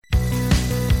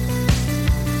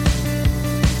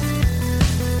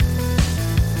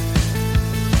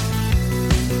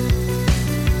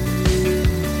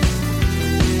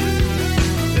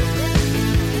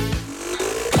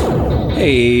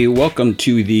Hey, welcome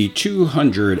to the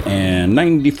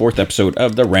 294th episode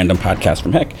of the Random Podcast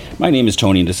from Heck. My name is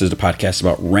Tony, and this is the podcast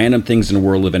about random things in the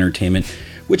world of entertainment,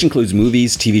 which includes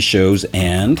movies, TV shows,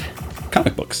 and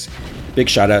comic books. Big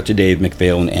shout out to Dave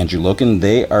McPhail and Andrew Loken.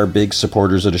 They are big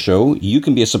supporters of the show. You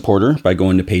can be a supporter by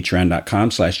going to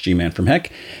patreon.com/gmanfromheck.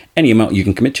 Any amount you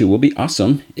can commit to will be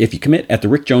awesome. If you commit at the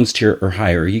Rick Jones tier or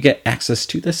higher, you get access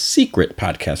to the secret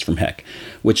podcast from Heck,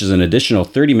 which is an additional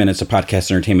 30 minutes of podcast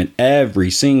entertainment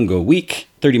every single week.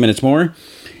 30 minutes more.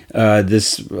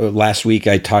 This last week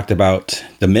I talked about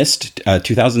The Mist,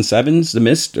 2007's The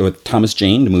Mist with Thomas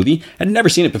Jane, the movie. I'd never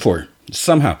seen it before.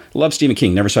 Somehow. Love Stephen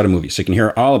King. Never saw the movie. So you can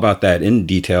hear all about that in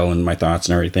detail and my thoughts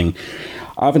and everything.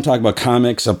 I often talk about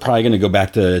comics. I'm probably going to go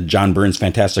back to John Byrne's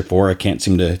Fantastic Four. I can't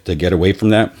seem to get away from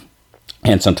that.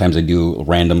 And sometimes I do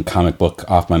random comic book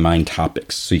off my mind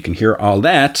topics. So you can hear all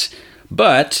that.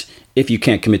 But if you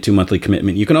can't commit to a monthly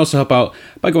commitment, you can also help out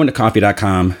by going to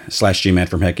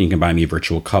coffee.com/gmanfromheck. You can buy me a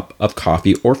virtual cup of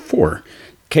coffee or four.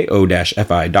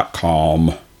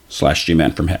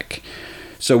 ko-fi.com/gmanfromheck.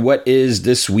 So what is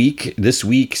this week? This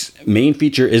week's main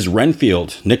feature is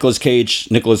Renfield. Nicolas Cage,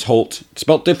 Nicholas Hoult,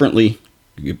 spelt differently.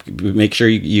 Make sure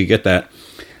you get that.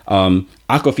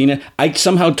 Awkwafina. I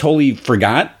somehow totally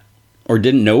forgot or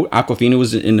didn't know Awkwafina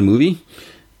was in the movie.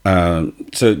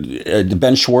 So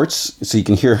Ben Schwartz. So you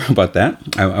can hear about that.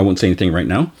 I won't say anything right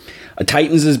now.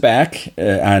 Titans is back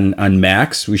on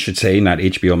Max. We should say, not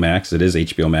HBO Max. It is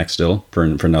HBO Max still for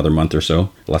another month or so,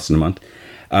 less than a month.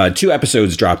 2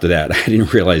 episodes dropped of that. I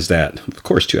didn't realize that. Of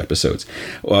course, 2 episodes.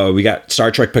 We got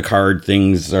Star Trek Picard.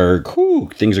 Things are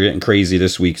getting crazy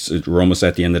this week. So we're almost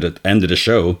at the end of the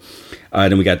show.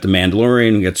 Then we got The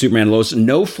Mandalorian. We got Superman, Lois.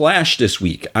 No Flash this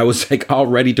week. I was like all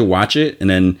ready to watch it, and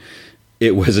then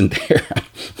it wasn't there.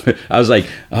 I was like,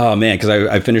 oh man, because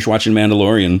I finished watching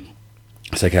Mandalorian.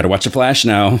 It's like I got to watch The Flash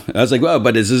now. I was like, well,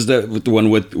 but is this the one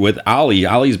with Ollie?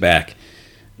 Ollie's back.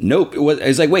 Nope.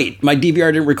 It's like, wait, my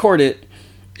DVR didn't record it.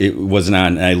 It wasn't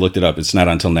on. I looked it up. It's not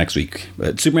on until next week.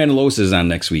 But Superman and Lois is on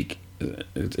next week.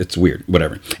 It's weird.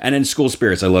 Whatever. And then School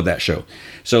Spirits. I love that show.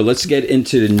 So let's get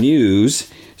into the news.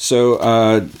 So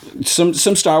some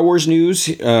Star Wars news.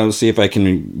 Let's see if I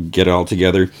can get it all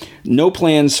together. No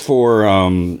plans for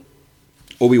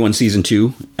Obi-Wan Season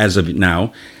 2 as of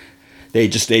now.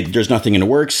 There's nothing in the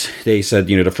works. They said,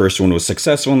 the first one was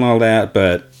successful and all that.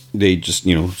 But they just,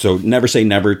 so never say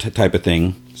never type of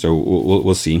thing. So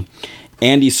we'll see.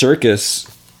 Andy Serkis,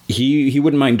 he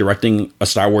wouldn't mind directing a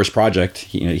Star Wars project.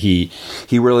 He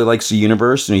really likes the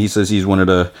universe, and he says he's one of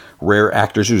the rare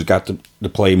actors who's got to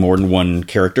play more than one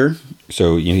character.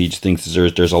 So he just thinks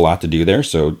there's a lot to do there.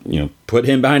 So put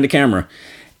him behind the camera.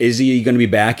 Is he going to be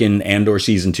back in Andor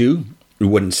season 2? We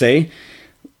wouldn't say.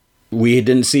 We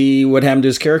didn't see what happened to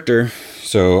his character.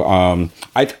 So I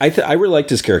really liked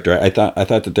his character. I thought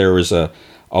that there was a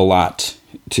lot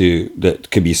that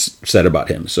could be said about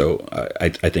him. So I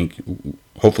think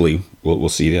hopefully we'll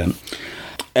see that.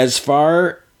 As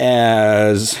far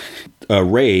as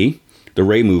Rey, the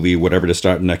Rey movie, whatever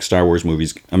the next Star Wars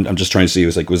movies, I'm just trying to see.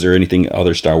 Was there anything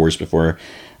other Star Wars before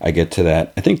I get to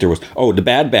that? I think there was. Oh, The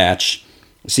Bad Batch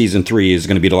season 3 is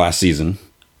going to be the last season.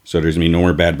 So there's going to be no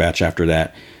more Bad Batch after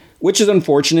that, which is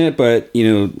unfortunate, but,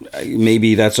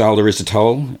 maybe that's all there is to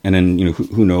tell. And then,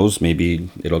 who knows? Maybe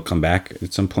it'll come back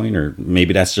at some point, or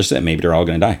maybe that's just it. Maybe they're all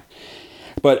going to die.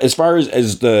 But as far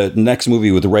as the next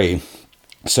movie with Rey,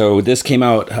 so this came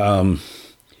out, I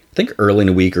think early in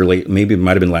the week or late, maybe it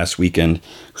might have been last weekend,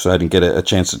 so I didn't get a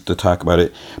chance to talk about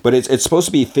it. But it's supposed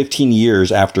to be 15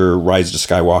 years after Rise of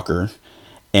Skywalker.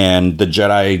 And the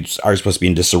Jedi are supposed to be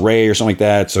in disarray or something like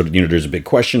that. So, there's a big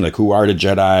question, like, who are the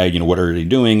Jedi? What are they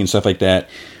doing and stuff like that.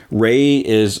 Rey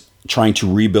is trying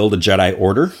to rebuild a Jedi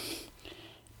Order.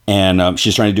 And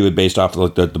she's trying to do it based off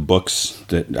of the books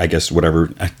that, I guess, whatever.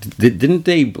 Didn't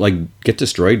they, get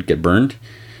destroyed, get burned?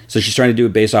 So she's trying to do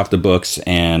it based off the books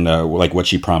and, what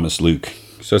she promised Luke.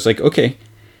 So it's like, okay.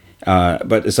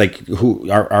 But it's like,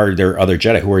 who are there other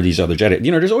Jedi? Who are these other Jedi?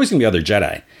 There's always going to be other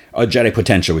Jedi. A Jedi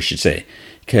potential, we should say.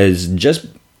 Because just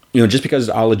because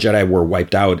all the Jedi were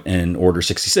wiped out in Order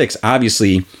 66,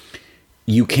 obviously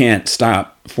you can't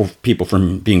stop people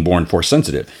from being born Force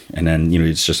sensitive. And then,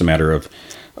 it's just a matter of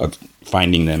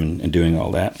finding them and doing all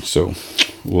that. So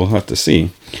we'll have to see.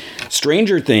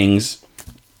 Stranger Things,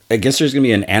 I guess there's going to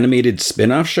be an animated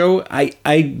spin-off show.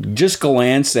 I just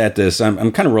glanced at this.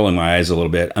 I'm kind of rolling my eyes a little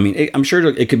bit. I mean, I'm sure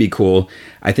it could be cool.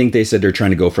 I think they said they're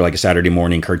trying to go for a Saturday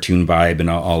morning cartoon vibe and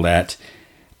all that.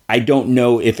 I don't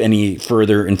know if any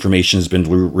further information has been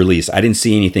released. I didn't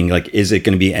see anything is it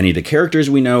going to be any of the characters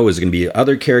we know? Is it going to be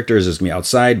other characters? Is it going to be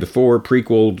outside, before,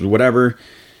 prequel, whatever?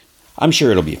 I'm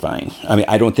sure it'll be fine. I mean,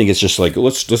 I don't think it's just like,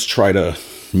 let's try to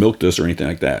milk this or anything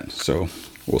like that. So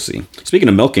we'll see. Speaking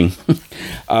of milking,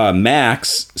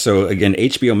 Max. So again,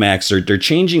 HBO Max, they're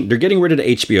getting rid of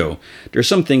the HBO. There's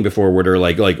something before where they're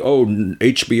like, oh,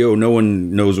 HBO, no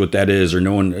one knows what that is, or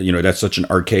no one, that's such an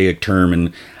archaic term.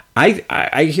 And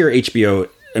I hear HBO.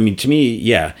 I mean, to me,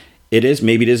 yeah, it is.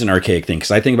 Maybe it is an archaic thing,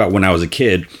 because I think about when I was a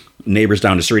kid, neighbors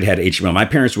down the street had HBO. My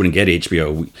parents wouldn't get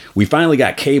HBO. We finally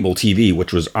got cable TV,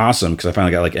 which was awesome, because I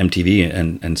finally got like MTV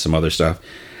and some other stuff.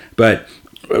 But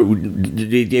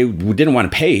they didn't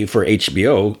want to pay for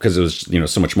HBO because it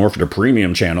was so much more for the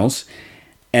premium channels.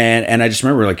 And I just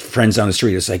remember like friends down the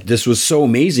street. It's like, this was so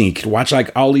amazing. You could watch like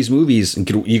all these movies, and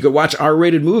you could watch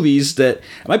R-rated movies that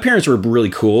my parents were really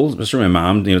cool, especially my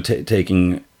mom,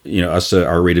 taking us to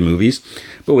R-rated movies.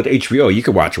 But with HBO, you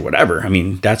could watch whatever. I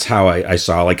mean, that's how I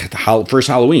saw like the first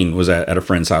Halloween was at a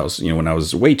friend's house, when I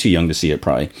was way too young to see it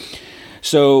probably.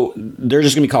 So they're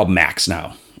just going to be called Max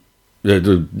now.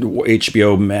 The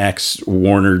HBO Max,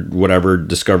 Warner, whatever,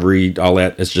 Discovery, all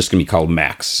that, it's just going to be called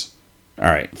Max. All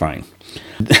right, fine.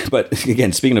 But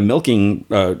again, speaking of milking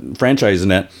franchise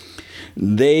and that,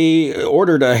 they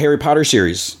ordered a Harry Potter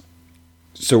series.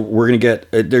 So we're going to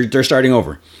get, they're starting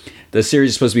over. The series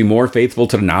is supposed to be more faithful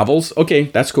to the novels. Okay,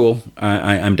 that's cool.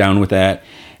 I'm down with that.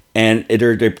 And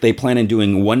they plan on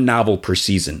doing one novel per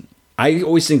season. I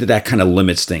always think that kind of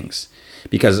limits things.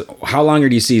 Because how long are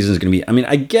these seasons going to be? I mean,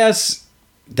 I guess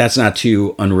that's not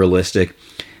too unrealistic.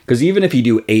 Because even if you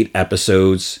do 8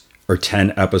 episodes or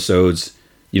 10 episodes,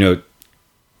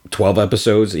 12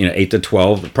 episodes, 8 to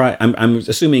 12, probably, I'm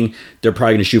assuming they're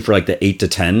probably going to shoot for like the 8 to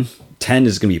 10. 10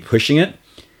 is going to be pushing it.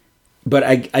 But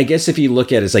I guess if you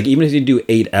look at it, it's like, even if you do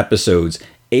 8 episodes,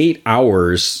 8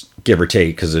 hours, give or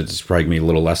take, because it's probably going to be a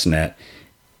little less than that,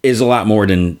 is a lot more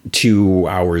than 2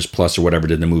 hours plus or whatever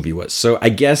the movie was. So I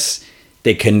guess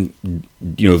they can,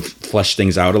 flesh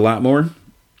things out a lot more.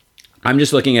 I'm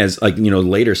just looking as like,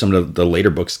 later, some of the later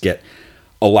books get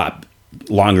a lot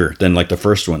longer than like the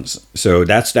first ones. So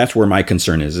that's where my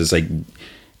concern is like,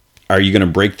 are you going to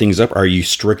break things up? Are you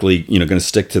strictly, going to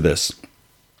stick to this?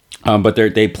 But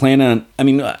they plan on,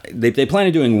 they plan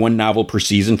on doing one novel per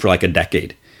season for like a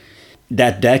decade.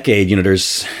 That decade, there's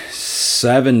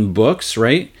 7 books,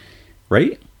 right?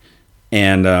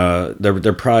 And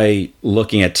they're probably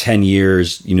looking at 10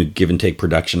 years, give and take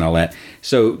production, all that.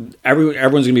 So everyone's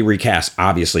going to be recast,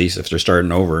 obviously, if they're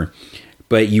starting over.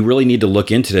 But you really need to look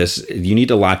into this. You need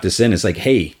to lock this in. It's like,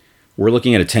 hey, we're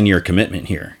looking at a 10-year commitment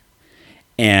here.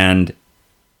 And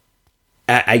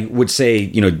I would say,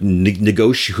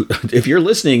 negotiate. If you're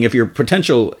listening, if you're a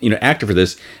potential, actor for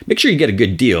this, make sure you get a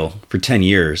good deal for 10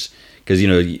 years. Because,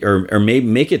 or maybe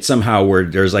make it somehow where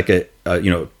there's like a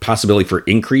possibility for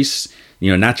increase,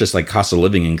 not just like cost of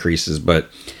living increases, but,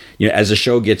 as the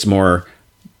show gets more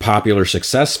popular,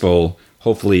 successful,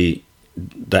 hopefully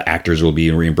the actors will be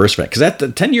reimbursed for that.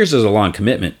 Because 10 years is a long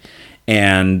commitment.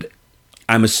 And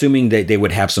I'm assuming that they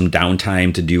would have some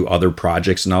downtime to do other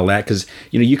projects and all that. Because,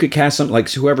 you could cast something like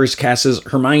whoever's cast as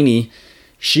Hermione,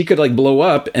 she could like blow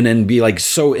up and then be like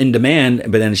so in demand,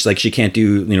 but then she's like, she can't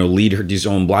do, lead her these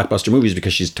own blockbuster movies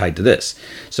because she's tied to this.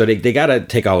 So they got to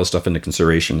take all this stuff into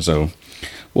consideration. So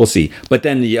we'll see. But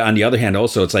then on the other hand,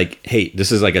 also, it's like, hey,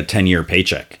 this is like a 10-year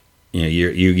paycheck.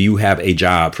 You have a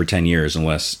job for 10 years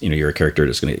unless, you're a character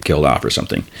that's going to get killed off or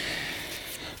something.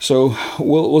 So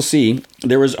we'll see.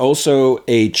 There was also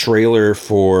a trailer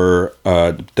for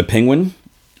The Penguin.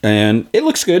 And it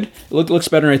looks good. It looks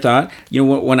better than I thought.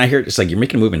 When I hear it, it's like, you're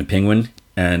making a movie in a Penguin.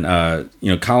 And,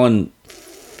 Colin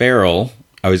Farrell,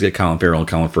 I always get Colin Farrell and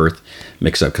Colin Firth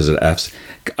mixed up because of the Fs.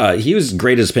 He was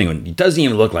great as a Penguin. He doesn't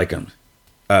even look like him.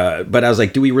 But I was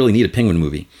like, do we really need a Penguin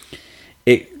movie?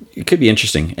 It could be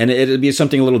interesting. And it'd be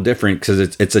something a little different because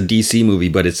it's a DC movie,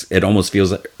 but it almost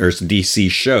feels like, or it's a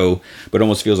DC show, but it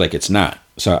almost feels like it's not.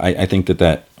 So I think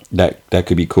that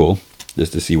could be cool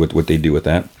just to see what they do with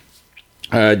that.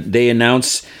 They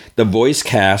announced the voice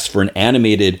cast for an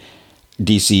animated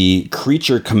DC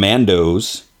Creature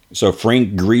Commandos. So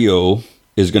Frank Grillo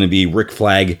is going to be Rick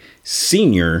Flag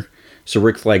Sr. So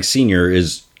Rick Flag Sr.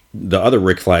 is the other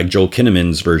Rick Flag, Joel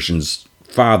Kinnaman's version's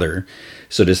father.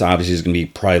 So this obviously is going to be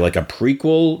probably like a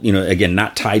prequel, again,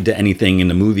 not tied to anything in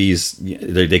the movies.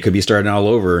 They could be starting all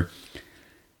over.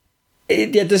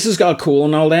 This is all cool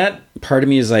and all that. Part of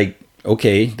me is like,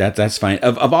 okay, that's fine.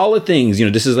 Of all the things,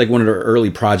 this is like one of the early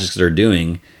projects they're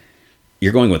doing.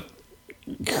 You're going with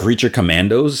Creature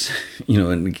Commandos,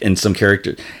 and some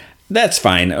character. That's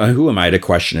fine. Who am I to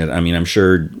question it? I mean, I'm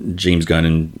sure James Gunn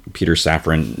and Peter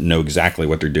Safran know exactly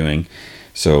what they're doing.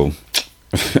 So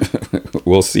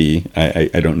We'll see.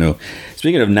 I don't know.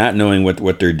 Speaking of not knowing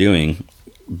what they're doing,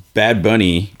 Bad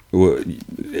Bunny,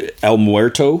 El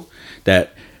Muerto,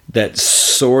 that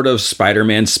sort of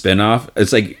Spider-Man spinoff.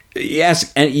 It's like you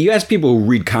ask people who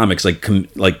read comics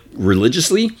like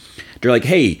religiously. They're like,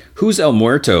 "Hey, who's El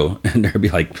Muerto?" And they'll be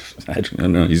like, "I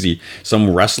don't know. Is he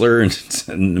some wrestler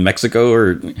in Mexico?"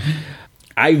 Or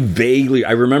I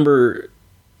remember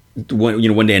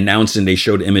when they announced and they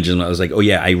showed images, and I was like, "Oh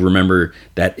yeah, I remember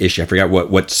that issue." I forgot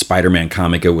what Spider-Man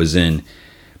comic it was in,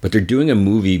 but they're doing a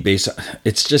movie based.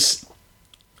 It's just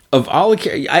of all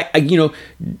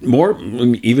more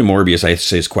even Morbius I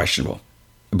say is questionable,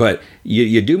 but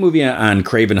you do a movie on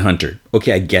Kraven Hunter.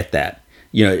 Okay, I get that.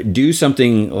 Do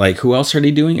something like, who else are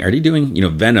they doing? Are they doing,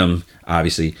 Venom,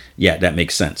 obviously. Yeah, that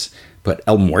makes sense. But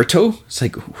El Muerto? It's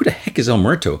like, who the heck is El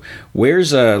Muerto?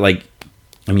 Where's,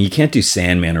 you can't do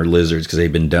Sandman or Lizards because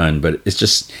they've been done, but it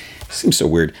seems so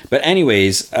weird. But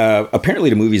anyways, apparently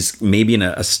the movie's maybe in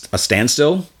a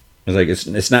standstill.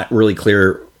 It's not really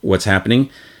clear what's happening.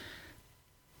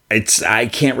 I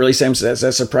can't really say I'm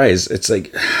that surprised. It's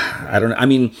like, I don't know. I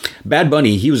mean, Bad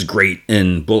Bunny, he was great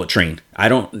in Bullet Train. I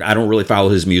don't really follow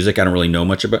his music. I don't really know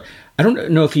much about. I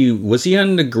don't know if was he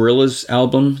on the Gorillaz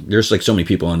album? There's like so many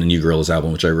people on the new Gorillaz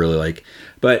album, which I really like.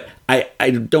 But I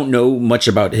don't know much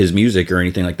about his music or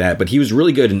anything like that. But he was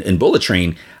really good in Bullet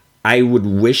Train. I would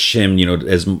wish him,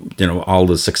 as all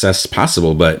the success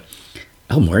possible. But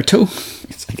El Muerto?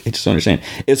 It's like, I just don't understand.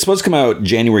 It's supposed to come out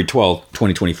January 12th,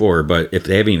 2024, but if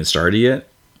they haven't even started yet,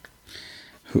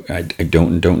 I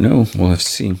don't know. We'll have to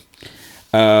see.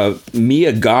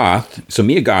 Mia Goth. So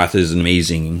Mia Goth is an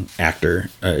amazing actor.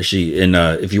 If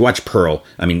you watch Pearl,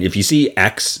 if you see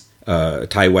X,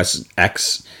 Ty West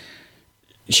X,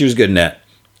 she was good in that.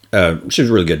 She was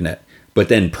really good in that. But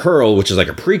then Pearl, which is like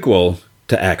a prequel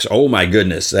to X, oh my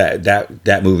goodness,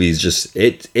 that movie is just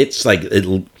it's like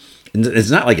it. It's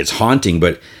not like it's haunting,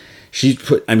 but she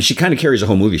kind of carries the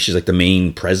whole movie. She's like the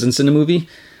main presence in the movie.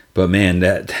 But man,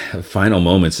 that final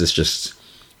moments is just,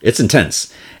 it's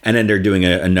intense. And then they're doing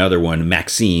another one,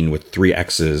 Maxine, with 3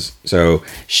 X's. So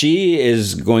she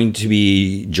is going to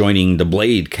be joining the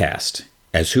Blade cast.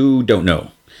 As who? Don't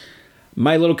know.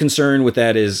 My little concern with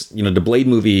that is, the Blade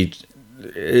movie,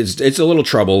 it's a little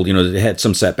troubled. It had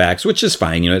some setbacks, which is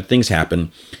fine. Things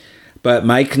happen. But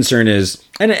my concern is,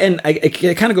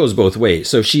 it kind of goes both ways.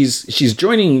 So she's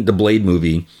joining the Blade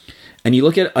movie, and you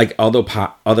look at like other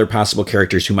possible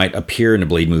characters who might appear in the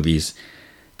Blade movies.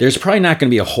 There's probably not going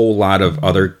to be a whole lot of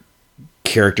other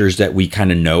characters that we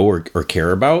kind of know or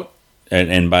care about,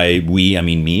 and by we I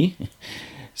mean me.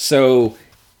 So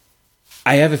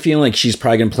I have a feeling like she's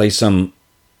probably going to play some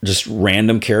just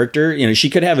random character.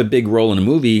 She could have a big role in a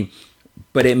movie,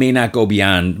 but it may not go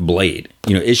beyond Blade.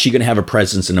 Is she going to have a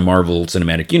presence in the Marvel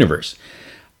Cinematic Universe?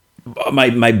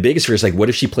 My biggest fear is like, what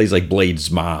if she plays like Blade's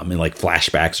mom in like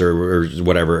flashbacks or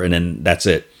whatever, and then that's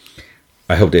it.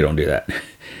 I hope they don't do that.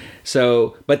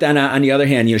 So, but then on the other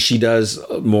hand, she does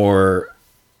more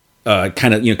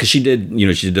kind of, because she did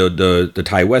the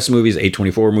Ty West movies,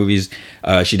 A24 movies.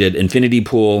 She did Infinity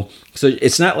Pool. So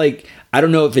it's not like, I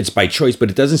don't know if it's by choice, but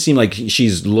it doesn't seem like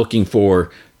she's looking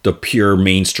for the pure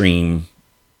mainstream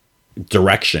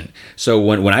direction. So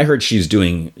when I heard she's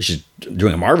doing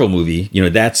a Marvel movie,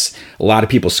 that's a lot of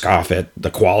people scoff at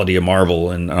the quality of Marvel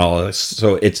and all this.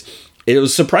 So it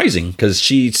was surprising because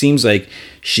she seems like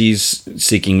she's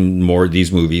seeking more of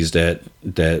these movies that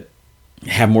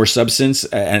have more substance.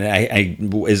 And I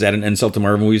is that an insult to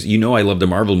Marvel movies? I love the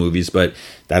Marvel movies, but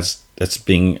that's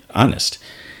being honest.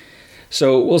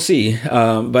 So we'll see.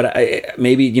 But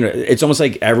maybe, it's almost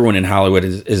like everyone in Hollywood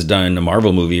has done a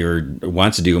Marvel movie or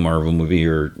wants to do a Marvel movie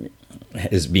or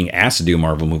is being asked to do a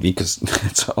Marvel movie because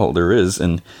that's all there is.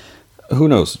 And who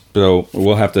knows? So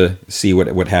we'll have to see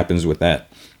what happens with that.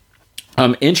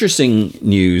 Interesting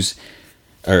news,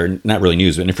 or not really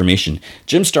news, but information.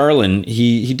 Jim Starlin,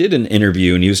 he did an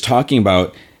interview and he was talking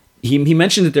about, he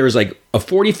mentioned that there was like a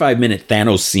 45-minute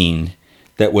Thanos scene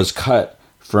that was cut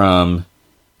from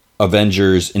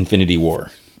Avengers Infinity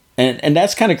War. And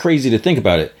that's kind of crazy to think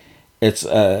about it. It's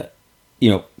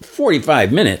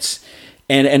 45 minutes.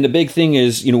 And the big thing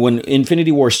is, when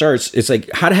Infinity War starts, it's like,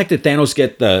 how the heck did Thanos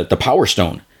get the Power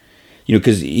Stone?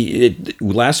 Because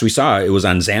last we saw it was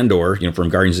on Xandor, from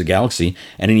Guardians of the Galaxy,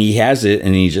 and then he has it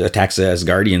and he attacks the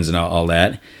Asgardians and all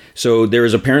that. So there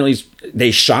was apparently,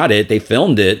 they shot it, they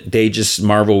filmed it,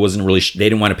 Marvel wasn't really, they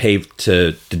didn't want to pay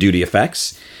to do the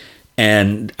effects.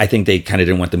 And I think they kind of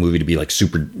didn't want the movie to be like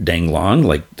super dang long,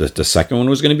 like the second one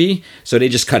was going to be. So they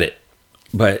just cut it.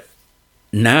 But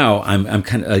now I'm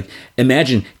kind of like,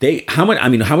 imagine how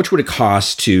much would it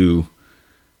cost to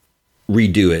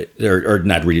redo it, or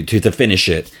not redo it, to finish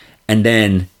it, and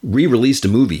then re-release the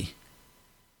movie.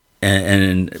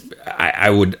 And I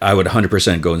would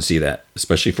 100% go and see that,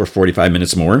 especially for 45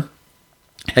 minutes more.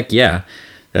 Heck yeah,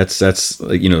 that's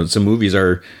some movies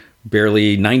are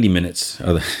barely 90 minutes.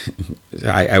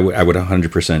 I would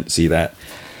 100% see that.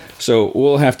 So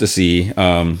we'll have to see.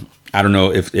 I don't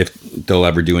know if they'll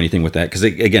ever do anything with that, because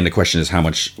again, the question is how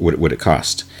much would it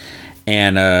cost.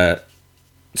 And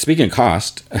speaking of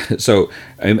cost, so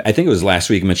I think it was last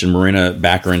week I mentioned Marina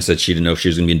Baccarin said she didn't know if she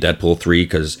was going to be in Deadpool 3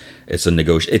 because it's a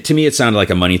negotiation. To me, it sounded like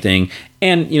a money thing,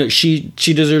 and she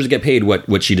deserves to get paid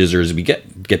what she deserves to be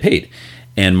get paid.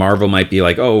 And Marvel might be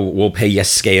like, oh, we'll pay you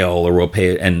scale, or we'll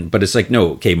pay, but it's like, no,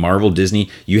 okay, Marvel, Disney,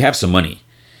 you have some money,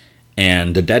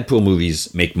 and the Deadpool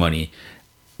movies make money.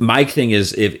 My thing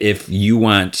is, if you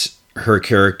want her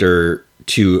character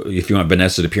if you want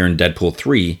Vanessa to appear in Deadpool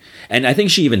 3, and I think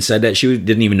she even said that she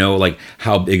didn't even know like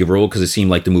how big of a role, because it seemed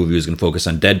like the movie was going to focus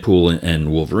on Deadpool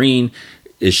and Wolverine.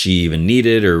 Is she even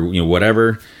needed, or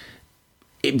whatever?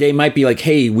 They might be like,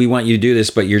 hey, we want you to do this,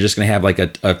 but you're just going to have like a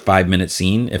 5-minute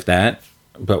scene, if that.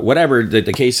 But whatever the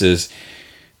case is,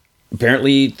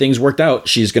 apparently things worked out.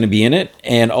 She's going to be in it,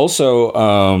 and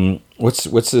also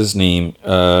what's his name?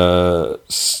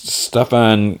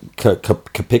 Stefan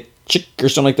Kapik or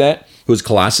something like that, who's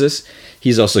Colossus.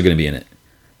 He's also going to be in it.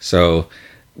 So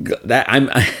that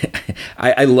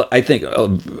I think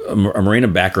Marina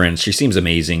Baccarin, she seems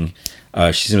amazing.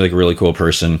 She seems like a really cool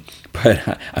person,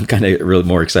 but I'm kind of really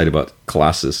more excited about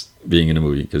Colossus being in a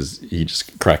movie because he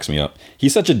just cracks me up.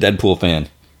 He's such a Deadpool fan.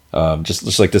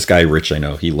 Just like this guy Rich, I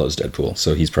know he loves Deadpool,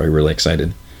 so he's probably really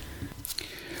excited.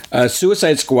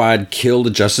 Suicide Squad killed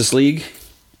the Justice League.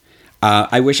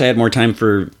 I wish I had more time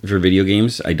for video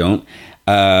games. I don't.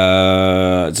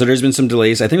 So there's been some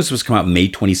delays. I think it was supposed to come out May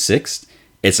 26th.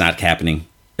 It's not happening.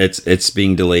 It's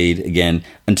being delayed again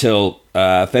until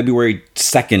February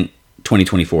 2nd,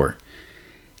 2024.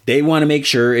 They want to make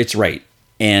sure it's right.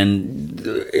 And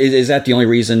is that the only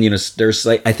reason? There's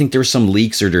like, I think there's some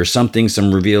leaks, or there's some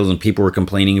reveals, and people were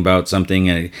complaining about something.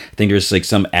 And I think there's like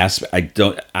some aspect.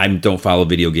 I don't follow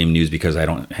video game news because I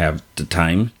don't have the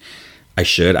time.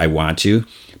 I want to,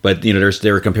 but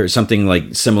they were comparing something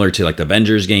like similar to like the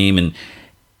Avengers game, and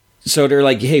so they're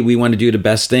like, hey, we want to do the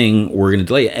best thing, we're going to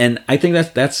delay it. And I think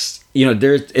that's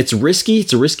it's risky.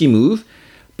 It's a risky move,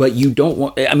 but you don't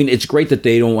want. I mean, it's great that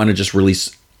they don't want to just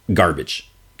release garbage,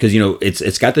 because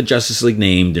it's got the Justice League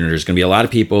named, and there's going to be a lot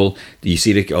of people. You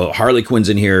see Harley Quinn's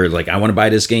in here, like, I want to buy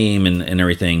this game and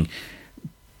everything.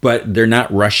 But they're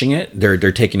not rushing it.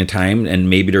 They're taking the time,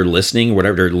 and maybe they're listening,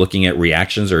 whatever. They're looking at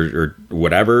reactions or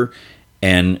whatever,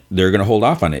 and they're going to hold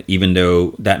off on it, even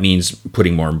though that means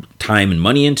putting more time and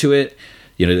money into it.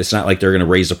 It's not like they're going to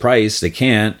raise the price. They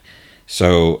can't.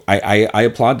 So I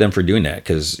applaud them for doing that,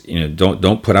 because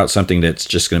don't put out something that's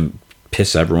just going to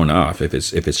piss everyone off if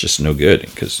it's just no good.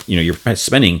 Because you're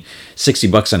spending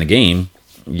 $60 on a game,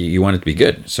 you want it to be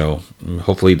good. So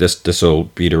hopefully this will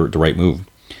be the right move.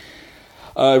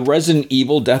 Resident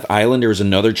Evil Death Island, there was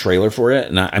another trailer for it,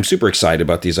 and I'm super excited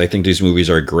about these. I think these movies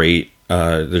are great.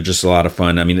 They're just a lot of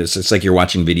fun. I mean, it's like you're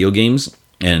watching video games,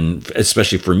 and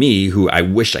especially for me, who I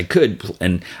wish I could,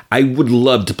 and I would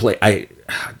love to play.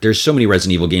 There's so many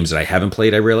Resident Evil games that I haven't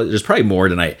played. I realize there's probably more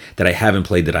that I haven't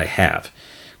played that I have,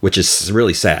 which is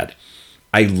really sad.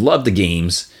 I love the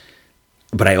games,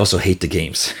 but I also hate the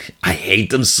games. I hate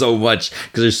them so much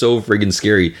because they're so friggin'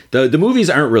 scary. The movies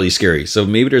aren't really scary, so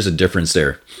maybe there's a difference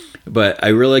there. But I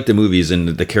really like the movies and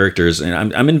the characters,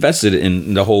 and I'm invested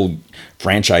in the whole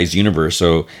franchise universe.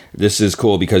 So this is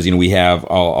cool because we have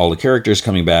all the characters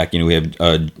coming back. We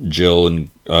have Jill, and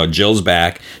Jill's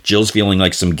back. Jill's feeling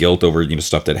like some guilt over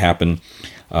stuff that happened,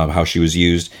 how she was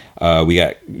used. We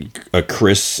got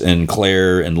Chris and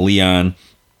Claire and Leon.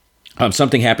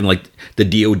 Something happened, like the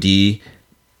DoD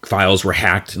files were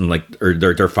hacked, and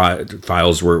their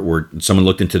files were someone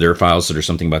looked into their files. So there's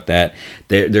something about that.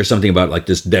 There's something about like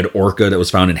this dead orca that was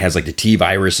found and has like the T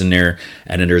virus in there.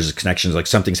 And then there's connections, like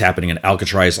something's happening in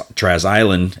Alcatraz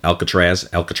Island. Alcatraz.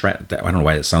 I don't know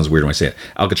why it sounds weird when I say it.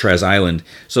 Alcatraz Island.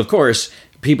 So of course,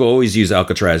 people always use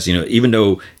Alcatraz, even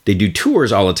though they do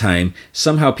tours all the time,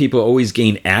 somehow people always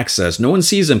gain access. No one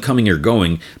sees them coming or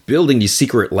going, building these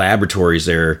secret laboratories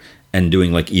there and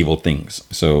doing like evil things.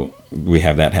 So we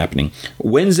have that happening.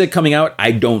 When's it coming out?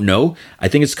 I don't know. I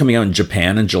think it's coming out in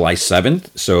Japan on July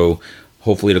 7th. So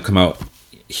hopefully it'll come out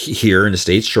here in the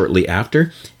States shortly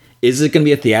after. Is it going to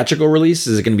be a theatrical release?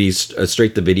 Is it going to be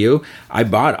straight to video? I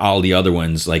bought all the other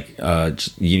ones. Like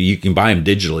you can buy them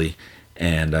digitally.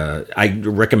 And I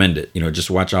recommend it. Just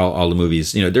watch all the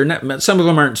movies. They're not, some of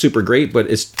them aren't super great, but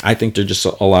I think they're just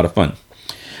a lot of fun.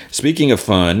 Speaking of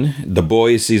fun, The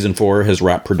Boys season 4 has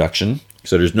wrapped production,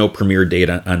 so there's no premiere date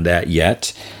on that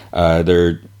yet.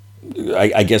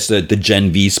 I guess the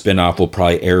Gen V spinoff will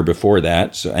probably air before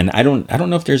that. So, and I don't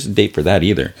know if there's a date for that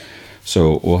either.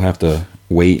 So we'll have to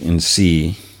wait and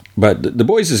see. But The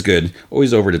Boys is good,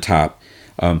 always over the top.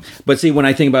 But see, when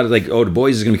I think about it, like, The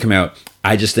Boys is going to come out,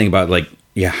 I just think about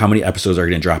how many episodes are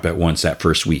going to drop at once that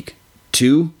first week?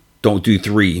 2? Don't do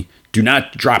 3. Do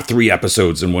not drop 3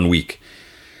 episodes in 1 week.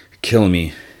 Killing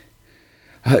me.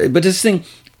 But this thing,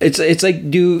 it's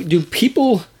like, do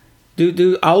people,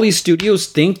 do all these studios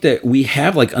think that we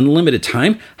have unlimited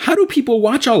time? How do people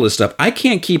watch all this stuff? I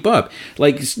can't keep up.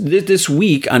 This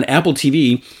week on Apple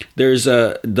TV, there's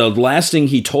The Last Thing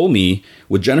He Told Me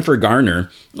with Jennifer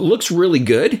Garner. It looks really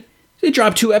good. They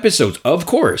dropped 2 episodes, of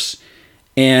course.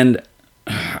 And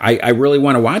I really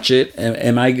want to watch it.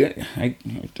 I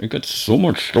got so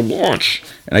much to watch.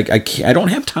 And I don't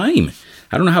have time.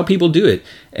 I don't know how people do it.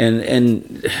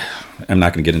 And I'm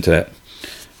not going to get into that.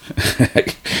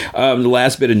 The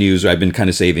last bit of news I've been kind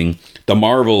of saving, the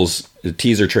Marvels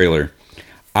teaser trailer.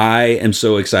 I am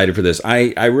so excited for this.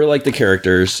 I really like the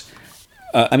characters.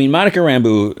 Monica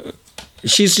Rambeau,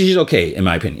 she's okay in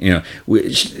my opinion.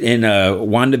 In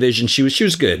WandaVision, she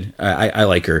was good. I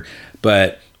like her,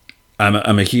 but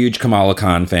I'm a huge Kamala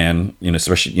Khan fan,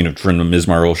 especially from the Ms.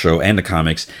 Marvel show and the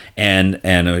comics, and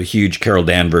a huge Carol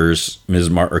Danvers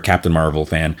or Captain Marvel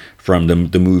fan from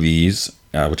the movies,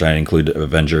 which I include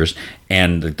Avengers,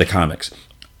 and the comics.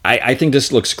 I think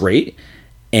this looks great,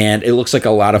 and it looks like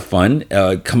a lot of fun.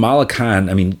 Kamala Khan,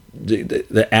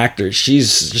 the actor, she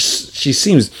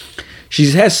has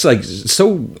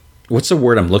so, what's the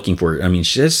word I'm looking for?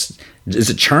 Is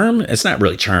it charm? It's not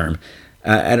really charm.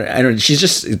 I don't. She's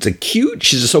just. It's cute.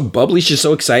 She's just so bubbly. She's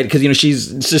so excited because she's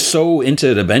just so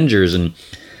into the Avengers and.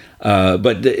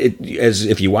 But as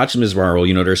if you watch Ms. Marvel,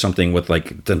 there's something with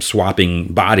them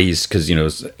swapping bodies because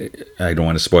I don't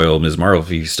want to spoil Ms. Marvel if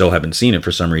you still haven't seen it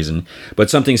for some reason. But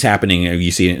something's happening.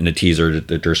 You see it in the teaser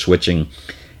that they're switching,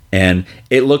 and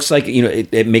it looks like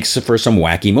it makes for some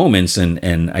wacky moments,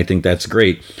 and I think that's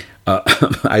great.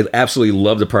 I absolutely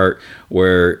love the part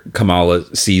where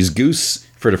Kamala sees Goose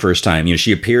for the first time.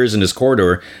 She appears in this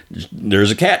corridor. There's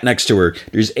a cat next to her.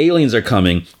 There's aliens are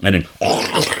coming, and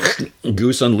then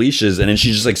Goose unleashes, and then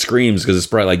she just screams because it's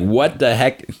probably what the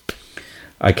heck?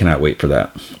 I cannot wait for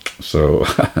that. So,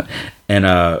 and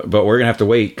but we're gonna have to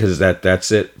wait because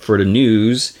that's it for the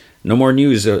news. No more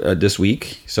news this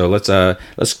week. So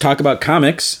let's talk about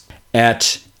comics.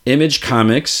 At Image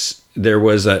Comics, there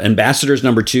was Ambassadors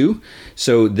 #2.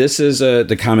 So this is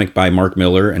the comic by Mark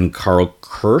Miller and Carl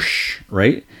Kirsch,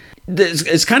 right?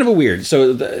 It's kind of a weird.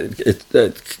 So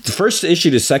the first issue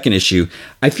to second issue,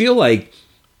 I feel like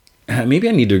maybe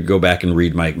I need to go back and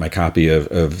read my copy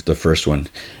of the first one.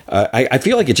 I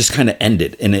feel like it just kind of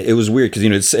ended, and it was weird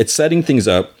because it's setting things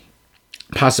up,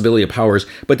 possibility of powers,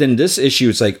 but then this issue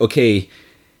it's okay.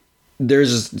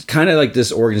 There's kind of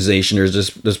this organization.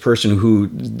 There's this person who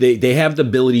they have the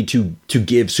ability to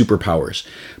give superpowers,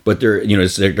 but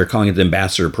they're calling it the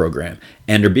ambassador program,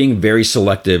 and they're being very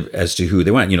selective as to who they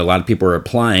want. A lot of people are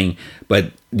applying,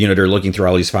 but they're looking through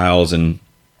all these files and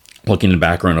looking in the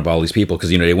background of all these people because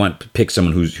they want to pick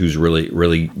someone who's really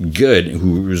really good,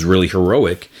 who's really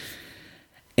heroic.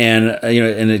 And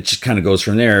and it just kind of goes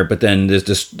from there. But then there's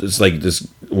this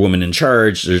woman in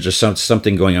charge. There's just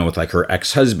something going on with her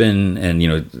ex-husband,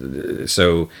 and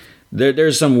so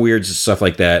there's some weird stuff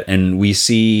like that. And we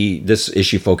see this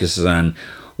issue focuses on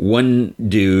one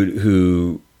dude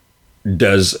who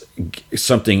does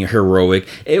something heroic.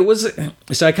 It was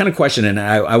so I kind of question, and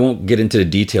I won't get into the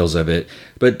details of it.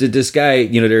 But this guy,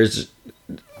 there's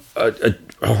a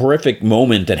horrific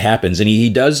moment that happens, and he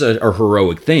does a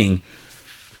heroic thing.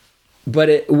 But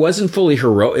it wasn't fully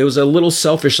heroic. It was a little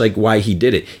selfish, why he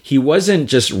did it. He wasn't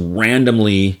just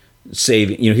randomly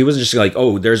saving. He wasn't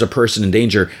just there's a person in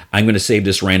danger. I'm going to save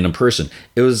this random person.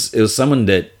 It was someone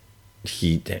that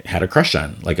he had a crush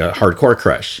on, a hardcore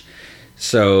crush.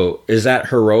 So is that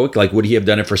heroic? Would he have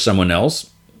done it for someone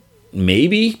else?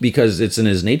 Maybe because it's in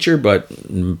his nature, but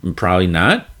probably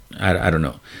not. I don't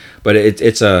know. But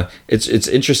it's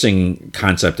interesting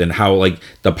concept and how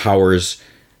the powers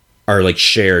are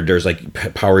shared. There's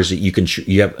powers that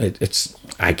you have. It's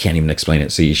I can't even explain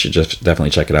it. So you should just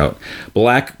definitely check it out.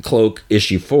 Black Cloak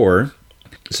issue 4.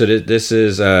 So this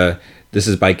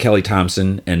is by Kelly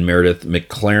Thompson and Meredith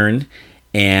McLaren.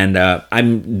 And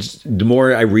the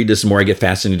more I read this, the more I get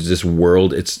fascinated with this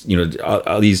world. It's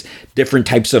all these different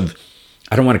types of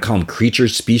I don't want to call them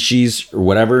creatures, species, or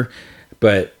whatever,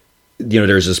 but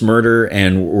there's this murder,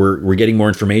 and we're getting more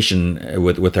information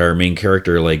with our main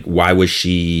character. Like, why was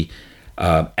she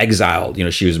exiled?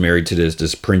 She was married to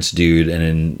this prince dude,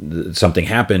 and then something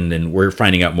happened, and we're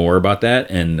finding out more about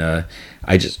that. And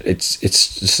it's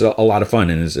just a lot of fun,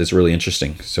 and it's really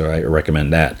interesting. So I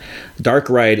recommend that. Dark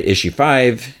Ride issue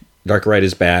 5. Dark Ride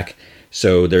is back.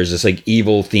 So there's this like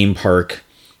evil theme park.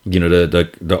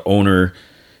 The owner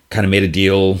kind of made a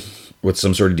deal with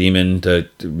some sort of demon to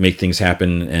make things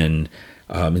happen, and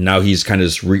now he's kind of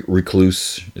this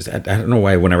recluse. I don't know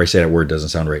why whenever I say that word it doesn't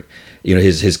sound right.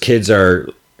 His kids are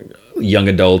young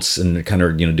adults and kind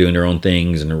of doing their own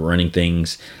things and running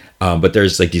things, but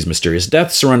there's like these mysterious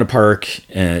deaths around the park,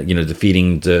 and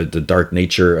defeating the dark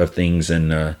nature of things.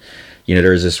 And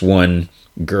there's this one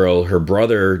girl, her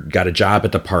brother got a job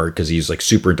at the park because he's like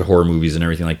super into horror movies and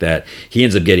everything like that. He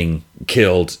ends up getting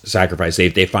killed, sacrificed.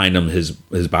 They find him, his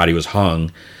body was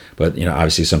hung, but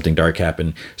obviously something dark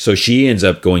happened. So she ends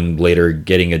up going later,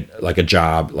 getting a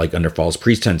job like under false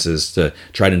pretenses to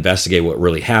try to investigate what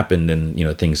really happened,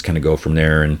 and things kind of go from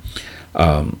there. And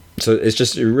so it's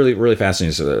just really, really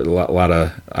fascinating. So a lot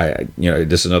of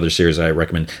this is another series I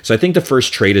recommend. So I think the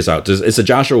first trade is out. It's a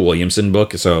Joshua Williamson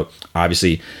book. So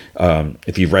obviously,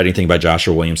 if you've read anything by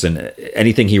Joshua Williamson,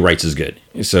 anything he writes is good.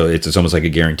 So it's almost like a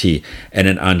guarantee. And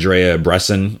then Andrea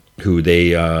Bresson, who they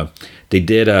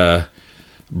did a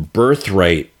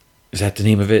Birthright. Is that the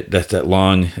name of it? That's that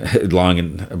long,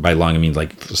 and by long I mean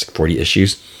like 40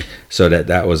 issues. So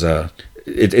that was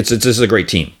this is a great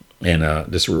team. And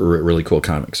this really cool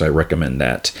comic, so I recommend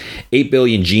that. 8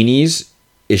 Billion Genies,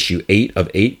 issue 8 of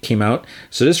 8 came out.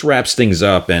 So this wraps things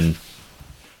up, and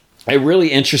it's really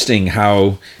interesting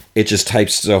how it just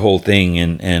types the whole thing,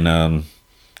 and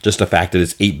just the fact that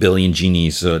it's 8 billion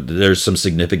genies. So there's some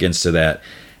significance to that,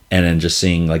 and then just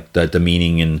seeing like the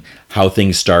meaning and how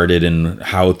things started and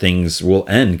how things will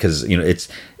end, because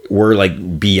we're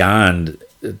like beyond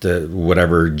the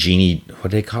whatever genie.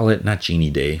 What do they call it? Not Genie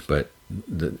Day, but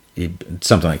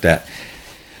something like that.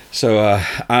 So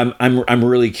I'm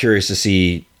really curious to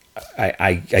see.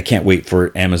 I can't wait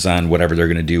for Amazon, whatever they're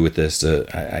going to do with this.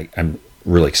 I'm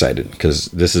really excited because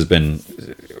this has been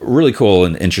really cool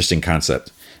and interesting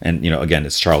concept. And again,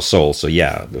 it's Charles Soule, so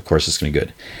yeah, of course it's going to be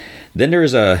good. Then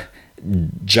there's a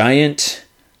giant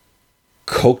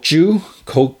Kokju.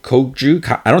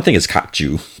 I don't think it's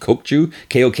Kokju. Kokju.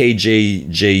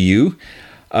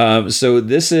 Kokjju. So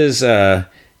this is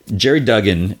Jerry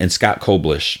Duggan and Scott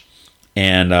Koblish,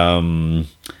 and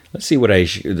let's see what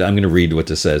I'm going to read what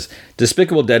this says.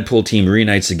 Despicable Deadpool team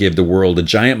reunites to give the world a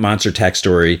giant monster attack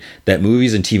story that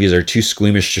movies and TVs are too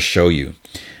squeamish to show you.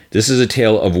 This is a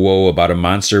tale of woe about a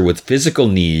monster with physical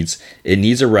needs. It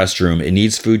needs a restroom. It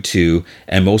needs food too,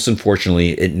 and most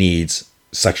unfortunately, it needs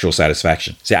sexual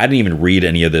satisfaction. See, I didn't even read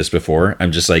any of this before.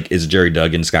 I'm just like, it's Jerry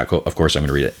Duggan, Scott Koblish. Of course, I'm going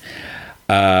to read it.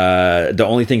 The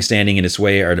only thing standing in its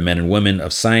way are the men and women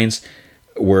of science.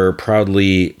 We're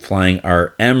proudly flying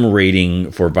our M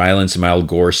rating for violence, mild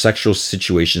gore, sexual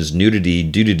situations, nudity,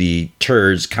 dudity,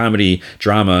 turds, comedy,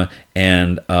 drama,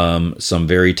 and some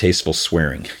very tasteful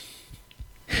swearing.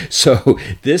 So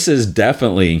this is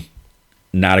definitely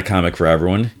not a comic for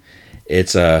everyone.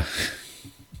 It's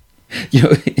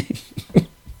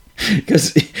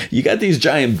because you got these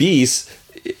giant beasts,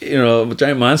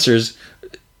 giant monsters.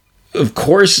 Of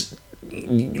course,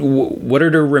 what are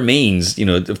their remains?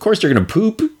 Of course they're going to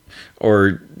poop,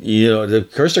 or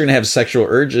of course they're going to have sexual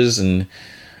urges, and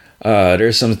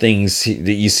there's some things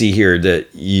that you see here that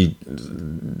you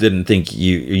didn't think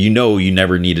you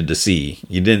never needed to see.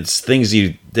 Things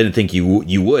you didn't think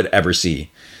you would ever see.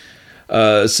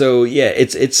 So yeah,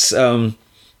 it's a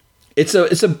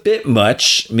bit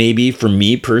much maybe for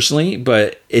me personally,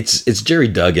 but it's Jerry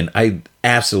Duggan. I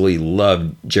absolutely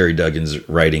love Jerry Duggan's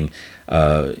writing,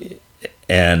 and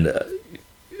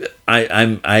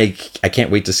I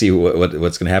can't wait to see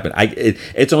what's going to happen.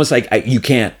 It's almost like you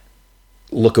can't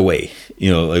look away.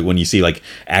 Like when you see like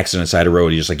accident side of the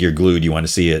road, you're glued. You want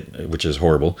to see it, which is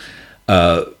horrible.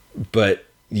 But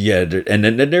yeah, and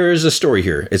then there is a story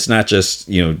here. It's not just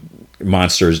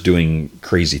monsters doing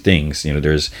crazy things.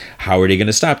 There's how are they going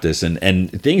to stop this, and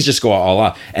things just go all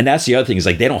out. And that's the other thing is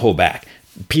like they don't hold back.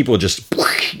 People just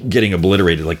getting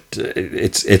obliterated. Like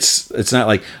it's not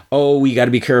like, oh, we got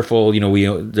to be careful.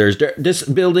 This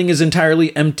building is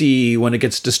entirely empty when it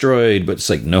gets destroyed. But it's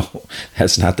like, no,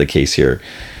 that's not the case here.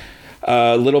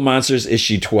 Little Monsters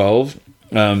issue 12.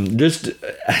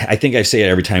 I think I say it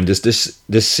every time. This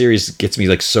series gets me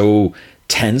like so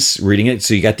tense reading it.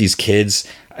 So you got these kids,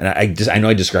 and I know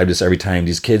I describe this every time.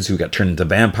 These kids who got turned into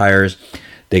vampires.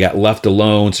 they got left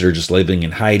alone, so they're just living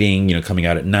in hiding, coming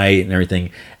out at night and everything.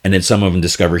 And then some of them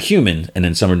discover human, and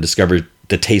then some of them discover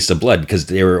the taste of blood, because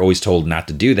they were always told not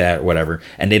to do that or whatever,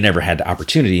 and they never had the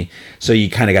opportunity. So you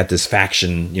kind of got this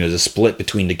faction, the split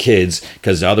between the kids,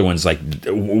 because the other ones, like,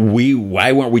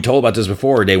 why weren't we told about this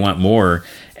before? They want more.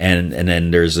 And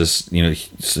then there's this,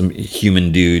 some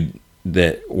human dude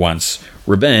that wants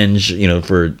revenge,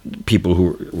 for people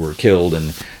who were killed,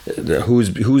 and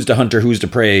who's the hunter, who's the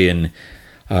prey, and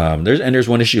there's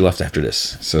one issue left after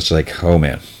this. So it's like, oh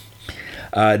man.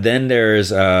 Then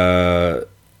there's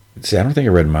I don't think I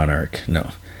read Monarch.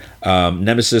 No.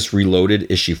 Nemesis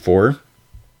Reloaded, issue 4.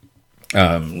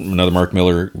 Another Mark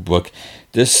Millar book.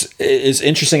 This is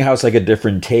interesting how it's like a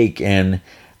different take, and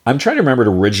I'm trying to remember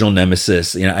the original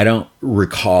Nemesis. I don't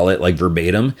recall it like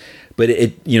verbatim, but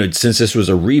it since this was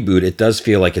a reboot, it does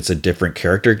feel like it's a different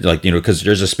character, like, because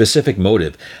there's a specific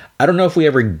motive. I don't know if we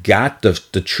ever got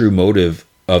the true motive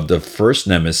of the first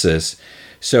Nemesis.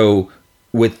 So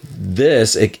with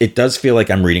this, it does feel like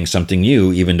I'm reading something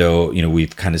new, even though,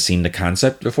 we've kind of seen the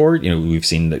concept before. We've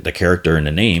seen the character and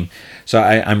the name. So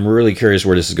I'm really curious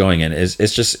where this is going. And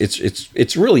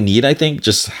it's really neat, I think,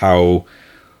 just how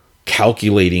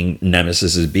calculating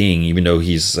Nemesis is being, even though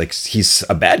he's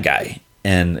a bad guy,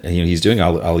 and he's doing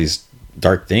all these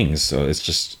dark things. So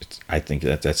I think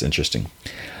that's interesting.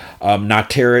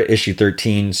 Noctera, issue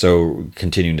 13. So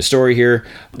continuing the story here.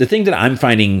 The thing that I'm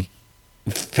finding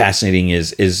fascinating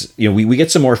is we get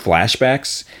some more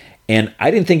flashbacks, and I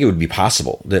didn't think it would be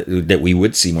possible that we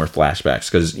would see more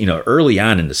flashbacks, because early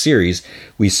on in the series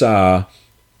we saw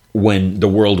when the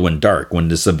world went dark, when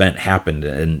this event happened,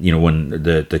 and when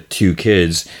the two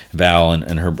kids, Val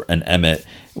and Emmett,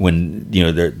 when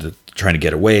they're trying to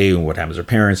get away, and what happens to their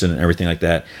parents and everything like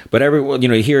that. But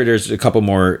here there's a couple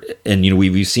more, and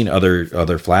we've seen other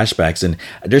flashbacks, and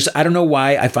I don't know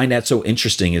why I find that so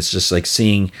interesting. It's just like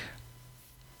seeing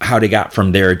how they got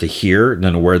from there to here, and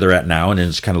then where they're at now, and then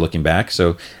just kind of looking back.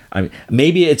 So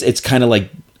maybe it's kind of like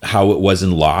how it was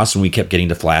in Lost, when we kept getting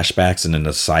the flashbacks and then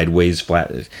the sideways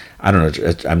flat. I don't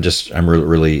know. I'm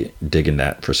really digging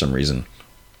that for some reason.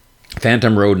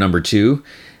 Phantom Road number 2.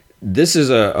 This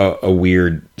is a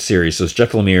weird series. So it's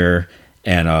Jeff Lemire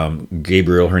and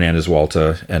Gabriel Hernandez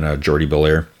Walta and Jordi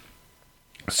Belair.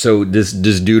 So this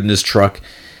dude in this truck,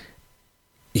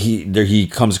 he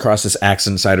comes across this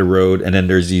accident side of road, and then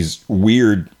there's these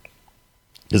weird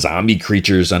zombie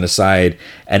creatures on the side,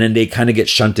 and then they kind of get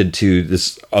shunted to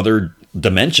this other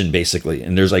dimension, basically.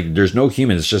 And there's no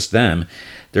humans, it's just them.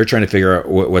 They're trying to figure out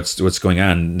what's going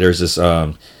on. There's this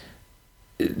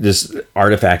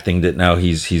artifact thing that now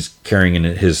he's carrying in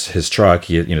his truck.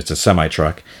 It's a semi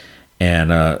truck,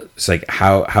 and it's like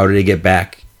how do they get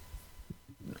back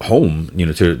home,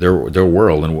 to their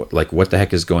world, and what the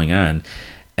heck is going on?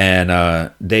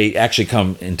 And they actually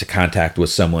come into contact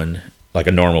with someone like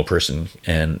a normal person,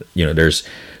 and there's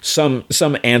some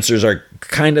answers are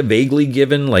kind of vaguely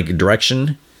given, like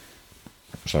direction.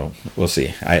 So we'll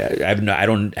see. I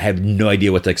don't have no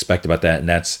idea what to expect about that, and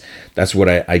that's what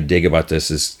I dig about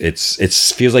this. Is it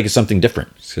feels like it's something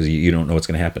different, because you don't know what's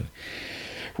going to happen.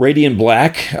 Radiant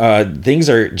Black, things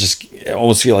are just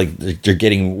almost feel like they're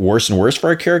getting worse and worse for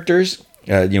our characters.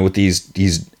 With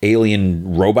these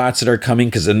alien robots that are coming,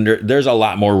 because then there's a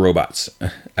lot more robots.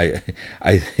 I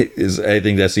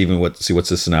think that's even what's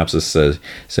the synopsis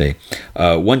say.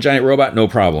 One giant robot, no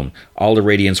problem. All the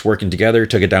Radiants working together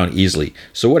took it down easily.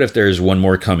 So what if there's one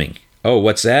more coming? Oh,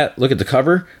 what's that? Look at the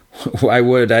cover. Why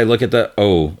would I look at the?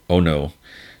 Oh no,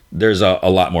 there's a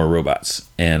lot more robots,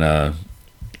 and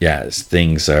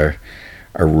things are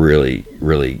really,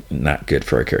 really not good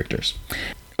for our characters.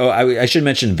 Oh, I should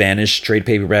mention Vanish trade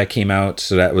paperback came out.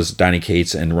 So that was Donny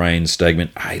Cates and Ryan Stegman.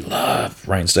 I love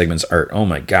Ryan Stegman's art. Oh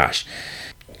my gosh.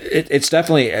 It's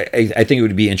definitely, I think it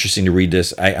would be interesting to read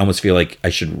this. I almost feel like I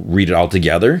should read it all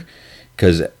together,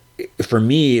 because for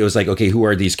me, it was like, okay, who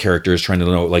are these characters? Trying to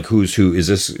know, like, who's who? Is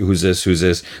this, who's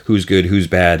who's good, who's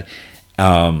bad?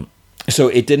 So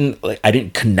it didn't, I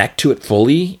didn't connect to it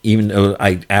fully, even though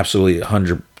I absolutely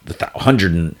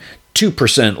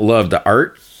 102% love the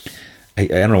art. I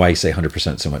don't know why I say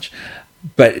 100% so much,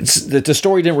 but the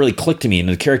story didn't really click to me, and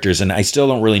the characters, and I still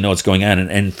don't really know what's going on.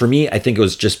 And for me, I think it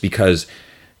was just because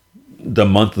the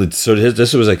monthly. So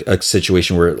this was like a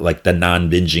situation where, like, the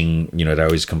non-binging, that I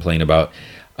always complain about,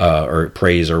 or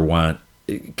praise or want,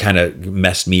 kind of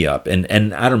messed me up. And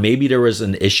I don't know, maybe there was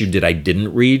an issue that I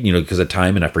didn't read, because of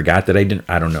time, and I forgot that I didn't.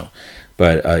 I don't know,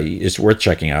 but it's worth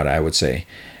checking out, I would say.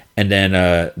 And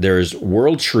then there's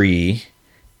World Tree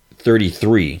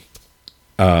 33.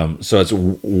 So it's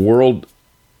world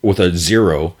with a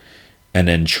 0, and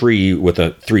then tree with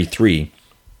a 33.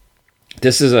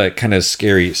 This is a kind of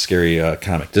scary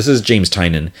comic. This is James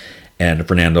Tynion and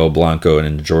Fernando Blanco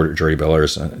and Jordi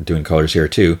Belair's doing colors here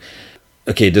too.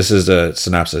 Okay, this is a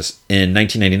synopsis. In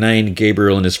 1999,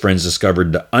 Gabriel and his friends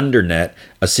discovered the Undernet,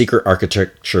 a secret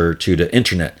architecture to the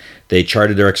internet. They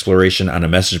charted their exploration on a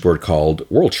message board called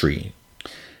World Tree.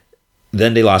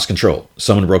 Then they lost control.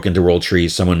 Someone broke into World Tree,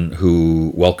 someone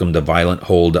who welcomed the violent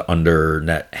hold the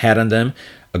Undernet had on them.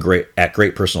 At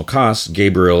great personal cost,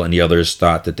 Gabriel and the others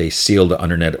thought that they sealed the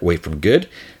Undernet away from good.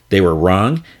 They were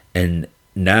wrong, and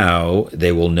now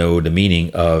they will know the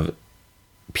meaning of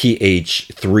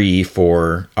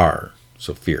PH34R,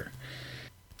 so fear.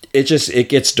 It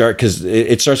gets dark because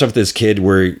it starts off with this kid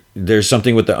where there's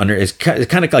something with the it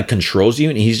kind of like controls you,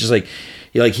 and he's just like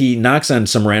he knocks on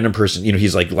some random person,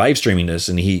 he's like live streaming this,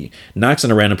 and he knocks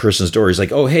on a random person's door. He's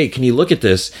like, oh, hey, can you look at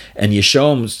this? And you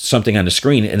show him something on the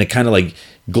screen, and it kind of like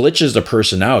glitches the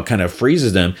person out, kind of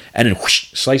freezes them, and then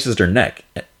whoosh, slices their neck.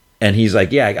 And he's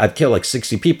like, yeah, I've killed like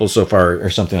 60 people so far, or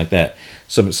something like that.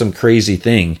 Some crazy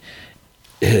thing.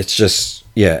 It's just,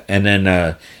 yeah. And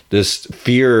then this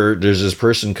fear, there's this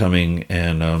person coming,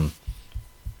 and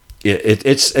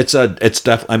it's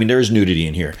definitely, I mean, there's nudity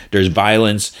in here. There's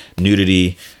violence,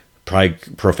 nudity, probably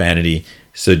profanity.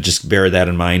 So just bear that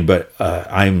in mind. But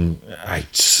I'm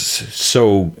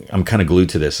kind of glued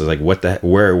to this. I was like, what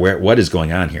is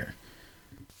going on here?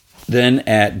 Then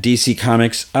at DC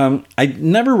Comics, I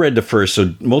never read the first, so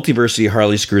Multiversity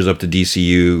Harley Screws Up the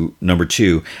DCU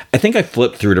 #2. I think I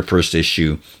flipped through the first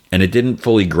issue, and it didn't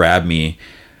fully grab me.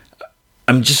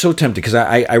 I'm just so tempted, because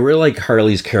I really like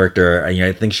Harley's character.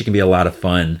 I think she can be a lot of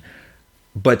fun,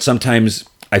 but sometimes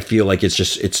I feel like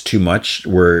it's too much,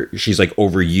 where she's like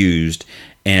overused,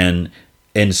 and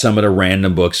in some of the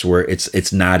random books where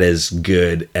it's not as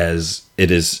good as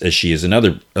it is as she is in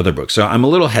other books. So I'm a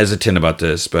little hesitant about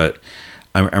this, but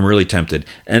I'm really tempted.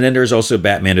 And then there's also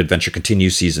Batman Adventure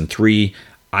Continues Season 3.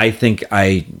 I think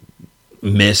I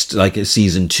missed like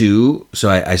season 2, so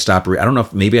I stopped. I don't know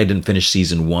if maybe I didn't finish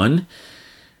season 1,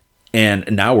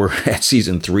 and now we're at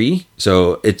season 3.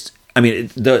 So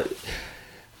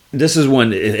this is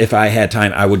one, if I had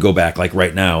time, I would go back like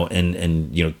right now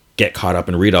and get caught up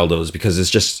and read all those, because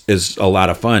it's a lot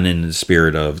of fun in the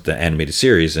spirit of the animated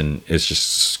series, and it's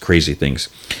just crazy things.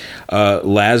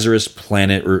 Lazarus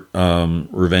Planet,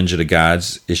 Revenge of the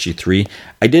Gods, issue 3.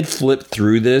 I did flip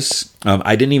through this.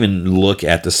 I didn't even look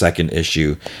at the second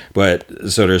issue, but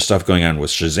so there's stuff going on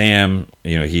with Shazam.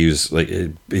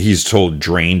 He's told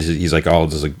drained. He's like all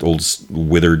this like old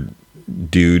withered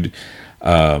dude.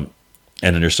 And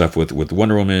then there's stuff with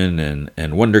Wonder Woman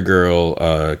and Wonder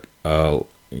Girl.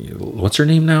 What's her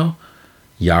name now?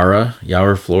 Yara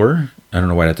Flor. I don't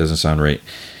know why that doesn't sound right.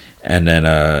 And then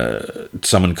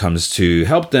someone comes to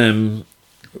help them.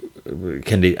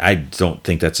 I don't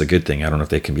think that's a good thing. I don't know if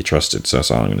they can be trusted. So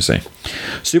that's all I'm going to say.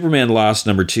 Superman Lost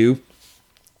 #2.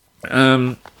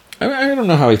 I don't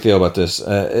know how I feel about this.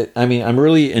 I'm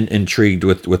really intrigued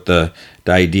with the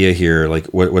idea here, like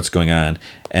what's going on.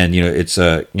 And it's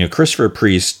Christopher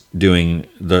Priest doing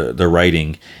the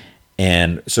writing.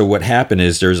 And so what happened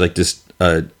is there's like this,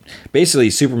 basically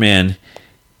Superman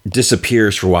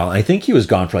disappears for a while. I think he was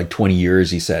gone for like 20 years,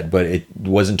 he said, but it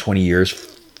wasn't 20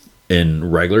 years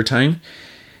in regular time.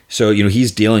 So,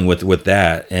 he's dealing with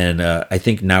that. And I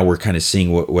think now we're kind of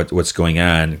seeing what's going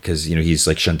on, because, he's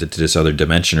like shunted to this other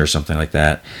dimension or something like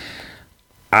that.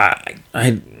 I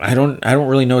don't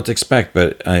really know what to expect,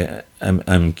 but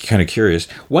I'm kind of curious.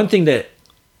 One thing that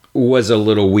was a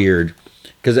little weird,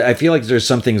 because I feel like there's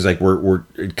some things like we're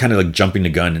kind of like jumping the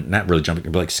gun, not really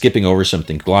jumping, but like skipping over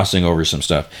something, glossing over some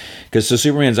stuff. Because so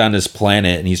Superman's on this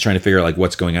planet, and he's trying to figure out like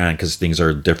what's going on, because things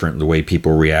are different, the way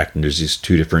people react, and there's these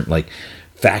two different like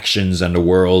factions in the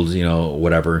world,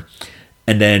 whatever.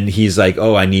 And then he's like,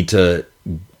 oh, I need to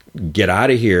get out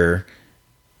of here.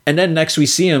 And then next we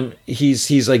see him,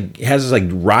 he's like has this like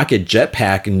rocket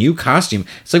jetpack and new costume.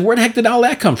 It's like, where the heck did all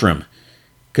that come from?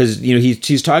 Because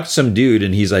he's talked to some dude,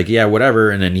 and he's like, yeah,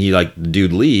 whatever, and then the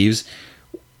dude leaves.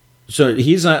 So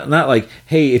he's not like,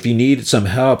 hey, if you need some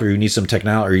help or you need some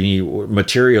technology or you need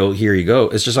material, here you go.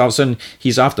 It's just all of a sudden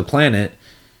he's off the planet.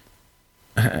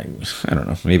 I don't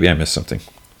know, maybe I missed something.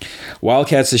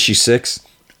 Wildcats issue 6.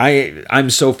 I'm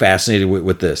so fascinated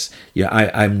with this.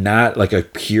 I'm not like a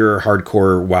pure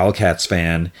hardcore Wildcats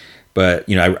fan, but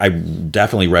I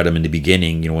definitely read them in the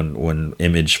beginning, when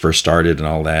Image first started and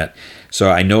all that. So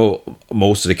I know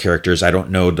most of the characters. I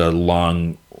don't know the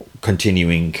long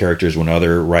continuing characters when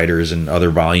other writers and other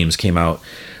volumes came out.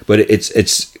 But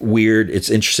it's weird. It's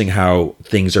interesting how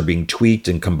things are being tweaked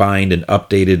and combined and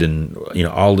updated, and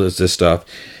all this stuff.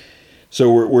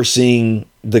 So we're seeing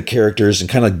the characters and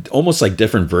kind of almost like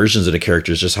different versions of the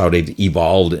characters, just how they've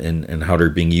evolved and how they're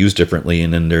being used differently.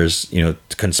 And then there's,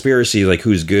 conspiracy, like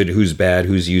who's good, who's bad,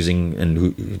 who's using and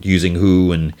who using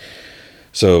who. And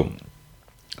so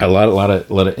a lot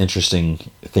of interesting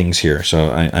things here.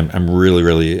 So I'm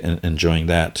really enjoying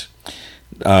that.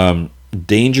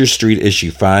 Danger Street issue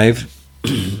 5.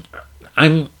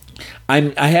 I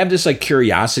have this like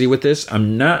curiosity with this.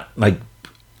 I'm not like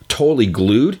totally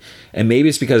glued, and maybe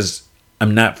it's because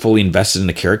I'm not fully invested in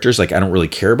the characters. Like I don't really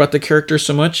care about the characters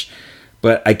so much,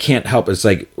 but I can't help. It's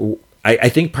like I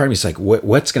think part of me is like,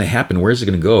 what's going to happen? Where's it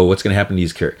going to go? What's going to happen to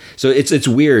these characters? So it's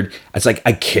weird. It's like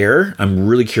I care. I'm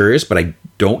really curious, but I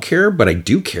don't care. But I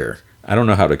do care. I don't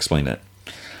know how to explain that.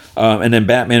 And then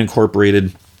Batman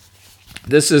Incorporated.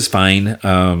 This is fine.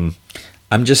 I'm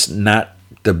just not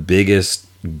the biggest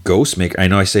ghost maker. I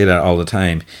know I say that all the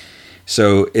time.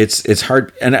 So it's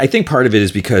hard, and I think part of it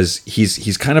is because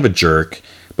he's kind of a jerk,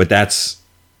 but that's,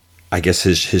 I guess,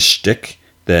 his shtick,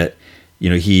 that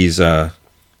he's not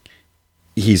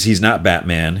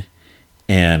Batman,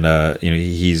 and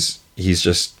he's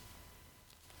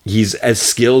as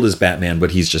skilled as Batman,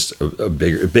 but he's just a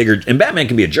bigger, and Batman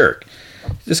can be a jerk.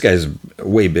 This guy's a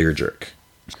way bigger jerk.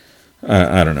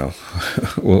 I don't know.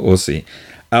 we'll see.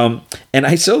 And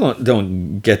I still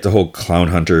don't get the whole Clown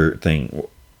Hunter thing.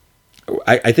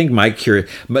 I think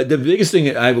but the biggest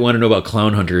thing I want to know about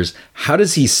Clown Hunter is, how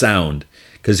does he sound?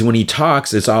 Because when he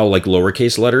talks, it's all like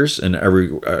lowercase letters, and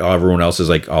everyone else is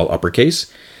like all uppercase.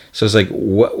 So it's like,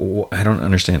 what? I don't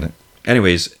understand it.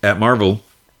 Anyways, at Marvel,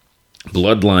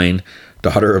 Bloodline,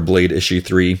 Daughter of Blade issue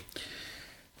 3.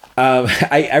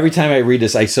 Every time I read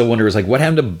this, I still wonder, like, what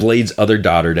happened to Blade's other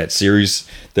daughter? That series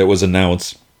that was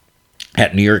announced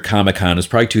at New York Comic Con. It was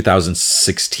probably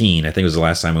 2016. I think it was the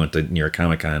last time I went to New York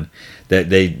Comic Con. That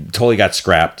they totally got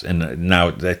scrapped, and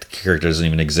now that character doesn't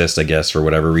even exist, I guess, for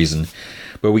whatever reason.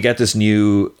 But we got this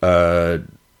new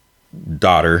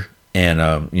daughter,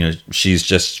 and she's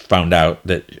just found out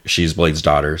that she's Blade's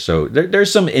daughter. So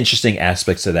there's some interesting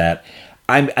aspects to that.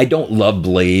 I don't love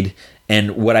Blade,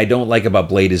 and what I don't like about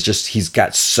Blade is just he's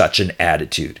got such an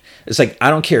attitude. It's like, I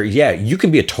don't care. Yeah, you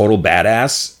can be a total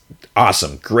badass.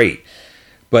 Awesome, great.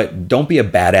 But don't be a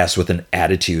badass with an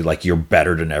attitude like you're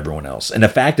better than everyone else. And the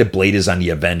fact that Blade is on the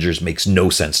Avengers makes no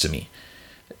sense to me.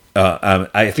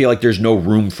 I feel like there's no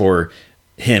room for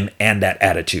him and that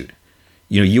attitude.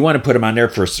 You want to put him on there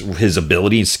for his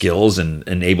ability and skills and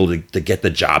able to get the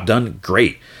job done,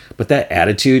 great. But that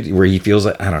attitude where he feels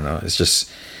like, I don't know, it's just,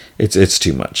 it's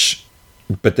too much.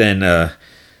 But then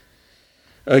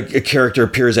a character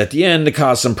appears at the end to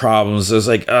cause some problems. It's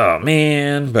like, oh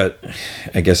man, but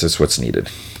I guess it's what's needed.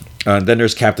 Then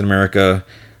there's Captain America,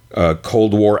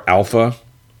 Cold War Alpha.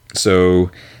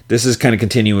 So this is kind of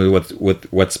continuing with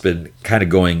what's been kind of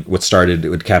going, what started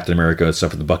with Captain America and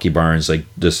stuff with the Bucky Barnes, like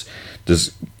this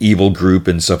evil group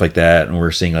and stuff like that. And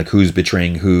we're seeing like who's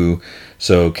betraying who.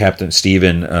 So Captain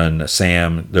Steven and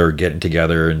Sam, they're getting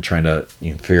together and trying to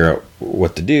figure out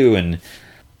what to do. And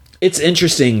it's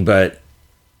interesting, but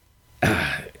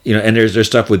and there's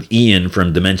stuff with Ian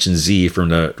from Dimension Z from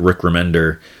the Rick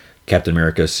Remender Captain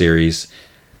America series.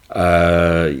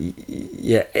 I'm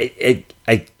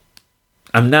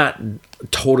not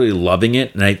totally loving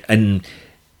it, and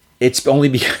it's only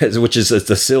because, which is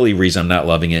the silly reason I'm not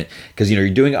loving it, because you're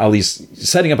doing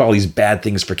setting up all these bad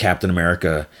things for Captain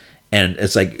America, and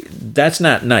it's like, that's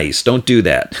not nice. Don't do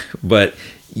that. But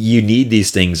you need these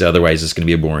things, otherwise it's going to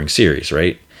be a boring series,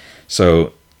 right?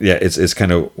 So yeah, it's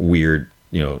kind of weird.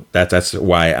 That's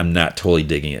why I'm not totally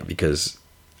digging it, because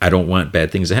I don't want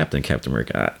bad things to happen to Captain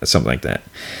America, something like that.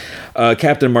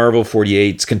 Captain Marvel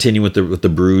 48 is continuing with the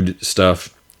Brood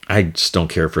stuff. I just don't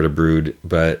care for the Brood,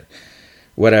 but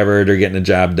whatever. They're getting the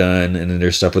job done, and then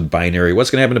there's stuff with Binary. What's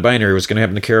going to happen to Binary? What's going to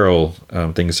happen to Carol?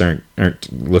 Things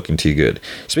aren't looking too good.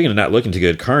 Speaking of not looking too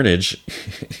good, Carnage.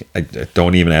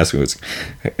 Don't even ask me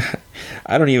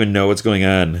I don't even know what's going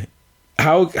on.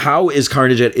 How is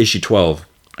Carnage at issue 12?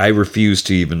 I refuse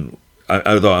to even,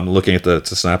 although I'm looking at the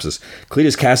synopsis.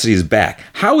 Cletus Cassidy is back.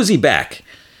 How is he back?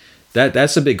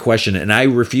 That's a big question, and I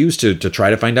refuse to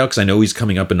try to find out, because I know he's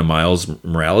coming up in the Miles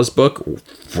Morales book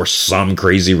for some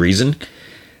crazy reason.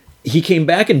 He came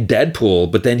back in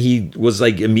Deadpool, but then he was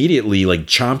like immediately like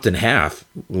chomped in half.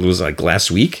 It was like last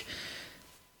week.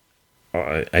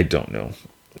 I don't know.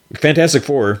 Fantastic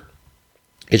Four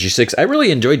issue 6. I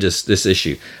really enjoyed this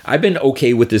issue. I've been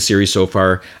okay with this series so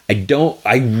far. I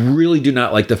really do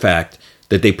not like the fact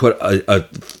that they put a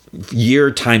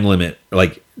year time limit,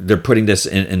 like they're putting this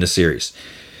in the series.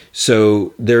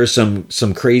 So there's some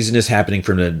craziness happening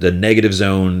from the negative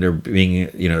zone. They're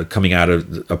being, coming out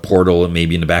of a portal and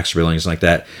maybe in the Baxter building, something like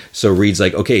that. So Reed's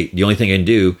like, okay, the only thing I can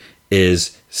do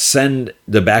is send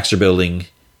the Baxter building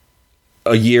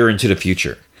a year into the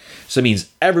future. So it means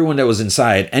everyone that was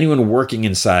inside, anyone working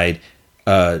inside,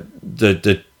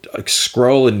 the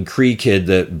Skrull and Kree kid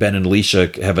that Ben and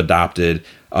Alicia have adopted,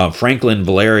 Franklin,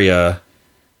 Valeria,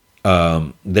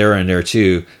 they're in there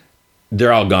too.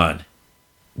 They're all gone.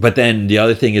 But then the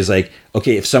other thing is like,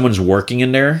 okay, if someone's working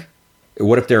in there,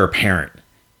 what if they're a parent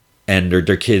and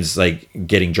their kids like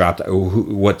getting dropped?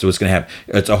 What's going to happen?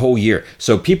 It's a whole year.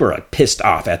 So people are like pissed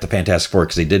off at the Fantastic Four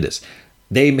because they did this.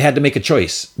 They had to make a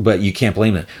choice, but you can't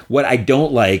blame them. What I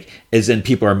don't like is then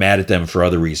people are mad at them for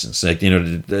other reasons. Like,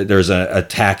 there's an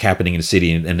attack happening in the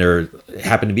city and they're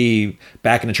happen to be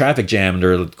back in a traffic jam and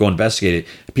they're going to investigate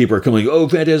it. People are coming, oh,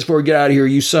 Fantastic Four, get out of here.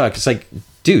 You suck. It's like,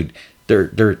 dude,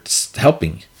 they're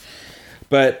helping.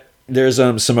 But there's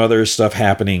some other stuff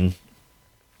happening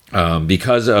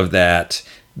because of that.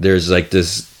 There's like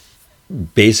this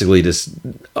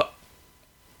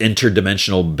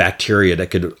interdimensional bacteria that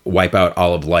could wipe out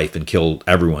all of life and kill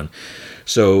everyone.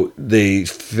 So they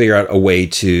figure out a way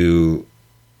to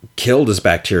kill this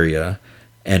bacteria,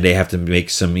 and they have to make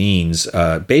some means.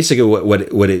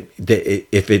 Basically,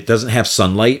 if it doesn't have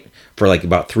sunlight for like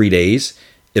about 3 days,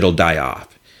 it'll die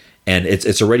off, and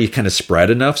it's already kind of spread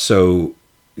enough. So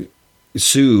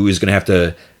Sue is going to have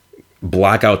to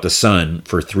block out the sun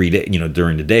for 3 days,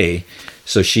 during the day.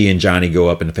 So she and Johnny go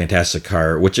up in a fantastic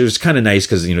car, which is kind of nice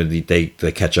because,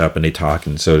 they catch up and they talk.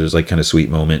 And so there's like kind of sweet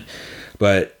moment.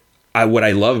 But what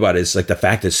I love about it is like the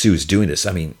fact that Sue's doing this.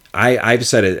 I mean, I've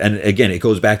said it. And again, it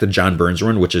goes back to John Byrne's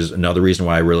run, which is another reason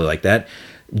why I really like that.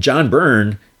 John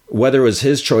Byrne, whether it was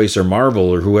his choice or Marvel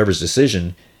or whoever's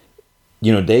decision,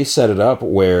 they set it up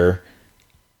where,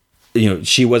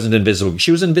 she wasn't invisible.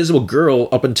 She was Invisible Girl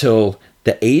up until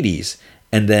the 80s.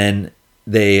 And then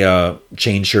they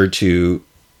changed her to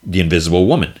the Invisible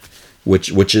Woman,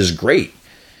 which is great.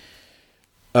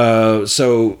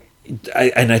 So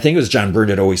I think it was John Byrne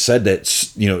that always said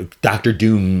that, Dr.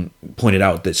 Doom pointed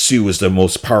out that Sue was the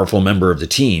most powerful member of the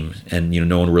team, and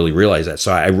no one really realized that.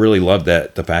 So I really love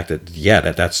that, the fact that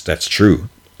that's true,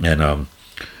 and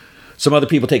some other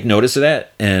people take notice of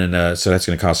that, and so that's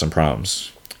going to cause some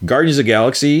problems. Guardians of the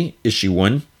Galaxy issue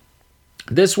 1.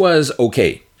 This was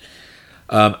okay.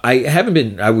 I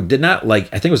did not like,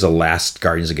 I think it was the last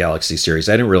Guardians of the Galaxy series.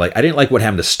 I didn't like what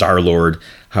happened to Star-Lord,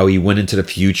 how he went into the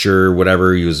future,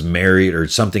 whatever, he was married or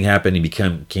something happened. He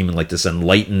came in like this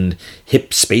enlightened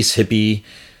space hippie.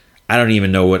 I don't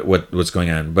even know what's going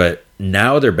on, but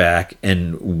now they're back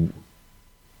and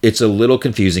it's a little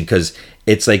confusing because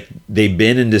it's like they've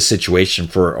been in this situation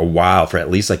for a while, for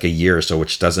at least like a year or so,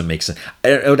 which doesn't make sense.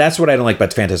 That's what I don't like about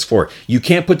the Fantastic Four. You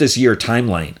can't put this year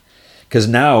timeline because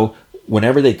now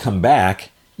whenever they come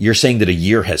back, you're saying that a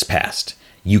year has passed.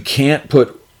 You can't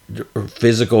put you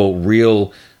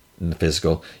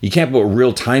can't put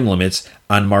real time limits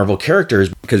on Marvel characters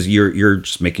because you're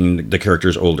just making the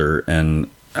characters older. And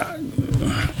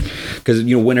because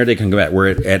when are they going to come back? We're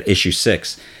at issue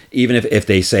 6. Even if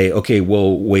they say, okay,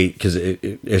 we'll wait because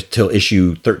till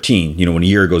issue 13, when a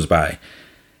year goes by.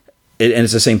 And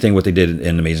it's the same thing what they did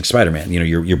in Amazing Spider-Man.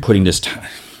 You're putting this time,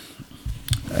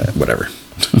 whatever.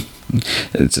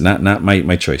 It's not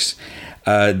my choice.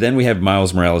 Then we have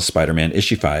Miles Morales Spider-Man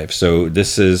issue 5. So it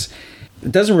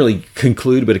doesn't really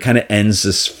conclude, but it kind of ends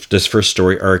this first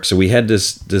story arc. So we had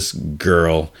this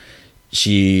girl.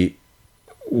 She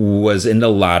was in the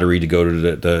lottery to go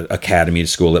to the academy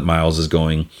school that Miles is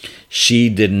going. She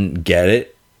didn't get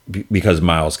it because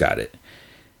Miles got it.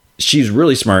 She's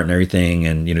really smart and everything,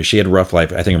 and she had a rough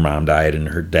life. I think her mom died, and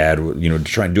her dad,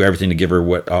 trying to do everything to give her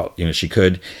what she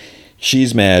could.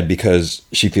 She's mad because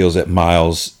she feels that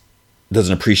Miles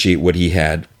doesn't appreciate what he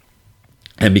had.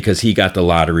 And because he got the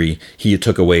lottery, he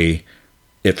took away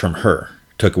it from her,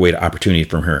 took away the opportunity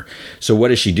from her. So what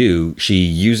does she do? She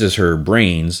uses her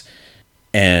brains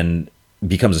and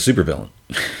becomes a supervillain,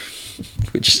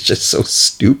 which is just so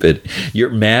stupid. You're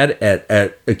mad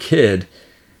at a kid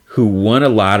who won a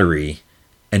lottery,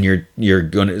 and you're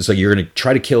going to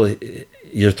try to kill.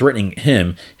 You're threatening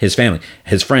him, his family,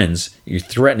 his friends. You're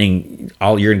threatening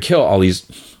you're going to kill all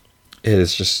these.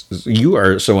 It's just, you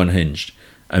are so unhinged.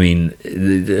 I mean,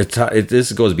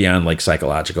 this goes beyond like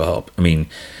psychological help. I mean,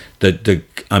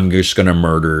 I'm just going to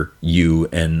murder you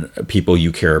and people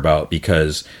you care about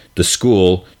because the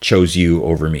school chose you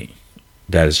over me.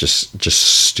 That is just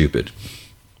stupid.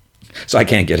 So I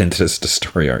can't get into the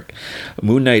story arc.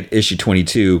 Moon Knight issue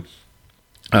 22.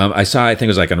 I think it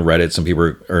was like on Reddit, some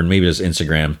people or maybe it was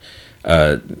Instagram.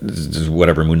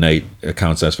 whatever Moon Knight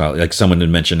accounts as file. Like someone had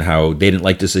mentioned how they didn't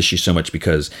like this issue so much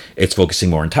because it's focusing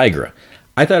more on Tigra.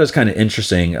 I thought it was kind of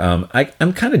interesting.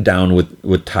 I'm kind of down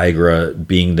with Tigra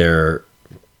being there,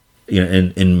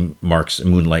 in Mark's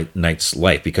Knight's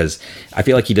life, because I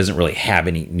feel like he doesn't really have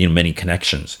any, many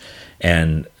connections,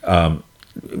 and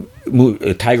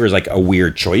Tiger is like a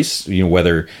weird choice,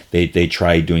 whether they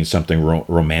try doing something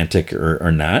romantic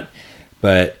or not.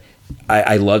 But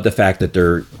I love the fact that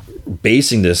they're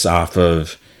basing this off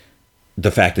of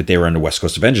the fact that they were on the West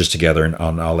Coast Avengers together and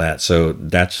on all that. So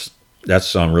that's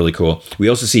really cool. We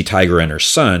also see Tiger and her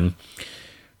son,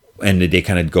 and they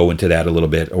kind of go into that a little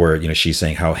bit, or she's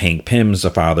saying how Hank Pym's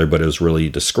the father, but it was really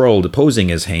the Skrull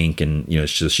posing as Hank, and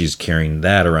she's carrying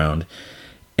that around.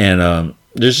 And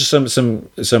there's just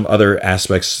some other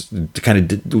aspects to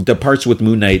kind of the parts with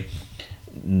Moon Knight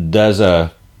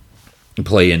does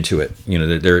play into it.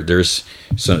 There's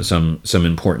some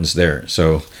importance there.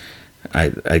 So I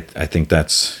think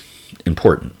that's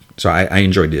important. So I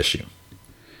enjoyed the issue.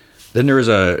 Then there was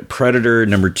a Predator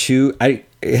number 2. I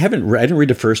didn't read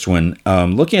the first one.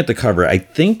 Looking at the cover, I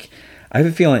have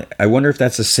a feeling. I wonder if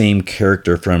that's the same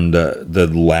character from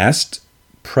the last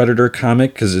Predator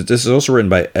comic, because this is also written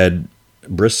by Ed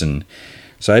Brisson.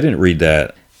 So I didn't read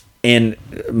that. And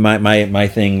my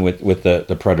thing with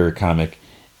the Predator comic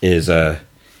is the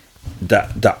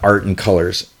art and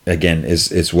colors again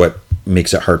is what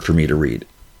makes it hard for me to read.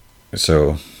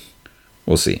 So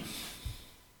we'll see.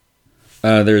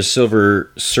 There's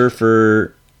Silver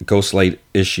Surfer Ghostlight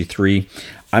issue 3.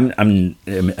 I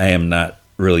am not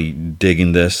really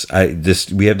digging this.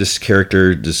 We have this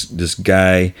character, this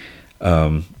guy.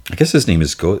 I guess his name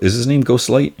is his name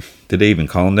Ghostlight? Did they even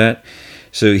call him that?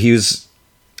 So he was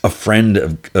a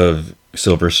friend of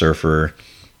Silver Surfer,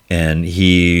 and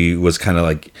he was kind of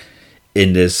like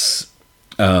in this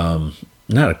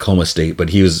not a coma state, but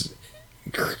he was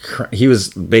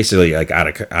basically like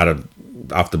out of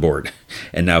off the board,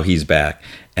 and now he's back.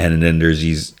 And then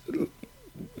there's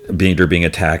they're being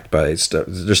attacked by stuff.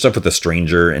 There's stuff with the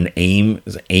Stranger and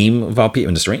AIM of all people.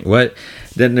 And the Stranger, what?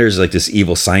 Then there's like this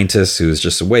evil scientist who's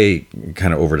just way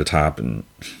kind of over the top, and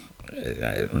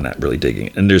I'm not really digging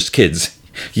it. And there's kids.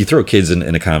 You throw kids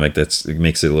in a comic, it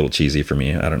makes it a little cheesy for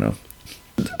me. I don't know.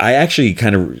 I actually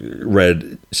kind of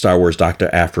read Star Wars Dr.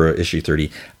 Aphra issue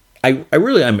 30. I'm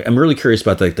really curious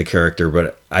about the character,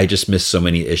 but I just missed so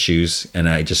many issues, and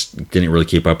I just didn't really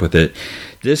keep up with it.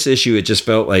 This issue, it just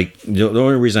felt like the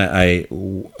only reason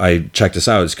I checked this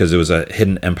out is because it was a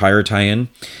Hidden Empire tie-in,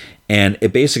 and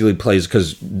it basically plays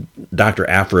because Dr.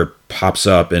 Aphra pops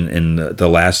up in the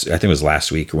last, I think it was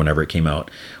last week or whenever it came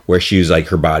out, where she was like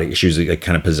her body, she was like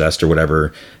kind of possessed or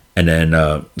whatever, and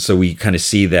then so we kind of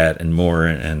see that and more,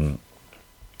 and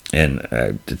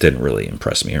it didn't really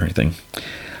impress me or anything.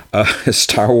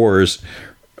 Star Wars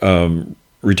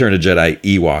Return of Jedi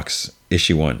Ewoks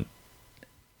issue 1.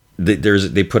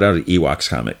 They put out an Ewoks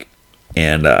comic,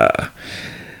 and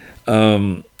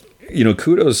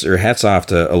kudos or hats off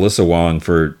to Alyssa Wong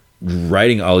for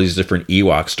writing all these different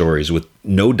Ewok stories with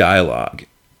no dialogue.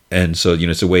 And so,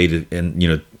 it's a way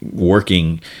to,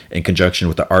 working in conjunction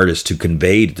with the artist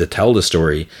to tell the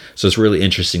story. So it's really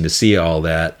interesting to see all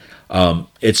that.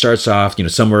 It starts off,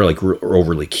 some are like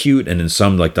overly cute, and then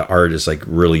some like the art is like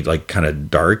really like kind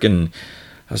of dark, and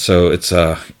so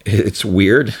it's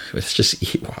weird. It's just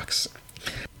Ewoks.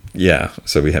 Yeah,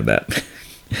 so we have that.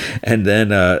 And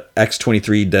then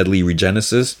X-23 Deadly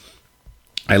Regenesis.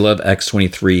 I love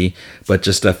X-23, but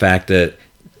just the fact that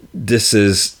this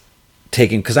is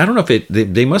taken, because I don't know if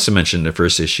they must have mentioned the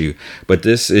first issue, but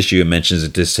this issue mentions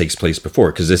that this takes place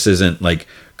before, because this isn't like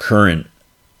current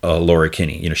Laura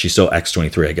Kinney. She's still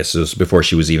X-23. I guess it was before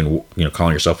she was even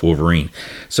calling herself Wolverine.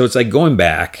 So it's like going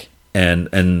back,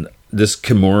 and this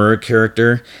Kimura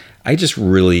character, I just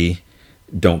really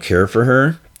don't care for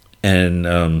her.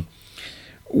 And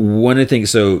one of the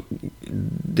things, so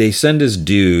they send this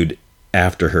dude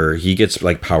after her. He gets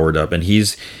like powered up, and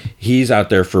he's out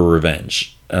there for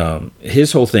revenge.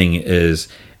 His whole thing is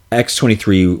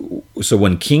X-23. So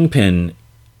when Kingpin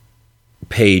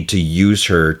paid to use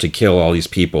her to kill all these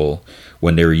people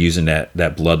when they were using that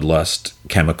bloodlust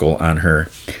chemical on her,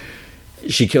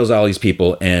 she kills all these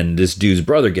people, and this dude's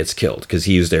brother gets killed because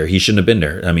he was there. He shouldn't have been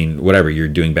there. I mean, whatever, you're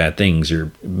doing bad things,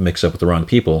 you're mixed up with the wrong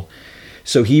people.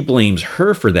 So he blames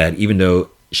her for that, even though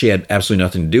she had absolutely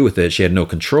nothing to do with it. She had no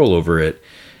control over it.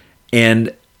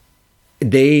 And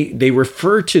they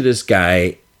refer to this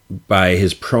guy by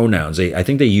his pronouns. I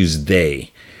think they use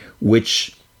they,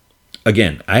 which,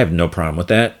 again, I have no problem with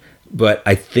that. But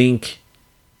I think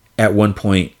at one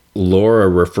point Laura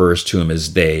refers to him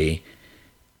as they,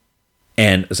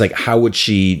 And it's like, how would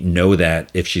she know that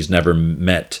if she's never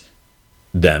met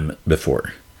them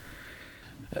before?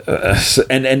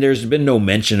 And there's been no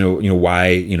mention of,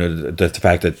 why, the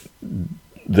fact that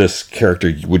this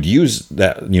character would use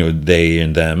that, they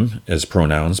and them as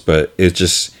pronouns, but it's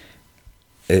just,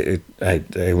 I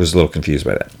was a little confused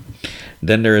by that.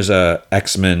 Then there's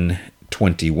X-Men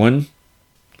 21.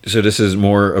 So this is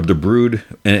more of the Brood,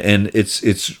 and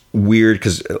it's weird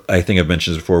because I think I've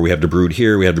mentioned this before. We have the Brood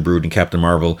here, we have the Brood in Captain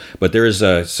Marvel, but there is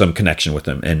some connection with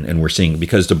them, and we're seeing,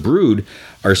 because the Brood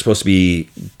are supposed to be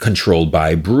controlled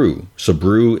by Brew. So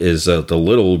Brew is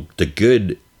the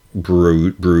good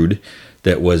Brood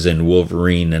that was in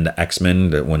Wolverine and the X-Men,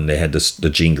 that when they had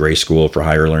the Jean Grey School for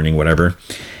higher learning, whatever.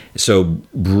 So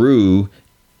Brew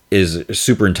is a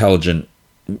super intelligent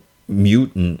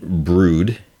mutant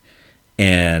Brood.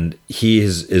 And he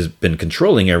has been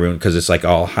controlling everyone because it's like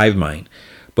all hive mind.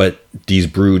 But these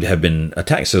Brood have been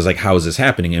attacked. So it's like, how is this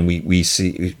happening? And we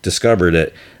discover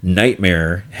that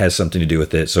Nightmare has something to do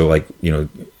with it. So like,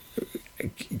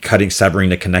 severing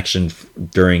the connection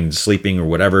during sleeping or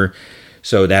whatever.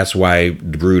 So that's why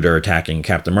the Brood are attacking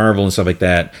Captain Marvel and stuff like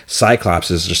that.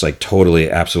 Cyclops is just like totally,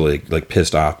 absolutely like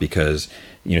pissed off because,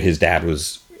 his dad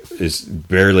is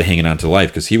barely hanging on to life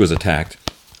because he was attacked.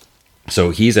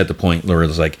 So he's at the point where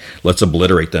it's like, let's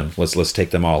obliterate them. Let's take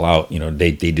them all out.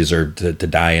 They deserve to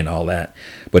die and all that.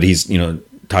 But he's,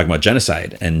 talking about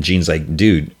genocide. And Jean's like,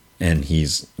 dude. And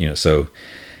he's, so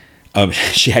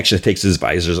she actually takes his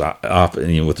visors off,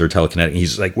 with her telekinetic.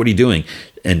 He's like, what are you doing?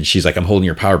 And she's like, I'm holding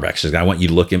your power back. She's like, I want you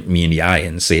to look at me in the eye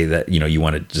and say that, you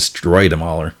want to destroy them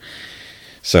all.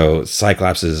 So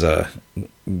Cyclops is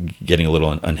getting a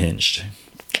little unhinged.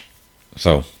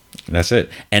 So that's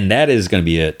it. And that is going to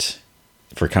be it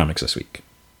for comics this week.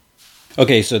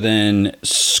 Okay, so then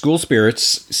School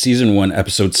Spirits, Season 1,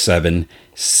 Episode 7,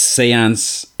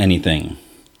 Seance Anything.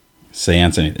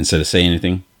 Seance Anything, instead of Say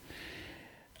Anything.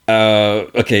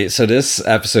 Okay, so this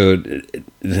episode,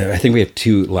 I think we have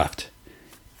 2 left.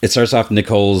 It starts off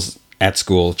Nicole's at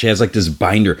school. She has like this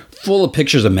binder full of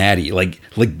pictures of Maddie, like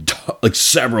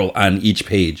several on each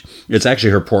page. It's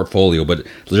actually her portfolio, but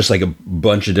just like a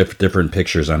bunch of different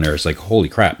pictures on there. It's like, holy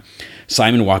crap.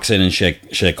 Simon walks in and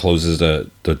she closes the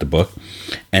book.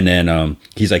 And then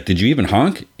he's like, did you even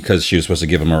honk? Because she was supposed to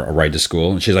give him a ride to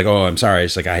school. And she's like, oh, I'm sorry.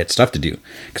 It's like, I had stuff to do.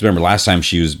 Because remember last time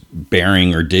she was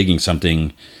burying or digging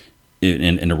something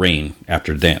in the rain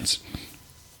after the dance.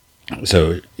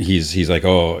 So he's like,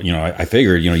 oh, I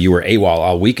figured, you were AWOL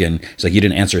all weekend. It's like, you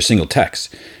didn't answer a single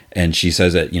text. And she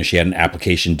says that, she had an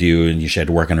application due and she had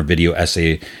to work on her video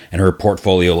essay. And her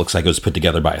portfolio looks like it was put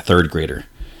together by a 3rd grader.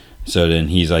 So then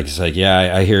he's like,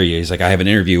 yeah, I hear you. He's like, I have an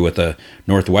interview with a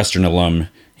Northwestern alum.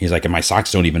 He's like, and my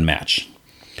socks don't even match.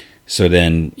 So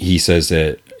then he says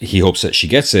that he hopes that she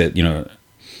gets it,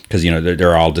 because,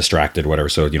 they're all distracted, whatever.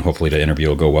 So, hopefully the interview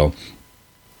will go well.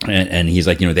 And he's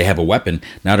like, they have a weapon.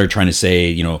 Now they're trying to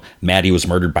say, Maddie was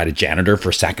murdered by the janitor for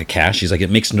a sack of cash. He's like, it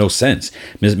makes no sense.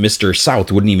 Mr.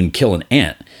 South wouldn't even kill an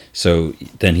ant. So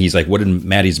then he's like, what did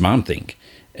Maddie's mom think?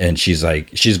 And she's like,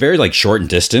 she's very like short and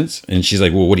distant. And she's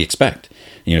like, well, what do you expect?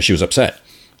 She was upset.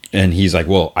 And he's like,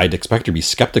 well, I'd expect her to be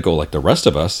skeptical like the rest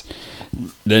of us.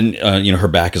 Then, her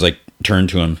back is like turned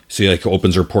to him. So he like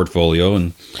opens her portfolio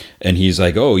and he's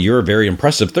like, oh, you're a very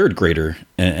impressive 3rd grader.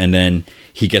 And then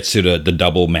he gets to the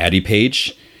double Maddie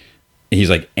page. He's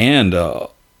like, and,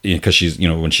 because she's,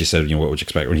 when she said, what would you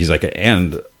expect? When he's like,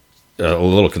 and a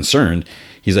little concerned,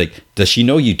 he's like, does she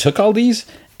know you took all these?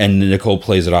 And Nicole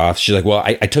plays it off. She's like, well,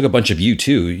 I took a bunch of you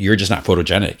too. You're just not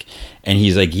photogenic. And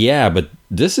he's like, yeah, but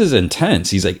this is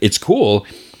intense. He's like, it's cool.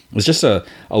 It's just a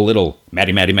little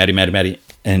Maddie.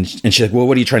 And she's like, well,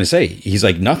 what are you trying to say? He's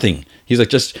like, nothing. He's like,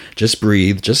 just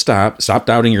breathe. Just stop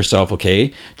doubting yourself.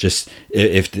 Okay. Just,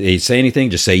 if they say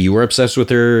anything, just say you were obsessed with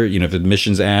her. If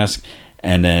admissions ask.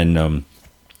 And then,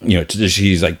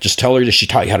 she's like, just tell her that she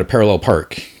taught you how to parallel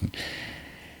park.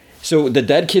 So the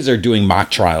dead kids are doing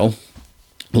mock trial,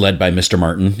 led by Mr.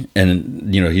 Martin.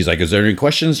 And, he's like, is there any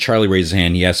questions? Charlie raises his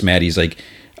hand. He asks Maddie, he's like,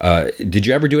 did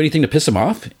you ever do anything to piss him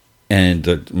off? And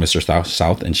Mr.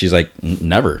 South. And she's like,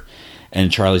 never. And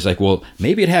Charlie's like, well,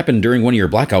 maybe it happened during one of your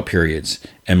blackout periods.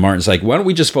 And Martin's like, why don't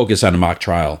we just focus on a mock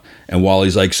trial? And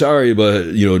Wally's like, sorry, but,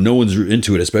 no one's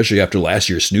into it, especially after last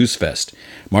year's snooze fest.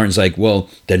 Martin's like, well,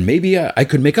 then maybe I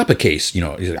could make up a case. He's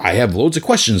like, I have loads of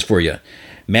questions for you.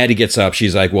 Maddie gets up.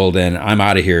 She's like, well, then I'm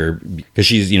out of here. Because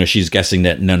she's guessing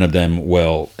that none of them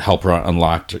will help her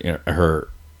unlock her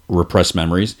repressed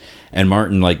memories. And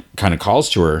Martin like kind of calls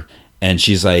to her and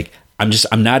she's like,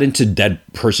 I'm not into dead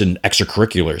person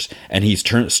extracurriculars. And he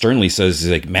sternly says,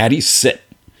 he's like, Maddie, sit.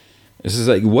 This is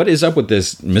like, what is up with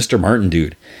this Mr. Martin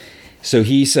dude? So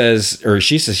he says, or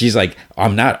she says, she's like,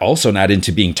 I'm also not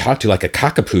into being talked to like a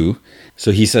cockapoo.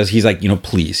 So he says, he's like,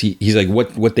 please. He's like,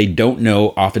 what they don't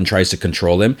know often tries to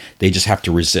control them. They just have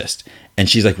to resist. And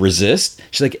she's like, resist?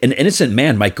 She's like, an innocent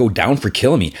man might go down for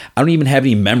killing me. I don't even have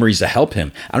any memories to help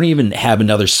him. I don't even have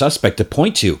another suspect to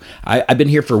point to. I've been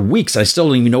here for weeks. I still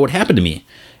don't even know what happened to me.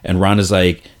 And Rhonda's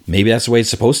like, maybe that's the way it's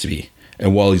supposed to be.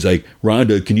 And Wally's like,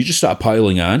 Rhonda, can you just stop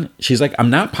piling on? She's like, I'm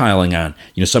not piling on.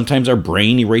 Sometimes our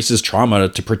brain erases trauma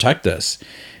to protect us.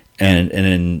 And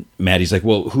then Maddie's like,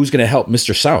 well, who's going to help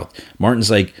Mr. South?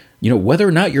 Martin's like, whether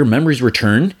or not your memories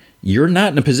return, you're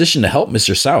not in a position to help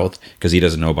Mr. South, because he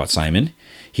doesn't know about Simon.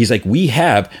 He's like, we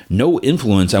have no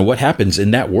influence on what happens in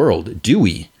that world, do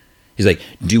we? He's like,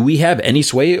 do we have any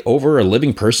sway over a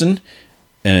living person?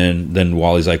 And then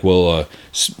Wally's like, well,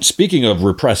 speaking of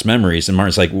repressed memories, and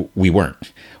Martin's like, we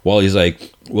weren't. Wally's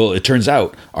like, well, it turns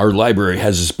out our library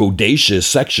has this bodacious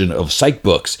section of psych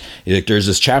books. Like, there's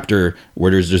this chapter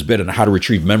where there's this bit on how to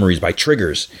retrieve memories by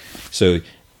triggers. So,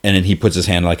 and then he puts his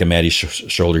hand like on Maddie's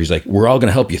shoulder. He's like, we're all going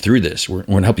to help you through this. We're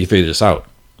going to help you figure this out.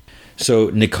 So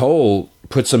Nicole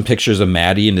puts some pictures of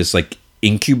Maddie in this like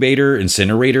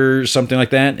incinerator, something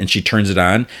like that, and she turns it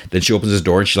on. Then she opens his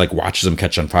door and she like watches them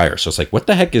catch on fire. So it's like,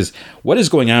 what is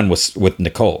going on with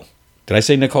Nicole? Did I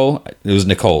say Nicole? It was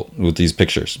Nicole with these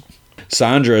pictures.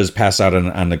 Sandra is passed out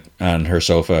on her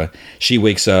sofa. She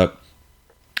wakes up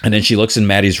and then she looks in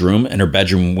Maddie's room, and her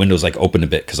bedroom window's like open a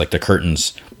bit because like the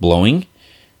curtain's blowing.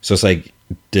 So it's like,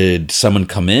 did someone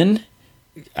come in?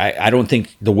 I don't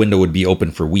think the window would be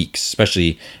open for weeks,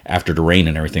 especially after the rain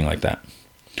and everything like that.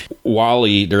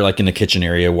 Wally, they're like in the kitchen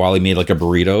area. Wally made like a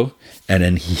burrito, and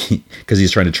then because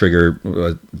he's trying to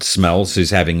trigger smells, so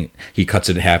he cuts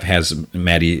it in half, has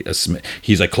Maddie,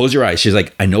 he's like, close your eyes. She's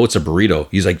like, I know it's a burrito.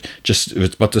 He's like, just,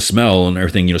 it's about to smell and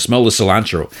everything, smell the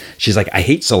cilantro. She's like, I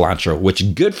hate cilantro,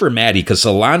 which good for Maddie, because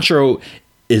cilantro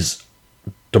is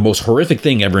the most horrific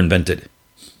thing ever invented.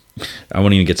 I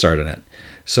won't even get started on that.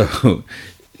 So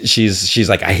she's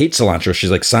like, I hate cilantro.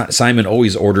 She's like, Simon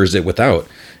always orders it without.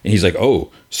 And he's like,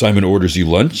 oh, Simon orders you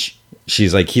lunch?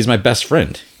 She's like, he's my best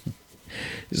friend.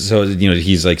 So,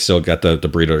 he's like, still got the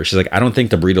burrito. She's like, I don't think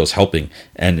the burrito's helping.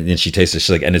 And then she tastes it. She's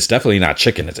like, and it's definitely not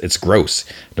chicken. It's gross.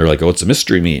 They're like, oh, it's a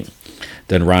mystery meat.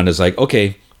 Then Rhonda's like,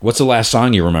 okay, what's the last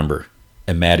song you remember?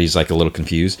 And Maddie's like a little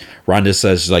confused. Rhonda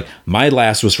says, she's like, my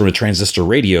last was from a transistor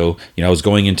radio. I was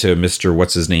going into Mr.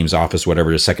 What's his name's office,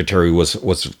 whatever the secretary was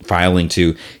filing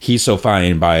to He's So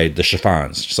Fine by the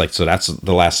Chiffons. She's like, so that's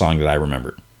the last song that I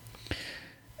remember.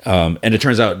 And it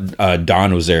turns out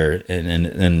Dawn was there,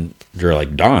 and they're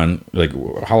like, Dawn, like,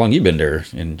 how long you been there?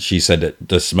 And she said that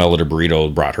the smell of the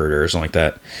burrito brought her there or something like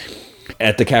that.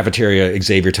 At the cafeteria,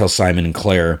 Xavier tells Simon and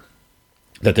Claire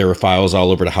that there were files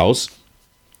all over the house.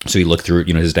 So he looked through,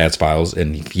 his dad's files,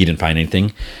 and he didn't find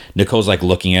anything. Nicole's like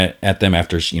looking at them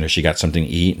after, she got something to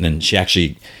eat, and then she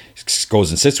actually goes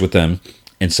and sits with them.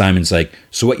 And Simon's like,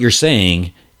 so what you're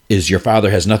saying is your father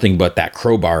has nothing but that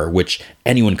crowbar, which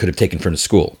anyone could have taken from the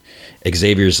school.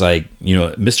 Xavier's like,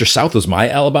 Mr. South was my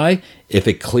alibi. If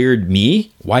it cleared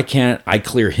me, why can't I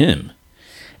clear him?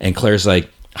 And Claire's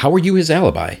like, how were you his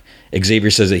alibi?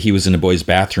 Xavier says that he was in the boys'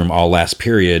 bathroom all last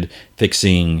period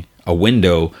fixing a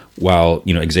window while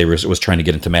Xavier was trying to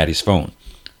get into Maddie's phone.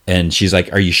 And she's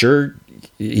like, are you sure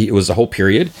it was the whole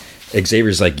period?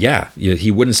 Xavier's like, yeah,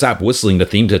 he wouldn't stop whistling the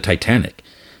theme to Titanic.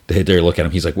 They look at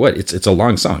him, he's like, what? It's a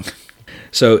long song.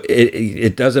 So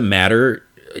it doesn't matter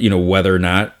whether or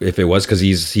not, if it was, because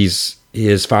he's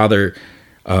his father.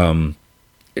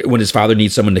 When his father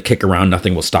needs someone to kick around,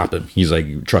 nothing will stop him. He's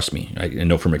like, trust me, I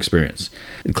know from experience.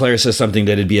 And Claire says something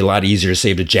that it'd be a lot easier to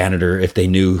save the janitor if they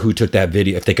knew who took that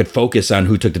video, if they could focus on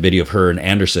who took the video of her and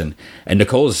Anderson. And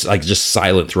Nicole's like just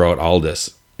silent throughout all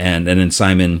this. And then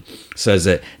Simon says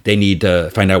that they need to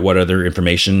find out what other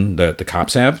information that the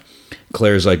cops have.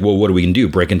 Claire's like, well, what do we can do?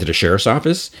 Break into the sheriff's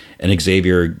office? And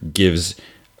Xavier gives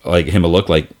like him a look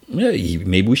like, yeah,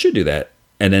 maybe we should do that.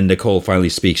 And then Nicole finally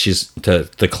speaks. She's to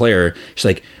Claire. She's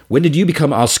like, when did you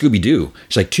become all Scooby-Doo?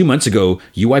 She's like, 2 months ago,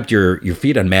 you wiped your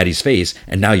feet on Maddie's face,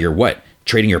 and now you're what?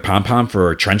 Trading your pom-pom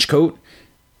for a trench coat?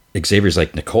 Xavier's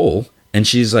like, Nicole? And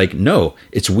she's like, no,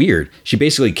 it's weird. She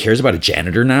basically cares about a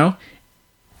janitor now.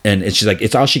 And she's like,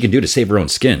 it's all she can do to save her own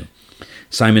skin.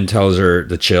 Simon tells her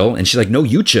to chill, and she's like, no,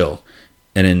 you chill.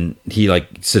 And then he like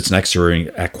sits next to her and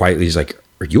act quietly. He's like,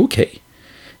 are you okay?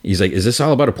 He's like, is this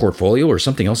all about a portfolio or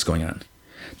something else going on?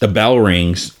 The bell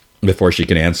rings before she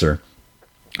can answer.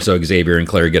 So Xavier and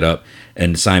Claire get up,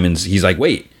 and he's like,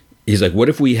 wait, he's like, what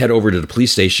if we head over to the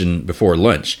police station before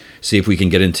lunch, see if we can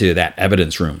get into that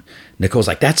evidence room? Nicole's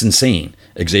like, that's insane.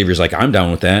 Xavier's like, I'm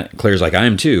down with that. Claire's like, I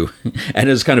am too. And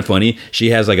it's kind of funny. She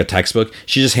has like a textbook.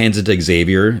 She just hands it to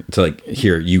Xavier to like,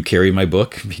 here, you carry my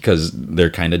book, because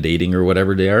they're kind of dating or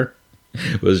whatever they are.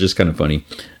 It was just kind of funny.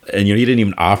 And, he didn't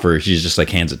even offer. She's just like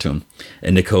hands it to him.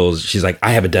 And she's like,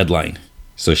 I have a deadline.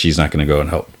 So she's not going to go and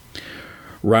help.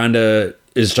 Rhonda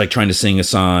is like trying to sing a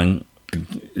song.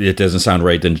 It doesn't sound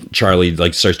right. Then Charlie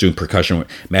like starts doing percussion.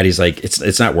 Maddie's like,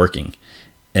 it's not working.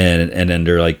 And then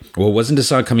they're like, well, wasn't the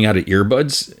song coming out of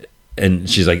earbuds? And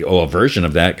she's like, oh, a version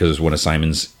of that, because it was one of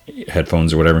Simon's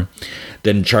headphones or whatever.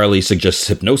 Then Charlie suggests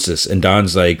hypnosis. And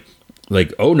Dawn's like,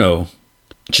 oh no.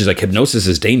 She's like, hypnosis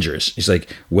is dangerous. She's like,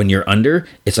 when you're under,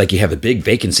 it's like you have a big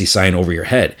vacancy sign over your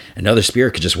head. Another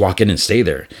spirit could just walk in and stay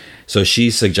there. So she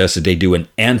suggested they do an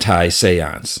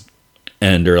anti-seance.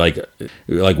 And they're like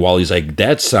Wally's like,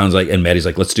 that sounds like, and Maddie's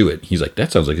like, let's do it. He's like,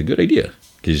 that sounds like a good idea.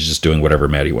 Because he's just doing whatever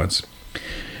Maddie wants.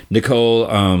 Nicole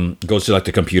goes to like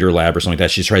the computer lab or something like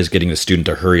that. She tries getting the student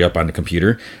to hurry up on the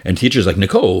computer. And teacher's like,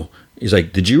 Nicole, he's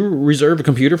like, did you reserve a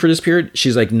computer for this period?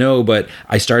 She's like, no, but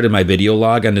I started my video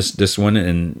log on this one.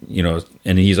 And,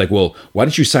 and he's like, well, why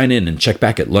don't you sign in and check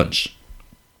back at lunch?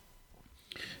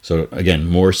 So again,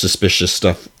 more suspicious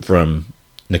stuff from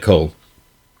Nicole.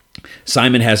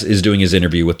 Simon is doing his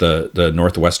interview with the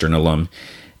Northwestern alum.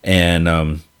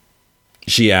 And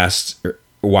she asked,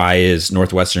 why is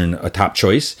Northwestern a top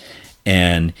choice?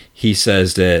 And he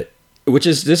says that,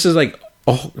 this is like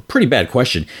a pretty bad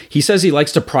question. He says he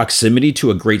likes the proximity to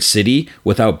a great city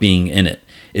without being in it.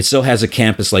 It still has a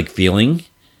campus-like feeling.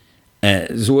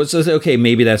 So it's okay,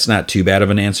 maybe that's not too bad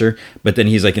of an answer. But then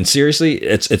he's like, and seriously,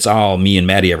 it's all me and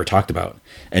Maddie ever talked about.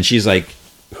 And she's like,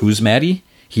 who's Maddie?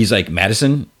 He's like,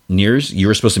 Madison Nears, you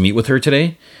were supposed to meet with her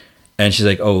today? And she's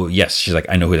like, oh, yes. She's like,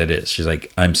 I know who that is. She's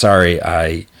like, I'm sorry,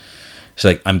 she's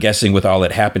like, I'm guessing with all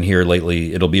that happened here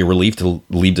lately, it'll be a relief to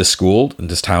leave this school in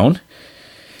this town.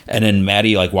 And then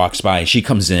Maddie like walks by. She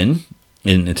comes into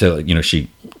this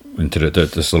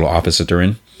little office that they're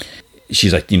in.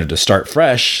 She's like, to start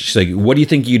fresh. She's like, what do you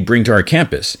think you'd bring to our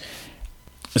campus?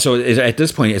 So at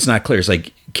this point, it's not clear. It's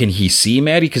like, can he see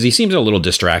Maddie? Because he seems a little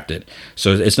distracted.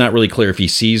 So it's not really clear if he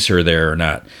sees her there or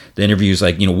not. The interview's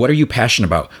like, what are you passionate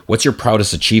about? What's your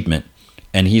proudest achievement?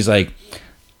 And he's like,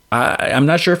 I'm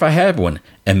not sure if I have one.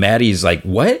 And Maddie's like,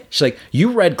 what? She's like,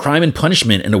 you read Crime and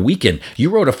Punishment in a weekend. You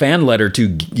wrote a fan letter to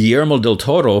Guillermo del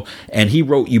Toro, and he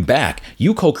wrote you back.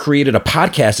 You co-created a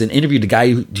podcast and interviewed the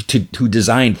guy who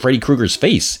designed Freddy Krueger's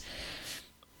face.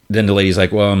 Then the lady's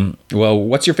like, well,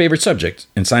 what's your favorite subject?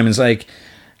 And Simon's like,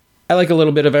 I like a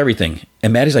little bit of everything.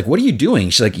 And Maddie's like, what are you doing?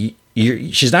 She's like,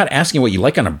 she's not asking what you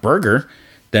like on a burger.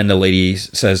 Then the lady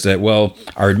says that, well,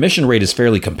 our admission rate is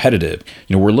fairly competitive.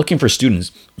 We're looking for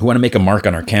students who want to make a mark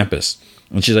on our campus.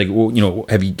 And she's like, well,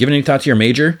 have you given any thought to your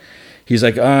major? He's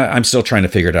like, I'm still trying to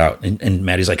figure it out. And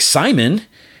Maddie's like, Simon.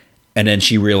 And then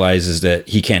she realizes that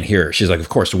he can't hear her. She's like, of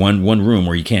course, one room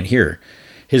where you can't hear.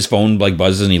 His phone like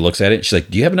buzzes and he looks at it. She's like,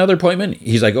 do you have another appointment?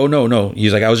 He's like, oh, no.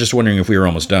 He's like, I was just wondering if we were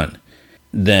almost done.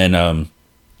 Then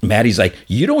Maddie's like,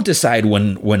 you don't decide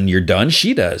when you're done.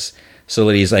 She does. So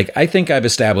Lydia's like, I think I've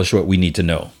established what we need to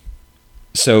know.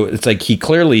 So it's like he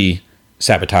clearly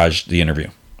sabotaged the interview.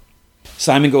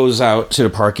 Simon goes out to the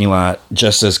parking lot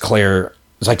just as Claire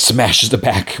like smashes the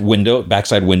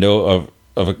backside window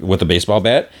of with a baseball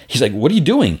bat. He's like, what are you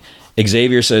doing?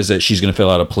 Xavier says that she's going to fill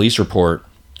out a police report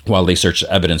while they search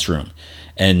the evidence room.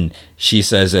 And she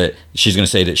says that she's going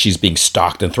to say that she's being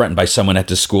stalked and threatened by someone at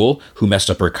the school who messed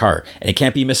up her car. And it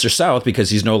can't be Mr. South because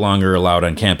he's no longer allowed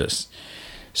on campus.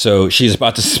 So she's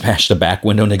about to smash the back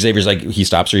window, and Xavier's like, he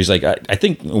stops her. He's like, I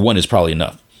think one is probably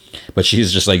enough. But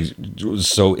she's just like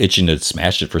so itching to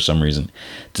smash it for some reason.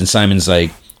 Then Simon's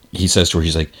like, he says to her,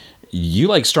 he's like, you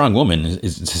like strong woman.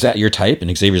 Is that your type?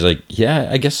 And Xavier's like, yeah,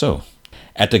 I guess so.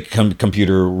 At the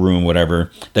computer room, whatever,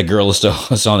 that girl is still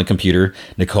on the computer.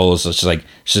 Nicole is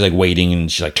she's like waiting, and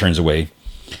she like turns away.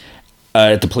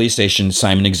 At the police station,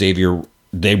 Simon and Xavier,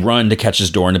 they run to catch his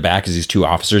door in the back as these two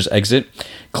officers exit.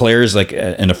 Claire's like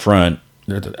in the front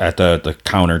at the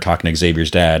counter talking to Xavier's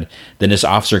dad. Then this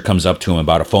officer comes up to him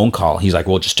about a phone call. He's like,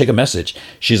 well, just take a message.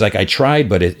 She's like, I tried,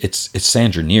 but it's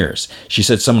Sandra Nears. She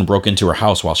said someone broke into her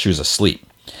house while she was asleep.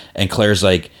 And Claire's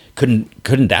like,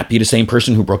 couldn't that be the same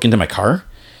person who broke into my car?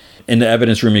 In the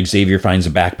evidence room, Xavier finds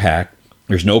a backpack.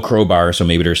 There's no crowbar, so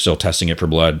maybe they're still testing it for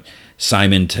blood.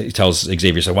 Simon tells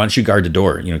Xavier, so why don't you guard the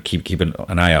door? Keep an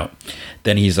eye out.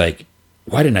 Then he's like,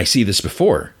 why didn't I see this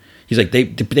before? He's like,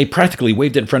 they practically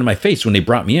waved it in front of my face when they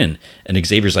brought me in. And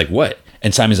Xavier's like, what?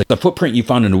 And Simon's like, the footprint you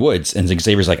found in the woods. And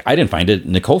Xavier's like, I didn't find it.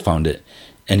 Nicole found it.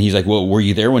 And he's like, well, were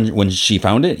you there when she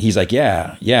found it? He's like,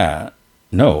 yeah,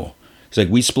 no. He's like,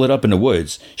 we split up in the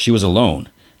woods. She was alone.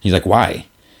 He's like, why?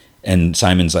 And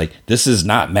Simon's like, this is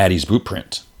not Maddie's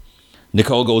blueprint.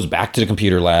 Nicole goes back to the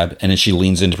computer lab, and then she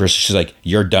leans into her. She's like,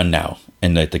 you're done now.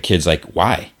 And the kid's like,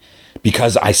 why?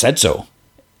 Because I said so.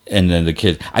 And then the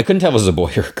kid, I couldn't tell if it was a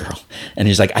boy or a girl. And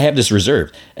he's like, I have this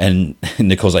reserved. And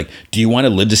Nicole's like, do you want to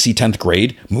live to see 10th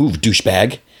grade? Move,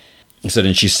 douchebag. So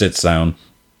then she sits down.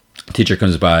 Teacher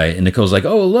comes by, and Nicole's like,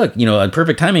 oh, look,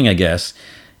 perfect timing, I guess.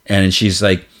 And she's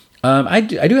like, I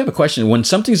do have a question. When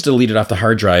something's deleted off the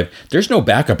hard drive, there's no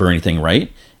backup or anything,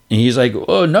 right? And he's like,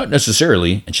 oh, not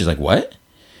necessarily. And she's like, what?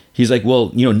 He's like,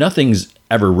 well, nothing's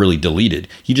ever really deleted.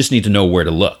 You just need to know where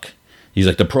to look. He's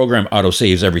like, the program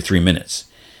auto-saves every 3 minutes.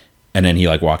 And then he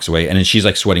walks away, and then she's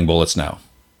sweating bullets now.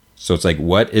 So it's like,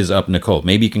 what is up, Nicole?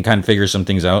 Maybe you can kind of figure some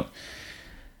things out.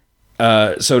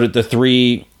 So the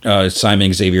three,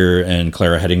 Simon, Xavier, and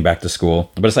Clara heading back to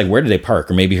school. But it's where did they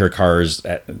park? Or maybe her car's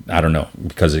I don't know,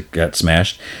 because it got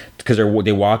smashed. Because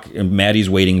they walk, and Maddie's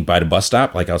waiting by the bus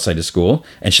stop, outside the school.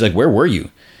 And she's like, where were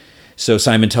you? So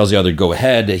Simon tells the other, go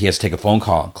ahead. He has to take a phone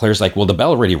call. Claire's like, well, the bell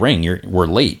already rang. We're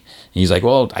late. And he's like,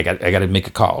 well, I got to make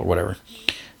a call or whatever.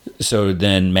 So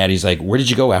then Maddie's like, where did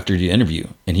you go after the interview?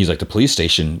 And he's like, the police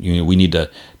station. We need to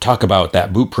talk about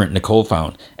that blueprint Nicole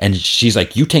found. And she's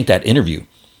like, you take that interview.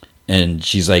 And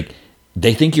she's like,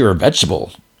 they think you're a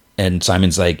vegetable. And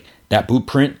Simon's like, that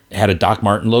blueprint had a Doc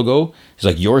Martin logo. He's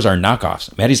like, yours are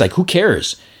knockoffs. Maddie's like, who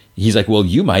cares? He's like, well,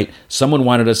 you might. Someone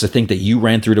wanted us to think that you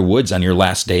ran through the woods on your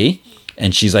last day.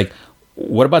 And she's like,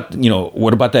 what about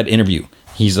that interview?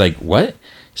 He's like, what?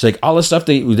 It's like all the stuff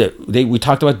we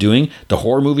talked about doing, the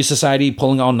horror movie society,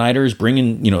 pulling all-nighters,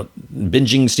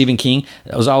 binging Stephen King.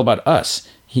 That was all about us.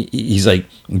 He's like,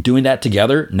 doing that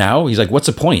together now? He's like, what's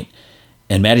the point?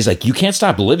 And Maddie's like, you can't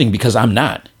stop living because I'm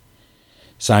not.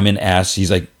 Simon asks, he's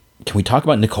like, can we talk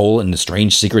about Nicole and the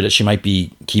strange secret that she might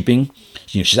be keeping?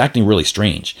 She's acting really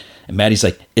strange. And Maddie's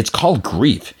like, it's called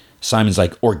grief. Simon's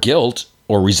like, or guilt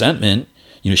or resentment.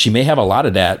 She may have a lot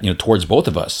of that, towards both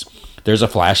of us. There's a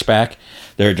flashback.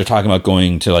 They're talking about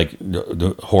going to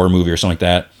the horror movie or something like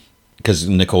that, because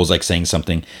Nicole's saying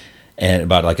something and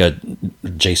about a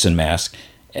Jason mask,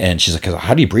 and she's like,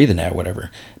 how do you breathe in that,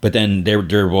 whatever. But then they're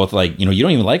both like, you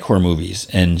don't even like horror movies,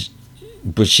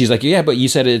 but she's like, yeah, but you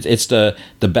said it's the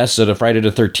best of the Friday the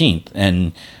 13th,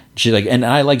 and she's like, and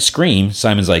I like Scream.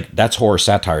 Simon's like, that's horror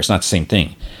satire. It's not the same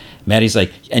thing. Maddie's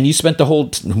like, and you spent the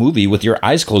whole movie with your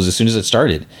eyes closed as soon as it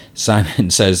started. Simon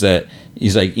says that,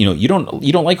 he's like, you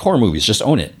don't like horror movies, just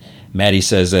own it. Maddie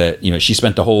says that, she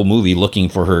spent the whole movie looking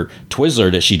for her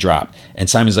Twizzler that she dropped. And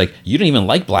Simon's like, you don't even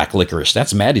like black licorice.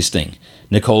 That's Maddie's thing.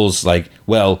 Nicole's like,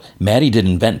 well, Maddie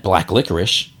didn't invent black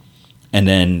licorice. And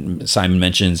then Simon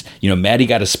mentions, Maddie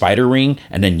got a spider ring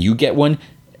and then you get one.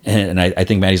 And I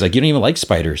think Maddie's like, you don't even like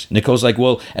spiders. Nicole's like,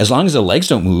 well, as long as the legs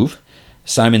don't move.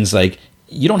 Simon's like,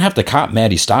 you don't have to cop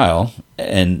Maddie's style.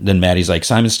 And then Maddie's like,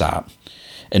 Simon, stop.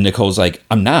 And Nicole's like,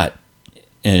 I'm not.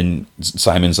 And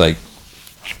Simon's like,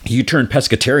 you turned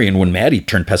pescatarian when Maddie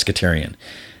turned pescatarian.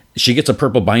 She gets a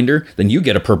purple binder, then you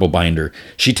get a purple binder.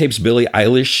 She tapes Billie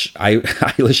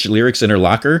Eilish lyrics in her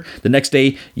locker. The next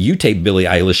day, you tape Billie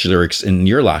Eilish lyrics in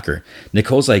your locker.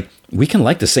 Nicole's like, we can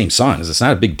like the same songs. It's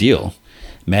not a big deal.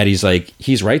 Maddie's like,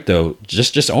 he's right, though.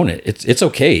 Just own it. It's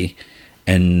okay.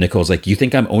 And Nicole's like, you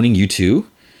think I'm owning you too?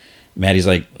 Maddie's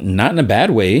like, not in a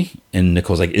bad way. And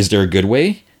Nicole's like, is there a good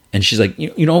way? And she's like,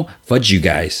 fudge you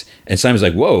guys. And Simon's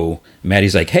like, whoa.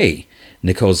 Maddie's like, hey.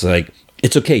 Nicole's like,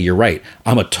 it's okay. You're right.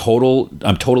 I'm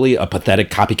totally a pathetic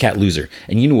copycat loser.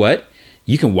 And you know what?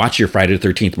 You can watch your Friday the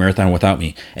 13th marathon without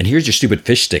me. And here's your stupid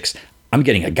fish sticks. I'm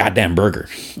getting a goddamn burger.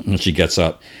 And she gets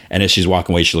up. And as she's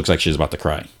walking away, she looks like she's about to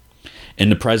cry. In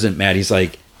the present, Maddie's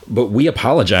like, but we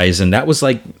apologize. And that was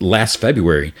last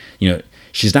February.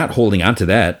 She's not holding on to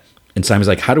that. And Simon's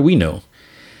like, how do we know?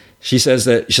 She's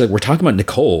like, we're talking about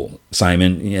Nicole,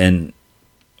 Simon. And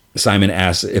Simon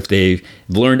asks if they've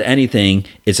learned anything.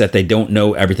 It's that they don't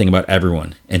know everything about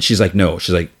everyone. And she's like, no.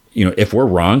 She's like, if we're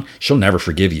wrong, she'll never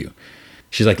forgive you.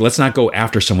 She's like, let's not go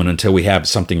after someone until we have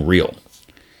something real.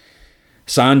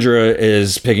 Sandra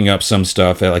is picking up some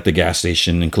stuff at the gas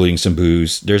station, including some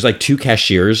booze. There's 2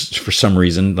 cashiers for some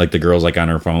reason. The girl's on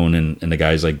her phone and the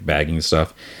guy's bagging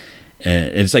stuff.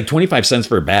 And it's 25 cents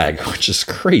for a bag, which is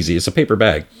crazy. It's a paper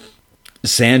bag.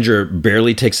 Sandra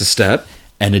barely takes a step,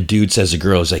 and the dude says to the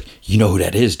girl, he's like, you know who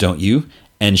that is, don't you?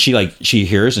 And she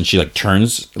hears and she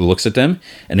turns, looks at them,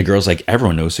 and the girl's like,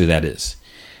 everyone knows who that is.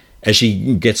 As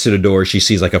she gets to the door, she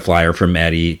sees like a flyer from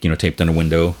Maddie, taped on a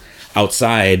window.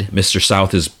 Outside, Mr.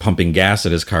 South is pumping gas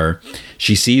at his car.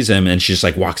 She sees him and she just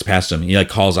like walks past him. He like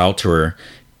calls out to her,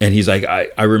 and he's like,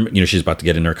 she's about to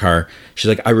get in her car. She's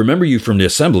like, I remember you from the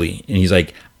assembly. And he's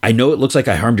like, I know it looks like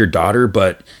I harmed your daughter,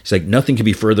 but he's like, nothing could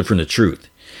be further from the truth.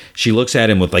 She looks at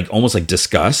him with like almost like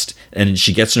disgust, and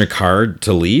she gets in her car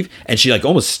to leave, and she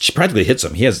practically hits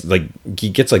him. He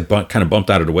gets like kind of bumped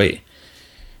out of the way.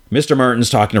 Mr. Martin's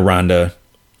talking to Rhonda.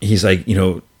 He's like,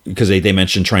 because they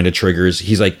mentioned trying to triggers.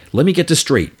 He's like, let me get this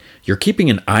straight. You're keeping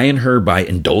an eye on her by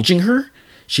indulging her?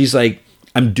 She's like,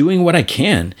 I'm doing what I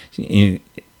can.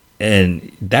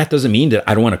 And that doesn't mean that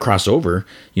I don't want to cross over.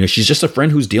 She's just a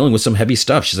friend who's dealing with some heavy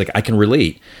stuff. She's like, I can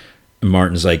relate. And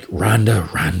Martin's like,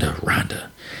 Rhonda.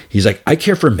 He's like, I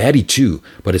care for Maddie too,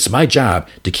 but it's my job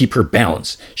to keep her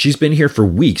balanced. She's been here for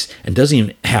weeks and doesn't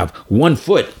even have one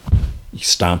foot. He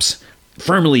stomps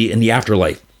firmly in the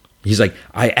afterlife. He's like,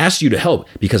 I asked you to help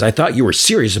because I thought you were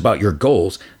serious about your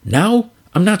goals. Now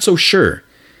I'm not so sure.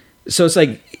 So it's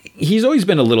like, he's always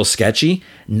been a little sketchy.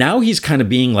 Now he's kind of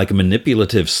being like a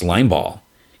manipulative slimeball.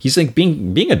 He's like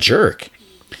being a jerk.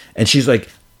 And she's like,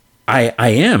 I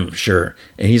am sure.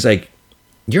 And he's like,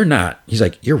 you're not. He's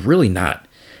like, you're really not.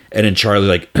 And then Charlie's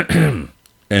like, and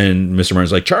Mr.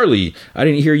 Martin's like, Charlie, I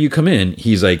didn't hear you come in.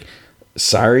 He's like,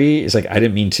 sorry. It's like, I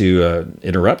didn't mean to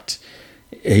interrupt.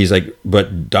 He's like,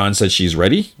 but Dawn said she's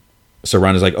ready. So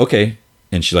Rhonda's like, okay.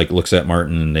 And she like looks at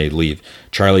Martin and they leave.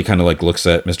 Charlie kind of like looks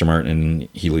at Mr. Martin and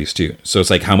he leaves too. So it's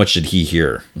like, how much did he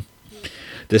hear?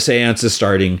 The seance is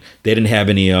starting. They didn't have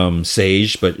any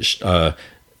sage, but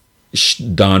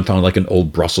Dawn found like an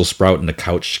old Brussels sprout in the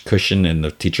couch cushion in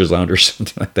the teacher's lounge or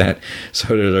something like that.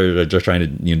 So they're trying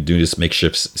to do this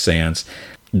makeshift seance.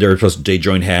 They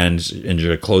join hands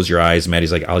and close your eyes.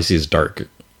 Maddie's like, all I see is dark.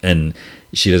 And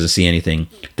she doesn't see anything.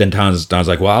 Then Dawn's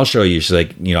like, well, I'll show you. She's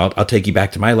like, I'll take you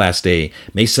back to my last day,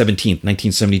 May 17th,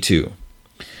 1972.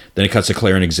 Then it cuts to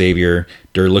Claire and Xavier.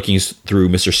 They're looking through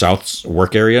Mr. South's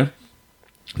work area.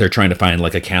 They're trying to find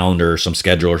like a calendar or some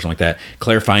schedule or something like that.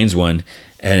 Claire finds one,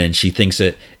 and she thinks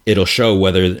that it'll show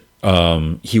whether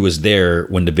he was there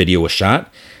when the video was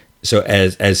shot. So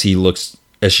as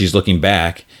she's looking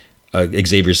back,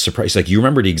 Xavier's surprised. He's like, you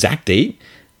remember the exact date?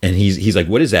 And he's like,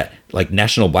 what is that? Like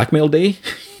National Blackmail Day?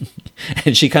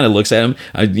 And she kind of looks at him.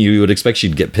 You would expect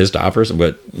she'd get pissed off or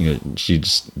something, but she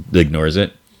just ignores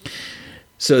it.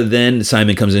 So then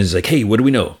Simon comes in and he's like, hey, what do we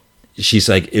know? She's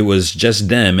like, it was just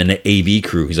them and the AV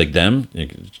crew. He's like, them?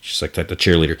 She's like the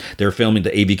cheerleader. They were filming,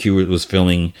 the AV crew was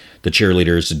filming the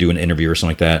cheerleaders to do an interview or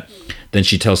something like that. Then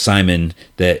she tells Simon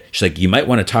that, she's like, you might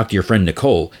want to talk to your friend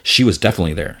Nicole. She was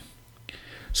definitely there.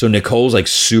 So Nicole's like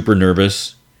super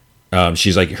nervous.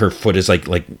 She's like, her foot is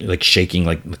like shaking,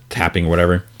 like tapping or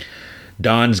whatever.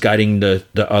 Dawn's guiding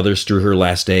the others through her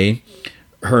last day.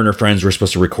 Her and her friends were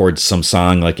supposed to record some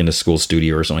song like in a school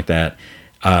studio or something like that.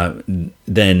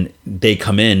 Then they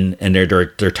come in and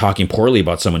they're talking poorly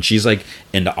about someone. She's like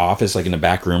in the office, like in the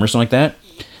back room or something like that.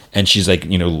 And she's like,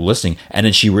 listening. And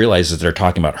then she realizes they're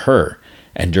talking about her.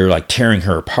 And they're like tearing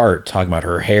her apart, talking about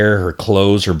her hair, her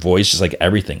clothes, her voice, just like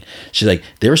everything. She's like,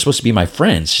 they were supposed to be my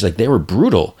friends. She's like, they were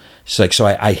brutal. She's like, so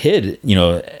I hid,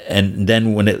 and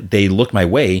then when they looked my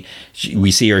way,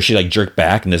 we see her, she like jerked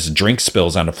back and this drink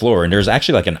spills on the floor. And there's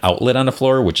actually like an outlet on the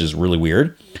floor, which is really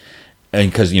weird.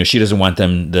 And because, she doesn't want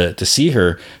them to see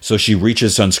her. So she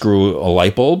reaches to unscrew a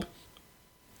light bulb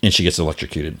and she gets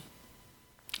electrocuted.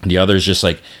 And the others just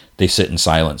like, they sit in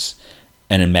silence.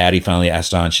 And then Maddie finally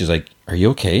asks Dawn, she's like, are you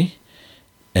okay?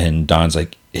 And Dawn's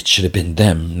like, it should have been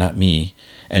them, not me.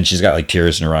 And she's got like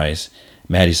tears in her eyes.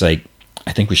 Maddie's like,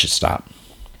 I think we should stop.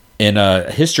 In a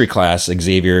history class,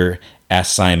 Xavier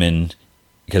asked Simon,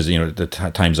 because,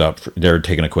 the time's up, they're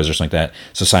taking a quiz or something like that.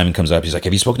 So Simon comes up, he's like,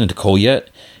 have you spoken to Nicole yet?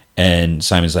 And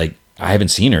Simon's like, I haven't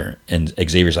seen her. And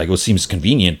Xavier's like, well, it seems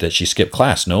convenient that she skipped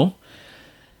class, no?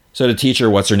 So the teacher,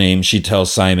 what's her name? She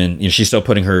tells Simon, she's still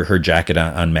putting her jacket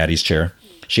on Maddie's chair.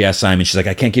 She asks Simon, she's like,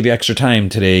 I can't give you extra time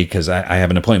today because I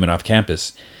have an appointment off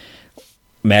campus.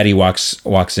 Maddie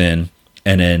walks in,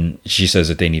 and then she says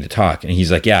that they need to talk. And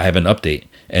he's like, yeah, I have an update.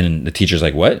 And the teacher's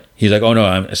like, what? He's like, oh, no,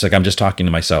 I'm just talking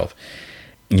to myself.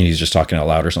 And he's just talking out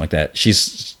loud or something like that. She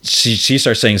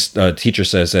starts saying, teacher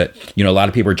says that, a lot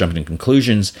of people are jumping to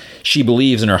conclusions. She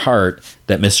believes in her heart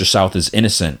that Mr. South is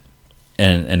innocent.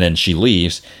 And then she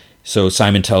leaves. So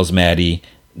Simon tells Maddie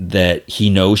that he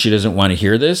knows she doesn't want to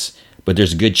hear this, but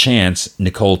there's a good chance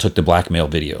Nicole took the blackmail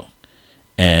video.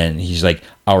 And he's like,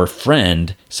 our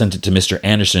friend sent it to Mr.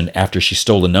 Anderson after she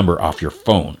stole the number off your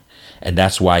phone. And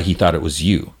that's why he thought it was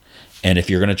you. And if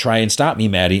you're going to try and stop me,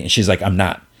 Maddie, and she's like, I'm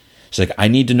not. She's like, I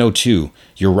need to know too.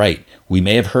 You're right. We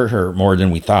may have hurt her more than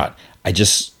we thought. I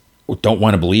just don't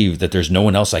want to believe that there's no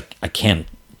one else I can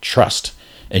trust.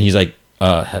 And he's like,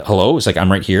 hello? It's like,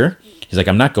 I'm right here. He's like,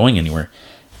 I'm not going anywhere.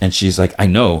 And she's like, I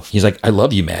know. He's like, I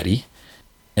love you, Maddie.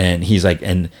 And he's like,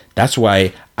 and that's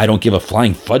why I don't give a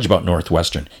flying fudge about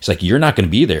Northwestern. He's like, you're not going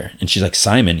to be there. And she's like,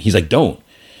 Simon. He's like,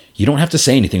 you don't have to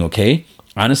say anything, okay?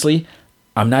 Honestly,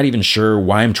 I'm not even sure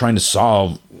why I'm trying to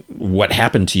solve what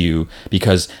happened to you,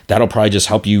 because that'll probably just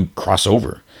help you cross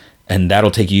over. And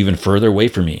that'll take you even further away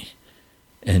from me.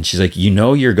 And she's like,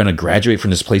 you're going to graduate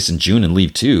from this place in June and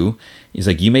leave too. He's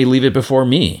like, you may leave it before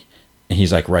me. And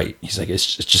he's like, right. He's like,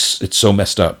 it's so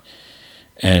messed up.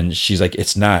 And she's like,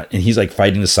 it's not. And he's like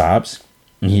fighting the sobs.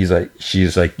 And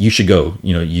she's like, you should go,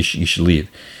 you should leave.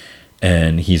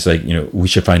 And he's like, we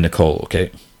should find Nicole.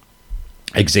 Okay.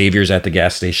 Xavier's at the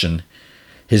gas station.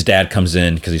 His dad comes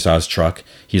in because he saw his truck.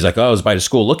 He's like, oh, I was by the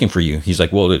school looking for you. He's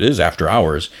like, well, it is after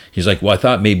hours. He's like, well, I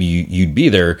thought maybe you'd be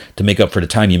there to make up for the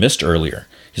time you missed earlier.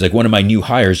 He's like, one of my new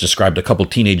hires described a couple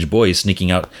teenage boys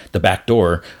sneaking out the back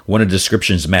door. One of the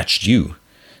descriptions matched you.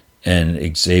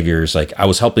 And Xavier's like, I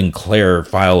was helping Claire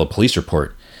file a police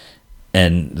report.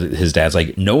 And his dad's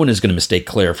like, no one is going to mistake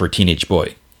Claire for a teenage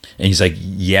boy. And he's like,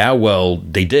 yeah, well,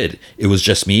 they did. It was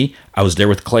just me. I was there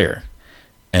with Claire.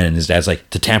 And his dad's like,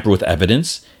 to tamper with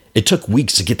evidence? It took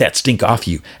weeks to get that stink off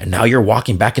you, and now you're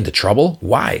walking back into trouble?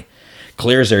 Why?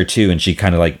 Claire's there too, and she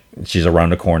kind of like, she's around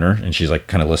the corner, and she's like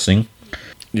kind of listening.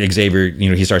 Xavier,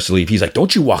 he starts to leave. He's like,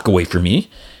 don't you walk away from me.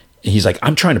 And he's like,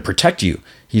 I'm trying to protect you.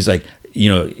 He's like,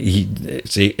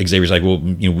 Xavier's like, well,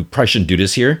 we probably shouldn't do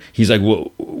this here. He's like,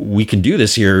 well, we can do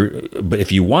this here, but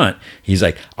if you want, he's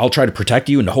like, I'll try to protect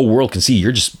you, and the whole world can see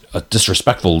you're just a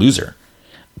disrespectful loser.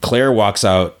 Claire walks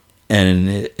out.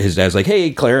 And his dad's like,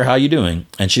 hey, Claire, how you doing?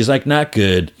 And she's like, not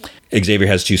good. Xavier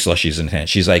has 2 slushies in hand.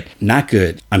 She's like, not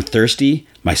good. I'm thirsty.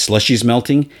 My slushie's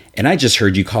melting. And I just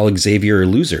heard you call Xavier a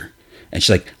loser. And she's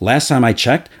like, last time I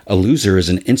checked, a loser is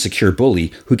an insecure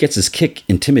bully who gets his kick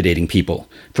intimidating people.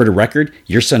 For the record,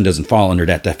 your son doesn't fall under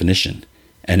that definition.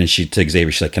 And then to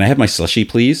Xavier, she's like, can I have my slushie,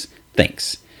 please?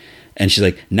 Thanks. And she's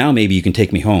like, now maybe you can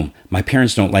take me home. My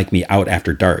parents don't like me out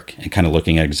after dark. And kind of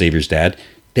looking at Xavier's dad,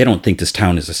 they don't think this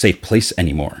town is a safe place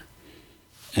anymore.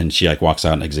 And she like walks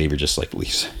out, and Xavier just like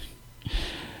leaves.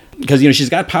 Because, she's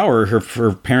got power.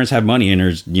 Her parents have money, and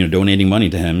are, donating money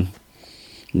to him.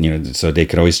 So they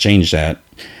could always change that.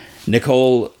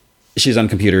 Nicole, she's on the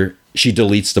computer. She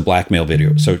deletes the blackmail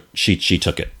video. So she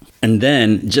took it. And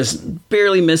then, just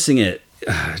barely missing it,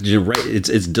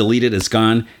 it's deleted, it's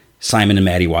gone. Simon and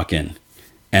Maddie walk in.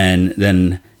 And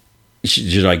then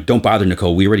she's like, don't bother,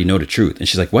 Nicole. We already know the truth. And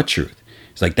she's like, what truth?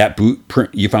 It's like, that boot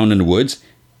print you found in the woods,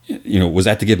 was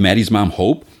that to give Maddie's mom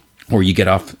hope, or to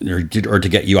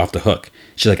get you off the hook?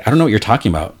 She's like, I don't know what you're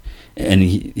talking about. And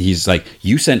he's like,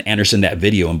 you sent Anderson that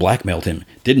video and blackmailed him,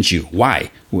 didn't you? Why?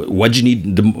 Why'd you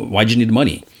need the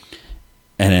money?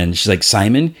 And then she's like,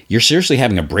 Simon, you're seriously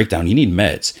having a breakdown. You need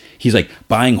meds. He's like,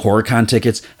 buying HorrorCon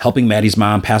tickets, helping Maddie's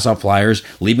mom pass out flyers,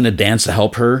 leaving a dance to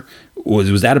help her.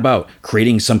 Was that about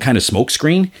creating some kind of smoke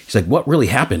screen? He's like, what really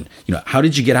happened? How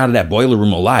did you get out of that boiler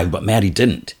room alive, but Maddie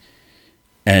didn't?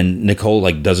 And Nicole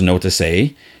like doesn't know what to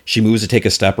say. She moves to take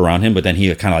a step around him, but then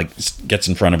he kind of like gets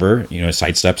in front of her,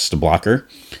 sidesteps to block her.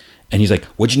 And he's like,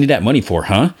 what'd you need that money for,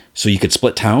 huh? So you could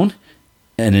split town?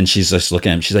 And then she's just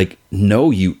looking at him. She's like,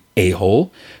 no, you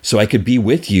a-hole. So I could be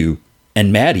with you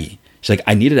and Maddie. She's like,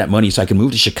 I needed that money so I could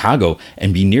move to Chicago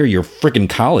and be near your freaking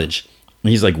college. And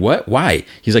he's like, what? Why?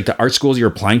 He's like, the art schools you're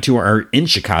applying to are in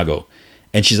Chicago.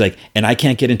 And she's like, and I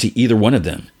can't get into either one of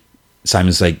them.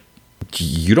 Simon's like,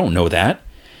 you don't know that.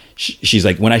 She's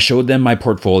like, when I showed them my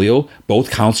portfolio, both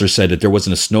counselors said that there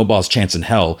wasn't a snowball's chance in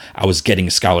hell I was getting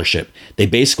a scholarship. They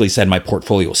basically said my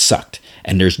portfolio sucked,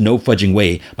 and there's no fudging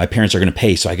way my parents are going to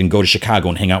pay so I can go to Chicago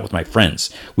and hang out with my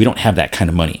friends. We don't have that kind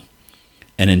of money.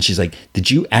 And then she's like,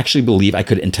 did you actually believe I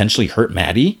could intentionally hurt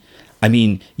Maddie? I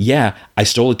mean, yeah, I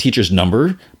stole a teacher's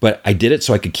number, but I did it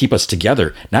so I could keep us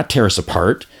together, not tear us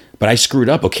apart. But I screwed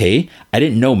up, okay? I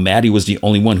didn't know Maddie was the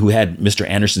only one who had Mr.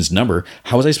 Anderson's number.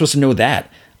 How was I supposed to know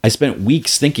that? I spent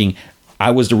weeks thinking I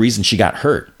was the reason she got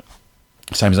hurt.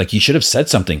 Simon's like, you should have said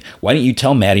something. Why didn't you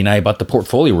tell Maddie and I about the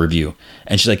portfolio review?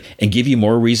 And she's like, and give you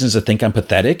more reasons to think I'm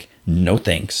pathetic? No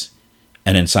thanks.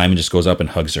 And then Simon just goes up and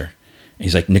hugs her. And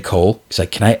he's like, Nicole, he's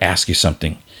like, can I ask you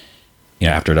something?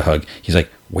 After the hug, he's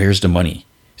like, where's the money?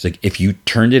 He's like, if you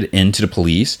turned it into the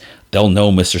police, they'll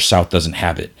know Mr. South doesn't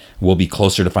have it. We'll be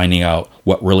closer to finding out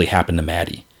what really happened to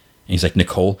Maddie. And he's like,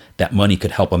 Nicole, that money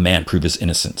could help a man prove his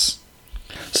innocence.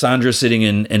 Sandra's sitting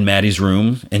in Maddie's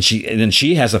room, and then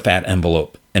she has a fat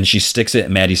envelope, and she sticks it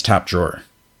in Maddie's top drawer.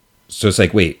 So it's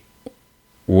like, wait,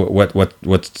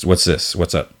 what's this?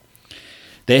 What's up?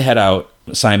 They head out.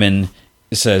 Simon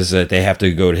says that they have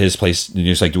to go to his place. And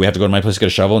he's like, do we have to go to my place to get a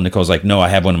shovel? And Nicole's like, no, I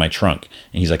have one in my trunk.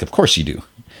 And he's like, of course you do.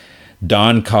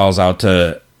 Dawn calls out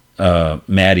to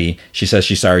Maddie. She says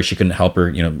she's sorry she couldn't help her.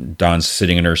 You know, Dawn's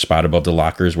sitting in her spot above the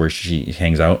lockers where she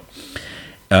hangs out.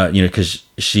 You know, because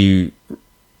she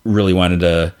really wanted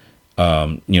to,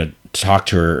 you know, talk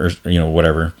to her, or, you know,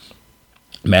 whatever.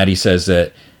 Maddie says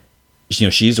that, you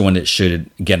know, she's the one that should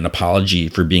get an apology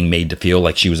for being made to feel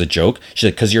like she was a joke. She's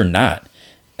like, because you're not.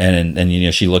 And you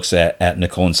know, she looks at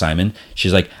Nicole and Simon.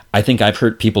 She's like, I think I've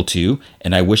hurt people too,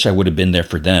 and I wish I would have been there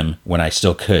for them when I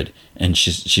still could. And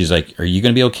she's like, are you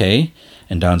gonna be okay?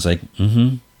 And Dawn's like,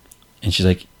 mm-hmm. And she's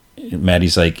like,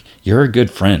 Maddie's like, you're a good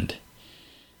friend.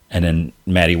 And then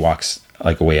Maddie walks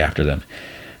like away after them.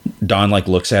 Dawn like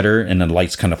looks at her, and the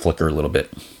lights kind of flicker a little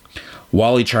bit.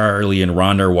 Wally, Charlie, and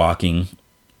Rhonda are walking.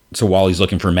 So Wally's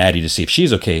looking for Maddie to see if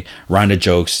she's okay. Rhonda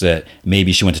jokes that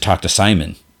maybe she went to talk to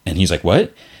Simon. And he's like,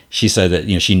 what? She said that,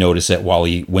 you know, she noticed that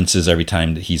Wally winces every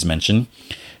time that he's mentioned.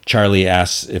 Charlie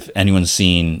asks if anyone's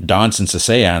seen Dawn since the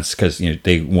seance, because, you know,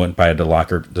 they went by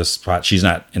the spot. She's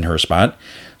not in her spot.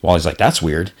 Wally's like, that's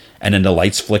weird. And then the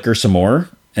lights flicker some more.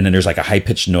 And then there's like a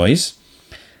high-pitched noise.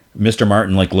 Mr.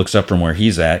 Martin like looks up from where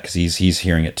he's at, because he's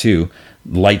hearing it too.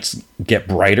 Lights get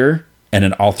brighter. And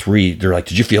then all three, they're like,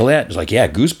 did you feel that? It's like, yeah,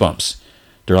 goosebumps.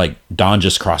 They're like, Dawn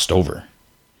just crossed over.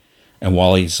 And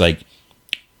Wally's like,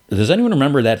 does anyone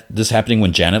remember that this happening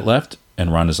when Janet left?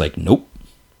 And Rhonda's like, nope.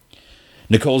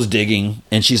 Nicole's digging,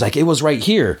 and she's like, it was right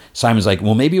here. Simon's like,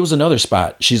 well, maybe it was another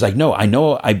spot. She's like, no, I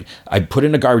know. I put it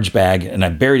in a garbage bag, and I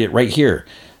buried it right here.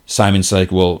 Simon's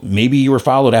like, well, maybe you were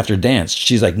followed after dance.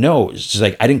 She's like, no. She's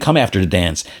like, I didn't come after the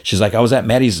dance. She's like, I was at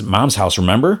Maddie's mom's house,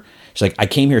 remember? She's like, I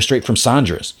came here straight from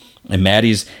Sandra's. And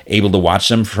Maddie's able to watch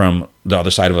them from the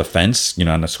other side of a fence, you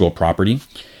know, on the school property.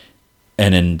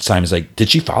 And then Simon's like, did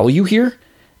she follow you here?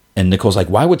 And Nicole's like,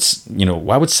 why would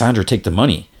Sandra take the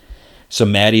money? So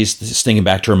Maddie's thinking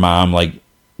back to her mom, like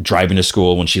driving to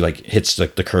school when she like hits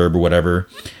like the curb or whatever.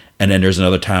 And then there's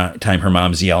another time her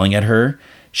mom's yelling at her.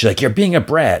 She's like, you're being a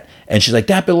brat. And she's like,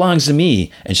 that belongs to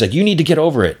me. And she's like, you need to get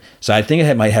over it. So I think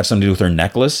it might have something to do with her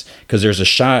necklace, because there's a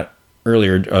shot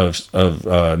earlier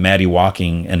of Maddie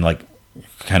walking and like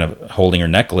kind of holding her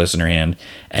necklace in her hand.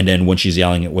 And then when she's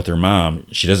yelling it with her mom,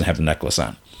 she doesn't have the necklace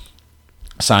on.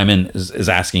 Simon is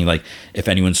asking like if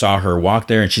anyone saw her walk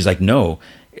there, and she's like, no.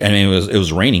 I mean, it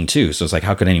was raining too, so it's like,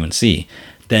 how could anyone see?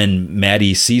 Then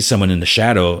Maddie sees someone in the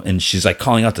shadow, and she's like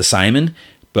calling out to Simon,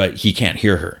 but he can't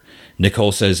hear her.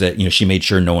 Nicole says that, you know, she made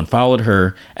sure no one followed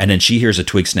her, and then she hears a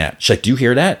twig snap. She's like, do you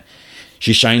hear that?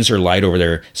 She shines her light over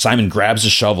there. Simon grabs a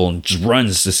shovel and just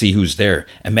runs to see who's there,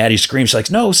 and Maddie screams. She's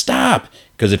like, no, stop,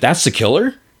 because if that's the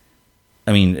killer,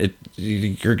 I mean,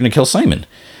 you're gonna kill Simon.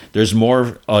 There's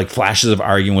more like flashes of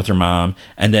arguing with her mom.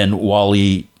 And then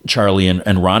Wally, Charlie, and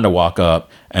Rhonda walk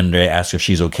up, and they ask if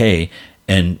she's okay.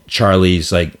 And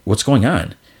Charlie's like, what's going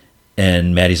on?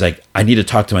 And Maddie's like, I need to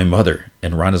talk to my mother.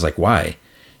 And Rhonda's like, why?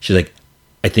 She's like,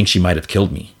 I think she might have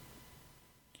killed me.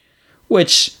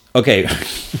 Which, okay.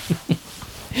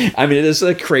 I mean, this is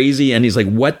like crazy. And he's like,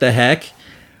 what the heck?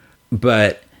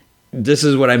 But this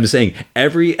is what I'm saying.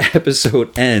 Every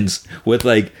episode ends with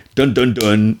like, dun, dun,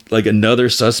 dun, like another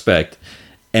suspect.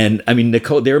 And I mean,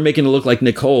 Nicole, they were making it look like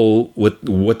Nicole, with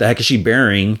what the heck is she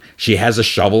bearing? She has a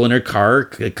shovel in her car.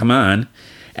 Come on.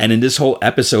 And in this whole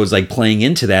episode is like playing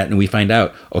into that. And we find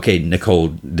out, okay, Nicole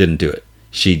didn't do it.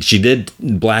 She did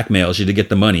blackmail. She did get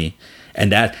the money.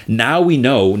 And that now we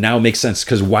know, now it makes sense.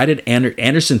 Because why did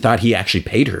Anderson thought he actually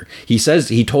paid her? He says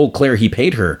he told Claire he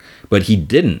paid her, but he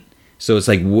didn't. So it's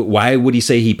like, why would he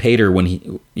say he paid her when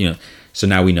he, you know? So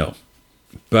now we know.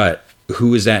 But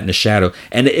who is that in the shadow?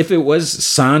 And if it was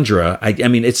Sandra, I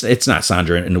mean, it's not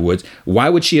Sandra in the woods. Why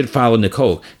would she have followed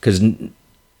Nicole? Because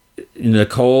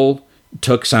Nicole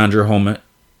took Sandra home.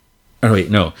 Oh wait,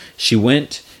 no. She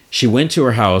went to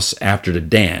her house after the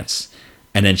dance,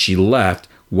 and then she left.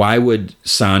 Why would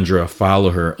Sandra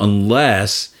follow her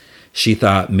unless she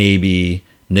thought maybe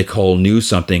Nicole knew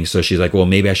something? So she's like, well,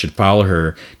 maybe I should follow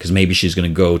her because maybe she's going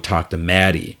to go talk to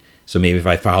Maddie. So maybe if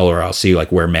I follow her, I'll see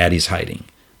like where Maddie's hiding.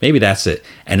 Maybe that's it.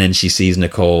 And then she sees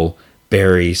Nicole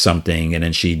bury something, and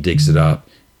then she digs it up,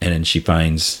 and then she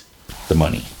finds the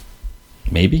money.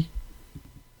 Maybe.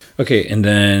 Okay, and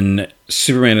then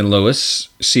Superman and Lois,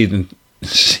 season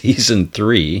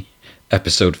 3,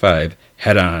 episode 5,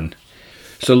 Head On.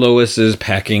 So Lois is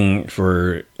packing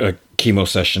for a chemo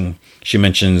session. She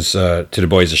mentions to the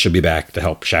boys that she'll be back to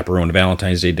help chaperone the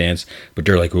Valentine's Day dance. But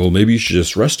they're like, well, maybe you should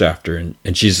just rest after.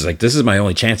 And she's like, this is my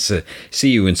only chance to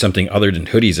see you in something other than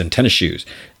hoodies and tennis shoes.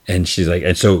 And she's like,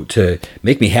 and so to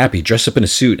make me happy, dress up in a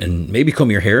suit and maybe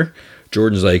comb your hair.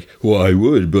 Jordan's like, well, I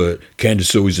would, but Candace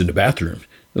is always in the bathroom.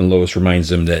 And Lois reminds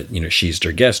them that, she's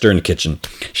their guest. They're in the kitchen.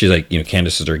 She's like,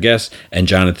 Candace is their guest. And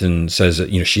Jonathan says that,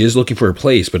 she is looking for a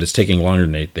place, but it's taking longer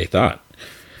than they thought.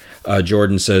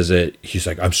 Jordan says that he's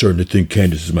like, I'm starting to think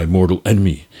Candace is my mortal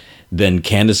enemy. Then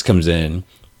Candace comes in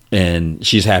and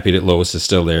she's happy that Lois is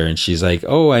still there. And she's like,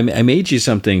 oh, I made you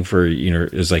something for,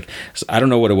 it was like, I don't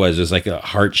know what it was. It was like a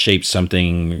heart-shaped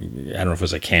something. I don't know if it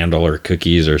was a candle or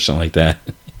cookies or something like that.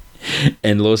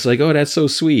 And Lois is like, oh, that's so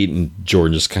sweet. And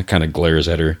Jordan just kind of glares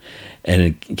at her.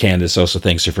 And Candace also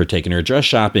thanks her for taking her dress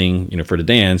shopping, for the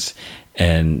dance.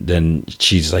 And then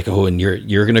she's like, oh, and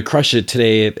you're going to crush it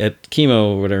today at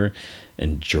chemo or whatever.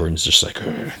 And Jordan's just like,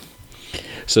 ugh.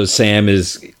 So Sam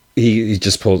is, he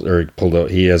just pulled out,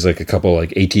 he has like a couple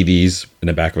like ATVs in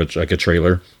the back of a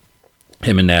trailer.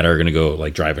 Him and Nat are going to go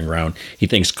like driving around. He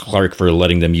thanks Clark for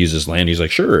letting them use his land. He's like,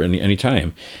 sure,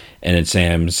 anytime. And then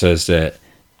Sam says that,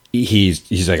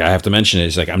 he's like, I have to mention it.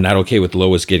 He's like, I'm not okay with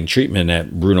Lois getting treatment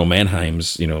at Bruno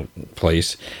Mannheim's,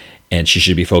 place. And she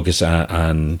should be focused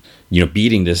on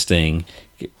beating this thing.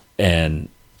 And,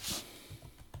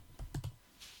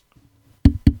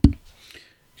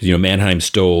 Mannheim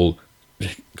stole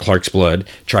Clark's blood,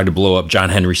 tried to blow up John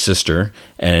Henry's sister.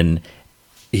 And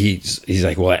he's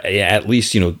like, well, at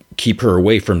least, keep her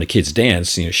away from the kids'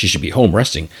 dance. She should be home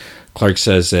resting. Clark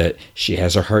says that she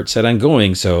has her heart set on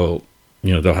going. So,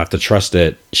 they'll have to trust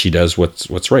that she does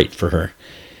what's right for her.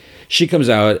 She comes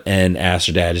out and asks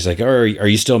her dad, he's like, oh, are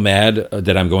you still mad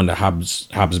that I'm going to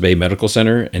Hobbs Bay Medical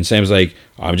Center? And Sam's like,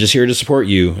 I'm just here to support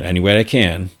you any way I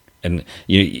can. And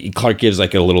Clark gives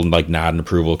like a little like nod and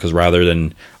approval, because rather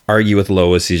than argue with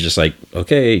Lois, he's just like,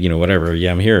 okay, whatever.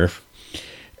 Yeah, I'm here.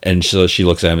 And so she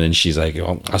looks at him and she's like,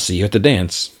 well, I'll see you at the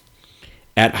dance.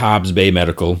 At Hobbs Bay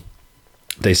Medical,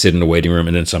 they sit in the waiting room,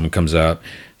 and then someone comes up,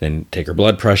 then take her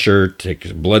blood pressure, take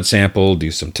a blood sample, do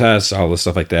some tests, all this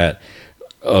stuff like that.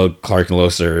 Clark and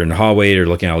Lois are in the hallway. They're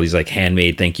looking at all these like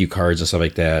handmade thank you cards and stuff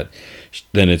like that.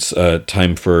 Then it's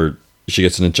time for, she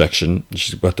gets an injection.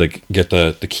 She's about to get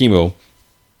the chemo.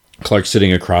 Clark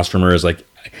sitting across from her is like,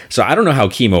 so I don't know how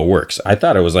chemo works. I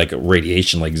thought it was like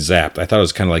radiation, like zapped. I thought it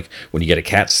was kind of like when you get a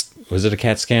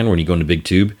CAT scan when you go in a big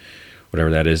tube,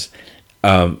 whatever that is.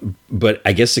 But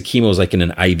I guess the chemo is like in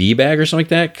an IV bag or something like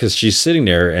that, because she's sitting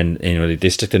there and they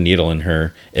stick the needle in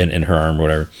her in her arm or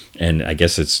whatever, and I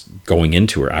guess it's going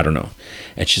into her. I don't know.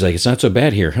 And she's like, it's not so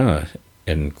bad here, huh?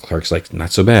 And Clark's like,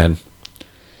 not so bad.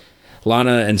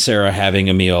 Lana and Sarah having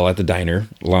a meal at the diner.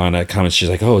 Lana comments, she's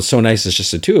like, oh, it's so nice, it's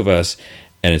just the two of us.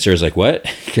 And Sarah's like, what?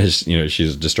 Because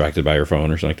she's distracted by her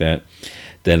phone or something like that.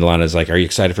 Then Lana's like, are you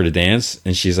excited for the dance?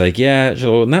 And she's like, yeah,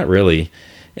 well, not really.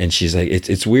 And she's like,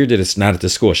 it's weird that it's not at the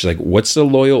school. She's like, what's the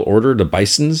loyal order to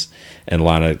Bisons? And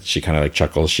Lana, she kind of like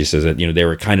chuckles. She says that, they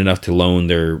were kind enough to loan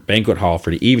their banquet hall for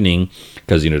the evening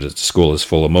because, the school is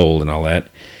full of mold and all that.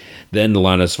 Then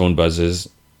Lana's phone buzzes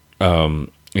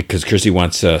because Chrissy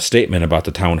wants a statement about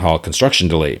the town hall construction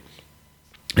delay.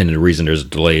 And the reason there's a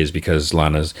delay is because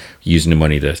Lana's using the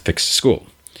money to fix the school.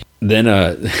 Then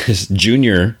this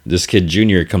kid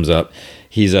Junior comes up.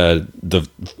 He's the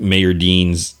Mayor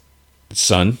Dean's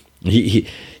son. He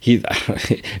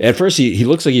at first he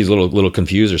looks like he's a little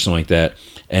confused or something like that,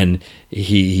 and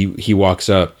he walks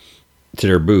up to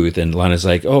their booth, and Lana's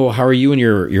like, oh, how are you and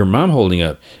your mom holding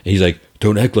up? And he's like,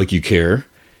 don't act like you care.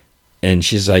 And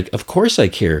she's like, of course I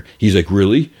care. He's like,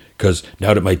 really? Because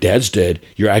now that my dad's dead,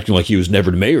 you're acting like he was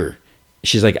never the mayor.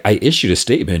 She's like, I issued a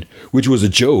statement, which was a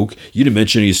joke. You didn't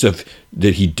mention any stuff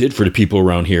that he did for the people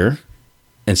around here.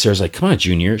 And Sarah's like, come on,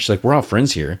 Junior. She's like, we're all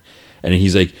friends here. And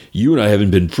he's like, you and I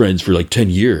haven't been friends for like 10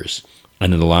 years.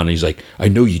 And then Alana, he's like, I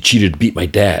know you cheated to beat my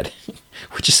dad.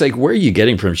 Which is like, where are you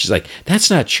getting from? She's like, that's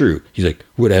not true. He's like,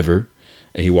 whatever.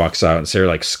 And he walks out, and Sarah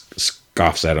like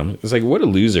scoffs at him. It's like, what a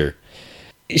loser.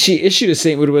 She issued a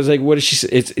statement. It was like, what is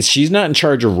she? She's not in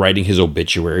charge of writing his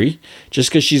obituary just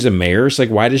because she's a mayor. It's like,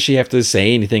 why does she have to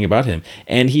say anything about him?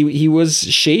 And he was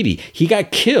shady. He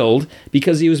got killed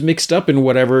because he was mixed up in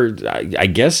whatever. I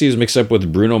guess he was mixed up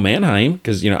with Bruno Mannheim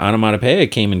because Onomatopoeia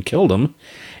came and killed him,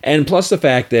 and plus the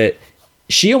fact that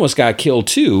she almost got killed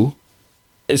too.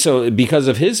 So because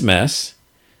of his mess,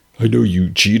 I know you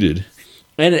cheated,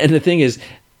 and the thing is,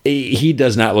 he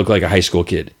does not look like a high school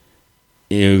kid.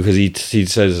 Because he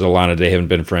says Alana, they haven't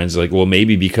been friends. Like, well,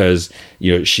 maybe because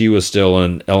she was still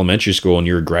in elementary school and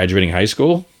you were graduating high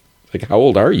school. Like, how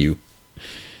old are you?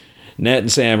 Nat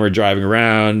and Sam are driving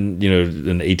around,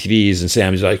 in the ATVs, and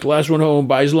Sam's like, last one home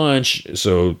buys lunch.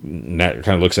 So Nat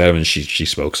kind of looks at him, and she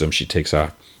smokes him. She takes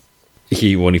off.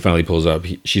 When he finally pulls up,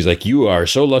 she's like, you are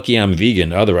so lucky I'm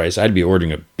vegan. Otherwise, I'd be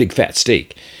ordering a big fat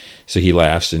steak. So he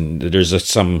laughs, and there's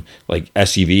some like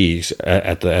SUVs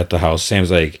at the house. Sam's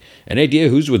like, an idea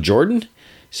who's with Jordan?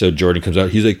 So Jordan comes out.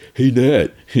 He's like, hey,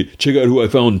 Nat, check out who I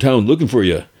found in town looking for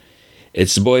you.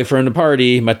 It's the boy from the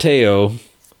party, Mateo.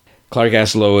 Clark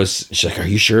asks Lois, she's like, are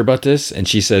you sure about this? And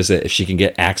she says that if she can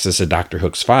get access to Dr.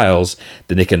 Hook's files,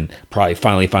 then they can probably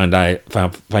finally find out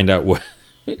what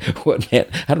I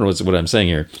don't know what I'm saying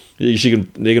here. They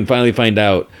can finally find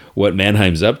out what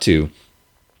Mannheim's up to.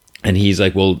 And he's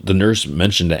like, well, the nurse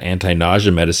mentioned that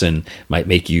anti-nausea medicine might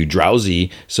make you drowsy.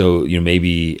 So,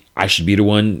 maybe I should be the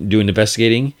one doing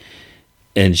investigating.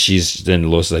 And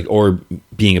Lois is like, or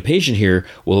being a patient here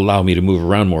will allow me to move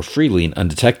around more freely and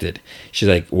undetected. She's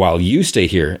like, while you stay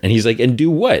here. And he's like, and do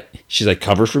what? She's like,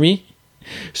 cover for me.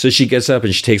 So she gets up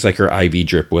and she takes like her IV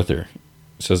drip with her.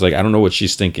 So it's like, I don't know what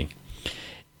she's thinking.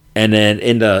 And then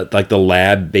in the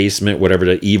lab basement, whatever,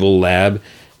 the evil lab,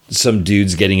 some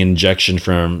dude's getting an injection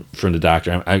from the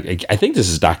doctor. I think this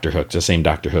is Dr. Hook, the same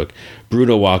Dr. Hook.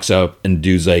 Bruno walks up and the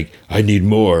dude's like, I need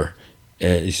more.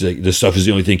 And he's like, this stuff is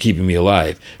the only thing keeping me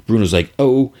alive. Bruno's like,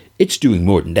 oh, it's doing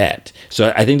more than that.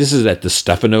 So I think this is that the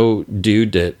Stefano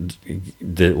dude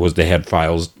they had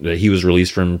files that he was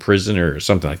released from prison or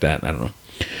something like that. I don't know.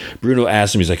 Bruno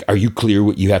asks him, he's like, are you clear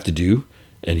what you have to do?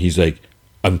 And he's like,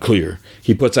 I'm clear.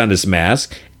 He puts on this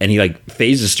mask and he like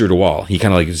phases through the wall. He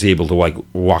kind of like is able to like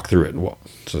walk through it.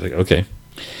 So like, okay.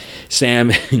 Sam,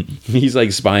 he's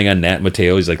like spying on Nat and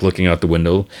Mateo. He's like looking out the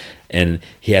window and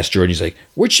he asks Jordan, he's like,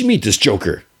 where'd you meet this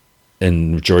joker?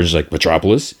 And Jordan's like,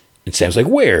 Metropolis. And Sam's like,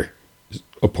 where?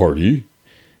 A party.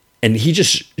 And he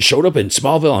just showed up in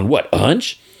Smallville on what, a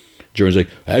hunch? Jordan's like,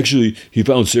 actually, he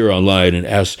found Sarah online and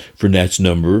asked for Nat's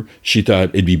number. She thought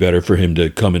it'd be better for him to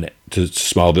come in to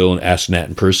Smallville and ask Nat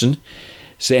in person.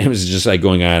 Sam is just like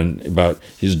going on about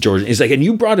his Jordan. He's like, and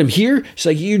you brought him here? He's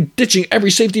like, you ditching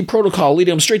every safety protocol,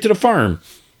 leading him straight to the farm.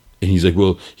 And he's like,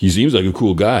 well, he seems like a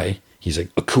cool guy. He's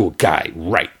like, a cool guy,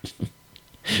 right?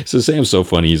 So Sam's so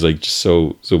funny. He's like just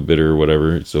so bitter or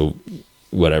whatever. So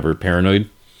whatever, paranoid.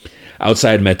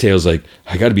 Outside, Mateo's like,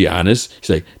 I got to be honest.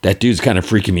 He's like, that dude's kind of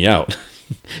freaking me out.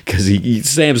 Because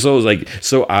Sam's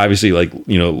so obviously like,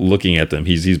 looking at them.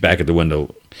 He's back at the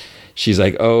window. She's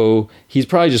like, oh, he's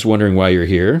probably just wondering why you're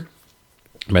here.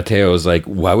 Mateo is like,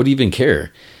 why would he even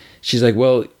care? She's like,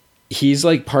 well, he's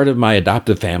like part of my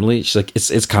adoptive family. She's like,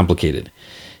 it's complicated.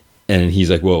 And he's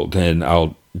like, well, then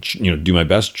I'll do my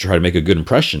best to try to make a good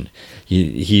impression.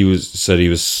 He said he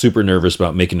was super nervous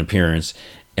about making an appearance.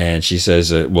 And she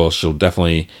says, well, she'll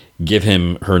definitely give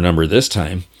him her number this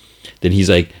time. Then he's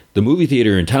like, the movie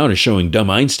theater in town is showing Dumb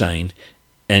Einstein.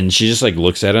 And she just like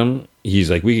looks at him. He's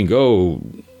like, we can go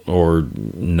or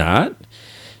not.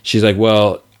 She's like,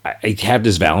 well, I have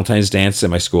this Valentine's dance at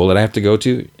my school that I have to go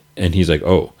to. And he's like,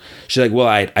 oh. She's like, well,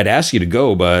 I'd ask you to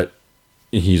go, but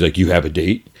he's like, you have a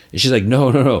date? And she's like,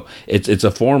 no. It's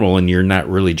a formal and you're not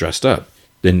really dressed up.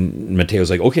 Then Mateo's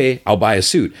like, okay, I'll buy a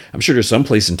suit. I'm sure there's some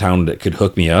place in town that could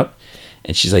hook me up.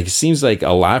 And she's like, it seems like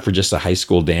a lot for just a high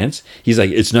school dance. He's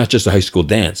like, it's not just a high school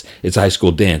dance. It's a high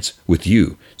school dance with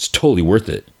you. It's totally worth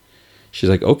it. She's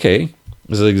like, okay. I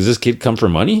was like, does this kid come for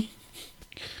money?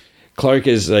 Clark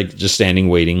is like just standing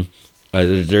waiting.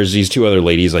 There's these two other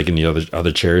ladies like in the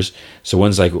other chairs. So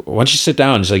one's like, why don't you sit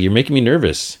down? She's like, you're making me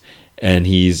nervous. And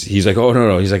he's like, oh,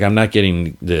 no. He's like, I'm not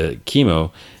getting the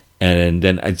chemo. And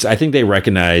then I think they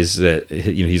recognize that,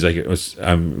 he's like,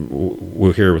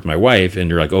 we're here with my wife.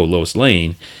 And they're like, oh, Lois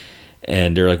Lane.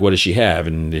 And they're like, what does she have?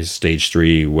 And it's stage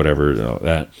 3, whatever,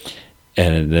 that.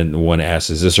 And then one asks,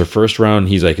 is this her first round?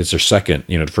 He's like, it's her second.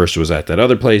 The first was at that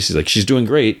other place. He's like, she's doing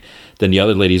great. Then the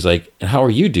other lady's like, and how are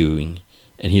you doing?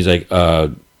 And he's like,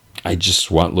 I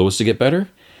just want Lois to get better.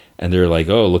 And they're like,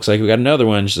 oh, looks like we got another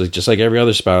one. She's like, just like every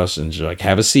other spouse. And she's like,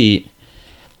 have a seat.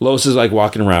 Lois is like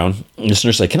walking around. And this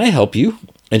nurse is like, can I help you?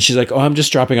 And she's like, oh, I'm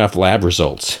just dropping off lab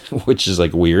results, which is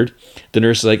like weird. The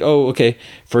nurse is like, oh, okay.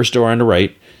 First door on the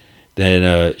right. Then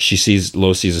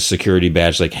Lois sees a security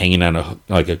badge like hanging on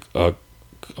a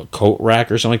coat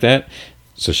rack or something like that.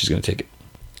 So she's going to take it.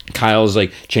 Kyle's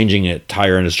like changing a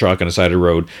tire on his truck on the side of the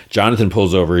road. Jonathan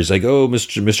pulls over. He's like, oh,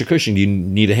 Mr. Cushing, do you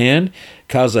need a hand?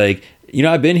 Kyle's like,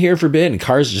 I've been here for a bit and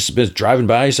cars just been driving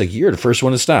by. He's like, you're the first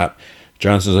one to stop.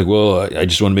 Johnson's like, well, I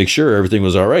just want to make sure everything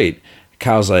was all right.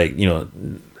 Kyle's like,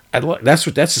 that's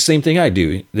the same thing I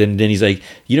do. Then he's like,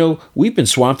 we've been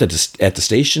swamped at the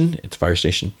station, at the fire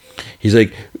station. He's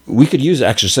like, we could use an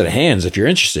extra set of hands if you're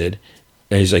interested.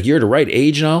 And he's like, you're the right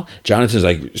age and all. Jonathan's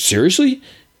like, seriously?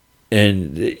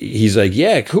 And he's like,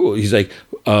 yeah, cool. He's like,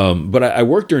 but I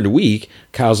work during the week.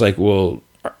 Kyle's like, well,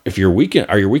 if are your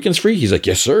weekends free? He's like,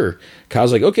 yes, sir.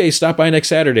 Kyle's like, okay, stop by next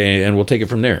Saturday and we'll take it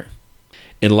from there.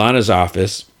 In Lana's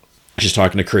office, she's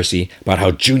talking to Chrissy about how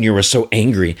Junior was so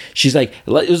angry. She's like,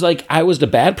 it was like I was the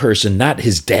bad person, not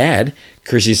his dad.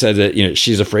 Chrissy said that,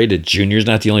 she's afraid that Junior's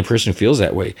not the only person who feels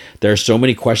that way. There are so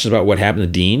many questions about what happened to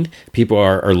Dean. People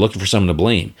are looking for someone to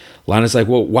blame. Lana's like,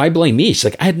 well, why blame me? She's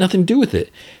like, I had nothing to do with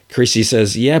it. Chrissy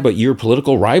says, yeah, but you're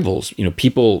political rivals.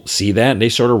 People see that and they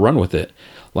sort of run with it.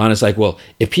 Lana's like, well,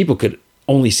 if people could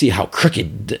only see how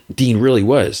crooked Dean really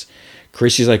was.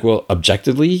 Chrissy's like, well,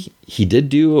 objectively, he did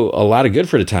do a lot of good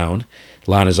for the town.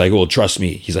 Lana's like, well, trust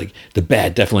me. He's like, the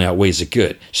bad definitely outweighs the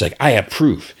good. She's like, I have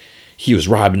proof. He was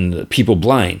robbing the people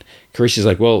blind. Chrissy's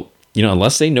like, well,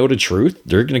 unless they know the truth,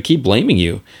 they're going to keep blaming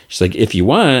you. She's like, if you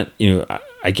want,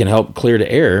 I can help clear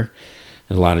the air.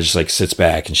 And Lana just like sits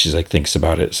back and she's like, thinks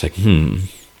about it. It's like,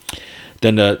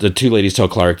 Then the two ladies tell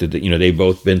Clark that, they've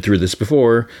both been through this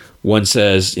before. One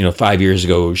says, 5 years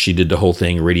ago, she did the whole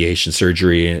thing, radiation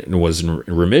surgery, and was in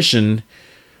remission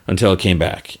until it came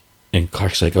back. And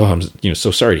Clark's like, oh, I'm so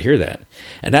sorry to hear that.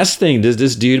 And that's the thing,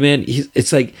 this dude, man,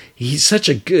 it's like, he's such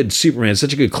a good Superman,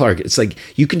 such a good Clark. It's like,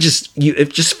 it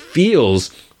just feels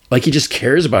like he just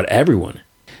cares about everyone.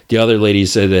 The other lady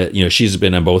said that, she's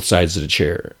been on both sides of the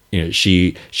chair.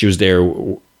 She was there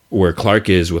where Clark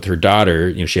is with her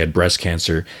daughter. She had breast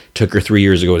cancer, took her 3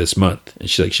 years ago this month. And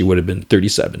she would have been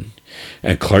 37.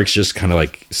 And Clark's just kind of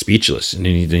like speechless. And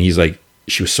then he's like,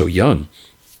 she was so young.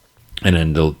 And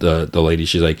then the lady,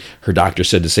 she's like, her doctor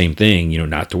said the same thing,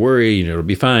 not to worry, it'll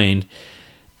be fine.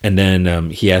 And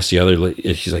then he asked the other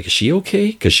lady, she's like, is she okay?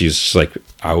 Because she's just like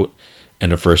out.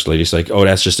 And the first lady's like, oh,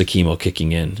 that's just the chemo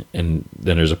kicking in. And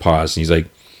then there's a pause. And he's like,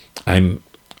 I'm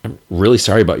really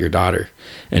sorry about your daughter.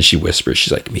 And she whispers,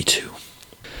 she's like, me too.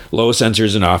 Lois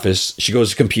enters an office. She goes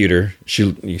to the computer.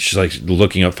 She's like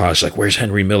looking up files. She's like, where's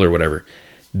Henry Miller, whatever.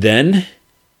 Then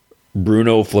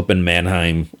Bruno flippin'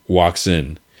 Mannheim walks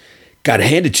in. Gotta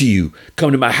hand it to you.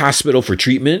 Come to my hospital for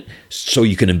treatment so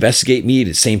you can investigate me at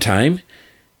the same time.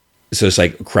 So it's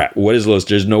like, crap, what is Lois?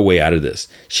 There's no way out of this.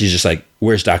 She's just like,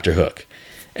 where's Dr. Hook?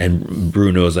 And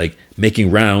Bruno's like,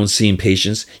 making rounds, seeing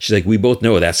patients. She's like, we both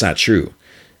know that's not true.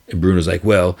 And Bruno's like,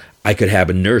 well, I could have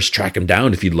a nurse track him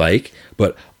down if you'd like,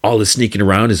 but all this sneaking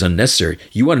around is unnecessary.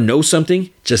 You want to know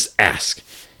something? Just ask.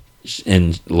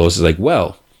 And Lois is like,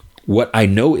 well, what I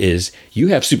know is you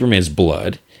have Superman's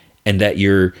blood and that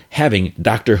you're having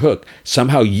Dr. Hook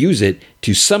somehow use it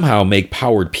to somehow make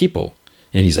powered people.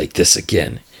 And he's like, this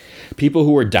again. People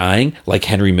who are dying, like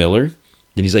Henry Miller.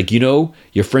 And he's like,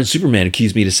 your friend Superman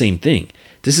accused me of the same thing.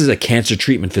 This is a cancer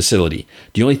treatment facility.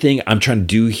 The only thing I'm trying to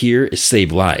do here is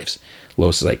save lives.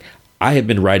 Lois is like, I have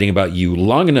been writing about you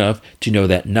long enough to know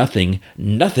that nothing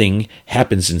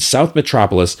happens in South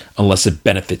Metropolis unless it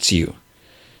benefits you.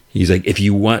 He's like, if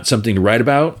you want something to write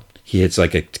about, he hits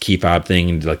like a key fob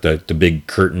thing, like the big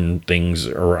curtain things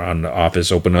around the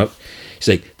office open up. He's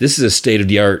like, this is a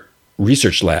state-of-the-art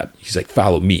research lab. He's like,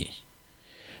 follow me.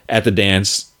 At the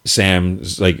dance,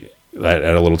 Sam's like at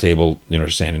a little table,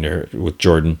 standing there with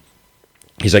Jordan.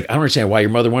 He's like, I don't understand why your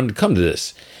mother wanted to come to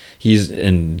this.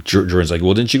 And Jordan's like,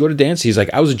 well, didn't you go to dance? He's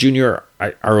like, I was a junior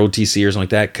ROTC or something like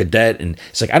that, cadet. And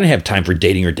it's like, I didn't have time for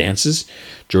dating or dances.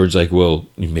 George's like, well,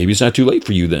 maybe it's not too late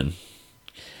for you then.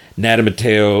 Nat and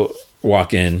Mateo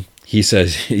walk in. He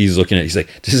says, he's like,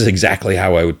 this is exactly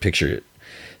how I would picture it.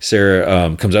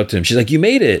 Sarah comes up to him. She's like, you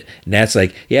made it. Nat's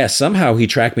like, yeah, somehow he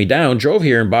tracked me down, drove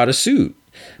here, and bought a suit.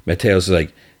 Mateo's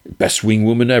like, best wing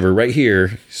woman ever, right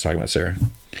here. He's talking about Sarah.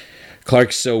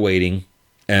 Clark's still waiting.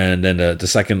 And then the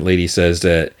second lady says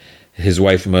that his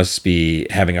wife must be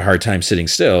having a hard time sitting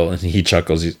still. And he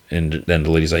chuckles. And then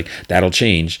the lady's like, that'll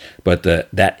change. But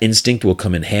that instinct will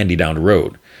come in handy down the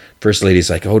road. First lady's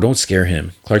like, oh, don't scare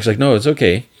him. Clark's like, no, it's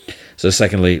okay. So the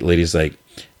second lady's like,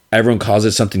 everyone calls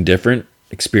it something different,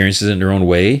 experiences it in their own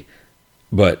way.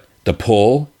 But the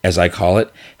pull, as I call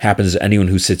it, happens to anyone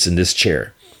who sits in this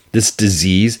chair. This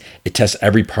disease, it tests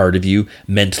every part of you,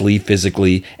 mentally,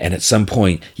 physically, and at some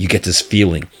point, you get this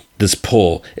feeling, this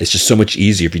pull. It's just so much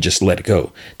easier if you just let it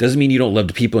go. Doesn't mean you don't love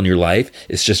the people in your life.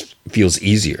 It just feels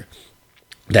easier.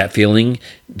 That feeling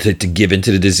to give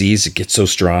into the disease, it gets so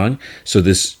strong. So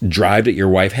this drive that your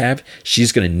wife have,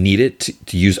 she's going to need it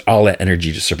to use all that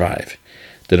energy to survive.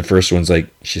 Then the first one's like,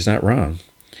 she's not wrong.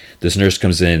 This nurse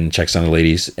comes in, checks on the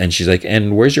ladies, and she's like,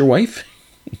 and where's your wife?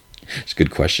 It's a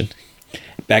good question.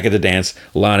 Back at the dance,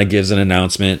 Lana gives an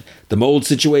announcement. The mold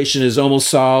situation is almost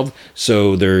solved,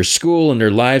 so their school and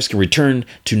their lives can return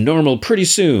to normal pretty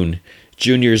soon.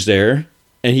 Junior's there,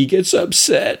 and he gets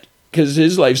upset because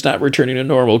his life's not returning to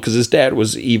normal because his dad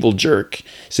was an evil jerk.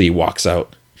 So he walks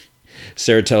out.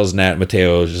 Sarah tells Nat and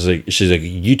Mateo, she's like,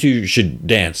 you two should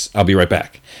dance. I'll be right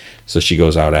back. So she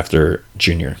goes out after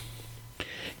Junior.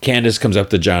 Candace comes up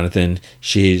to Jonathan.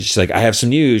 She's like, I have some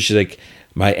news. She's like,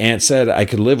 my aunt said I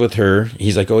could live with her.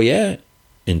 He's like, oh, yeah,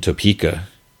 in Topeka.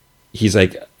 He's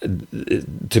like,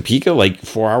 Topeka, like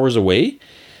 4 hours away?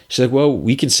 She's like, well,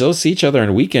 we can still see each other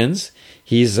on weekends.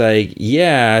 He's like,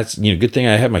 yeah, it's good thing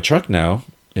I have my truck now.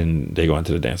 And they go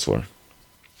onto the dance floor.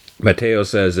 Mateo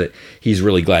says that he's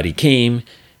really glad he came.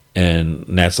 And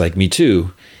Nat's like, me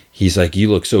too. He's like, you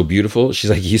look so beautiful. She's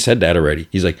like, you said that already.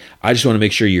 He's like, I just want to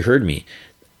make sure you heard me.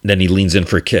 Then he leans in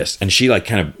for a kiss. And she like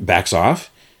kind of backs off.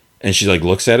 And she like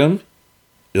looks at him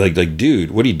like, dude,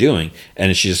 what are you doing?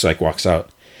 And she just like walks out.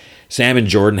 Sam and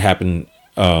Jordan happen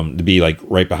to be like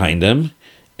right behind them.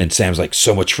 And Sam's like,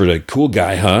 so much for the cool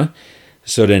guy, huh?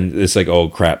 So then it's like, oh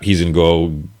crap, he's going to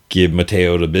go give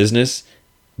Mateo the business.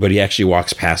 But he actually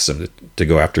walks past him to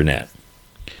go after Nat.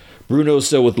 Bruno's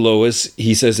still with Lois.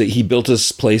 He says that he built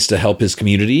this place to help his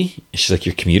community. She's like,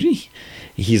 your community?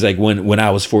 He's like, when I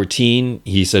was 14,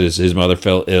 he said his mother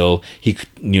fell ill. They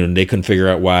couldn't figure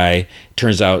out why.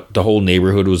 Turns out the whole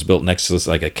neighborhood was built next to this,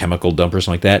 like a chemical dump or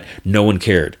something like that. No one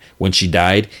cared. When she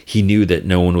died, he knew that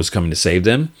no one was coming to save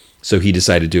them. So he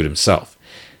decided to do it himself.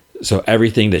 So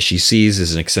everything that she sees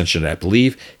is an extension of that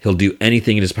belief. He'll do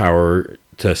anything in his power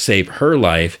to save her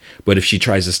life. But if she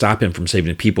tries to stop him from saving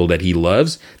the people that he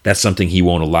loves, that's something he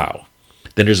won't allow.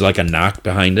 Then there's like a knock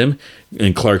behind him.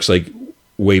 And Clark's like,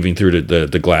 waving through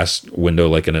the glass window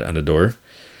like on a door.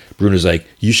 Bruno's like,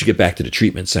 you should get back to the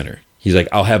treatment center. He's like,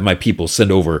 I'll have my people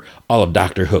send over all of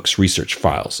Dr. Hook's research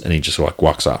files. And he just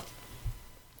walks off.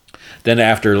 Then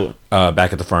after,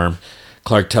 back at the farm,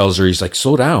 Clark tells her, he's like,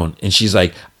 slow down. And she's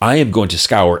like, I am going to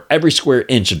scour every square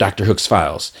inch of Dr. Hook's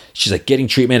files. She's like, getting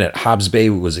treatment at Hobbs Bay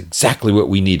was exactly what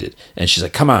we needed. And she's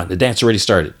like, come on, the dance already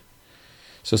started.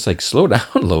 So it's like, slow down,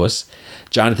 Lois.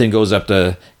 Jonathan goes up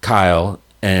to Kyle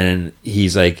and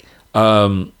he's like,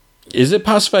 is it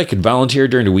possible I could volunteer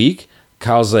during the week?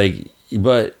 Kyle's like,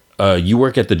 but you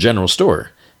work at the general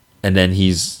store. And then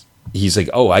he's like,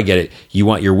 oh, I get it. You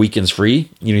want your weekends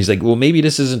free? He's like, well, maybe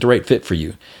this isn't the right fit for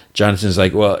you. Jonathan's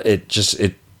like, well, it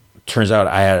turns out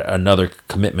I had another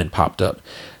commitment popped up.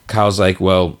 Kyle's like,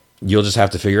 well, you'll just have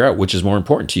to figure out which is more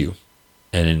important to you.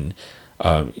 And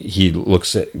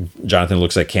Jonathan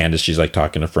looks at Candace. She's like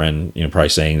talking to a friend, probably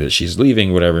saying that she's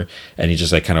leaving, whatever. And he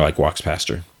just like kind of like walks past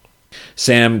her.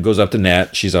 Sam goes up to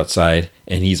Nat. She's outside.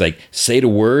 And he's like, say the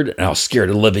word and I'll scare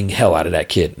the living hell out of that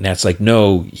kid. Nat's like,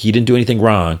 no, he didn't do anything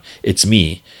wrong. It's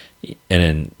me. And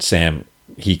then Sam,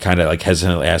 he kind of like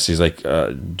hesitantly asks, he's like,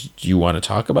 do you want to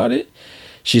talk about it?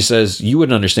 She says, you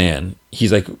wouldn't understand.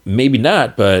 He's like, maybe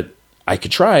not, but I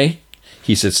could try.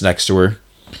 He sits next to her.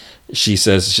 She's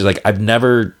like, I've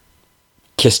never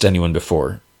kissed anyone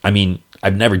before. I mean,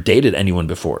 I've never dated anyone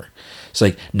before. It's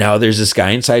like, now there's this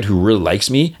guy inside who really likes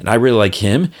me and I really like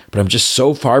him, but I'm just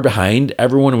so far behind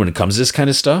everyone when it comes to this kind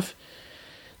of stuff.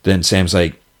 Then Sam's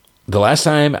like, the last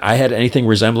time I had anything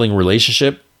resembling a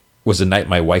relationship was the night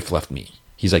my wife left me.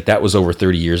 He's like, that was over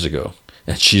 30 years ago.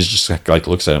 And she's just like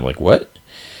looks at him like, what?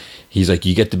 He's like,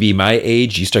 you get to be my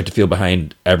age, you start to feel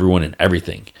behind everyone and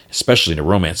everything, especially in the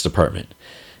romance department.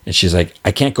 And she's like,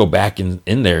 I can't go back in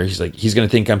there. He's like, he's going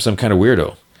to think I'm some kind of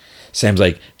weirdo. Sam's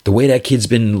like, the way that kid's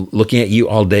been looking at you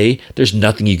all day, there's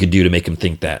nothing you could do to make him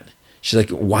think that. She's like,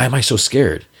 why am I so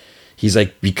scared? He's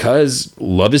like, because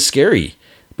love is scary,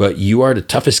 but you are the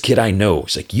toughest kid I know.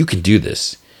 She's like, you can do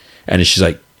this. And she's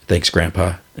like, thanks,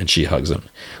 Grandpa. And she hugs him,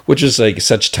 which is like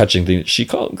such a touching thing. She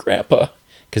called him Grandpa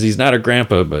because he's not her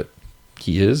grandpa, but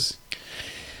he is.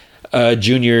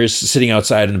 Junior's sitting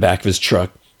outside in the back of his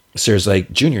truck. Sarah's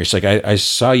like, Junior, it's like, I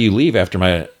saw you leave after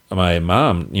my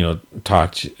mom,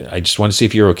 talked. I just want to see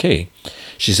if you're okay.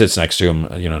 She sits next to him,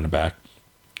 in the back.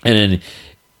 And then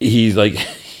he's like,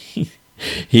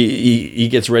 he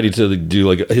gets ready to do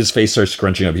like, his face starts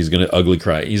scrunching up. He's going to ugly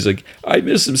cry. He's like, I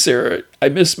miss him, Sarah. I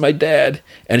miss my dad.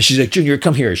 And she's like, Junior,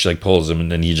 come here. She like pulls him and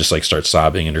then he just like starts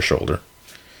sobbing in her shoulder.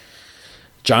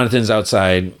 Jonathan's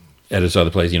outside at his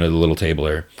other place, the little table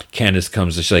there. Candace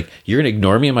comes and she's like, you're going to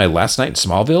ignore me on my last night in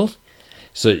Smallville?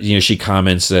 So, she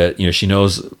comments that, she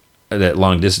knows that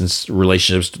long distance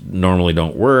relationships normally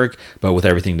don't work, but with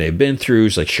everything they've been through,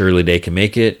 she's like, surely they can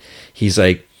make it. He's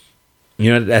like,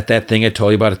 at that thing I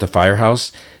told you about at the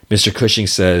firehouse, Mr. Cushing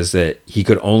says that he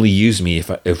could only use me if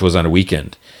it was on a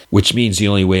weekend, which means the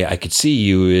only way I could see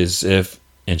you is if,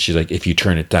 and she's like, if you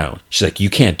turn it down. She's like, you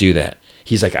can't do that.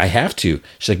 He's like, I have to.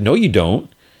 She's like, no, you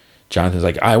don't. Jonathan's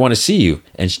like, I want to see you.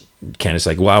 And Candace's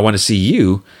like, well, I want to see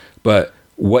you, but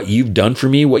what you've done for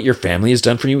me, what your family has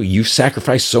done for you, you've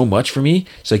sacrificed so much for me.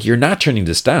 It's like, you're not turning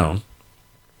this down.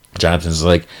 Jonathan's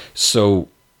like, so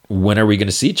when are we going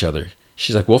to see each other?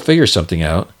 She's like, we'll figure something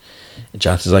out. And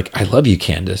Jonathan's like, I love you,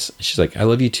 Candace. She's like, I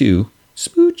love you too.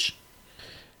 Smooch.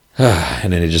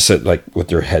 And then they just sit like with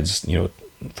their heads,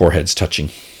 foreheads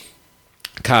touching.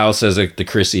 Kyle says like, to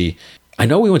Chrissy, I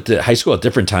know we went to high school at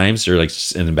different times. They're like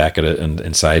in the back of the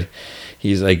inside.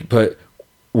 He's like, but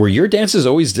were your dances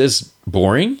always this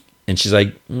boring? And she's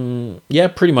like, yeah,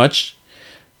 pretty much.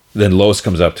 Then Lois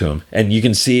comes up to him, and you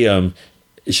can see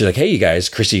she's like, hey, you guys.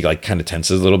 Chrissy like kind of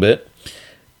tenses a little bit.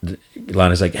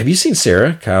 Lana's like, have you seen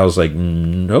Sarah? Kyle's like,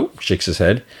 nope, shakes his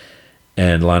head.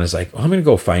 And Lana's like, I'm going to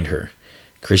go find her.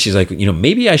 Chrissy's like,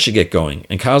 maybe I should get going.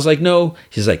 And Kyle's like, no.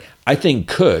 He's like, I think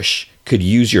Kush could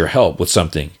use your help with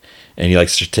something. And he like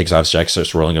takes off his jacket,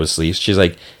 starts rolling up his sleeves. She's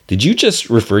like, did you just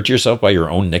refer to yourself by your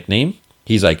own nickname?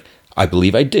 He's like, I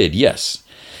believe I did, yes.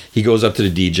 He goes up to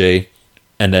the DJ,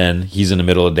 and then he's in the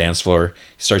middle of the dance floor.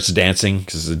 He starts dancing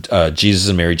because Jesus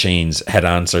and Mary Chain's Head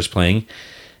On starts playing.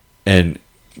 And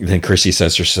then Chrissy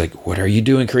says to her, she's like, what are you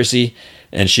doing, Chrissy?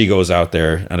 And she goes out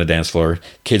there on the dance floor.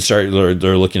 Kids they're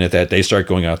looking at that. They start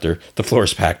going out there. The floor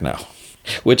is packed now,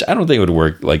 which I don't think would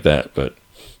work like that, but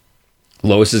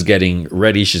Lois is getting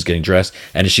ready. She's getting dressed,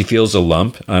 and she feels a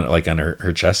lump on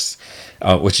her chest,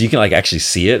 which you can like actually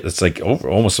see it. It's like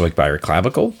almost like by her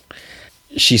clavicle.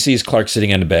 She sees Clark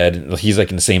sitting on the bed. He's like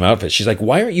in the same outfit. She's like,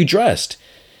 why aren't you dressed?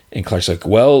 And Clark's like,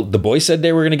 well, the boys said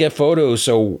they were going to get photos,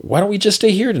 so why don't we just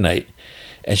stay here tonight?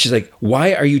 And she's like,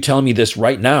 why are you telling me this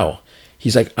right now?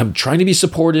 He's like, I'm trying to be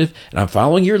supportive and I'm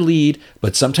following your lead,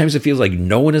 but sometimes it feels like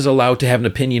no one is allowed to have an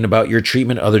opinion about your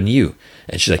treatment other than you.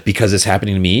 And she's like, because it's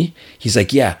happening to me? He's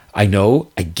like, yeah, I know,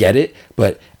 I get it,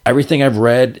 but everything I've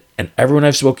read and everyone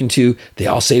I've spoken to, they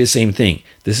all say the same thing.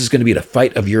 This is going to be the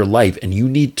fight of your life and you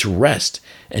need to rest.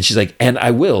 And she's like, and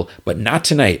I will, but not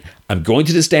tonight. I'm going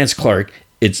to this dance, Clark.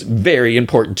 It's very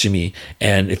important to me.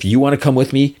 And if you want to come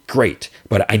with me, great,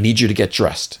 but I need you to get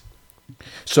dressed.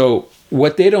 So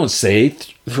what they don't say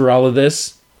for all of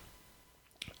this,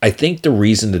 I think the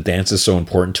reason the dance is so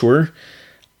important to her,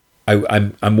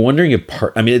 I'm wondering if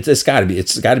part. I mean, it's got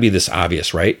to be this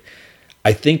obvious, right?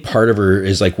 I think part of her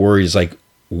is like worries, like,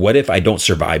 what if I don't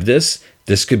survive this?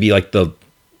 This could be like the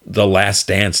last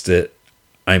dance that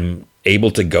I'm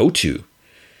able to go to.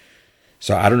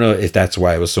 So I don't know if that's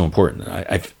why it was so important.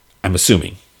 I'm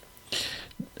assuming.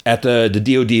 At the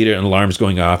DOD, an alarm's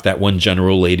going off. That one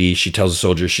general lady, she tells the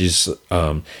soldier, she's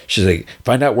like,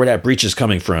 find out where that breach is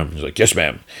coming from. He's like, yes,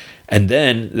 ma'am. And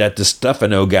then that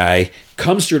DeStefano guy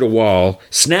comes through the wall,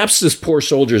 snaps this poor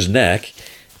soldier's neck,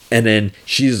 and then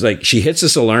she's like, she hits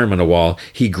this alarm on the wall.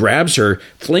 He grabs her,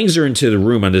 flings her into the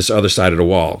room on this other side of the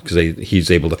wall because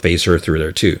he's able to face her through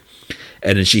there too.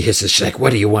 And then she hisses, she's like,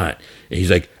 what do you want? And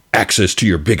he's like, access to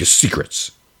your biggest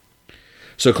secrets.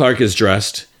 So Clark is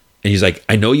dressed. And he's like,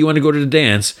 I know you want to go to the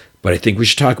dance, but I think we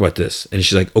should talk about this. And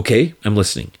she's like, okay, I'm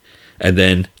listening. And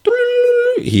then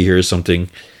he hears something.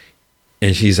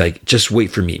 And she's like, just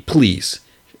wait for me, please.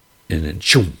 And then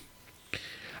shoom.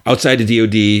 Outside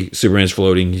the DOD, Superman's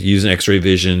floating, using X-ray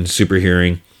vision, super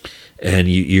hearing. And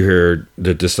you hear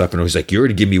the stuff. And he's like, you're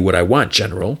to give me what I want,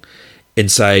 General.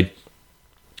 Inside,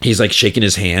 he's like shaking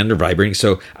his hand or vibrating.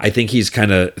 So I think he's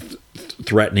kind of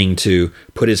threatening to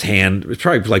put his hand,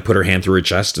 probably like put her hand through her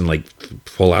chest and like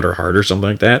pull out her heart or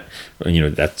something like that.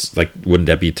 That's like, wouldn't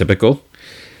that be typical?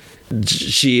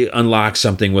 She unlocks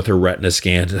something with her retina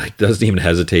scan, like doesn't even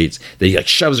hesitate. Then he like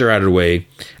shoves her out of the way.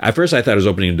 At first I thought it was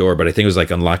opening a door, but I think it was like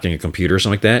unlocking a computer or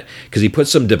something like that. Cause he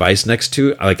puts some device next to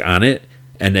it, like on it.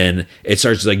 And then it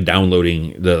starts like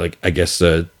downloading the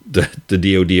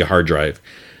DOD hard drive.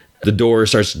 The door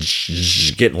starts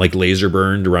getting like laser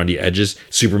burned around the edges.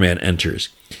 Superman enters.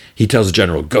 He tells the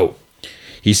general, go.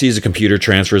 He sees the computer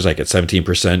transfers like at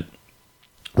 17%.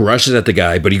 Rushes at the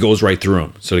guy, but he goes right through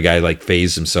him. So the guy like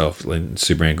phased himself. And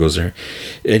Superman goes there.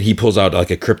 And he pulls out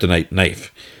like a kryptonite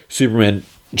knife. Superman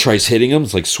tries hitting him.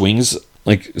 It's like swings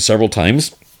like several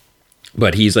times.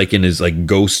 But he's like in his like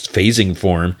ghost phasing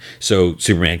form. So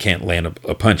Superman can't land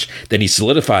a punch. Then he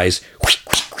solidifies.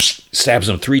 Stabs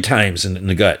him 3 times in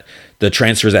the gut. The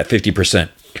transfer's at 50%.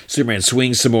 Superman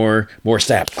swings some more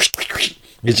stabs.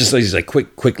 It's just like these like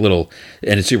quick little,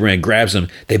 and Superman grabs him.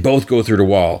 They both go through the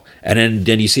wall, and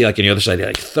then you see like on the other side, they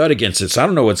like thud against it. So I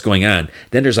don't know what's going on.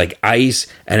 Then there's like ice,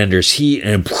 and then there's heat,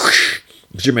 and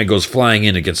Superman goes flying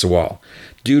in against the wall.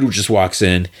 Dude just walks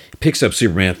in, picks up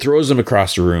Superman, throws him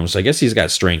across the room. So I guess he's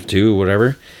got strength too,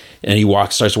 whatever. And he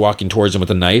starts walking towards him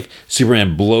with a knife.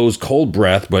 Superman blows cold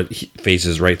breath, but he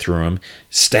faces right through him,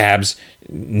 stabs,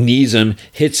 knees him,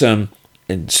 hits him,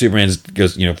 and Superman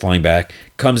goes, falling back,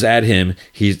 comes at him.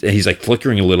 He's like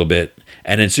flickering a little bit.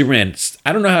 And then Superman,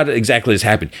 I don't know how exactly this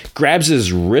happened, grabs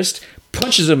his wrist,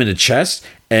 punches him in the chest.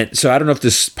 And so I don't know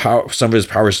if some of his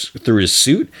powers through his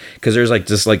suit, because there's like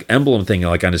this like emblem thing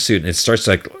like on his suit, and it starts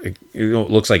like it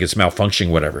looks like it's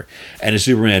malfunctioning, whatever. And then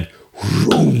Superman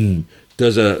whoom,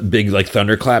 does a big like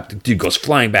thunderclap. The dude goes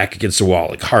flying back against the wall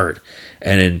like hard,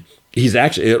 and then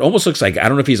it almost looks like, I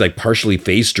don't know if he's like partially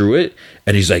phased through it,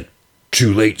 and he's like,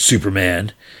 "Too late,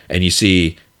 Superman," and you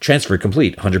see transfer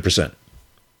complete, 100%.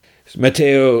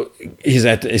 Mateo, he's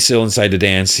still inside the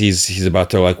dance. He's about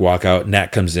to like walk out. Nat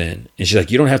comes in, and she's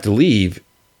like, "You don't have to leave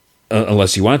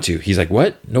unless you want to." He's like,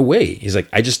 "What? No way." He's like,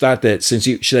 "I just thought that since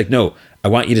you," she's like, "No, I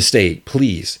want you to stay,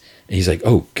 please." And he's like,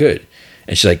 "Oh, good."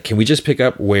 And she's like, "Can we just pick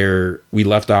up where we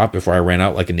left off before I ran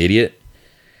out like an idiot?"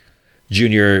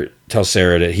 Junior tells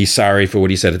Sarah that he's sorry for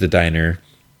what he said at the diner.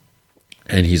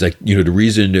 And he's like, "The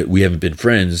reason that we haven't been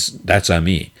friends, that's on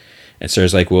me." And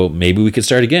Sarah's like, "Well, maybe we could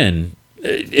start again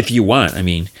if you want." I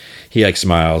mean, he like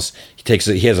smiles.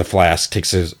 He has a flask,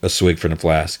 takes a swig from the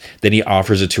flask. Then he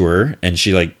offers it to her, and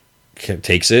she like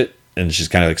takes it, and she's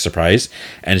kind of like surprised.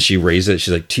 And she raises it.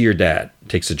 She's like, "To your dad."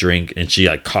 Takes a drink, and she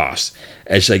like coughs.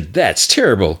 And she's like, "That's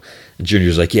terrible." And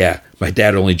Junior's like, "Yeah, my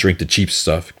dad only drank the cheap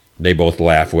stuff." They both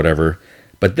laugh, whatever.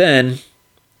 But then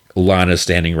Lana's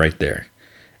standing right there.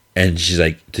 And she's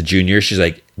like, to Junior, she's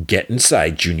like, "Get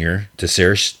inside, Junior." To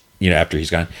Sarah, after he's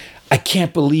gone, "I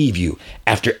can't believe you.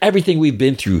 After everything we've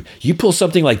been through, you pull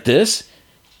something like this?"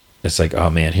 It's like, oh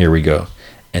man, here we go.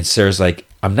 And Sarah's like,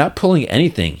 "I'm not pulling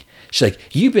anything." She's like,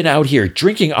 "You've been out here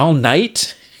drinking all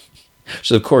night?"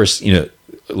 So of course,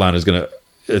 Lana's gonna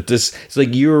it's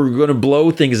like, you're gonna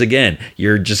blow things again.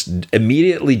 You're just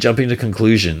immediately jumping to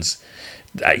conclusions.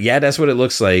 Yeah, that's what it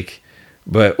looks like.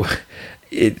 But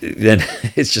then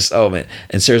it's just, oh man.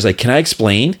 And Sarah's like, "Can I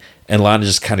explain?" And Lana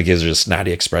just kind of gives her a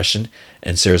snotty expression.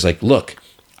 And Sarah's like, "Look,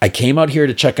 I came out here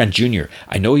to check on Junior.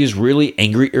 I know he was really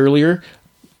angry earlier.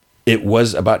 It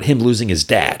was about him losing his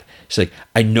dad." She's like,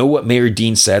 "I know what Mayor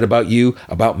Dean said about you,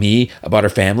 about me, about our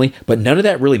family, but none of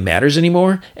that really matters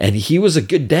anymore. And he was a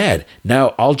good dad. Now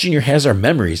all Junior has are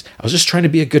memories. I was just trying to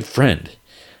be a good friend."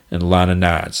 And Lana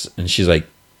nods. And she's like,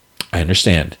 "I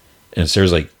understand." And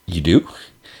Sarah's like, "You do?"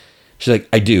 She's like,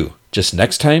 "I do. Just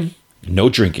next time, no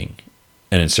drinking."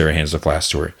 And then Sarah hands the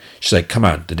flask to her. She's like, "Come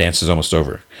on, the dance is almost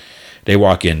over." They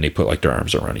walk in, they put like their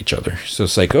arms around each other. So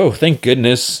it's like, oh, thank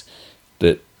goodness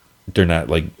that they're not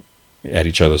like at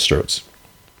each other's throats.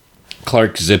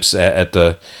 Clark zips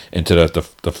into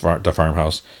the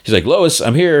farmhouse. He's like, "Lois,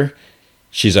 I'm here."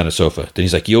 She's on a sofa. Then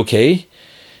he's like, "You okay?"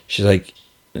 She's like,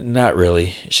 "Not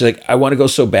really." She's like, "I want to go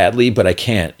so badly, but I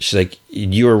can't." She's like,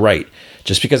 "You are right.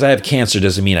 Just because I have cancer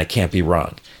doesn't mean I can't be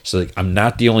wrong." She's like, "I'm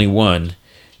not the only one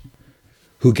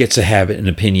who gets to have an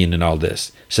opinion in all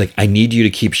this." She's like, "I need you to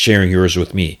keep sharing yours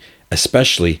with me,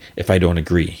 especially if I don't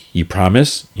agree. You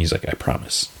promise?" He's like, "I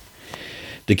promise."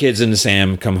 The kids and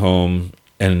Sam come home,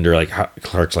 and they're like,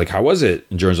 Clark's like, "How was it?"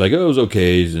 And Jordan's like, "Oh, it was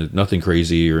okay. Nothing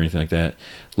crazy or anything like that."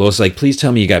 Lois like, "Please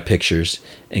tell me you got pictures."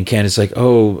 And Candace's like,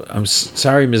 "Oh, I'm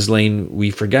sorry, Ms. Lane,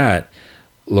 we forgot."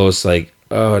 Lois like,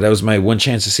 "Oh, that was my one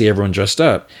chance to see everyone dressed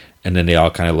up." And then they all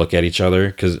kind of look at each other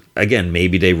because, again,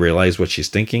 maybe they realize what she's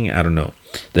thinking. I don't know.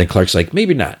 Then Clark's like,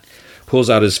 "Maybe not." Pulls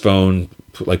out his phone,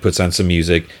 puts on some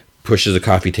music, pushes a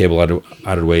coffee table out of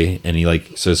the way, and he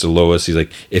like says to Lois, he's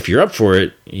like, "If you're up for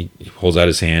it," he holds out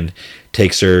his hand,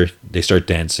 takes her, they start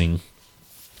dancing.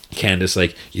 Candace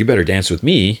like, "You better dance with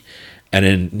me." And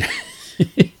then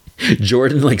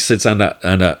Jordan like sits on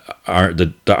the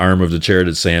arm of the chair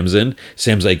that Sam's in.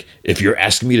 Sam's like, "If you're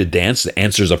asking me to dance, the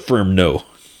answer's a firm no."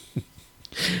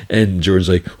 And Jordan's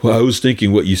like, "Well, I was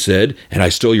thinking what you said, and I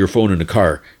stole your phone in the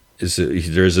car."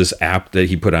 There's this app that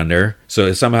he put on there.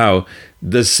 So somehow,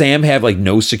 does Sam have like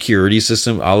no security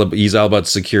system? He's all about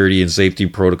security and safety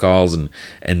protocols,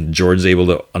 and Jordan's able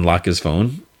to unlock his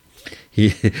phone.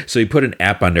 So he put an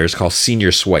app on there. It's called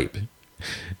Senior Swipe.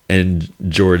 And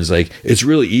Jordan's like, "It's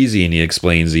really easy." And he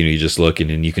explains, you just look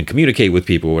and you can communicate with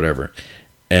people, whatever.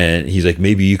 And he's like,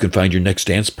 "Maybe you can find your next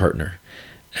dance partner."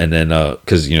 And then,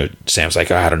 because, Sam's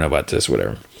like, "Oh, I don't know about this,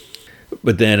 whatever."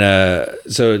 But then,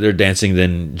 so they're dancing.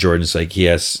 Then Jordan's like,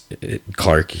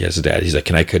 Clark, he has a dad. He's like,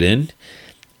 "Can I cut in?"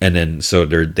 And then, so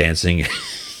they're dancing.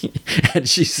 And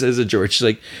she says to George, she's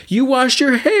like, "You washed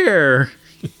your hair."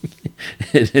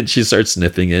 And she starts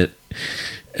sniffing it.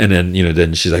 And then,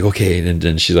 then she's like, okay. And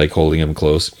then she's like holding him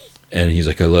close. And he's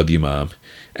like, I love you, Mom.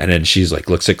 And then she's like,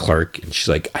 looks at Clark and she's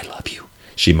like, I love you.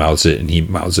 She mouths it and he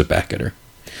mouths it back at her.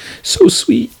 So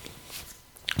sweet.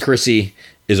 Chrissy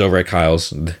is over at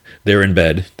Kyle's. They're in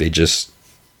bed. They just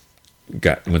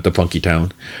went to Funky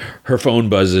Town. Her phone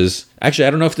buzzes. Actually, I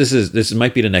don't know if this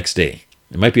might be the next day.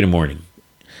 It might be the morning.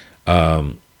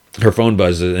 Her phone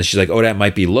buzzes and she's like, oh, that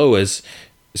might be Lois.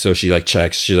 So she like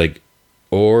checks. She's like,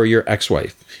 or your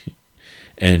ex-wife.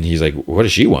 And he's like, what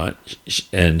does she want?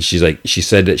 And she's like, she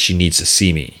said that she needs to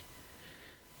see me.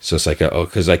 So it's like,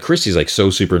 because like Christy's like so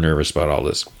super nervous about all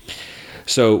this.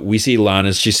 So we see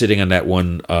Lana, she's sitting on that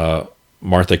one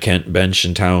Martha Kent bench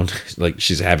in town, like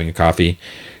she's having a coffee.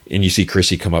 And you see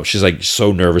Chrissy come up. She's like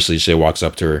so nervously, she walks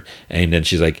up to her. And then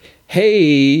she's like,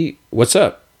 hey, what's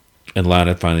up? And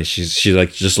Lana finally, she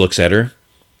like just looks at her.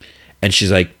 And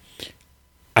she's like,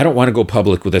 I don't want to go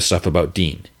public with this stuff about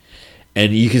Dean.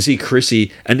 And you can see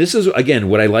Chrissy, and this is, again,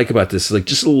 what I like about this, like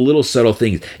just little subtle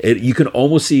things. You can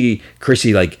almost see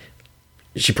Chrissy, like,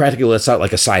 she practically lets out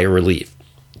like a sigh of relief.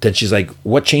 Then she's like,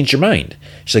 what changed your mind?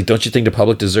 She's like, don't you think the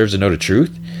public deserves to know the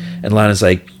truth? And Lana's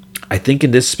like, I think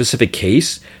in this specific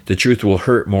case, the truth will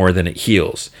hurt more than it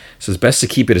heals. So it's best to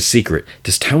keep it a secret.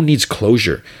 This town needs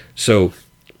closure. So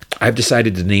I've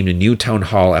decided to name a new town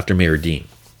hall after Mayor Dean.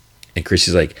 And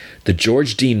Chrissy's like, the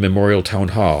George Dean Memorial Town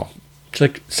Hall. It's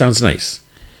like, sounds nice.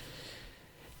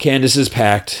 Candace is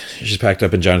packed. She's packed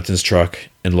up in Jonathan's truck.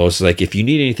 And Lois is like, if you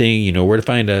need anything, you know where to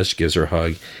find us. She gives her a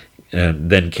hug. And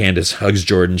then Candace hugs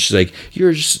Jordan. She's like,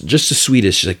 you're just the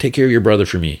sweetest. She's like, take care of your brother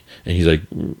for me. And he's like,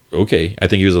 okay. I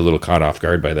think he was a little caught off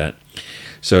guard by that.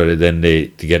 So then to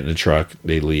get in the truck,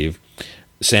 they leave.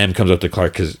 Sam comes up to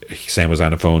Clark because Sam was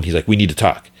on the phone. He's like, we need to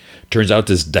talk. Turns out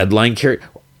this Deadline character...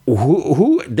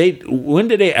 when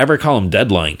did they ever call him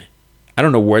Deadline? I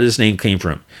don't know where this name came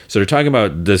from. So they're talking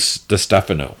about this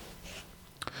Stefano.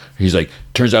 He's like,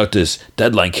 turns out this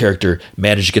Deadline character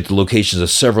managed to get the locations of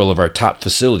several of our top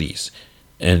facilities.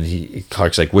 And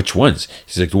Clark's like, which ones?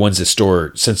 He's like, the ones that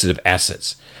store sensitive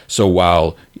assets. So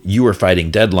while you were fighting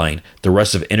Deadline, the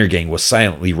rest of Intergang was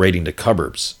silently raiding the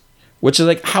cupboards. Which is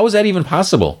like, how is that even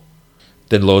possible?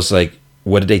 Then Lois is like,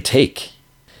 what did they take?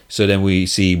 So then we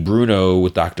see Bruno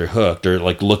with Dr. Hook. They're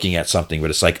like looking at something, but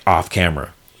it's like off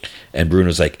camera. And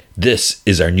Bruno's like, this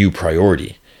is our new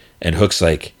priority. And Hook's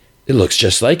like, it looks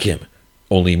just like him,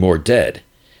 only more dead.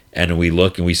 And we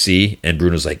look and we see, and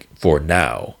Bruno's like, for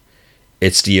now.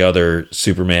 It's the other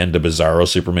Superman, the Bizarro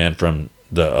Superman from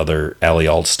the other Ali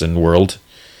Alston world,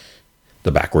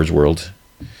 the backwards world.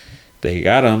 They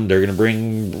got him. They're going to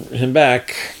bring him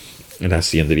back. And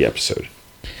that's the end of the episode.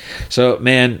 So,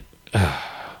 man,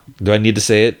 do I need to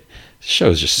say it? The show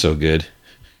is just so good.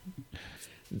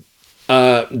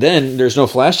 Then there's no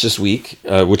Flash this week,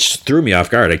 which threw me off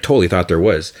guard. I totally thought there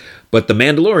was. But The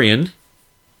Mandalorian,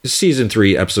 Season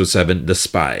 3, Episode 7, The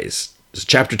Spies. It's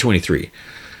Chapter 23.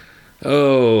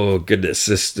 Oh, goodness.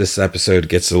 This episode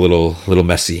gets a little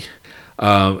messy.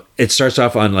 It starts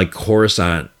off on, like,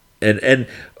 Coruscant. And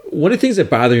one of the things that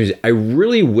bothers me is I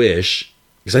really wish,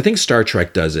 because I think Star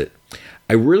Trek does it,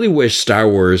 I really wish Star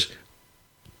Wars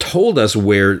told us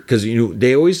where, because,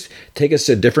 they always take us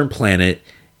to a different planet,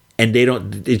 and they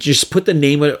just put the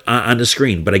name on the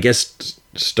screen. But I guess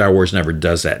Star Wars never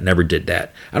does that, never did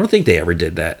that. I don't think they ever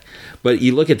did that. But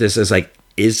you look at this as like,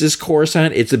 is this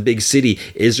Coruscant? It's a big city.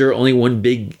 Is there only one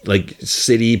big like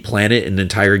city planet in the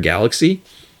entire galaxy?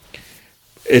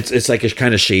 It's like a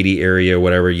kind of shady area,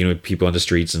 whatever, people on the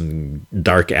streets and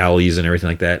dark alleys and everything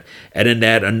like that. And then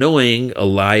that annoying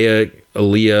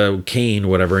Aaliyah Kane,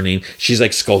 whatever her name, she's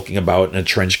like skulking about in a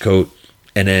trench coat.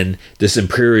 And then this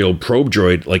Imperial probe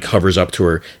droid like hovers up to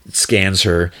her, scans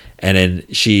her, and then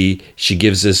she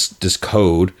gives this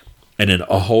code, and then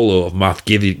a holo of Moff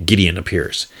Gideon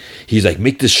appears. He's like,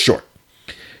 make this short.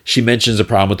 She mentions a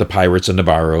problem with the pirates of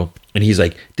Navarro, and he's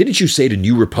like, didn't you say the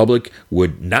New Republic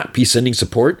would not be sending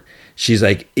support? She's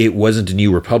like, it wasn't the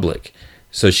New Republic.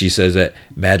 So she says that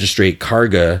Magistrate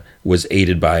Karga was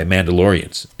aided by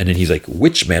Mandalorians. And then he's like,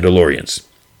 which Mandalorians?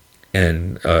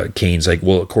 And Kane's like,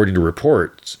 well, according to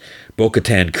reports,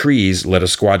 Bo-Katan Kryze led a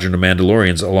squadron of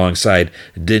Mandalorians alongside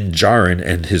Din Djarin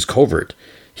and his covert.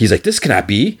 He's like, this cannot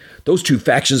be. Those two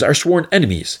factions are sworn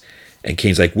enemies. And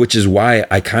Kane's like, which is why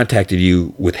I contacted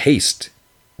you with haste.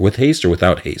 With haste or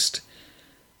without haste?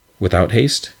 Without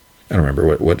haste? I don't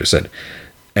remember what it said.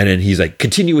 And then he's like,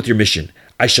 continue with your mission.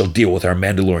 I shall deal with our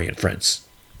Mandalorian friends.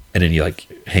 And then he like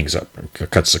hangs up and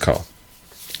cuts the call.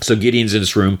 So Gideon's in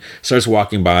this room, starts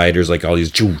walking by. There's like all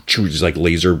these like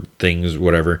laser things,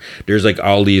 whatever. There's like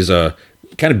all these kind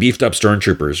kind of beefed up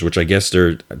stormtroopers, which I guess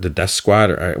they're the Death Squad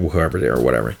or whoever they are or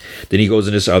whatever. Then he goes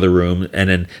in this other room,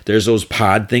 and then there's those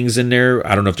pod things in there.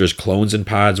 I don't know if there's clones in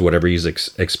pods, whatever he's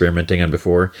experimenting on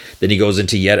before. Then he goes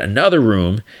into yet another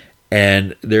room,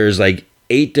 and there's like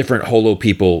 8 different holo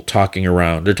people talking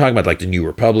around. They're talking about like the New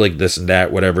Republic, this and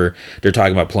that, whatever. They're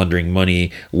talking about plundering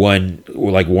money. One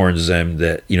like warns them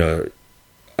that,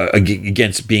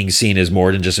 against being seen as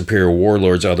more than just Imperial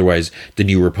warlords. Otherwise, the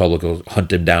New Republic will hunt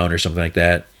them down or something like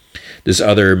that. This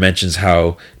other mentions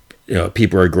how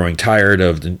people are growing tired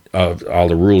of all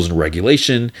the rules and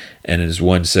regulation, and as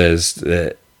one says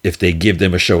that if they give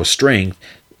them a show of strength,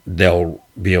 they'll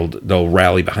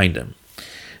rally behind them.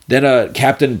 Then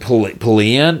Captain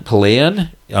Palayan,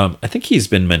 I think he's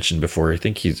been mentioned before. I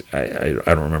think I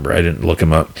don't remember. I didn't look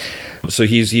him up. So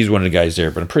he's one of the guys there,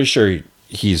 but I'm pretty sure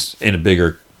he's in a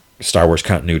bigger Star Wars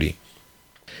continuity.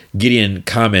 Gideon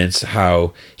comments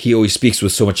how he always speaks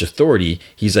with so much authority.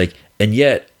 He's like, and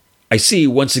yet I see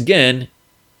once again,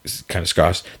 kind of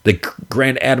scoffs, the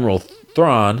Grand Admiral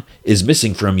Thrawn is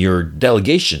missing from your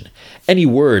delegation. Any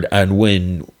word on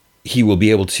when he will be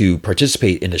able to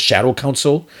participate in the Shadow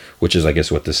Council, which is, I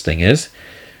guess, what this thing is?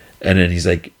 And then he's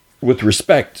like, with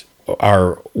respect,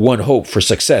 our one hope for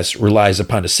success relies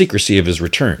upon the secrecy of his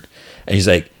return. And he's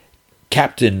like,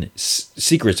 Captain,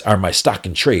 secrets are my stock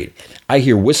in trade. I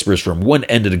hear whispers from one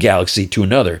end of the galaxy to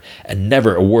another, and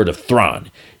never a word of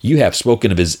Thrawn. You have spoken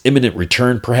of his imminent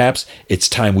return, perhaps. It's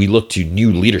time we look to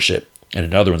new leadership. And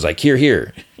another one's like,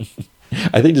 hear.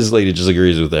 I think this lady just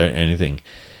agrees with anything.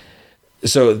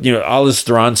 So, all this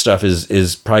Thrawn stuff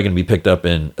is probably going to be picked up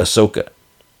in Ahsoka.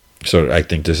 So I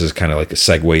think this is kind of like a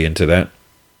segue into that.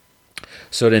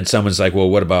 So then someone's like, well,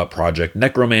 what about Project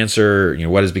Necromancer?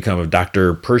 What has become of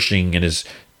Dr. Pershing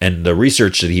and the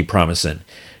research that he promised in?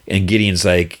 And Gideon's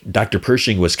like, Dr.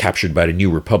 Pershing was captured by the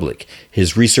New Republic.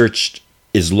 His research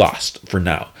is lost for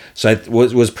now. So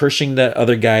was Pershing the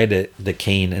other guy that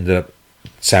Kane ended up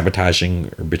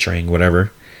sabotaging or betraying,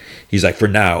 whatever? He's like, for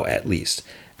now, at least.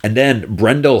 And then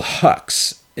Brendel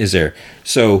Hux is there.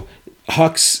 So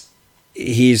Hux,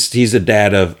 he's the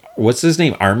dad of, what's his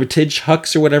name? Armitage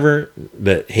Hux or whatever,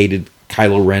 that hated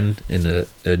Kylo Ren in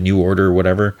the New Order or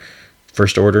whatever.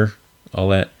 First Order, all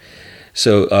that.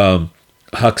 So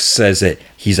Hux says that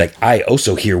he's like, I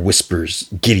also hear whispers,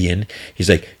 Gideon. He's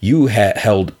like, you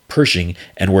held Pershing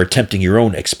and were attempting your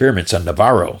own experiments on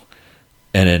Navarro.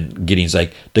 And then Gideon's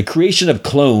like, the creation of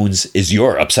clones is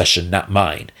your obsession, not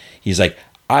mine. He's like,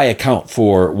 I account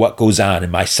for what goes on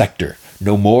in my sector.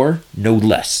 No more, no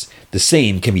less. The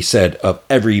same can be said of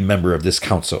every member of this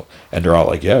council. And they're all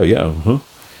like, yeah.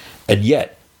 And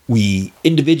yet, we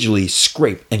individually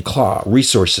scrape and claw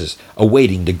resources,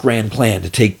 awaiting the grand plan to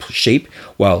take shape,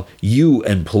 while you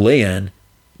and Palayan,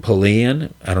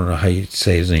 I don't know how you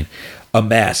say his name,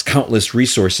 amass countless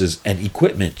resources and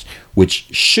equipment which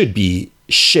should be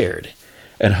shared.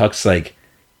 And Huck's like,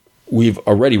 we've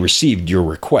already received your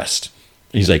request.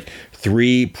 He's like,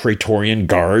 3 Praetorian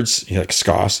guards. He like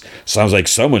scoffs. Sounds like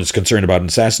someone's concerned about an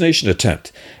assassination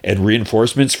attempt. And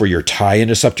reinforcements for your TIE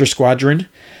Interceptor squadron.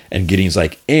 And Gideon's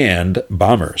like, and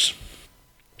bombers.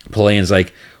 Palayan's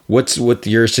like, what's with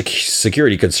your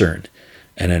security concern?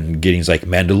 And then Gideon's like,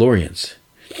 Mandalorians.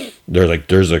 They're like,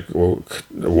 there's a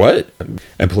what?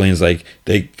 And Palayan's like,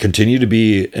 they continue to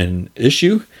be an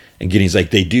issue. And Gideon's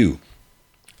like, they do.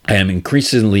 I am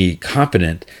increasingly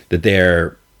confident that they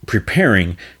are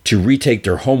preparing to retake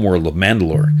their homeworld of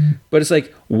Mandalore. Mm-hmm. But it's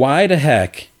like, why the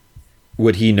heck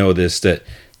would he know this, that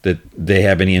they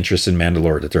have any interest in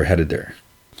Mandalore, that they're headed there?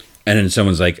 And then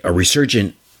someone's like, a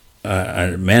resurgent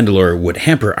Mandalore would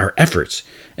hamper our efforts.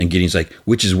 And Gideon's like,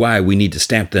 which is why we need to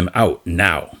stamp them out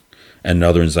now. And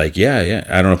another one's like, yeah.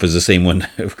 I don't know if it's the same one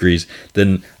that agrees.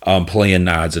 Then Palayan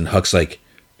nods, and Huck's like,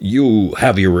 you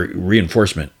have your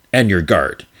reinforcement and your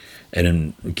guard. And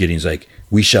then Gideon's like,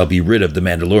 we shall be rid of the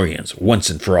Mandalorians once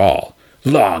and for all.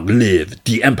 Long live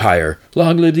the Empire.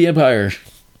 Long live the Empire.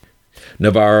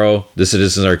 Navarro, the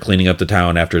citizens are cleaning up the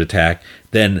town after the attack.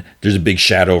 Then there's a big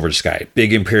shadow over the sky.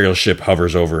 Big Imperial ship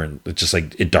hovers over, and it's just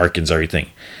like, it darkens everything.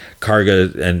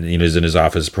 Karga, and is in his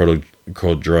office, Proto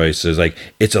droid says like,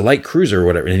 it's a light cruiser or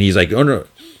whatever. And he's like, oh no.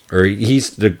 Or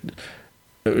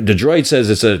the droid says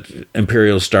it's a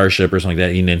Imperial starship or something like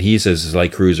that, and then he says it's a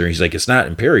light cruiser. He's like, it's not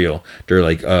Imperial. They're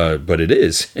like, but it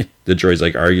is. The droid's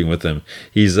like arguing with him.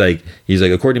 He's like,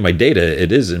 according to my data,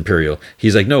 it is Imperial.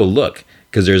 He's like, no, look,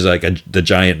 because there's like the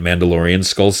giant Mandalorian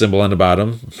skull symbol on the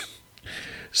bottom.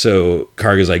 So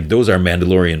Karga's like, those are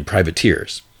Mandalorian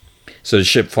privateers. So the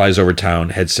ship flies over town,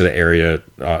 heads to the area,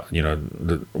 where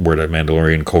the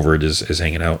Mandalorian covert is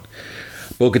hanging out.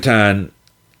 Bo-Katan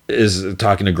is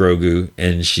talking to Grogu,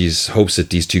 and she hopes that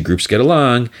these two groups get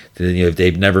along. Then, if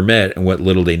they've never met and what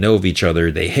little they know of each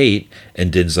other, they hate.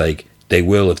 And Din's like, they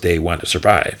will if they want to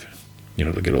survive.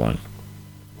 They'll get along.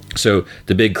 So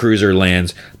the big cruiser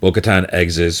lands. Bo-Katan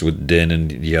exits with Din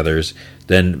and the others.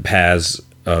 Then Paz,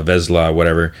 Vesla,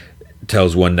 whatever,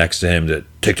 tells one next to him to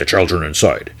take the children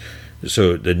inside.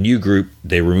 So the new group,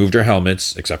 they removed their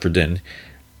helmets, except for Din.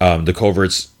 The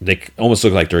coverts, they almost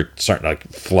look like they're starting to like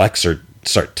flex or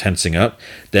start tensing up.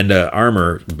 Then the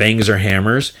armor bangs her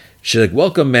hammers. She's like,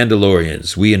 welcome,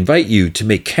 Mandalorians. We invite you to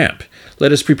make camp.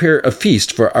 Let us prepare a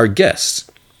feast for our guests.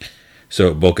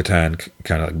 So Bo-Katan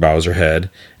kind of like bows her head,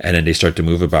 and then they start to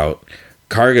move about.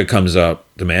 Karga comes up.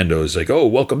 The Mando is like, oh,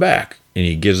 welcome back. And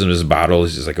he gives him his bottle.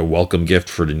 It's like a welcome gift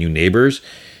for the new neighbors.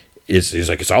 He's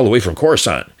like, it's all the way from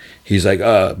Coruscant. He's like,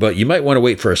 but you might want to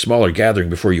wait for a smaller gathering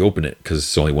before you open it, because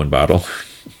it's only one bottle.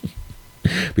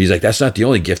 But he's like, that's not the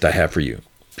only gift I have for you.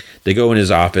 They go in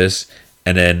his office,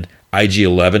 and then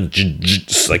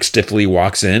IG-11 like stiffly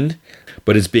walks in,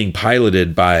 but it's being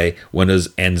piloted by one of those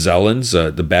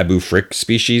Anzellans, the Babu Frick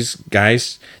species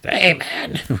guys. Hey,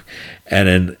 man.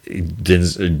 And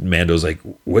then Mando's like,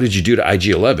 what did you do to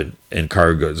IG-11? And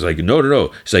Karga's like, no.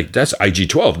 He's like, that's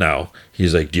IG-12 now.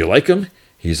 He's like, do you like him?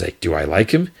 He's like, do I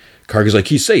like him? Karga's like,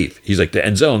 he's safe. He's like, the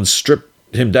Anzellans stripped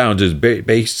him down to his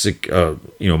basic,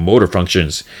 motor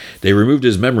functions. They removed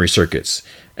his memory circuits.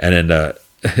 And then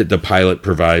the pilot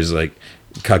provides like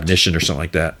cognition or something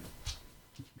like that.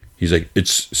 He's like,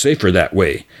 it's safer that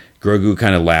way. Grogu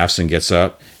kind of laughs and gets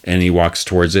up, and he walks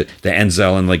towards it. The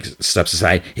Anzellan like steps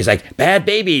aside. He's like, bad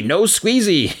baby, no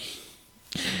squeezy.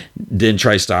 Din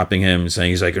tries stopping him,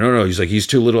 saying, he's like, no. He's like, he's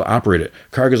too little to operate it.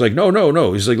 Karga's like,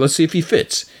 no. He's like, let's see if he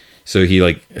fits. So he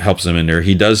like helps him in there.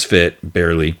 He does fit,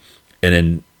 barely. And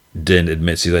then Din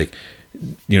admits, he's like,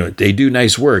 they do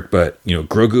nice work, but,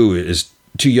 Grogu is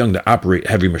too young to operate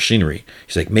heavy machinery.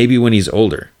 He's like, maybe when he's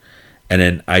older. And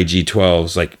then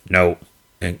IG-12's like, no.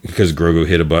 And because Grogu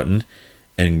hit a button.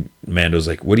 And Mando's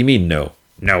like, what do you mean, no?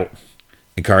 No.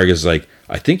 And Karga's like,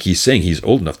 I think he's saying he's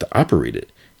old enough to operate it.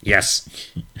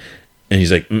 Yes. And he's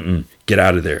like, get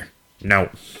out of there. No.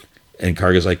 And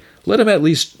Karga's like, let him at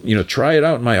least, try it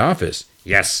out in my office.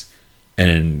 Yes.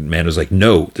 And Mando's like,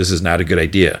 no, this is not a good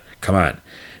idea. Come on.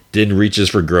 Din reaches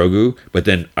for Grogu, but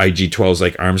then IG-12's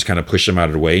like arms kind of push him out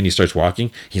of the way, and he starts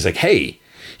walking. He's like, hey.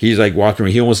 He's like walking.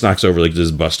 He almost knocks over like this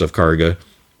bust of Karga.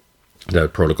 The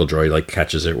protocol droid like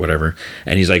catches it, whatever.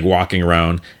 And he's like walking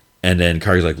around, and then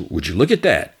Karga's like, would you look at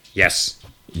that? Yes.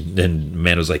 Then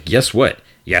Mando's like, yes, what?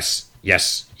 Yes.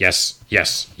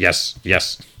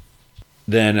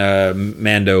 Then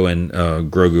Mando and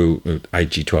Grogu,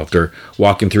 IG-12, they're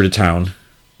walking through the town.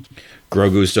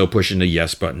 Grogu's still pushing the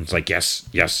yes button. It's like, yes,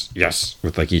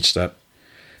 with like each step.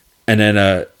 And then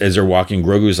as they're walking,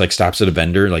 Grogu's like stops at a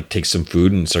vendor, like takes some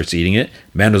food and starts eating it.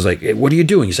 Mando's like, hey, what are you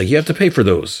doing? He's like, you have to pay for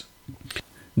those.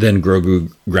 Then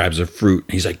Grogu grabs a fruit.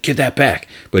 He's like, give that back.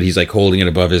 But he's like holding it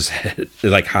above his head,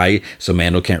 like high, so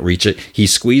Mando can't reach it. He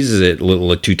squeezes it a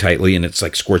little too tightly, and it's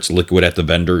like squirts liquid at the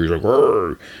vendor. He's like,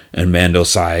 "Rrr." And Mando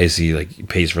sighs. He like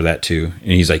pays for that too.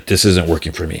 And he's like, this isn't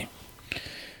working for me.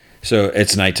 So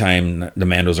it's nighttime. The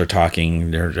Mandos are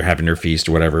talking. They're having their feast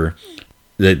or whatever.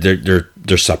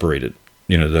 They're separated.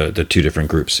 The two different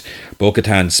groups.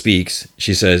 Bo-Katan speaks.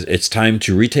 She says, it's time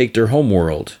to retake their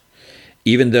homeworld.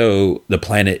 Even though the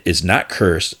planet is not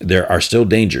cursed, there are still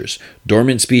dangers.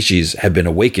 Dormant species have been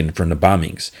awakened from the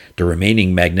bombings. The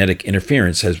remaining magnetic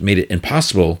interference has made it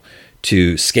impossible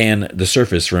to scan the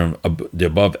surface from the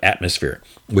above atmosphere,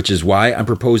 which is why I'm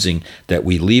proposing that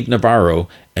we leave Navarro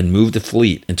and move the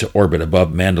fleet into orbit above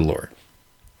Mandalore.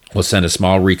 We'll send a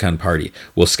small recon party.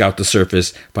 We'll scout the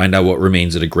surface, find out what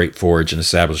remains of the Great Forge, and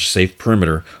establish a safe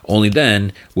perimeter. Only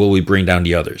then will we bring down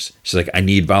the others. She's like, I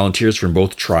need volunteers from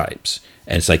both tribes.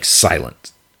 And it's like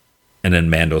silent. And then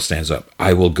Mando stands up.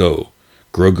 I will go.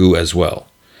 Grogu as well.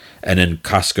 And then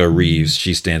Casca Reeves,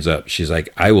 she stands up. She's like,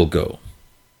 I will go.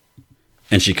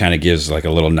 And she kind of gives like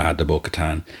a little nod to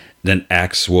Bo-Katan. Then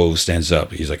Axe Woe stands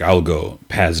up. He's like, I'll go.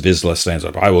 Paz Vizsla stands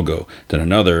up. I will go. Then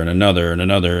another and another and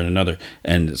another and another.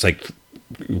 And it's like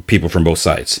people from both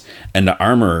sides. And the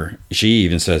armor, she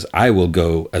even says, I will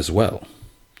go as well.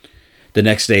 The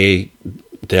next day,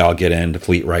 they all get in. The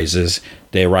fleet rises.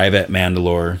 They arrive at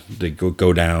Mandalore. They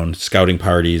go down. Scouting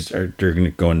parties. They're going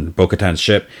to go on Bo-Katan's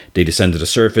ship. They descend to the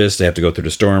surface. They have to go through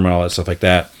the storm and all that stuff like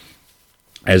that.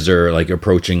 As they're like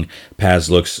approaching,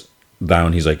 Paz looks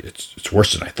down. He's like, it's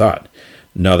worse than I thought.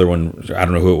 Another one, I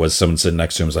don't know who it was. Someone sitting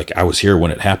next to him was like, I was here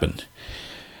when it happened.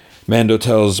 Mando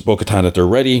tells Bo-Katan that they're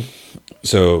ready.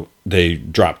 So they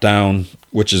drop down,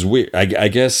 which is weird. I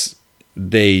guess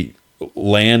they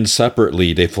land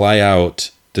separately. They fly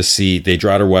out to see, they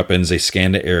draw their weapons, they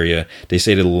scan the area, they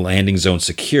say the landing zone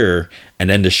secure, and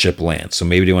then the ship lands. So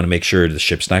maybe they want to make sure the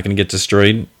ship's not going to get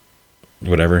destroyed,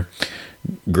 whatever.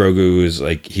 Grogu is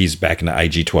like, he's back in the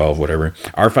IG-12, whatever.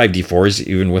 R5-D4 is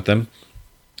even with them.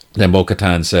 Then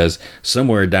Bo-Katan says,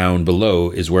 somewhere down below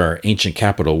is where our ancient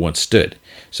capital once stood.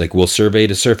 It's like, we'll survey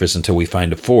the surface until we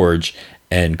find a forge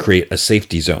and create a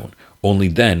safety zone. Only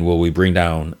then will we bring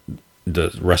down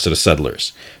the rest of the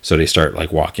settlers. So they start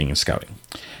like walking and scouting.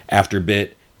 After a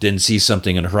bit, Din sees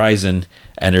something on the horizon,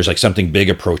 and there's like something big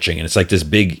approaching, and it's like this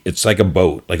big, it's like a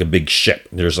boat, like a big ship.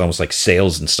 There's almost like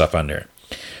sails and stuff on there.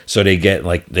 So they get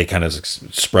like, they kind of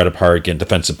spread apart, get in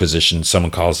defensive position.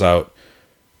 Someone calls out,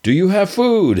 do you have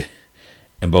food?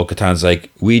 And Bo-Katan's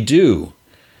like, we do.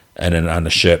 And then on the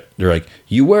ship, they're like,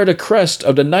 you wear the crest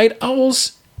of the night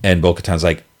owls? And Bo-Katan's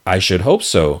like, I should hope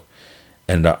so.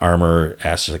 And the armor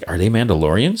asks, like, are they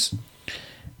Mandalorians?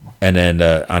 And then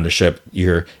on the ship, you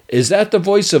hear, is that the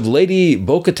voice of Lady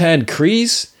Bo-Katan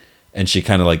Kryze? And she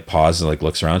kind of like pauses and like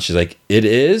looks around. She's like, it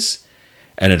is?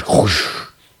 And then whoosh,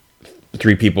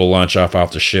 3 people launch off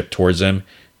the ship towards them.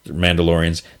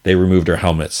 Mandalorians. They removed their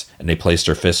helmets and they placed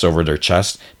their fists over their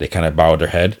chest. They kind of bowed their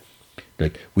head.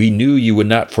 Like, we knew you would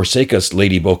not forsake us,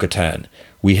 Lady Bo-Katan.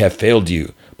 We have failed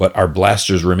you, but our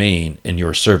blasters remain in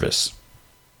your service.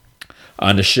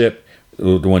 On the ship,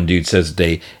 the one dude says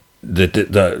they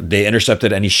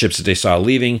intercepted any ships that they saw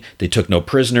leaving. They took no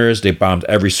prisoners. They bombed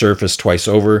every surface twice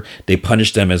over. They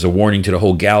punished them as a warning to the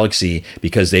whole galaxy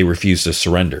because they refused to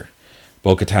surrender.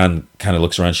 Bo-Katan kind of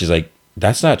looks around. She's like,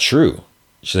 that's not true.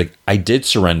 She's like, I did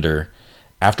surrender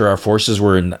after our forces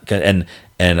were in, and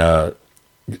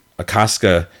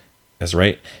Akaska, that's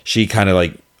right. She kind of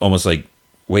like, almost like,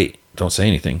 wait, don't say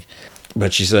anything.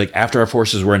 But she's like, after our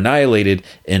forces were annihilated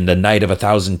in the Night of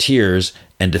 1,000 Tears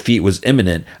and defeat was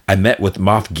imminent, I met with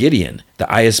Moff Gideon. The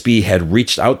ISB had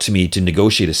reached out to me to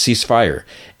negotiate a ceasefire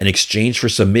in exchange for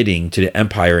submitting to the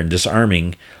Empire and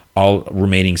disarming all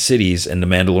remaining cities, and the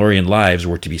Mandalorian lives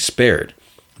were to be spared.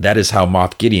 That is how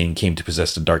Moff Gideon came to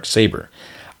possess the dark saber.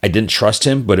 I didn't trust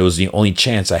him, but it was the only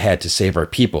chance I had to save our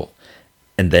people.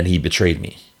 And then he betrayed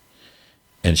me.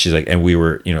 And she's like, and we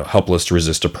were, helpless to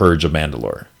resist a purge of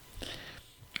Mandalore.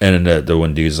 And then the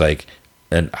one dude's like,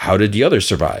 and how did the others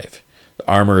survive? The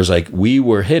armor is like, we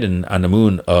were hidden on the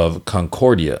moon of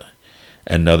Concordia.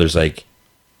 And the other's like,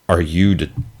 are you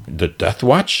the Death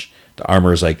Watch? The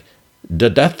armor is like, the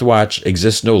Death Watch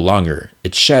exists no longer.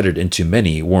 It's shattered into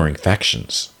many warring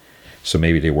factions. So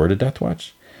maybe they were the Death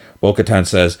Watch? Bo-Katan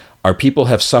says, our people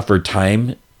have suffered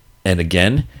time and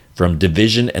again from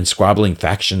division and squabbling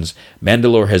factions.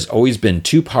 Mandalore has always been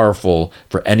too powerful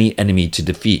for any enemy to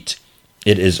defeat.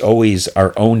 It is always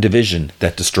our own division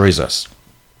that destroys us.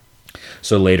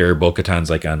 So later,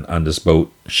 Bo-Katan's like on this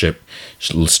boat ship,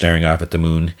 staring off at the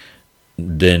moon.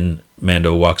 Then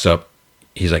Mando walks up.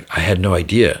 He's like, I had no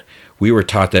idea. We were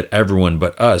taught that everyone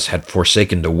but us had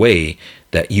forsaken the way,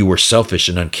 that you were selfish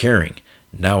and uncaring.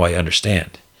 Now I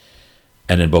understand.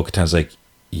 And then Bo-Katan's like,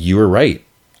 you were right.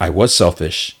 I was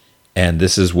selfish, and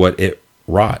this is what it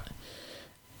wrought.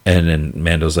 And then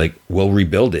Mando's like, we'll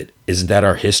rebuild it. Isn't that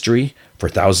our history? For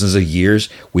thousands of years,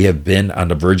 we have been on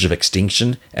the verge of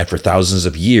extinction, and for thousands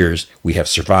of years, we have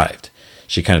survived.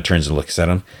 She kind of turns and looks at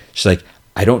him. She's like,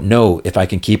 I don't know if I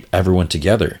can keep everyone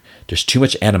together. There's too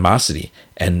much animosity,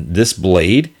 and this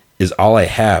blade is all I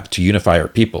have to unify our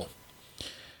people.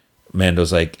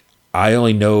 Mando's like, I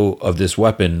only know of this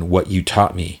weapon what you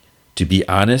taught me. To be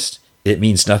honest, it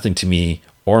means nothing to me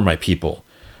or my people,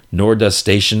 nor does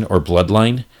station or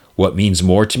bloodline. What means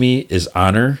more to me is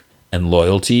honor and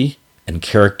loyalty and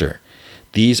character.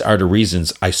 These are the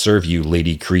reasons I serve you,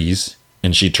 Lady Kryze.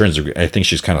 And she turns, I think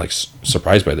she's kind of like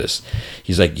surprised by this.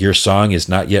 He's like, your song is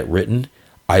not yet written.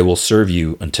 I will serve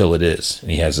you until it is.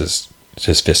 And he has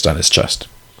his fist on his chest.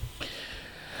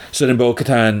 So then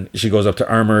Bo-Katan, she goes up to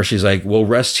Armor. She's like, we'll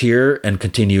rest here and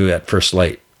continue at first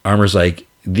light. Armor's like,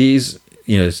 these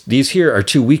here are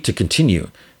too weak to continue.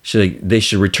 She's like, they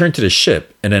should return to the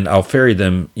ship, and then I'll ferry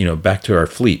them, back to our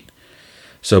fleet.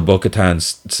 So Bo-Katan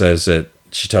says that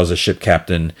she tells the ship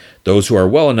captain, those who are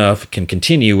well enough can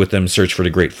continue with them search for the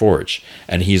Great Forge.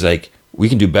 And he's like, we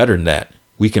can do better than that.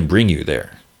 We can bring you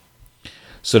there.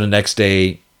 So the next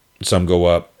day, some go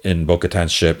up in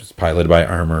Bo-Katan's ship, piloted by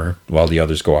Armor, while the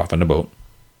others go off on the boat.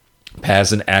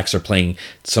 Paz and Axe are playing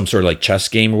some sort of like chess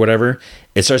game or whatever.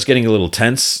 It starts getting a little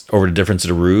tense over the difference of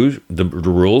the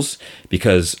rules,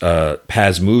 because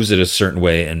Paz moves it a certain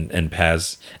way, and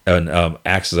Paz and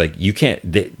Axe is like, you can't.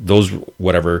 Those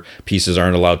whatever pieces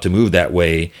aren't allowed to move that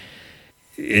way.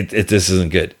 This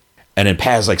isn't good. And then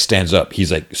Paz like stands up.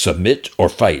 He's like, submit or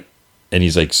fight. And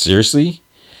he's like, seriously?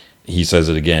 He says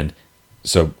it again.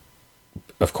 So,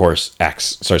 of course,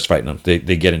 Axe starts fighting them. They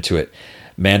get into it.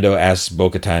 Mando asks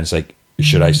Bo-Katan, it's like,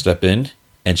 should I step in?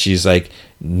 And she's like,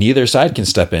 neither side can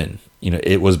step in. You know,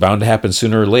 it was bound to happen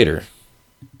sooner or later.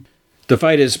 The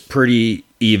fight is pretty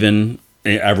even.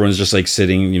 Everyone's just like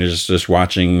sitting, you know, just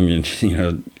watching and, you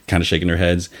know, kind of shaking their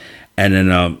heads. And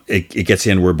then it gets to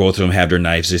the end where both of them have their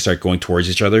knives. They start going towards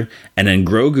each other. And then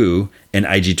Grogu and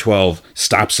IG-12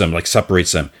 stops them, like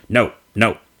separates them. No,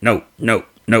 no, no, no,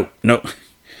 no, no.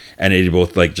 And they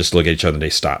both like just look at each other and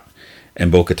they stop.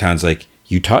 And Bo-Katan's like,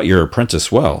 you taught your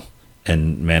apprentice well.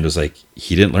 And Mando's like,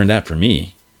 he didn't learn that from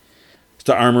me.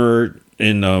 The armor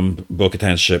in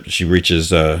Bo-Katan's ship, she reaches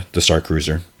the Star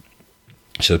Cruiser.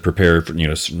 She'll prepare for, you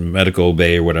know, medical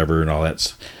bay or whatever and all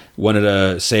that. One of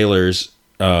the sailors,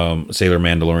 Sailor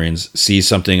Mandalorians, sees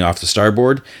something off the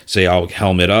starboard. Say, I'll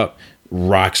helmet up.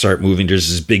 Rocks start moving. There's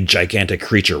this big gigantic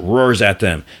creature roars at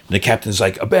them. And the captain's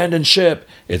like, abandon ship.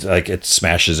 It's like it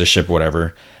smashes the ship,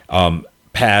 whatever.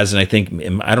 Paz and I think,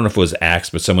 I don't know if it was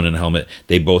Axe, but someone in a helmet,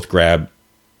 they both grab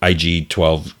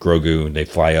IG-12 Grogu and they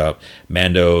fly up.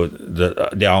 Mando,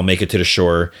 they all make it to the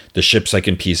shore. The ship's like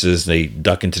in pieces. They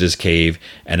duck into this cave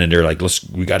and then they're like,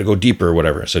 we got to go deeper or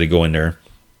whatever. So they go in there.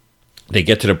 They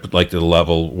get to the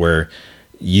level where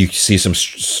you see some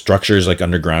structures like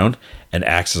underground, and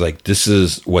Axe is like, this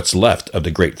is what's left of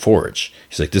the Great Forge.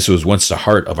 He's like, this was once the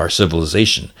heart of our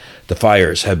civilization. The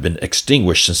fires have been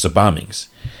extinguished since the bombings.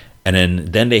 And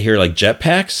then they hear like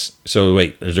jetpacks. So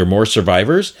wait, is there more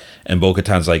survivors? And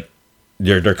Bo-Katan's like,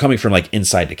 they're coming from like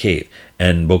inside the cave.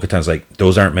 And Bo-Katan's like,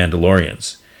 those aren't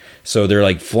Mandalorians. So they're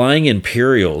like flying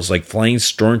Imperials, like flying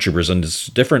stormtroopers on this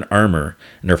different armor,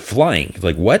 and they're flying.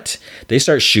 Like, what? They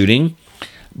start shooting,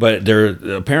 but they're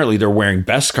wearing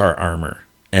Beskar armor.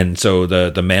 And so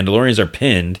the Mandalorians are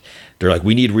pinned. They're like,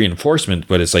 we need reinforcement,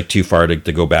 but it's like too far to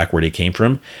go back where they came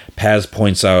from. Paz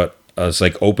points out it's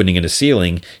like opening in the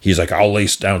ceiling. He's like, I'll lay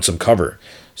down some cover.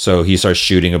 So he starts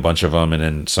shooting a bunch of them, and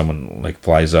then someone like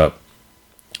flies up.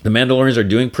 The Mandalorians are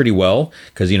doing pretty well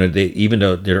because, you know, they, even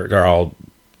though they're all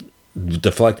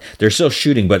deflect, they're still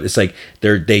shooting, but it's like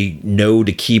they know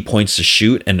the key points to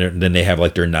shoot, and then they have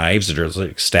like their knives that are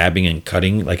like stabbing and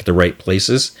cutting like the right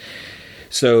places.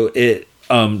 So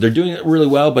they're doing it really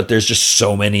well, but there's just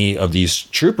so many of these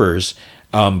troopers.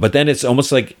 But then it's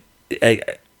almost like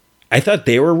I thought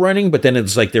they were running, but then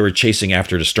it's like they were chasing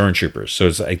after the stormtroopers. So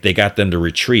it's like they got them to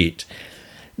retreat.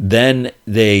 Then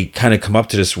they kind of come up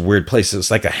to this weird place.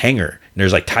 It's like a hangar. And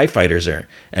there's like TIE fighters there.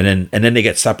 And then they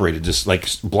get separated. Just like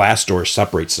blast door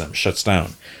separates them, shuts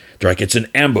down. They're like, it's an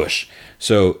ambush.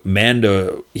 So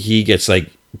Mando, he gets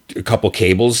like a couple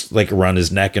cables like around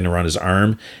his neck and around his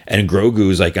arm. And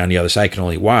Grogu's like on the other side, can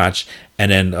only watch.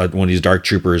 And then one of these dark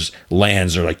troopers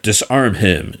lands. They're like, disarm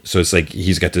him. So it's like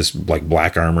he's got this like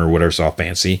black armor or whatever. It's all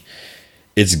fancy.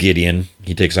 It's Gideon.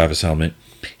 He takes off his helmet.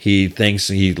 He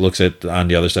looks at on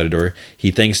the other side of the door. He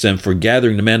thanks them for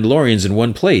gathering the Mandalorians in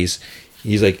one place.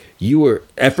 He's like,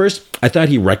 at first, I thought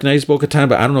he recognized Bo-Katan,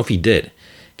 but I don't know if he did.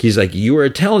 He's like, you are a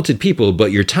talented people,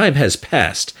 but your time has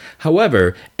passed.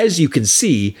 However, as you can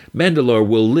see, Mandalore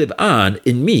will live on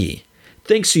in me.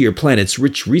 Thanks to your planet's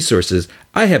rich resources,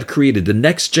 I have created the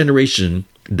next generation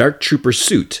Dark Trooper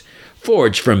suit,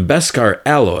 forged from Beskar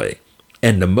alloy.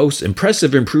 And the most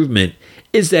impressive improvement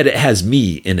is that it has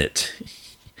me in it.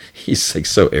 He's like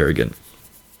so arrogant.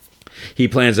 He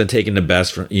plans on taking the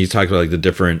best from, he's talking about like the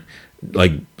different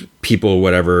like people,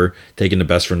 whatever, taking the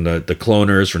best from the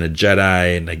cloners, from the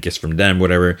Jedi, and I guess from them,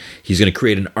 whatever. He's going to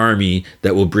create an army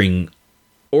that will bring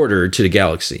order to the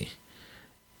galaxy.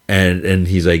 And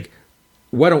he's like,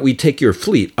 why don't we take your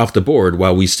fleet off the board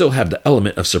while we still have the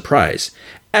element of surprise?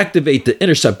 Activate the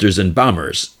interceptors and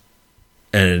bombers.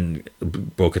 And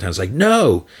Bo-Katan's like,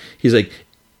 no. He's like,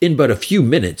 in but a few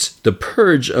minutes, the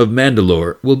purge of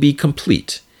Mandalore will be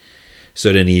complete.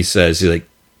 So then he says, he's like,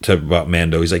 about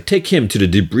Mando, he's like, take him to the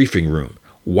debriefing room.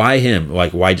 Why him?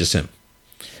 Like, why just him?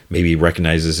 Maybe he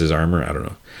recognizes his armor. I don't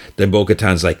know. Then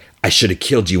Bo-Katan's like, I should have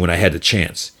killed you when I had the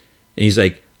chance. And he's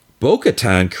like,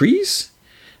 Bo-Katan, Kryze?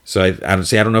 So I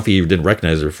don't know if he didn't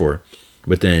recognize her before.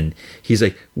 But then he's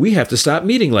like, we have to stop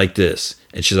meeting like this.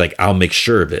 And she's like, I'll make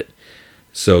sure of it.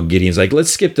 So Gideon's like, let's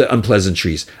skip the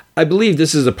unpleasantries. I believe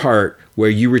this is the part where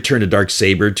you return the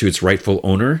Darksaber to its rightful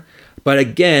owner. But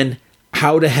again,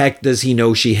 how the heck does he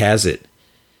know she has it?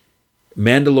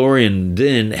 Mandalorian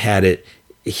then had it.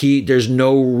 There's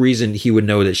no reason he would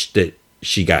know that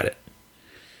she got it.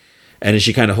 And then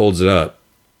she kind of holds it up.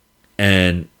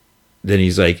 And then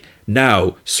he's like,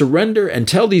 now surrender and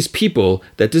tell these people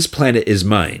that this planet is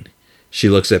mine. She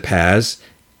looks at Paz,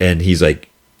 and he's like,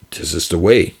 "This is the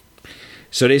way."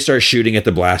 So they start shooting at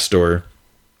the blast door.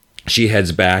 She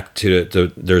heads back to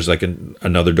there's like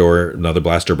another door, another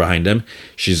blast door behind him.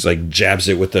 She's like jabs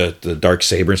it with the dark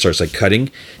saber and starts like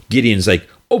cutting. Gideon's like,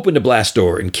 "Open the blast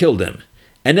door," and kill them.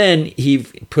 And then he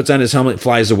puts on his helmet and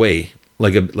flies away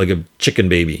like a chicken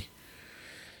baby.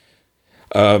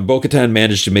 Bo-Katan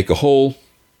managed to make a hole.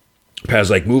 Paz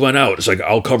like, "Move on out." It's like,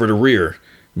 "I'll cover the rear."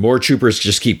 More troopers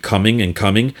just keep coming and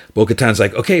coming. Bo-Katan's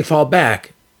like, "Okay, fall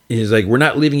back." He's like, "We're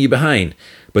not leaving you behind."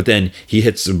 But then he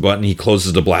hits the button. He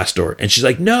closes the blast door. And she's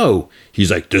like, "No." He's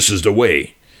like, "This is the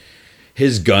way."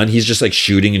 His gun, he's just like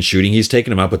shooting and shooting. He's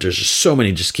taking them out, but there's just so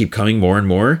many just keep coming more and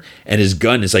more. And his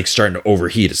gun is like starting to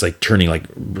overheat. It's like turning like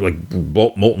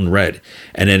molten red.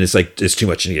 And then it's like, it's too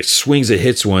much. And he swings it,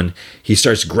 hits one. He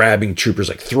starts grabbing troopers,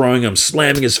 like throwing them,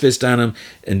 slamming his fist on them.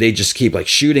 And they just keep like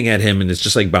shooting at him. And it's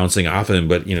just like bouncing off of him.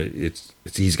 But, you know, it's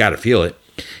he's got to feel it.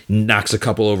 Knocks a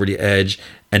couple over the edge.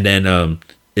 And then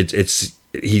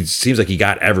he seems like he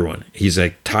got everyone. He's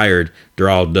like tired. They're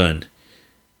all done.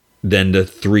 Then the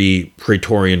 3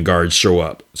 Praetorian guards show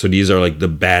up. So these are like the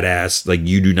badass, like,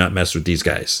 you do not mess with these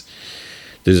guys.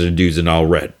 These are dudes in all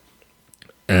red.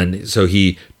 And so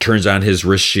he turns on his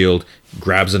wrist shield,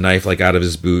 grabs a knife like out of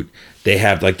his boot. They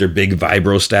have like their big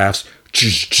vibro staffs.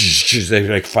 They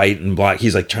like fight and block.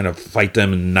 He's like trying to fight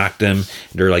them and knock them.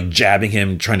 They're like jabbing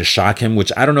him, trying to shock him,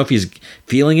 which I don't know if he's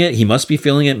feeling it. He must be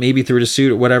feeling it, maybe through the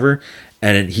suit or whatever.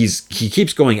 And he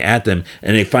keeps going at them,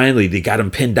 and they got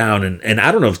him pinned down, and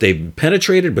I don't know if they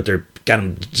penetrated, but they're got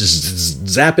him just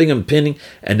zapping him, pinning,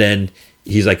 and then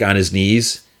he's like on his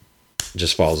knees,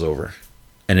 just falls over,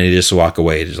 and then they just walk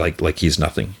away, just like he's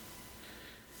nothing.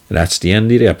 And that's the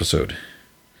end of the episode.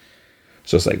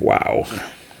 So it's like, wow.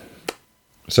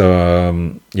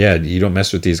 So yeah, you don't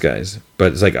mess with these guys,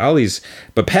 but it's like all these.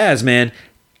 But Paz, man,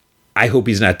 I hope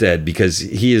he's not dead, because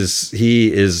he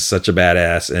is such a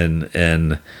badass,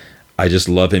 and I just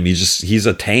love him. He's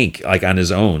a tank like on his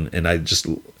own, and I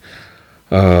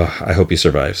hope he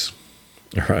survives,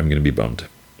 or I'm gonna be bummed.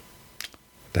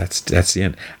 That's the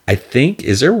end. I think,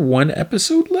 is there one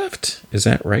episode left? Is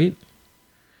that right?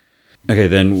 Okay,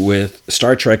 then with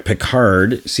Star Trek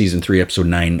Picard, Season 3, Episode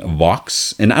 9,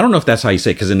 Vox. And I don't know if that's how you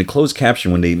say it, because in the closed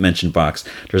caption, when they mention Vox,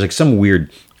 there's like some weird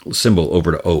symbol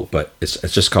over the O, but it's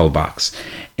just called Vox.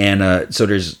 And so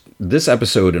there's this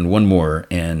episode and one more,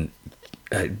 and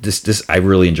this I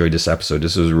really enjoyed this episode.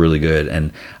 This was really good,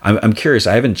 and I'm curious.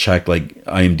 I haven't checked like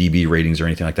IMDb ratings or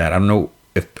anything like that. I don't know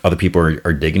if other people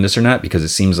are digging this or not, because it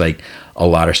seems like a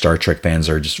lot of Star Trek fans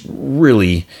are just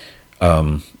really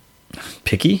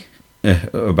picky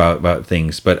about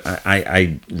things, but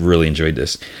I really enjoyed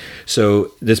this.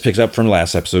 So this picks up from the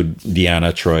last episode.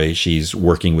 Deanna Troi, she's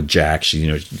working with Jack.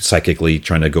 She's psychically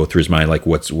trying to go through his mind, like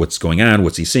what's going on,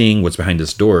 what's he seeing, what's behind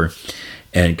this door,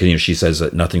 and she says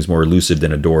that nothing's more elusive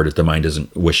than a door that the mind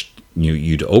doesn't wish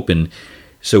you to open.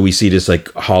 So we see this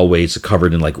like hallway. It's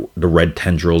covered in like the red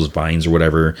tendrils, vines or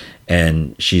whatever.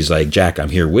 And she's like, "Jack, I'm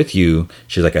here with you."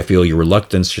 She's like, "I feel your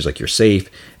reluctance." She's like, "You're safe."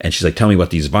 And she's like, "Tell me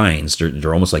about these vines.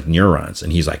 They're almost like neurons."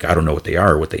 And he's like, "I don't know what they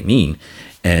are, what they mean."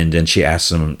 And then she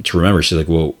asks him to remember. She's like,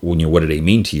 "Well, what do they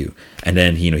mean to you?" And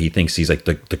then he thinks he's like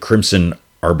the Crimson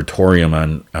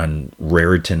Arbitorium on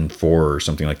Raritan 4 or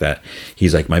something like that.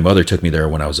 He's like, "My mother took me there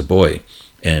when I was a boy."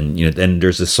 And then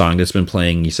there's this song that's been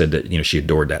playing. He said that she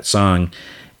adored that song,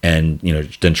 and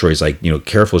then Troy's like,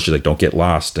 careful. She's like, "Don't get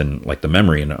lost and like the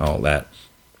memory and all that,"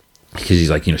 because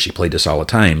he's like, she played this all the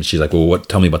time. She's like, "Well,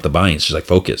 tell me about the vines." She's like,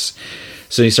 "Focus."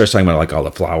 So he starts talking about like all the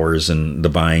flowers and the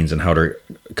vines and how they're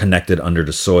connected under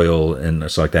the soil and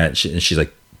stuff like that. And she's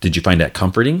like, "Did you find that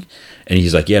comforting?" And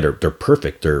he's like, "Yeah, they're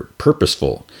perfect. They're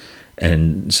purposeful."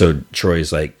 And so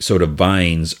Troy's like, "So the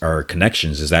vines are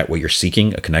connections. Is that what you're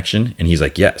seeking, a connection?" And he's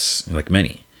like, "Yes, like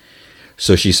many."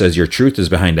 So she says, "Your truth is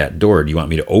behind that door. Do you want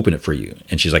me to open it for you?"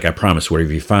 And she's like, "I promise,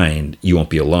 whatever you find, you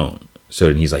won't be alone." So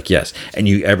and he's like, "Yes." And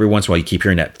every once in a while, you keep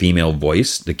hearing that female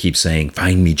voice that keeps saying,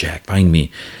 "Find me, Jack, find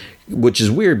me," which is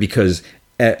weird because,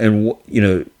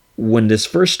 when this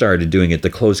first started doing it, the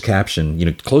closed caption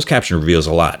reveals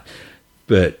a lot.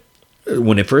 But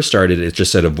when it first started, it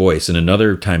just said a voice, and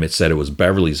another time it said it was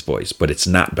Beverly's voice, but it's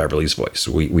not Beverly's voice.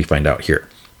 We find out here.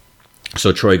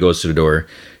 So Troy goes to the door,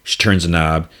 she turns the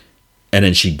knob, and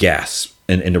then she gasps.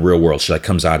 In the real world, she like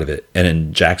comes out of it, and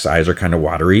then Jack's eyes are kind of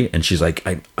watery, and she's like,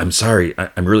 I'm sorry,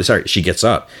 I'm really sorry." She gets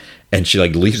up, and she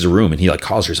like leaves the room, and he like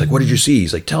calls her. He's like, "What did you see?"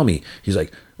 He's like, "Tell me." He's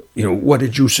like, "What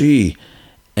did you see?"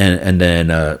 And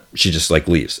then she just like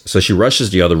leaves. So she rushes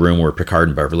to the other room where Picard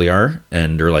and Beverly are,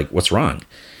 and they're like, "What's wrong?"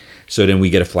 So then we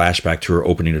get a flashback to her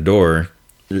opening the door,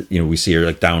 we see her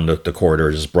like down the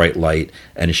corridor, this bright light,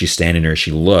 and as she's standing there,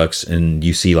 she looks, and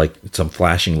you see like some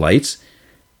flashing lights,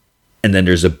 and then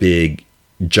there's a big,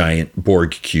 giant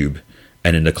Borg cube,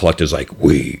 and then the Collective's like,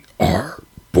 "We are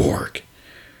Borg."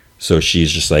 So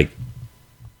she's just like,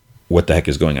 "What the heck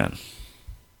is going on?"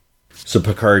 So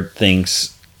Picard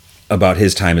thinks about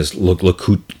his time as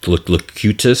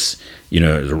Locutus,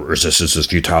 the resistance is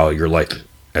futile, your life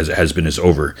as it has been is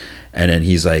over. And then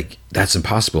he's like, that's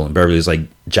impossible. And Beverly's like,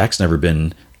 Jack's never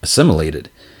been assimilated.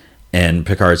 And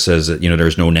Picard says that,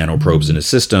 there's no nanoprobes in his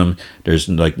system. There's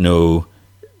like no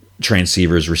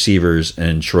transceivers, receivers.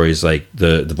 And Troy's like,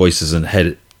 the voices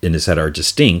in his head are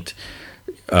distinct.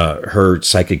 Her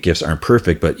psychic gifts aren't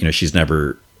perfect, but, she's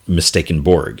never mistaken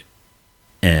Borg.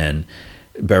 And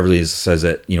Beverly says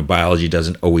that, biology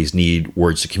doesn't always need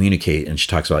words to communicate. And she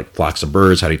talks about like flocks of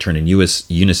birds, how they turn in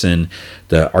unison,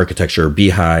 the architecture of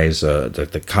beehives,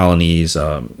 the colonies,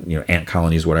 ant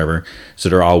colonies, whatever. So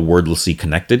they're all wordlessly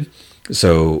connected.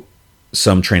 So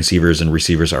some transceivers and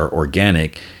receivers are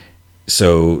organic.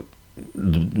 So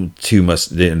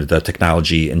the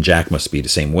technology and Jack must be the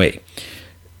same way.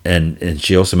 And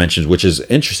she also mentions, which is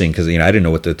interesting because, I didn't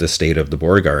know what the state of the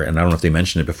Borg are, and I don't know if they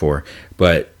mentioned it before,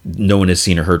 but no one has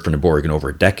seen or heard from the Borg in over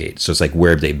a decade. So it's like,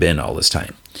 where have they been all this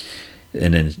time?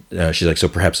 And then she's like, so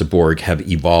perhaps the Borg have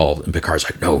evolved. And Picard's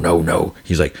like, no.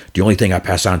 He's like, the only thing I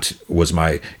passed on was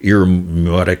my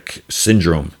Irmotic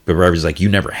syndrome. But Beverly's like, you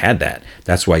never had that.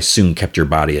 That's why Soong kept your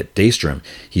body at Daystrom.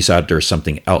 He saw there was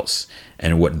something else.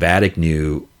 And what Vadic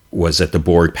knew was that the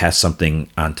Borg passed something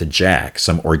on to Jack,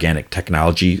 some organic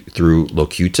technology through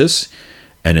Locutus.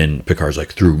 And then Picard's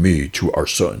like, through me to our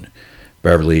son.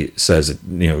 Beverly says,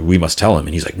 we must tell him.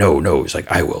 And he's like, no. He's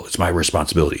like, I will. It's my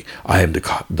responsibility. I am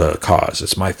the cause.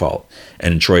 It's my fault.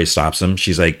 And Troy stops him.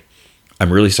 She's like,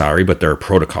 I'm really sorry, but there are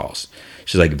protocols.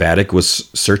 She's like, Vadic was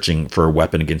searching for a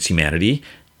weapon against humanity.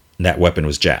 And that weapon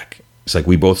was Jack. It's like,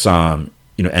 we both saw him,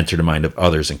 enter the mind of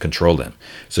others and control them.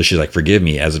 So she's like, forgive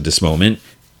me. As of this moment,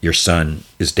 your son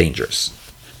is dangerous.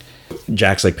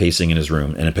 Jack's like pacing in his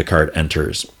room, and then Picard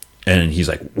enters, and he's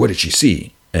like, what did she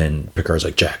see? And Picard's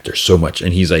like, Jack, there's so much.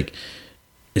 And he's like,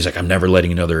 I'm never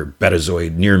letting another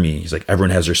Betazoid near me. He's like,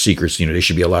 everyone has their secrets. They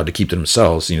should be allowed to keep to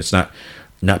themselves. It's not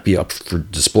be up for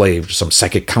display for some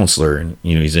psychic counselor. And,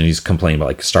 he's complaining about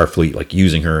like Starfleet, like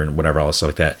using her and whatever, all this stuff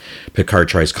like that. Picard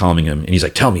tries calming him, and he's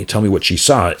like, tell me what she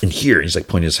saw in here. And he's like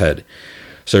pointing his head.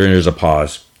 So then there's a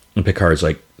pause, and Picard's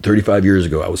like, 35 years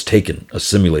ago, I was taken,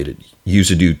 assimilated, used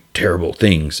to do terrible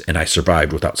things, and I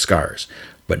survived without scars.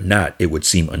 But not, it would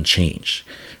seem, unchanged.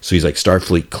 So he's like,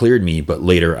 Starfleet cleared me, but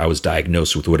later I was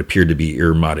diagnosed with what appeared to be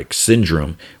Irmotic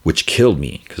syndrome, which killed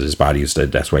me because his body is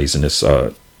dead. That's why he's in this,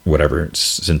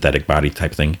 synthetic body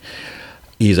type thing.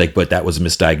 He's like, but that was a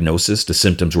misdiagnosis. The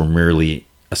symptoms were merely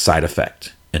a side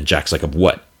effect. And Jack's like, of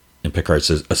what? And Picard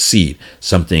says, a seed,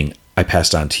 something I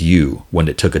passed on to you when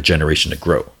it took a generation to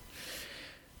grow.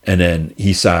 And then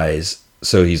he sighs.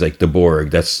 So he's like, the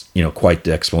Borg, that's, quite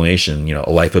the explanation, a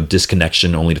life of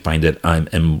disconnection only to find that I'm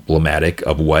emblematic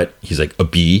of what? He's like, a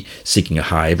bee seeking a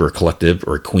hive or a collective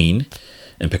or a queen.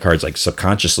 And Picard's like,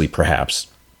 subconsciously, perhaps.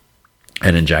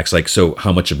 And then Jack's like, so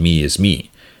how much of me is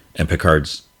me? And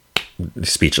Picard's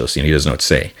speechless, he doesn't know what to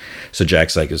say. So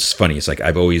Jack's like, it's funny. It's like,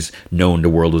 I've always known the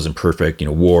world was imperfect,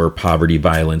 war, poverty,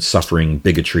 violence, suffering,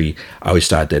 bigotry. I always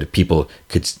thought that if people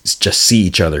could just see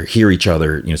each other, hear each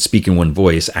other, speak in one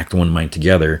voice, act in one mind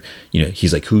together,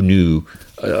 he's like, who knew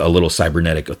a little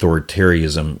cybernetic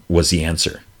authoritarianism was the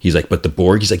answer? He's like, but the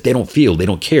Borg, he's like, they don't feel, they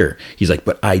don't care. He's like,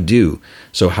 but I do.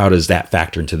 So how does that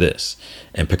factor into this?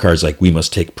 And Picard's like, we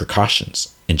must take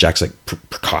precautions. And Jack's like,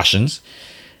 precautions?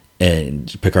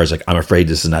 And Picard's like, I'm afraid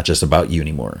this is not just about you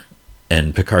anymore.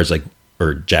 And Picard's like,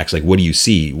 or Jack's like, what do you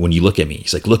see when you look at me?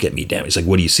 He's like, look at me, damn. He's like,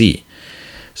 what do you see?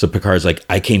 So Picard's like,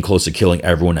 I came close to killing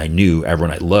everyone I knew,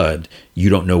 everyone I loved. You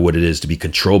don't know what it is to be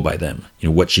controlled by them.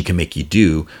 What she can make you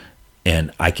do.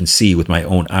 And I can see with my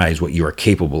own eyes what you are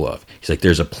capable of. He's like,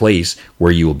 there's a place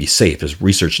where you will be safe. There's a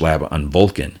research lab on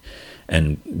Vulcan.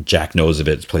 And Jack knows of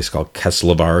it. It's a place called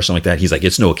Keslavar or something like that. He's like,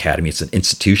 it's no academy. It's an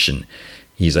institution.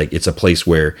 He's like, it's a place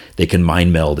where they can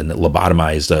mind meld and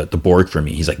lobotomize the Borg for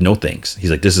me. He's like, no thanks. He's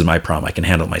like, this is my problem. I can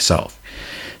handle it myself.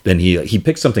 Then he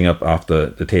picked something up off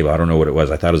the table. I don't know what it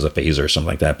was. I thought it was a phaser or something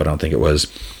like that, but I don't think it was.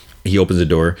 He opens the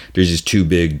door. There's these two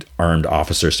big armed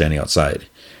officers standing outside.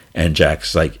 And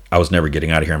Jack's like, I was never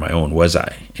getting out of here on my own, was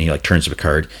I? And he like turns to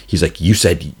Picard. He's like, you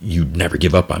said you'd never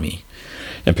give up on me.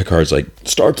 And Picard's like,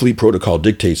 Starfleet protocol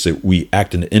dictates that we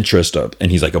act in the interest of. And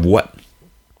he's like, of what?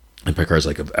 And Picard's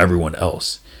like, of everyone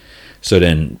else. So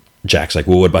then Jack's like,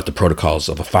 well, what about the protocols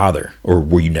of a father? Or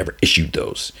were you never issued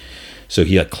those? So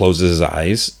he like closes his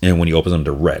eyes, and when he opens them,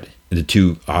 they're red. And the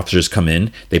two officers come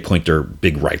in, they point their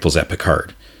big rifles at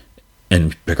Picard.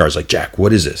 And Picard's like, Jack,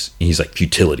 what is this? And he's like,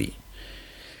 futility.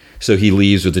 So he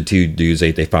leaves with the two dudes.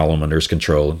 They follow him under his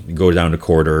control. Go down the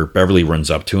corridor. Beverly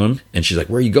runs up to him, and she's like,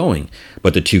 where are you going?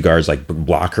 But the two guards like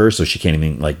block her, so she can't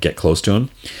even like get close to him.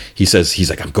 He's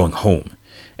like, I'm going home.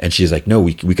 And she's like, no,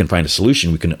 we can find a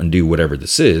solution. We can undo whatever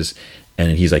this is.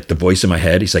 And he's like, the voice in my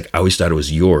head, he's like, I always thought it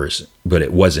was yours, but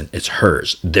it wasn't. It's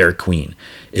hers, their queen.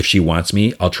 If she wants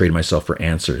me, I'll trade myself for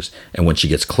answers. And when she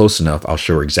gets close enough, I'll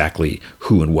show her exactly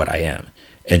who and what I am.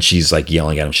 And she's like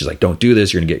yelling at him. She's like, don't do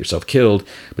this. You're going to get yourself killed.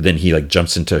 But then he like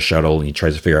jumps into a shuttle and he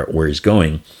tries to figure out where he's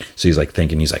going. So he's like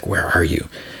thinking, he's like, where are you?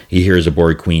 He hears a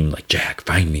Borg queen like, Jack,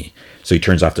 find me. So he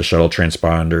turns off the shuttle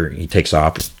transponder. He takes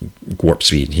off, warp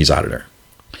speed, and he's out of there.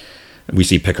 We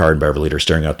see Picard and Beverly, they're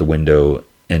staring out the window.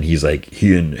 And he's like,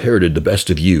 he inherited the best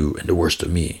of you and the worst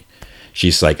of me.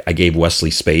 She's like, I gave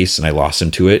Wesley space and I lost him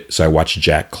to it. So I watched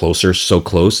Jack closer, so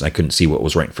close, and I couldn't see what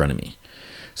was right in front of me.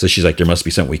 So she's like, there must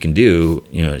be something we can do.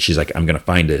 She's like, I'm going to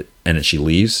find it. And then she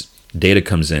leaves. Data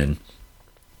comes in.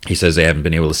 He says they haven't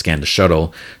been able to scan the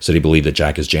shuttle. So they believe that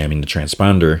Jack is jamming the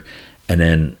transponder. And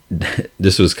then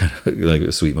this was kind of like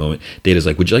a sweet moment. Data's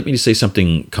like, would you like me to say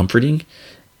something comforting?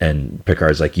 And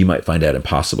Picard's like, you might find that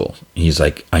impossible. And he's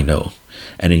like, I know.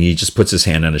 And then he just puts his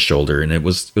hand on his shoulder. And it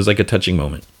was like a touching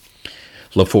moment.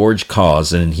 LaForge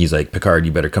calls and he's like, Picard,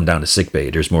 you better come down to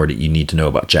sickbay. There's more that you need to know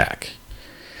about Jack.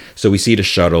 So we see the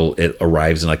shuttle, it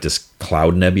arrives in like this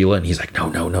cloud nebula, and he's like,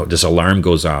 no. This alarm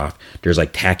goes off. There's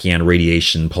like tachyon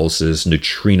radiation pulses,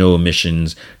 neutrino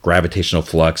emissions, gravitational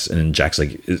flux. And then Jack's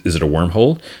like, is it a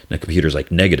wormhole? And the computer's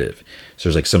like, negative. So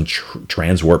there's like some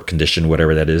transwarp condition,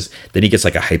 whatever that is. Then he gets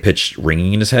like a high-pitched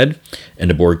ringing in his head, and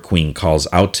the Borg queen calls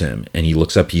out to him, and he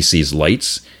looks up, he sees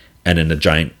lights, and then a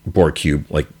giant Borg cube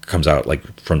like comes out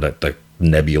like from the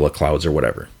nebula clouds or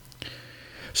whatever.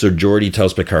 So Geordi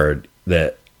tells Picard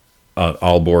that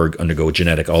all Borg undergo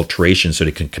genetic alteration so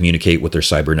they can communicate with their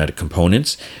cybernetic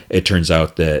components. It turns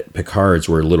out that Picard's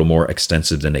were a little more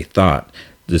extensive than they thought.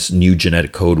 This new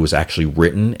genetic code was actually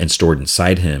written and stored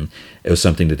inside him. It was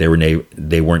something that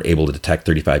they weren't able to detect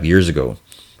 35 years ago.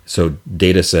 So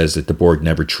Data says that the Borg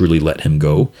never truly let him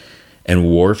go. And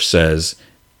Worf says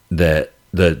that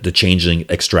the changeling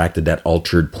extracted that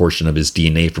altered portion of his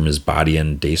DNA from his body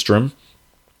and Daystrom.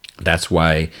 That's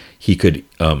why he could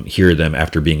hear them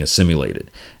after being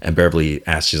assimilated. And Beverly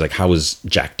asks, she's like, how is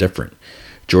Jack different?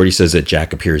 Geordi says that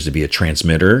Jack appears to be a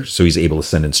transmitter, so he's able to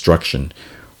send instruction.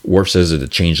 Worf says that the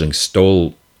changeling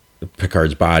stole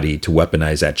Picard's body to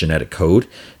weaponize that genetic code.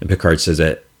 And Picard says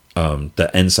that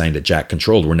the ensign that Jack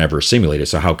controlled were never assimilated,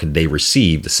 so how could they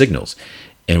receive the signals?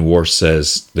 And Worf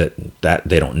says that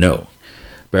they don't know.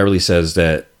 Beverly says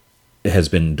that it has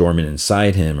been dormant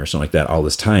inside him or something like that all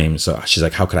this time. So she's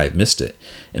like, how could I have missed it?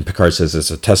 And Picard says it's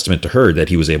a testament to her that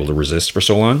he was able to resist for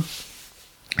so long.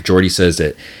 Geordi says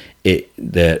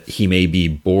that he may be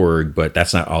Borg, but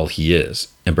that's not all he is.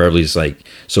 And Beverly's like,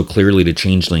 so clearly the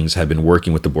changelings have been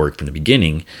working with the Borg from the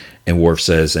beginning. And Worf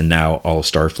says, and now all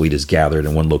Starfleet is gathered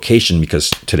in one location because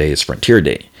today is Frontier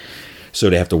Day. So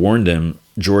they have to warn them.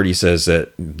 Geordi says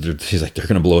that he's like, they're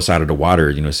going to blow us out of the water,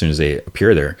 as soon as they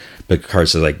appear there. But Picard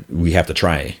says like, we have to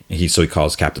try. So he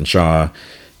calls Captain Shaw.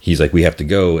 He's like, we have to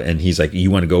go. And he's like,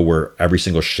 you want to go where every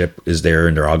single ship is there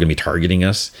and they're all going to be targeting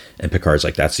us? And Picard's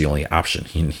like, that's the only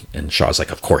option. And Shaw's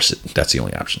like, of course, that's the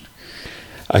only option.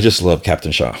 I just love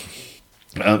Captain Shaw.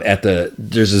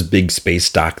 There's this big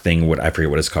space dock thing. I forget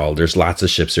what it's called. There's lots of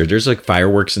ships there. There's like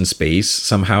fireworks in space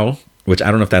somehow, which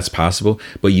I don't know if that's possible,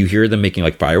 but you hear them making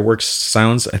like fireworks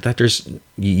sounds. I thought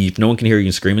if no one can hear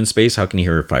you scream in space, how can you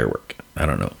hear a firework? I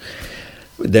don't know.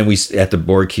 Then at the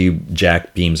Borg cube,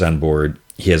 Jack beams on board.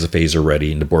 He has a phaser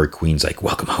ready, and the Borg queen's like,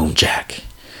 welcome home, Jack.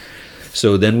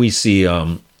 So then we see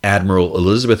Admiral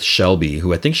Elizabeth Shelby,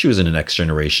 who I think she was in the Next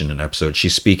Generation an episode.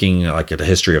 She's speaking like at the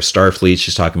history of Starfleet.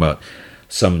 She's talking about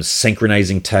some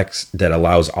synchronizing text that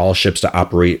allows all ships to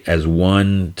operate as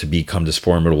one to become this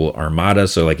formidable armada.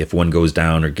 So like if one goes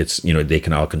down or gets, they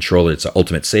can all control it. It's an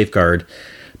ultimate safeguard.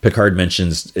 Picard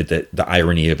mentions the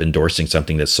irony of endorsing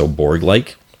something that's so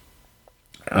Borg-like.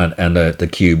 On the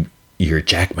cube, you hear,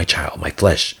 Jack, my child, my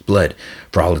flesh, blood.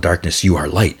 For all the darkness, you are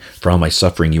light. For all my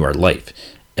suffering, you are life.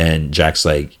 And Jack's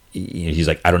like, he's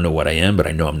like, I don't know what I am, but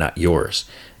I know I'm not yours.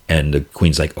 And the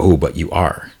queen's like, oh, but you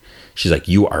are. She's like,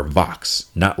 you are Vox,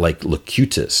 not like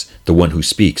Locutus, the one who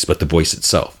speaks, but the voice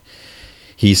itself.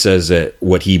 He says that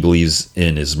what he believes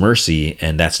in is mercy,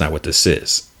 and that's not what this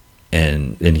is.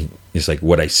 And It's like,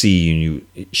 what I see in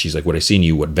you, she's like, what I see in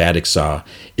you, what Vatic saw,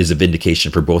 is a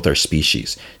vindication for both our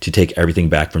species, to take everything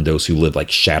back from those who live like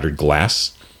shattered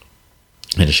glass.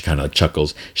 And she kind of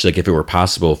chuckles. She's like, if it were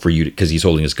possible for you to, because he's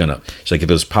holding his gun up. She's like, if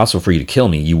it was possible for you to kill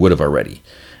me, you would have already.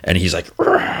 And he's like,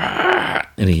 "Rah!"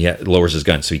 And he lowers his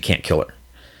gun so he can't kill her.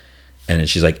 And then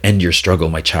she's like, end your struggle,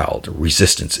 my child.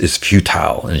 Resistance is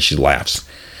futile. And she laughs.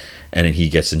 And then he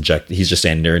gets injected. He's just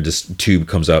standing there, and this tube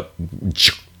comes up,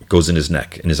 goes in his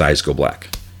neck, and his eyes go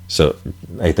black. So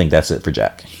I think that's it for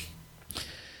Jack.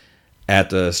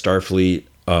 At the Starfleet,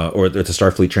 or at the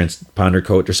Starfleet transponder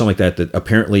coat, or something like that, that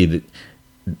apparently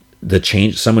the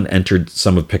change, someone entered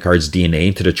some of Picard's DNA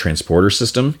into the transporter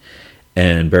system,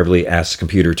 and Beverly asked the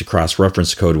computer to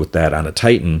cross-reference code with that on a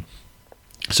Titan.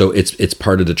 So it's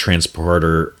part of the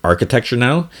transporter architecture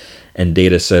now. And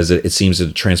Data says that it seems that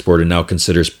the transporter now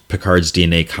considers Picard's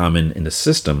DNA common in the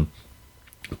system.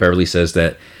 Beverly says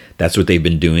that that's what they've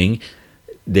been doing.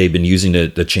 They've been using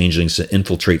the changelings to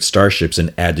infiltrate starships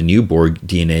and add the new Borg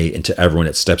DNA into everyone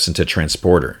that steps into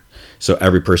transporter. So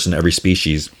every person, every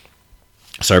species.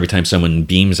 So every time someone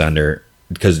beams on there,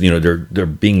 because they're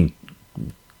being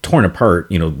torn apart,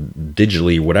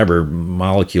 digitally, whatever,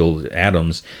 molecule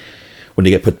atoms. When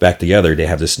they get put back together, they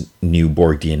have this new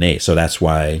Borg DNA. So that's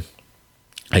why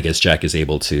I guess Jack is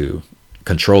able to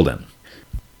control them.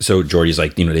 So Geordi's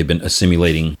like, they've been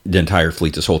assimilating the entire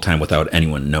fleet this whole time without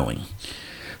anyone knowing.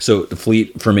 So the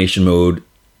fleet formation mode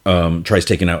tries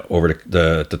taking out over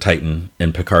the Titan,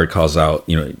 and Picard calls out,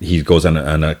 he goes on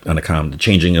a comm, the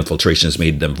changing infiltration has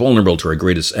made them vulnerable to our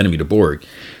greatest enemy, the Borg.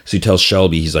 So he tells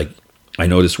Shelby, he's like, I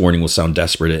know this warning will sound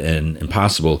desperate and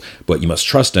impossible, but you must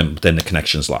trust them. But then the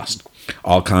connection's lost.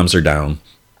 All comms are down.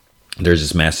 There's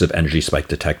this massive energy spike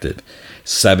detected.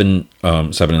 Seven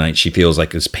at night, she feels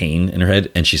like this pain in her head,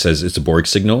 and she says it's a Borg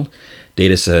signal.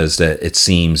 Data says that it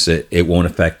seems that it won't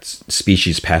affect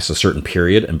species past a certain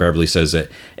period, and Beverly says that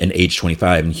in age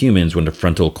 25 in humans, when the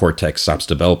frontal cortex stops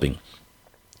developing.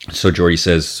 So Geordi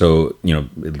says,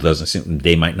 it doesn't seem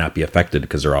they might not be affected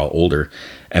because they're all older.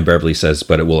 And Beverly says,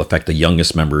 but it will affect the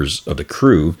youngest members of the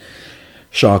crew.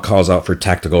 Shaw calls out for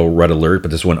tactical red alert,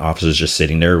 but this one officer's just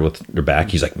sitting there with their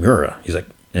back. He's like, Mura. He's like,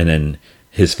 and then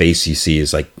his face you see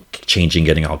is like changing,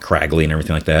 getting all craggly and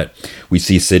everything like that. We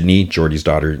see Sydney, Geordi's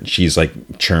daughter. She's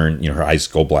like her eyes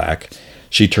go black.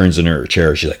 She turns in her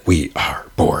chair. She's like, we are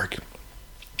Borg.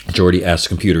 Geordi asks the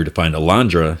computer to find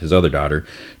Alondra, his other daughter.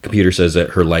 Computer says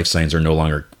that her life signs are no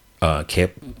longer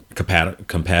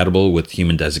compatible with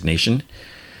human designation.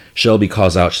 Shelby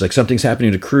calls out, she's like, something's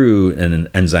happening to the crew, and an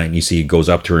ensign you see goes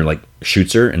up to her and like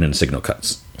shoots her, and then the signal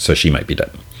cuts. So she might be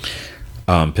dead.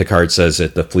 Picard says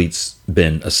that the fleet's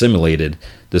been assimilated.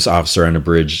 This officer on the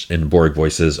bridge in Borg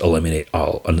voices, eliminate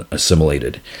all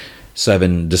unassimilated.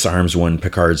 7 disarms one.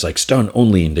 Picard's like, stun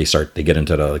only, and they get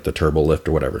into the turbo lift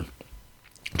or whatever.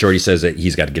 Geordi says that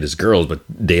he's got to get his girls,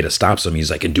 but Data stops him.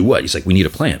 He's like, and do what? He's like, we need a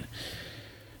plan.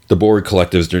 The Borg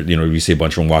collectives, we see a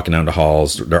bunch of them walking down the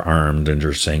halls. They're armed, and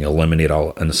they're saying, eliminate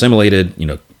all unassimilated,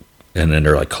 and then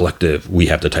they're like, collective, we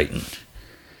have the Titan.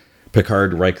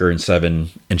 Picard, Riker, and 7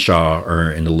 and Shaw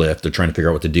are in the lift. They're trying to figure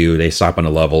out what to do. They stop on a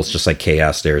level. It's just like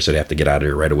chaos there, so they have to get out of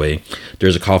here right away.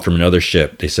 There's a call from another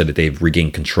ship. They said that they've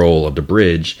regained control of the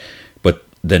bridge, but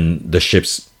then the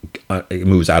ship's it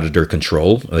moves out of their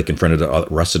control, like in front of the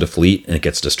rest of the fleet, and it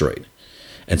gets destroyed.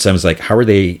 And Sam's like, how are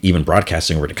they even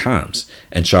broadcasting over the comms?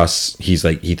 And Shaw, he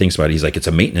thinks about it. He's like, it's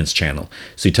a maintenance channel.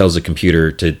 So he tells the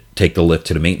computer to take the lift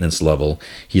to the maintenance level.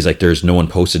 He's like, there's no one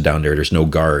posted down there. There's no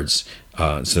guards.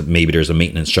 So maybe there's a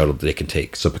maintenance shuttle that they can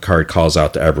take. So Picard calls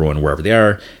out to everyone wherever they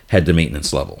are, head to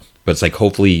maintenance level. But it's like,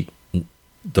 hopefully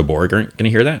the Borg aren't going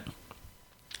to hear that.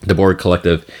 The Borg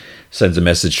collective sends a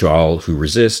message to all who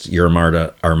resist. Your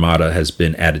armada has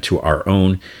been added to our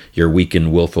own. Your weak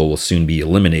and willful will soon be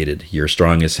eliminated. Your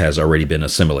strongest has already been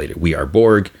assimilated. We are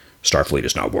Borg. Starfleet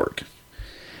is now Borg.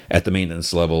 At the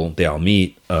maintenance level, they all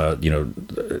meet,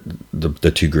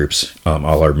 the two groups,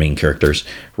 all our main characters.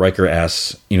 Riker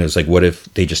asks, it's like, what if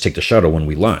they just take the shuttle when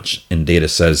we launch? And Data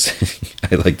says,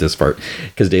 I like this part,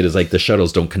 because Data's like, the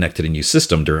shuttles don't connect to the new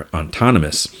system. They're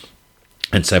autonomous.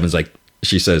 And 7's like,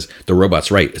 she says, the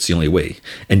robot's right. It's the only way.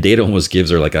 And Data almost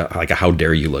gives her like a how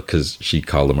dare you look, because she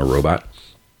called him a robot.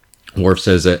 Worf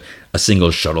says that a single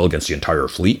shuttle against the entire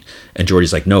fleet. And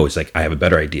Geordi's like, no, it's like, I have a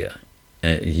better idea.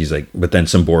 And he's like, but then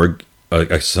some Borg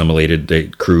assimilated the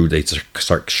crew, they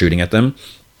start shooting at them.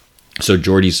 So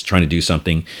Geordi's trying to do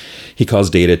something. He calls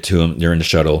Data to him. They're in the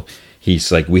shuttle.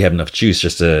 He's like, we have enough juice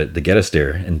just to get us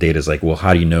there. And Data's like, well,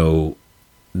 how do you know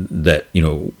that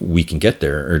we can get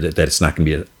there, or that it's not going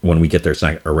to be when we get there it's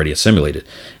not already assimilated?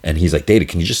 And he's like, Data,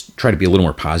 can you just try to be a little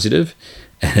more positive?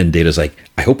 And Data's like,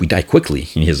 I hope we die quickly.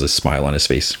 And he has a smile on his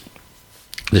face.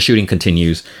 The shooting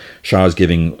continues. Shaw's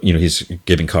giving, he's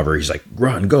giving cover. He's like,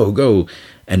 run, go.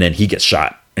 And then he gets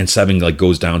shot. And Seven like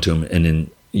goes down to him. And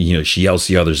then, she yells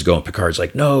to the others to go. And Picard's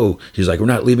like, no. He's like, we're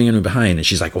not leaving anyone behind. And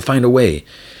she's like, we'll find a way.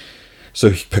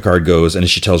 So Picard goes, and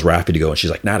she tells Raffi to go. And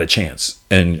she's like, not a chance.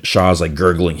 And Shaw's like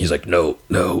gurgling. He's like, no.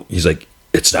 He's like,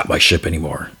 it's not my ship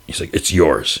anymore. He's like, it's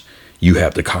yours. You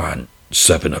have the con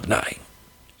 7 of 9.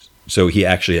 So he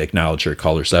actually acknowledged her,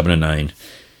 called her 7 of 9.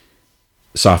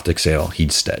 Soft exhale,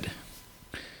 he's dead.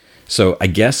 So I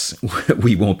guess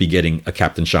we won't be getting a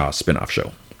Captain Shaw spin-off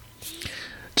show.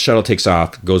 The shuttle takes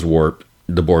off, goes warp.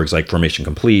 The Borg's like, formation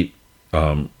complete.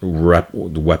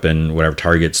 Weapon, whatever,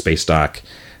 target, space dock.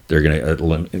 They're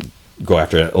going to go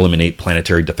after it, eliminate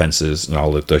planetary defenses, and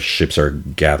all of the ships are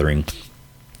gathering.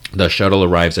 The shuttle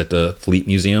arrives at the Fleet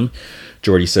Museum.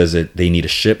 Geordi says that they need a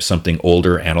ship, something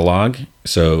older, analog,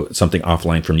 so something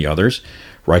offline from the others.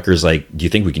 Riker's like, do you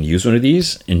think we can use one of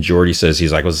these? And Geordi says,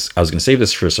 he's like, I was going to save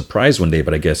this for a surprise one day,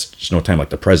 but I guess there's no time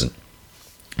like the present.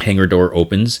 Hangar door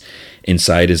opens.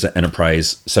 Inside is the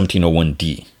Enterprise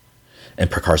 1701D.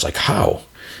 And Picard's like, how?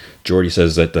 Geordi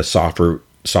says that the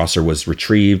saucer was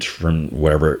retrieved from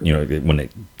whatever, when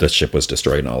the ship was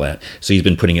destroyed and all that. So he's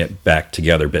been putting it back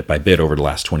together bit by bit over the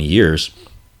last 20 years.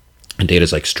 And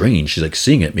Data's like, strange. She's like,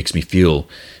 seeing it makes me feel,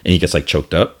 and he gets like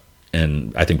choked up.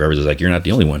 And I think Beverly is like, you're not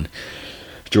the only one.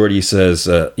 Geordi says,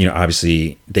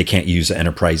 obviously they can't use the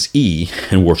Enterprise E.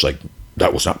 And Worf's like,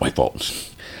 that was not my fault.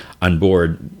 On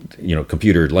board,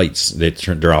 computer lights,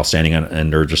 they're all standing on,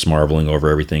 and they're just marveling over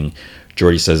everything.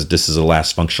 Geordi says this is the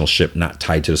last functional ship not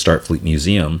tied to the Starfleet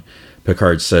Museum.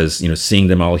 Picard says, seeing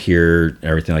them all here,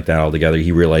 everything like that all together,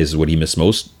 he realizes what he missed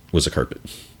most was a carpet.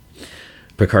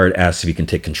 Picard asks if he can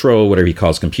take control, whatever he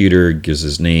calls computer, gives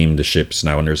his name, the ship's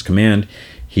now under his command.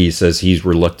 He says he's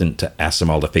reluctant to ask them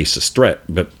all to face this threat,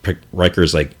 but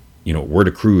Riker's like, we're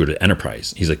the crew of the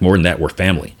Enterprise. He's like, more than that, we're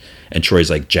family. And Troy's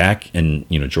like, Jack and,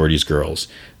 Geordi's girls,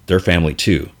 they're family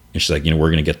too. And she's like, we're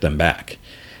going to get them back.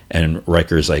 And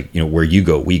Riker's like, where you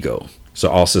go, we go. So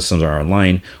all systems are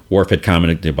online. Worf had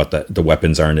commented about the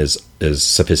weapons aren't as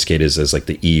sophisticated as like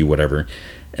the E, whatever.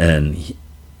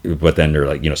 But then they're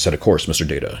like, set a course, Mr.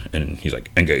 Data. And he's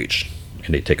like, engage.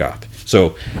 And they take off.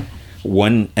 So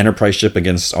one Enterprise ship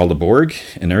against all the Borg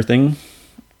and everything.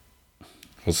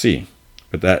 We'll see.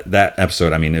 But that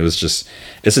episode,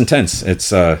 it's intense.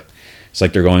 It's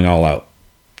like they're going all out.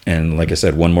 And like I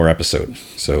said, one more episode.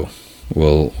 So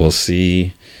we'll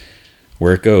see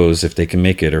where it goes, if they can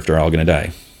make it or if they're all going to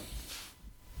die.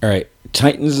 All right.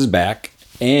 Titans is back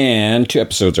and 2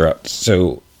 episodes are out.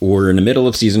 So we're in the middle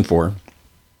of season 4.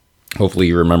 Hopefully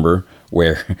you remember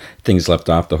where things left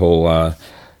off. The whole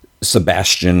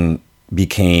Sebastian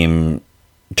became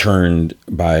turned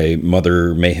by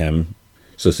Mother Mayhem.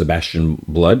 So Sebastian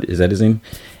Blood, is that his name?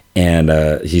 And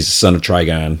he's the son of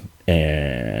Trigon.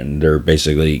 And they're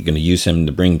basically going to use him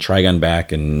to bring Trigon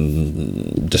back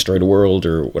and destroy the world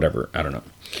or whatever. I don't know.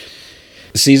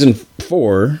 Season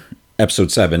 4,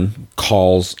 episode 7,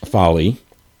 Call's Folly.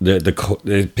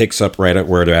 It picks up right at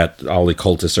where they're at. All the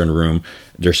cultists are in the room.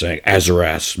 They're saying,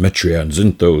 Azaras, Metreon,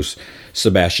 Zinthos.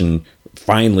 Sebastian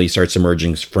finally starts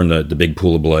emerging from the big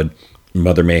pool of blood.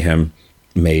 Mother Mayhem,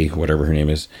 May, whatever her name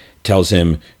is, tells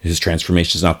him his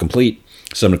transformation is now complete.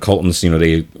 Some of the cultists,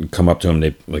 they come up to him,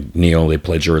 they like kneel, they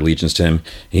pledge their allegiance to him. And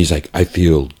he's like, I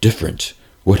feel different.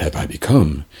 What have I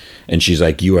become? And she's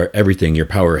like, you are everything. Your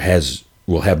power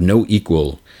will have no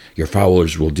equal. Your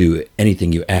followers will do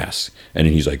anything you ask. And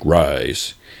then he's like,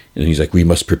 rise. And he's like, we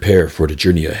must prepare for the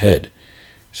journey ahead.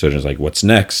 So there's like, what's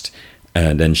next?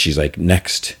 And then she's like,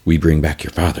 next, we bring back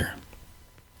your father.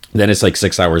 Then it's like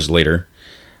 6 hours later.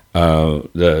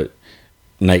 The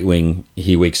Nightwing,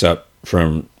 he wakes up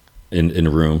from in the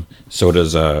room. So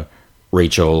does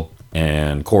Rachel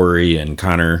and Corey and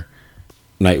Connor.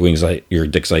 Nightwing's like, your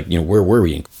Dick's like, where were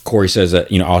we? And Corey says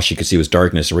that, all she could see was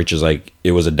darkness. Rachel's like,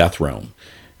 it was a death realm.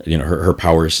 Her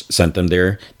powers sent them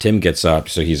there. Tim gets up,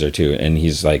 so he's there too. And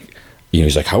he's like,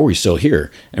 he's like, how are we still here?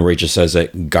 And Rachel says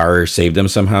that Gar saved them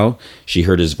somehow. She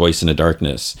heard his voice in the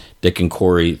darkness. Dick and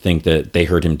Corey think that they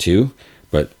heard him too,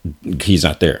 but he's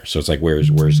not there. So it's like,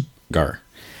 where's Gar?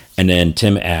 And then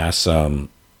Tim asks,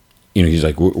 he's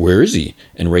like, where is he?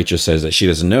 And Rachel says that she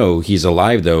doesn't know. He's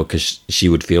alive, though, because she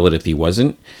would feel it if he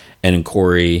wasn't. And then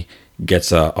Corey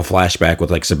gets a flashback with,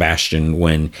 like, Sebastian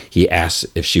when he asks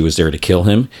if she was there to kill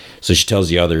him. So she tells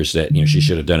the others that, she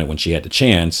should have done it when she had the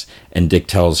chance. And Dick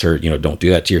tells her, don't do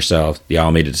that to yourself. They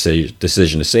all made a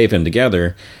decision to save him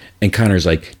together. And Connor's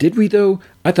like, did we, though?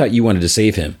 I thought you wanted to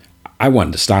save him. I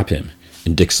wanted to stop him.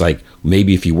 And Dick's like,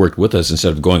 maybe if you worked with us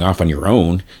instead of going off on your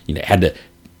own, had to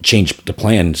change the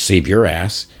plan to save your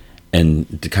ass.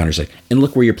 And Connor's like, and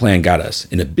look where your plan got us,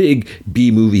 in a big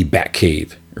B-movie bat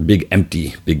cave, or big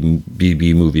empty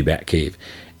B movie bat cave.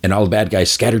 And all the bad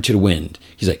guys scattered to the wind.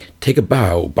 He's like, take a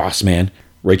bow, boss man.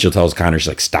 Rachel tells Connor, she's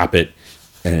like, stop it.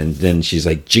 And then she's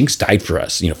like, Jinx died for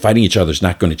us. Fighting each other is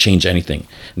not going to change anything.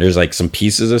 And there's like some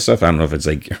pieces of stuff. I don't know if it's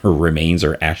like her remains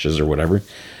or ashes or whatever.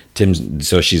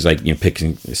 So she's like,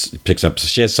 picks up,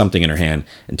 she has something in her hand,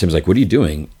 and Tim's like, what are you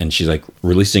doing? And she's like,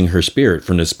 releasing her spirit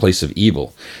from this place of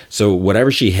evil. So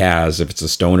whatever she has, if it's a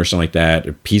stone or something like that,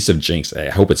 a piece of Jinx, I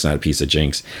hope it's not a piece of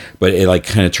Jinx, but it like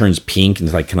kind of turns pink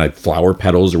and like kind of like flower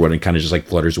petals or what, and kind of just like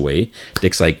flutters away.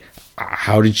 Dick's like,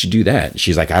 how did you do that?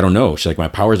 She's like, I don't know. She's like, my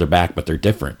powers are back, but they're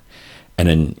different. And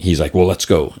then he's like, well, let's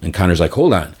go. And Connor's like,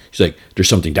 hold on. She's like, there's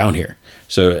something down here.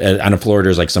 So on the floor,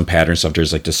 there's like some pattern stuff.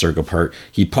 There's like the circle part.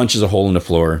 He punches a hole in the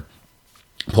floor,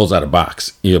 pulls out a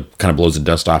box. He kind of blows the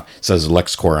dust off, says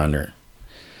LexCorp on there.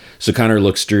 So Connor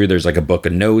looks through. There's like a book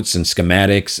of notes and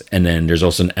schematics. And then there's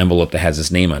also an envelope that has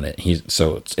his name on it.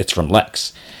 So it's from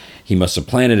Lex. He must have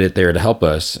planted it there to help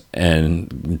us.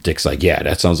 And Dick's like, yeah,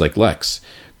 that sounds like Lex.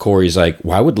 Corey's like,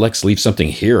 why would Lex leave something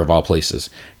here of all places?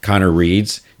 Connor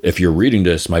reads, if you're reading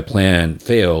this, my plan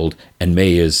failed and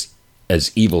May is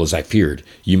as evil as I feared.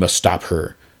 You must stop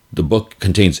her. The book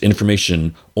contains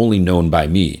information only known by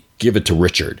me. Give it to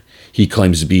Richard. He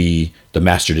claims to be the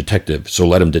master detective, so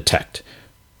let him detect.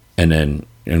 And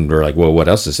we're like, well, what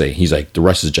else to say? He's like, the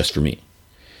rest is just for me.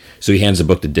 So he hands the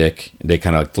book to Dick. They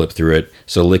kind of like flip through it.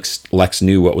 So Lex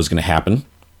knew what was going to happen.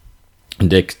 And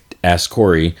Dick asked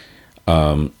Corey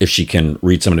if she can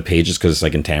read some of the pages because it's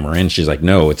like in Tamaran. She's like,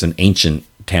 no, it's an ancient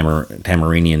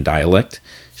Tamaranian dialect,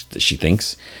 she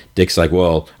thinks. Dick's like,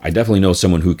 well, I definitely know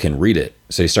someone who can read it.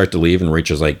 So they start to leave, and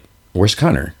Rachel's like, where's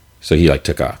Connor? So he like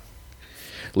took off.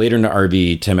 Later in the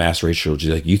RV, Tim asks Rachel, she's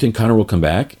like, you think Connor will come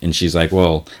back? And she's like,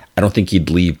 well, I don't think he'd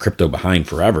leave Crypto behind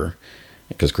forever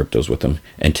because Crypto's with him.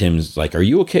 And Tim's like, are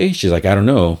you okay? She's like, I don't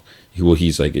know.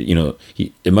 He's like,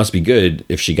 it must be good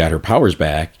if she got her powers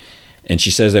back. And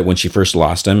she says that when she first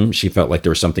lost them, she felt like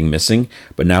there was something missing,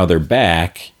 but now they're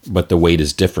back, but the weight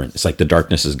is different. It's like the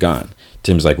darkness is gone.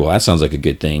 Tim's like, well, that sounds like a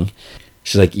good thing.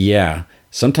 She's like, yeah,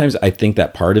 sometimes I think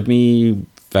that part of me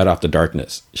fed off the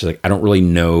darkness. She's like, I don't really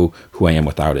know who I am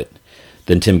without it.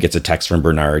 Then Tim gets a text from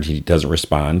Bernard. He doesn't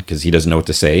respond because he doesn't know what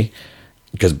to say,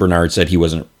 because Bernard said he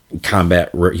wasn't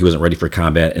ready for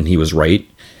combat, and he was right.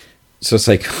 So it's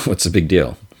like, what's the big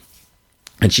deal?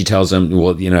 And she tells him, well,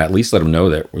 at least let him know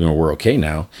that we're okay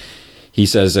now. He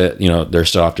says that, they're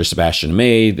still after Sebastian and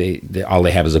May. They all they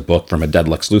have is a book from a dead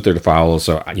Lex Luthor to follow.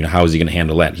 So, how is he going to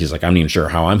handle that? He's like, I'm not even sure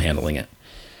how I'm handling it.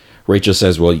 Rachel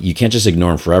says, well, you can't just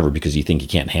ignore him forever because you think he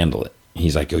can't handle it.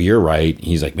 He's like, oh, you're right.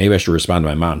 He's like, maybe I should respond to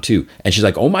my mom too. And she's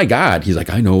like, oh my God. He's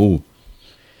like, I know.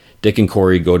 Dick and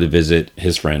Corey go to visit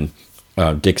his friend.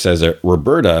 Dick says that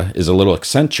Roberta is a little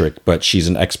eccentric, but she's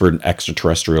an expert in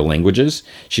extraterrestrial languages.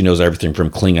 She knows everything from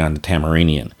Klingon to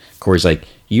Tamaranian. Corey's like,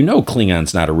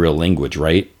 Klingon's not a real language,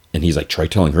 right? And he's like, try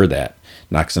telling her that.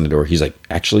 Knocks on the door. He's like,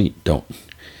 actually, don't.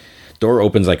 Door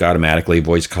opens like automatically.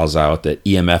 Voice calls out that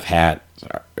EMF hat,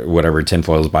 whatever,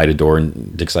 tinfoil is by the door.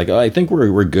 And Dick's like, oh, I think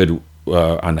we're good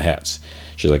on the hats.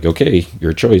 She's like, okay,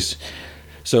 your choice.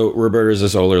 So Roberta's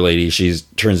this older lady. She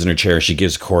turns in her chair. She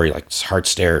gives Corey like this hard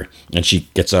stare, and she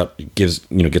gets up,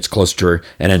 gets close to her,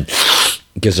 and then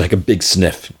gives like a big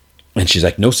sniff. And she's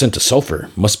like, "No scent of sulfur.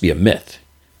 Must be a myth."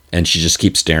 And she just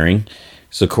keeps staring.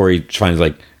 So Corey finds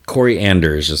like, "Corey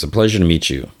Anders, it's a pleasure to meet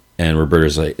you." And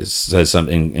Roberta's like says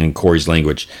something in Corey's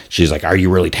language. She's like, "Are you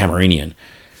really Tamaranian?"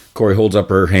 Corey holds up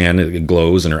her hand. It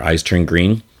glows, and her eyes turn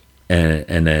green.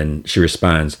 And then she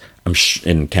responds,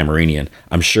 in Tamaranian,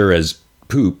 "I'm sure as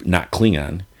poop, not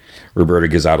Klingon." Roberta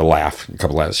gives out a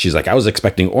couple laughs. She's like, "I was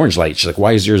expecting orange light." She's like,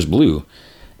 "Why is yours blue?"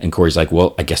 And Corey's like,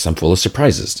 "Well, I guess I'm full of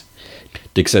surprises."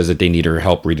 Dick says that they need her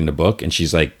help reading the book. And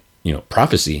she's like,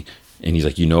 prophecy. And he's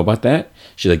like, "You know about that?"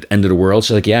 She's like, "The end of the world?"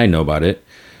 She's like, "Yeah, I know about it."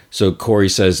 So Corey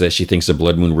says that she thinks the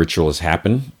blood moon ritual has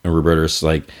happened. And Roberta's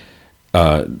like,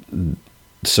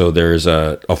 so there's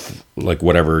a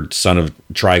whatever son of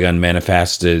Trigon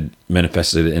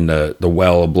manifested in the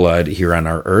well of blood here on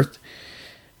our Earth.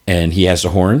 And he has a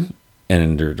horn,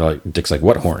 and Dick's like,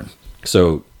 "What horn?"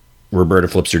 So Roberta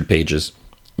flips through the pages.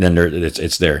 Then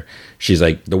it's there. She's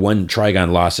like, "The one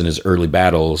Trigon lost in his early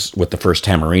battles with the first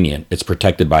Tamaranian. It's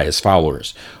protected by his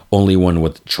followers. Only one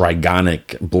with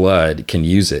Trigonic blood can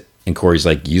use it." And Corey's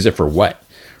like, "Use it for what?"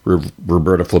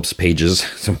 Roberta flips pages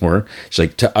some more. She's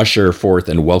like, "To usher forth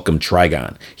and welcome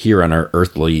Trigon here on our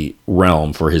earthly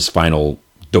realm for his final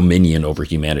dominion over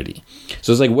humanity.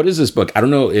 So it's like, what is this book? I don't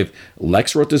know if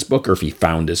Lex wrote this book or if he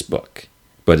found this book,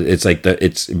 but it's like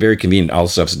it's very convenient. All the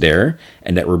stuff's there,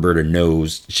 and that Roberta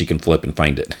knows she can flip and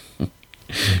find it.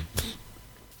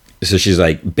 So she's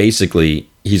like, basically,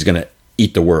 he's gonna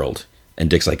eat the world. And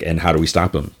Dick's like, and how do we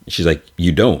stop him? She's like,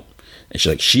 you don't. And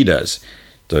she's like, she does.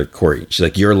 To Corey, she's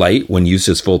like, your light, when used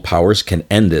his full powers, can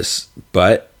end this,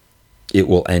 but it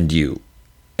will end you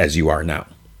as you are now.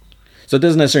 So it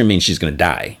doesn't necessarily mean she's going to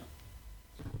die.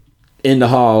 In the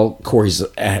hall, Corey's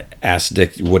asked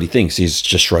Dick what he thinks. He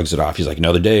just shrugs it off. He's like,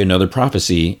 another day, another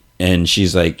prophecy. And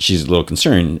she's like, she's a little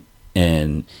concerned.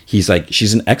 And he's like,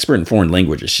 she's an expert in foreign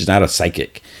languages. She's not a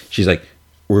psychic. She's like,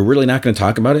 we're really not going to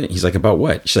talk about it? He's like, about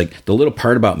what? She's like, the little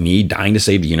part about me dying to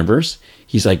save the universe.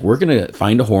 He's like, we're going to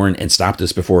find a horn and stop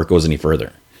this before it goes any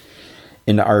further.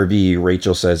 In the RV,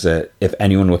 Rachel says that if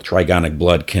anyone with trigonic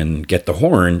blood can get the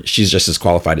horn, she's just as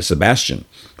qualified as Sebastian.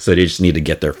 So they just need to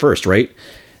get there first, right?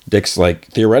 Dick's like,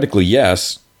 theoretically,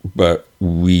 yes, but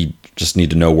we just need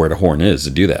to know where the horn is to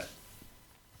do that.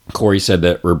 Corey said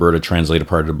that Roberta translated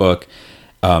part of the book.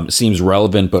 Seems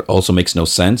relevant, but also makes no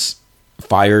sense.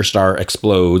 Fire star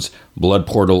explodes, blood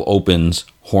portal opens,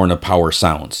 horn of power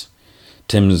sounds.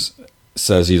 Tim's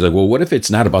says, he's like, well, what if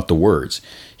it's not about the words?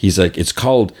 He's like, it's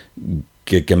called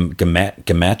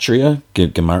gematria,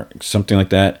 something like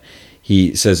that.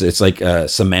 He says it's like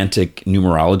semantic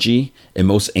numerology. In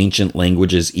most ancient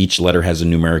languages, each letter has a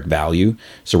numeric value.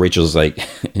 So Rachel's like,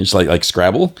 it's like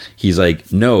Scrabble. He's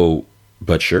like, no,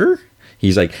 but sure.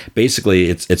 He's like, basically,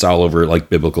 it's all over like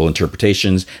biblical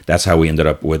interpretations. That's how we ended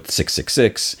up with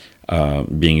 666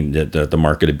 being the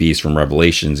mark of the beast from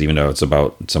Revelations, even though it's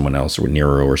about someone else or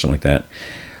Nero or something like that.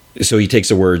 So he takes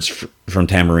the words from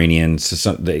Tamaranian.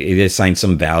 So they assign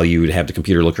some value to have the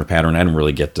computer look for pattern. I don't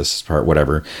really get this part,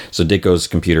 whatever. So Dick goes,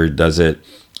 computer does it.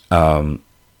 Then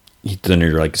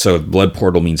they're like, so if blood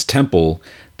portal means temple,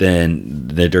 then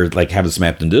they're like have this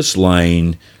mapped in this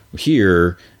line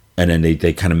here. And then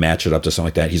they kind of match it up to something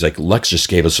like that. He's like, Lex just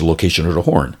gave us the location of the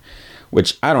horn,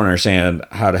 which I don't understand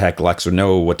how the heck Lex would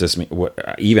know what this means,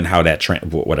 even how that,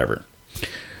 whatever.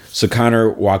 So Connor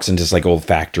walks into this like old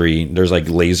factory. There's like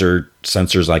laser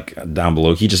sensors like down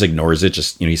below. He just ignores it.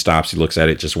 Just, he stops, he looks at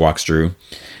it, just walks through.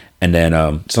 And then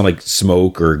some like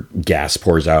smoke or gas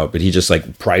pours out, but he just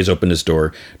like pries open this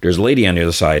door. There's a lady on the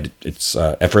other side. It's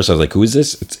at first I was like, who is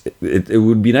this? It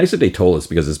would be nice if they told us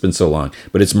because it's been so long,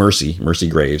 but it's Mercy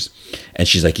Graves. And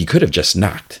she's like, you could have just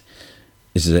knocked.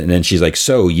 And then she's like,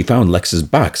 so you found Lex's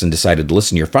box and decided to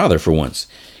listen to your father for once.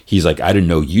 He's like, I didn't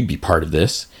know you'd be part of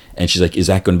this. And she's like, is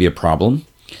that going to be a problem?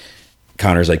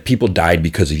 Connor's like, people died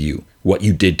because of you. What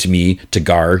you did to me, to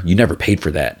Gar, you never paid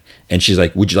for that. And she's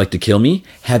like, would you like to kill me?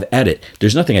 Have at it.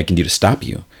 There's nothing I can do to stop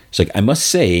you. She's like, I must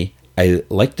say, I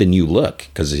like the new look,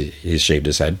 because he shaved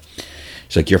his head.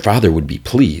 She's like, your father would be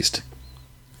pleased.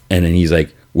 And then he's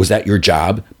like, was that your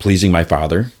job, pleasing my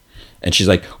father? And she's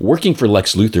like, working for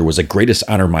Lex Luthor was the greatest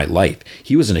honor of my life.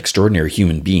 He was an extraordinary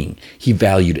human being. He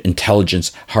valued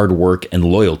intelligence, hard work, and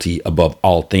loyalty above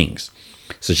all things.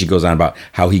 So she goes on about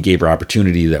how he gave her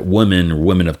opportunity that women or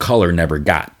women of color never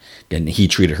got. And he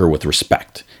treated her with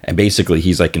respect. And basically,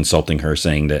 he's like insulting her,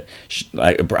 saying that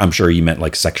I'm sure he meant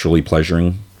like sexually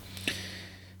pleasuring.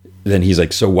 Then he's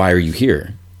like, so why are you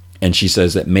here? And she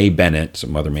says that May Bennett, so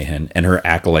Mother Mayhem, and her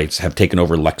acolytes have taken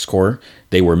over LexCorp.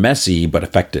 They were messy, but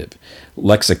effective.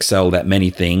 Lex excelled at many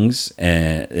things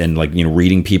and like, you know,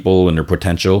 reading people and their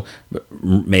potential. But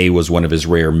May was one of his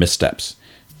rare missteps.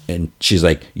 And she's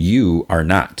like, you are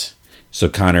not. So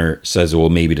Connor says, well,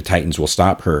 maybe the Titans will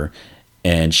stop her.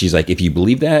 And she's like, if you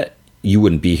believe that, you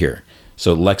wouldn't be here.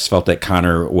 So Lex felt that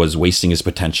Connor was wasting his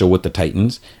potential with the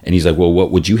Titans. And he's like, well, what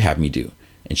would you have me do?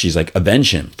 And she's like,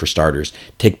 avenge him, for starters.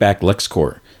 Take back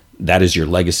LexCorp. That is your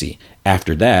legacy.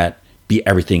 After that, be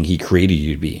everything he created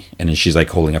you to be. And then she's like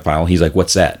holding a file. He's like,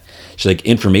 what's that? She's like,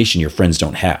 information your friends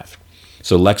don't have.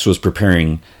 So Lex was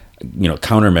preparing, you know,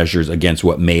 countermeasures against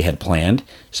what May had planned.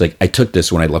 She's like, I took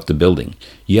this when I left the building.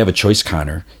 You have a choice,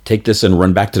 Connor. Take this and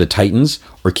run back to the Titans,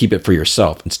 or keep it for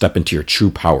yourself and step into your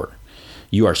true power.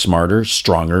 You are smarter,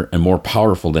 stronger, and more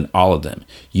powerful than all of them.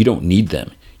 You don't need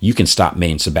them. You can stop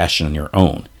May and Sebastian on your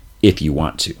own if you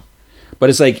want to. But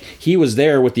it's like he was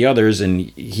there with the others and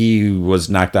he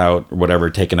was knocked out or whatever,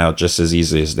 taken out just as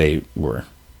easily as they were.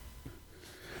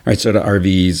 All right, so the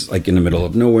RV's like in the middle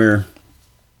of nowhere.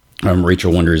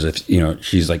 Rachel wonders if, you know,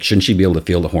 she's like, shouldn't she be able to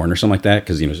feel the horn or something like that?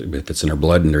 Because, you know, if it's in her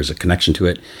blood and there's a connection to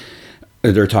it.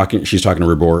 She's talking to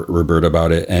Roberta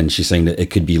about it, and she's saying that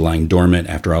it could be lying dormant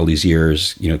after all these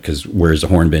years, you know, because where's the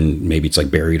horn been? Maybe it's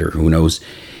like buried or who knows.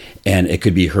 And it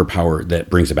could be her power that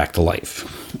brings it back to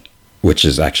life. which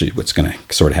is actually what's going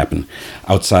to sort of happen.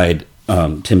 Outside,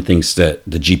 Tim thinks that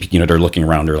the GP, they're looking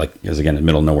around. They're like, because again, in the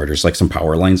middle of nowhere, there's like some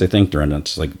power lines, I think. They're on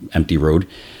this like empty road.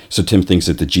 So Tim thinks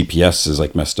that the GPS is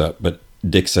like messed up. But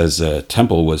Dick says the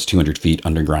temple was 200 feet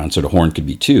underground, so the horn could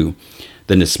be too.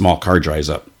 Then this small car drives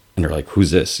up, and they're like,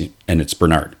 who's this? And it's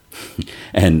Bernard.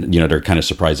 And, they're kind of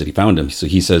surprised that he found him. So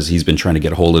he says he's been trying to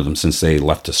get a hold of him since they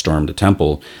left to storm the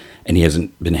temple. And he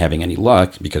hasn't been having any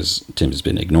luck because Tim has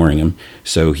been ignoring him.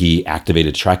 So he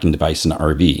activated a tracking device in the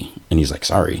RV. And he's like,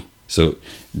 sorry. So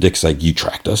Dick's like, you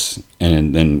tracked us.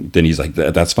 And then he's like,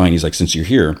 that's fine. He's like, since you're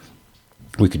here,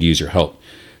 we could use your help.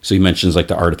 So he mentions like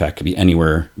the artifact could be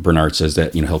anywhere. Bernard says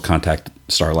that, he'll contact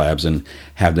Star Labs and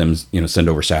have them, send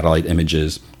over satellite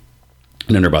images.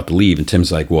 And then they're about to leave. And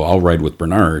Tim's like, well, I'll ride with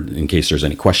Bernard in case there's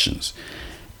any questions.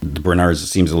 Bernard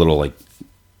seems a little like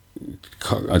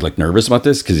nervous about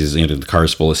this because he's, the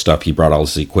car's full of stuff. He brought all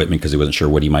this equipment because he wasn't sure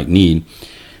what he might need.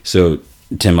 So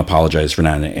Tim apologized for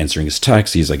not answering his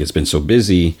text. He's like, it's been so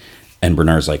busy. And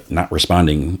Bernard's like, not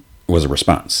responding was a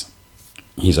response.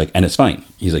 He's like, and it's fine.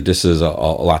 He's like, this is a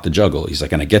lot to juggle. He's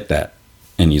like, and I get that.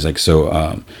 And he's like,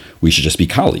 so we should just be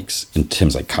colleagues. And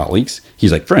Tim's like, colleagues?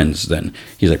 He's like, friends then.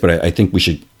 He's like, but I think we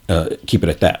should keep it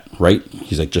at that, right?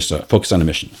 He's like, just focus on the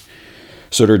mission.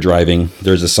 So they're driving.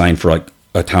 There's a sign for like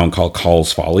a town called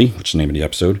Call's Folly, which is the name of the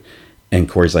episode. And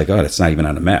Corey's like, oh, it's not even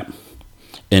on the map.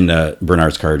 In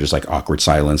Bernard's car, just like awkward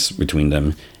silence between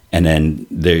them. And then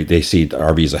they see the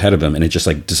RVs ahead of them, and it just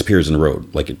like disappears in the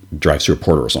road. Like it drives through a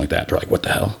portal or something like that. They're like, what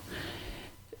the hell?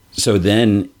 So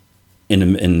then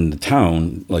in the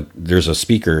town, like there's a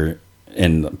speaker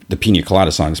and the Pina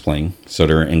Colada song is playing. So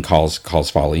they're in Call's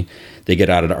Folly. They get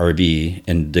out of the RV,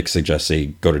 and Dick suggests they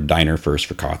go to the diner first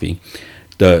for coffee.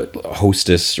 The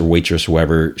hostess or waitress,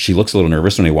 whoever, she looks a little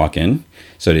nervous when they walk in.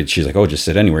 So she's like, oh, just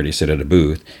sit anywhere. They sit at a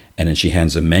booth. And then she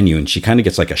hands a menu, and she kind of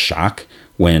gets like a shock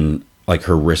when like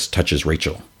her wrist touches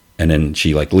Rachel. And then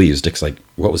she like leaves. Dick's like,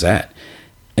 what was that?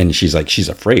 And she's like, she's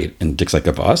afraid. And Dick's like,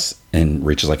 of us? And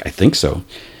Rachel's like, I think so.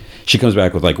 She comes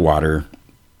back with like water.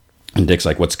 And Dick's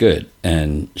like, what's good?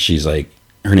 And she's like,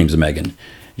 her name's Megan.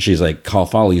 She's like, Call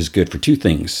Folly is good for two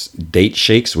things. Date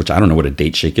shakes, which I don't know what a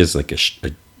date shake is. Like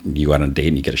you go out on a date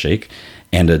and you get a shake.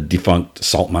 And a defunct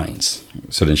salt mines.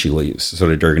 So then she leaves. So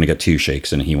they're going to get two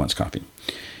shakes, and he wants coffee.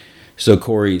 So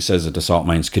Corey says that the salt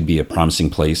mines could be a promising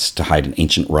place to hide an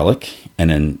ancient relic.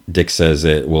 And then Dick says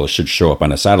that, well, it should show up on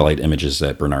the satellite images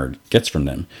that Bernard gets from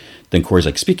them. Then Corey's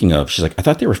like, speaking of, she's like, I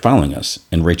thought they were following us.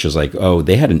 And Rachel's like, oh,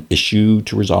 they had an issue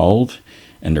to resolve.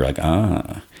 And they're like,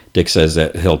 ah. Dick says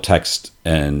that he'll text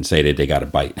and say that they got a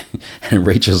bite. And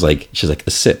Rachel's like, she's like,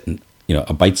 a sip.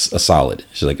 A bite's a solid.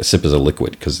 She's like, a sip is a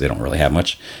liquid because they don't really have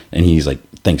much. And he's like,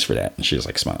 thanks for that. And she just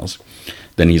like smiles.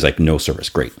 Then he's like, no service.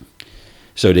 Great.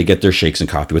 So they get their shakes and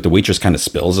coffee, but the waitress kind of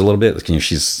spills a little bit.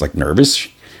 She's like nervous.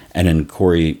 And then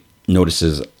Corey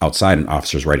notices outside an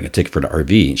officer's writing a ticket for the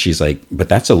RV. And she's like, but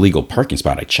that's a legal parking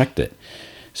spot. I checked it.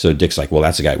 So Dick's like, well,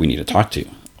 that's the guy we need to talk to.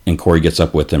 And Corey gets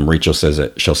up with him. Rachel says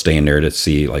that she'll stay in there to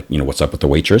see what's up with the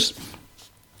waitress.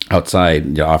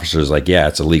 Outside, the officer's like, yeah,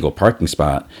 it's a legal parking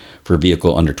spot for a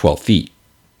vehicle under 12 feet.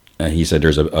 He said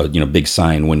there's a big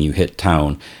sign when you hit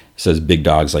town. It says big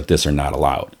dogs like this are not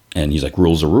allowed. And he's like,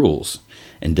 rules are rules.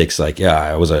 And Dick's like, yeah,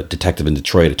 I was a detective in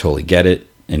Detroit. I totally get it.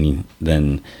 And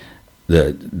then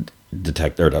the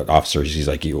detective or the officer, he's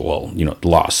like, well, the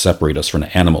laws separate us from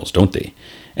the animals, don't they?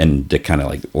 And Dick kind of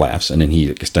like laughs. And then he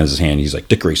extends his hand. He's like,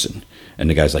 Dick Grayson. And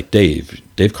the guy's like, Dave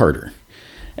Carter.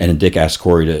 And then Dick asks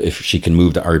Corey if she can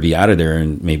move the RV out of there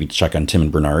and maybe check on Tim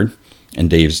and Bernard. And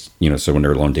Dave's, so when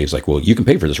they're alone, Dave's like, well, you can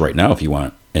pay for this right now if you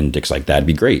want. And Dick's like, that'd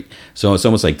be great. So it's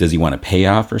almost like, does he want to pay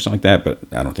off or something like that?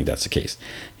 But I don't think that's the case.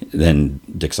 Then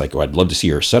Dick's like, well, I'd love to see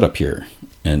her set up here.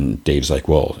 And Dave's like,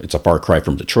 well, it's a far cry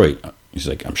from Detroit. He's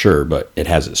like, I'm sure, but it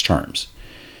has its charms.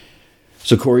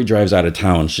 So Corey drives out of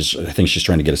town. I think she's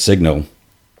trying to get a signal.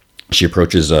 She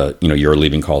approaches you're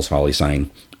leaving Call's Folly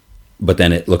sign. But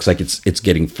then it looks like it's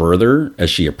getting further as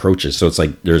she approaches. So it's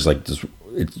like there's like this,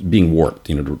 it's being warped,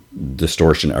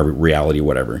 distortion, reality,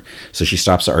 whatever. So she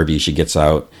stops the RV, she gets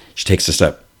out, she takes a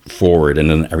step forward, and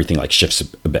then everything like shifts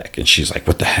back. And she's like,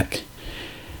 what the heck?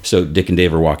 So Dick and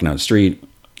Dave are walking down the street,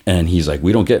 and he's like,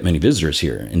 we don't get many visitors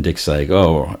here. And Dick's like,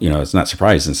 oh, it's not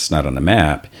surprising, it's not on the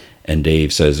map. And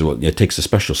Dave says, well, it takes a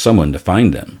special someone to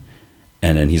find them.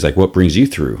 And then he's like, what brings you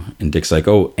through? And Dick's like,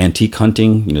 oh, antique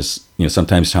hunting.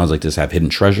 Sometimes towns like this have hidden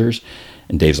treasures.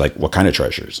 And Dave's like, what kind of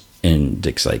treasures? And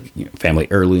Dick's like, family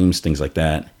heirlooms, things like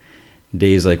that.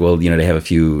 Dave's like, well, they have a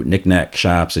few knick-knack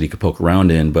shops that he could poke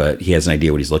around in, but he has an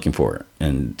idea what he's looking for.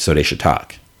 And so they should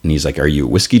talk. And he's like, are you a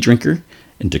whiskey drinker?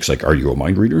 And Dick's like, are you a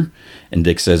mind reader? And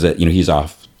Dick says that, he's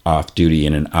off off duty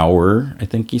in an hour, I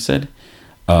think he said.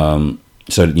 So,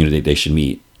 they should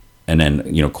meet. And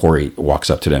then, Corey walks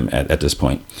up to them at this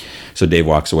point. So Dave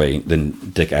walks away. Then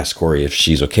Dick asks Corey if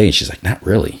she's okay. And she's like, not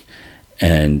really.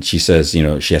 And she says,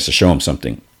 she has to show him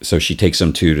something. So she takes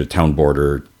him to the town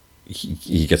border.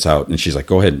 He gets out and she's like,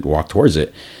 go ahead and walk towards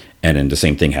it. And then the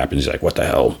same thing happens. He's like, what the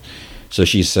hell? So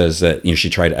she says that, she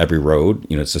tried every road.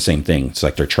 It's the same thing. It's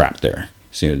like they're trapped there.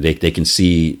 So they can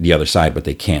see the other side, but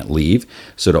they can't leave.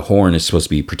 So the horn is supposed to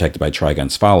be protected by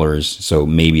Trigon's followers. So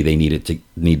maybe they need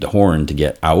the horn to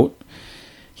get out.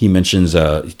 He mentions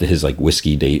his like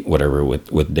whiskey date, whatever,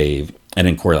 with Dave. And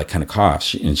then Corey like kind of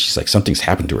coughs. And she's like, something's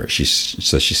happened to her. She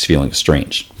says she's feeling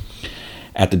strange.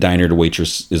 At the diner, the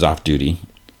waitress is off duty.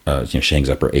 She hangs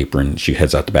up her apron. She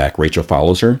heads out the back. Rachel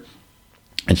follows her.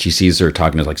 And she sees her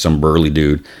talking to like some burly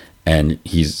dude. And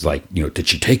he's like, did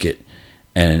she take it?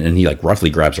 And he like roughly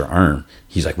grabs her arm.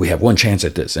 He's like, we have one chance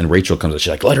at this. And Rachel comes up.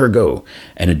 She's like, let her go.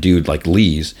 And a dude like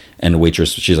leaves. And the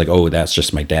waitress, she's like, oh, that's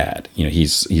just my dad.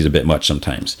 He's a bit much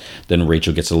sometimes. Then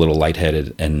Rachel gets a little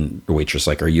lightheaded. And the waitress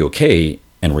like, are you okay?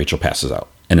 And Rachel passes out.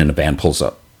 And then the van pulls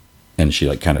up. And she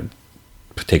like kind of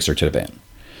takes her to the van.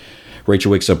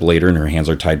 Rachel wakes up later and her hands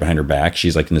are tied behind her back.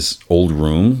 She's like in this old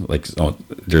room. Like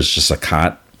there's just a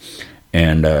cot.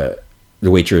 And the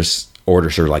waitress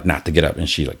orders her like not to get up, and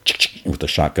she like with a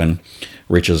shotgun.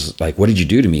 Rachel's like, what did you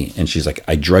do to me? And she's like,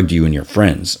 I drugged you and your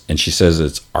friends. And she says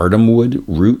it's artemwood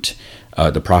root.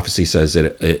 The prophecy says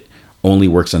that it only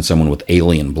works on someone with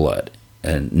alien blood,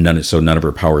 and none of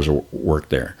her powers work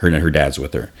there. Her dad's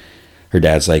with her. Her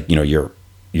dad's like, your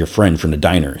friend from the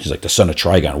diner. He's like the son of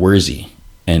Trigon. Where is he?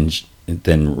 And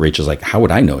then Rachel's like, how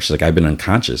would I know? She's like, I've been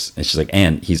unconscious. And she's like,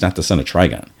 and he's not the son of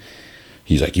Trigon.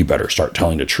 He's like, you better start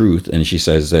telling the truth. And she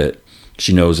says that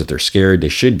she knows that they're scared. They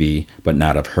should be, but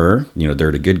not of her.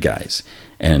 They're the good guys.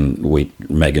 And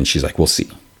Megan, she's like, we'll see.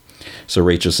 So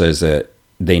Rachel says that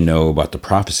they know about the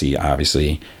prophecy,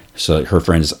 obviously. So her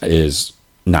friend is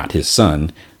not his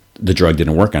son. The drug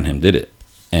didn't work on him, did it?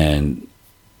 And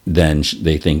then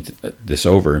they think this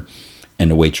over.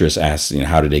 And the waitress asks,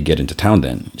 how did they get into town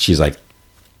then? She's like,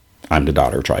 I'm the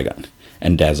daughter of Trigon.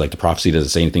 And Dad's like, the prophecy doesn't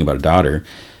say anything about a daughter.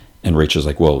 And Rachel's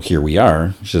like, well, here we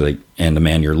are. She's like, and the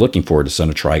man you're looking for, the son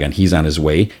of Trigon, he's on his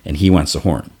way and he wants the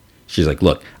horn. She's like,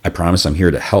 look, I promise I'm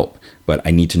here to help, but I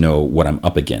need to know what I'm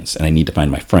up against and I need to find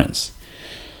my friends.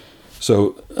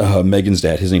 So Megan's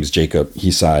dad, his name is Jacob, he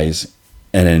sighs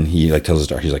and then he like tells his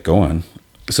daughter, he's like, go on.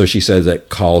 So she says that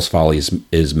Call's folly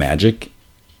is magic.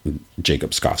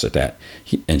 Jacob scoffs at that.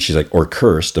 And she's like, or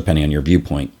curse, depending on your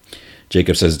viewpoint.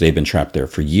 Jacob says they've been trapped there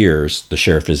for years. The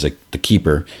sheriff is like the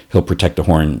keeper. He'll protect the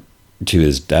horn to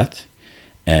his death.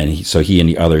 And so he and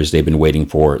the others, they've been waiting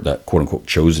for the quote unquote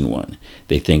chosen one.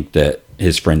 They think that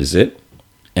his friend is it.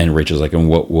 And Rachel's like, and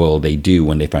what will they do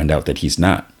when they find out that he's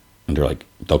not? And they're like,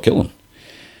 they'll kill him.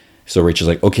 So Rachel's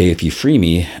like, okay, if you free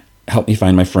me, help me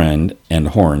find my friend and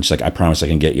the horn. She's like, I promise I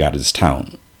can get you out of this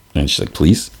town. And she's like,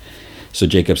 please. So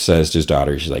Jacob says to his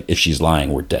daughter, she's like, if she's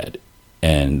lying, we're dead.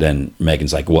 And then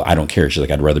Megan's like, well, I don't care. She's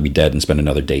like, I'd rather be dead than spend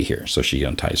another day here. So she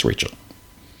unties Rachel.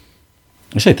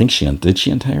 Actually, I think did she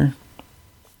untie her?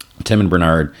 Tim and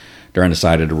Bernard, they're on the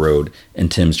side of the road, and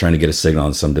Tim's trying to get a signal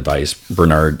on some device.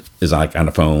 Bernard is like on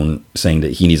the phone saying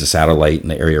that he needs a satellite in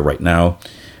the area right now,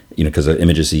 because the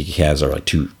images he has are like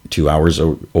two hours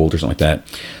old or something like that.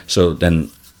 So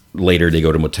then later they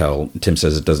go to a motel. Tim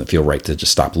says it doesn't feel right to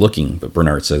just stop looking, but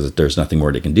Bernard says that there's nothing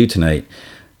more they can do tonight.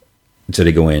 So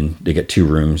they go in, they get 2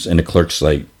 rooms, and the clerk's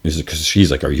like, because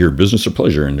she's like, are you here business or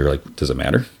pleasure? And they're like, does it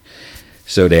matter?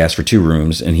 So they ask for 2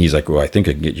 rooms, and he's like, well, I think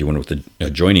I can get you one with the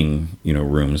adjoining,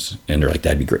 rooms. And they're like,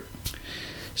 that'd be great.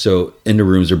 So in the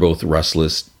rooms, they're both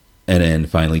restless. And then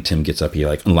finally Tim gets up, he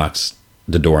like unlocks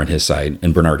the door on his side,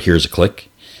 and Bernard hears a click.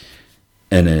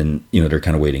 And then, they're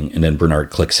kind of waiting. And then Bernard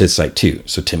clicks his side too.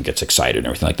 So Tim gets excited and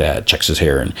everything like that, checks his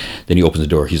hair. And then he opens the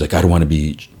door. He's like, I don't want to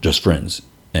be just friends.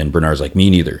 And Bernard's like, me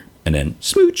neither. And then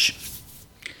smooch.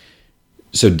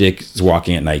 So Dick is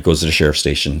walking at night, goes to the sheriff's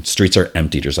station. Streets are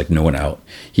empty. There's like no one out.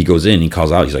 He goes in, he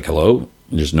calls out. He's like, hello?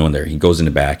 There's no one there. He goes in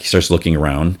the back. He starts looking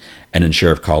around. And then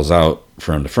sheriff calls out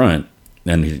from the front.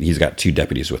 And he's got 2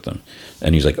 deputies with him.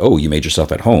 And he's like, oh, you made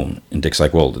yourself at home. And Dick's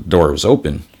like, well, the door was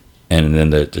open. And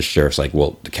then the sheriff's like,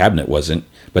 well, the cabinet wasn't.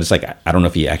 But it's like, I don't know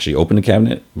if he actually opened the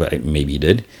cabinet, but maybe he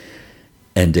did.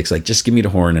 And Dick's like, just give me the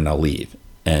horn and I'll leave.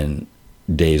 And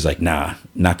Dave's like, nah,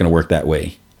 not going to work that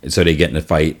way. And so they get in a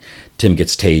fight. Tim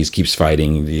gets tased, keeps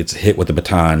fighting. He gets hit with a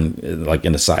baton, like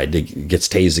in the side. He gets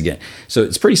tased again. So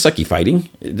it's pretty sucky fighting.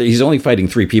 He's only fighting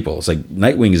 3 people. It's like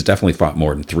Nightwing has definitely fought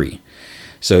more than 3.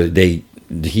 So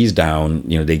he's down.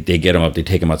 They get him up. They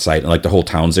take him outside. And like the whole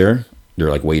town's there. They're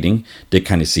like waiting. Dick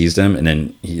kind of sees them, and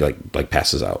then he like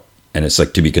passes out, and it's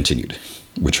like to be continued,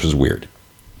 which was weird.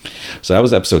 So that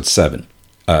was episode 7.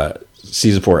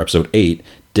 Season 4, episode 8.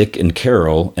 Dick and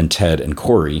Carol and Ted and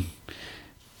Corey.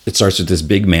 It starts with this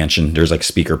big mansion. There's like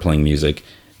speaker playing music.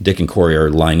 Dick and Corey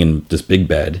are lying in this big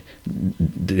bed.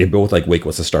 They both like wake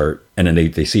with the start, and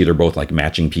then they see they're both like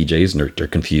matching PJs, and they're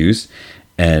confused.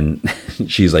 And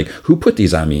she's like, "Who put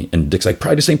these on me?" And Dick's like,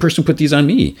 "Probably the same person who put these on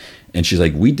me." And she's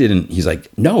like, "We didn't." He's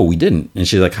like, "No, we didn't." And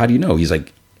she's like, "How do you know?" He's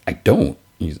like, "I don't."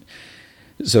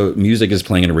 So music is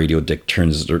playing on the radio. Dick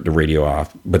turns the radio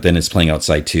off, but then it's playing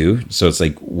outside too. So it's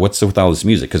like, what's with all this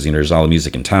music? Because there's all the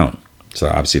music in town. So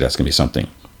obviously that's gonna be something.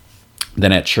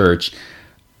 Then at church,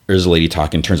 there's a lady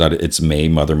talking. Turns out it's May,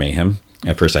 Mother Mayhem.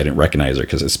 At first, I didn't recognize her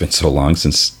because it's been so long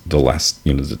since the last,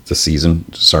 the season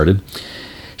started.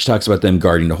 She talks about them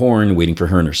guarding the horn, waiting for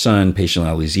her and her son, patiently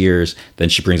all these years. Then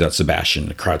she brings out Sebastian.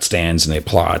 The crowd stands and they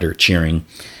applaud or cheering.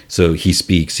 So he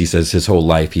speaks. He says his whole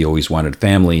life he always wanted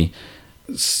family,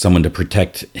 someone to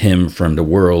protect him from the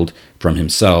world, from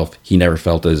himself. He never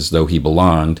felt as though he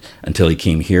belonged until he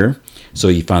came here. So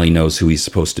he finally knows who he's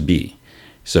supposed to be.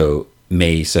 So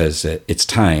May says that it's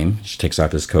time. She takes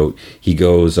off his coat. He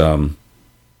goes to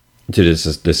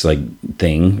this like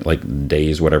thing, like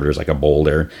days, whatever. There's like a bowl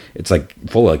there. It's like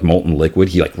full of like molten liquid.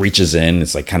 He like reaches in.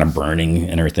 It's like kind of burning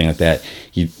and everything like that.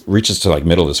 He reaches to like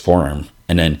middle of his forearm,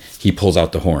 and then he pulls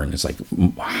out the horn. It's like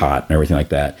hot and everything like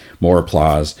that. More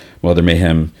applause. Mother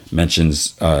Mayhem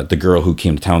mentions the girl who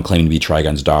came to town claiming to be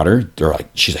Trigon's daughter. They're like,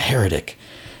 she's a heretic.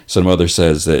 So the mother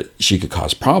says that she could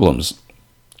cause problems.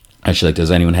 And she's like, does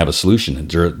anyone have a solution? And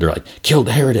they're like, kill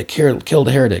the heretic, kill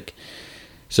the heretic.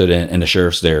 So then, and the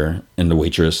sheriff's there, and the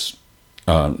waitress,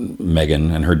 Megan,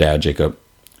 and her dad, Jacob.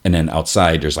 And then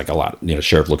outside, there's like a lot,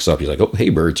 sheriff looks up. He's like, oh, hey,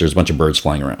 birds. There's a bunch of birds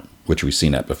flying around, which we've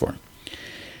seen that before.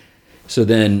 So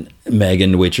then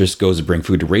Megan, the waitress, goes to bring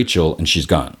food to Rachel, and she's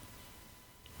gone.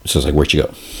 So it's like, where'd she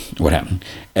go? What happened?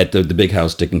 At the big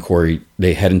house, Dick and Corey,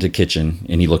 they head into the kitchen,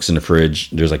 and he looks in the fridge.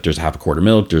 There's half a quart of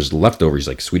milk. There's leftovers,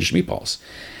 like Swedish meatballs.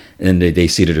 And they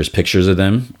see that there's pictures of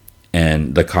them,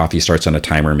 and the coffee starts on a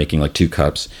timer, making like 2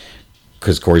 cups.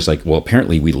 Because Corey's like, well,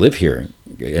 apparently we live here.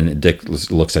 And Dick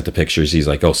looks at the pictures. He's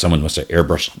like, oh, someone must have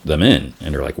airbrushed them in.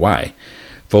 And they're like, why?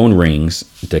 Phone rings.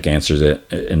 Dick answers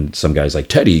it. And some guy's like,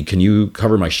 Teddy, can you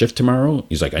cover my shift tomorrow?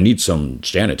 He's like, I need some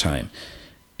Janet time.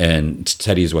 And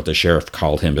Teddy is what the sheriff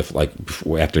called him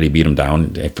after they beat him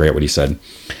down. I forget what he said.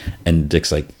 And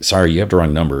Dick's like, sorry, you have the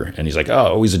wrong number. And he's like,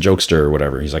 oh, he's a jokester or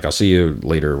whatever. He's like, I'll see you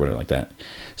later or whatever like that.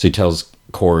 So he tells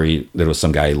Corey that it was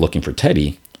some guy looking for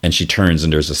Teddy. And she turns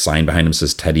and there's a sign behind him that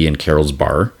says Teddy and Carol's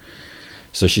Bar.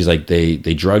 So she's like, they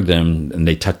drugged them and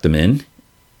they tucked them in.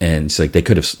 And she's like, they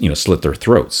could have, slit their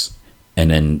throats. And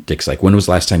then Dick's like, when was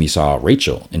the last time you saw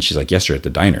Rachel? And she's like, yesterday at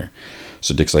the diner.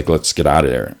 So Dick's like, let's get out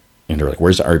of there. And they're like,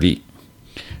 where's the RV?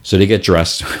 So they get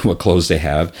dressed, what clothes they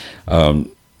have.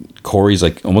 Corey's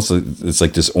like, it's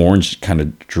like this orange kind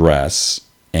of dress.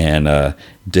 And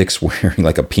Dick's wearing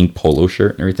like a pink polo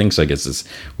shirt and everything. So I guess it's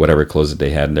whatever clothes that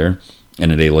they had there.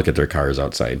 And then they look at their cars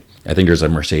outside. I think there's a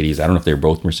Mercedes. I don't know if they're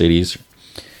both Mercedes.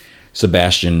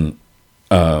 Sebastian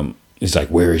is like,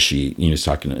 where is she? He's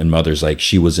talking. And Mother's like,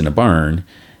 she was in a barn.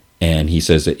 And he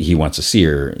says that he wants to see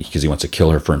her because he wants to kill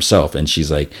her for himself. And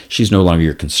she's like, she's no longer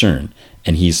your concern.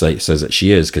 And he's like, says that she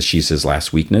is because she's his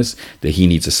last weakness, that he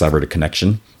needs to sever the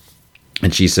connection.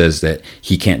 And she says that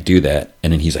he can't do that.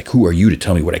 And then he's like, who are you to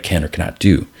tell me what I can or cannot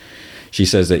do? She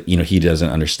says that, he doesn't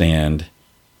understand.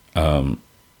 And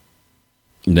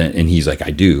he's like, I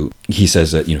do. He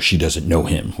says that, she doesn't know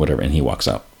him, whatever. And he walks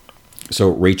out. So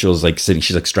Rachel's like sitting,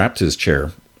 she's like strapped to his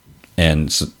chair. And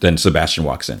then Sebastian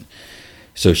walks in.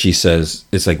 So she says,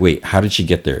 it's like, wait, how did she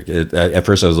get there? At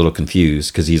first I was a little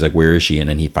confused because he's like, where is she? And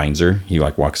then he finds her. He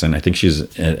like walks in. I think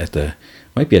she's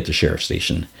might be at the sheriff's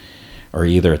station or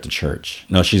either at the church.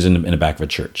 No, she's in the back of a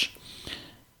church.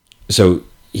 So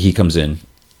he comes in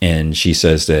and she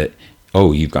says that,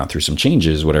 oh, you've gone through some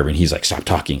changes, whatever. And he's like, stop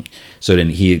talking. So then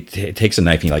he takes a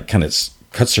knife and he like kind of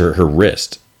cuts her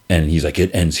wrist. And he's like,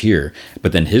 it ends here.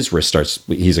 But then his wrist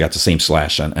he's got the same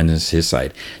slash on his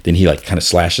side. Then he like kind of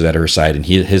slashes at her side and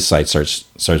his side starts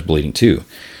bleeding too.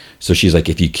 So she's like,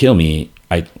 if you kill me,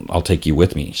 I'll take you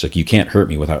with me. She's like, you can't hurt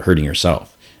me without hurting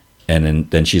yourself. And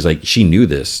then she's like, she knew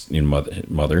this,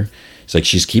 mother. It's like,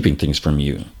 she's keeping things from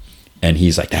you. And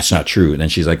he's like, that's not true. And then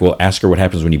she's like, well, ask her what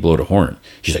happens when you blow the horn.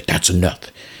 She's like, that's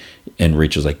enough. And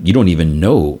Rachel's like, you don't even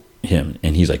know him.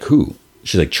 And he's like, who?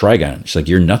 She's like, Trigon. She's like,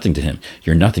 you're nothing to him.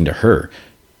 You're nothing to her.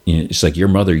 It's like your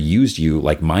mother used you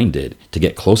like mine did to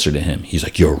get closer to him. He's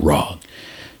like, you're wrong.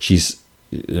 She's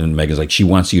and Megan's like, she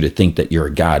wants you to think that you're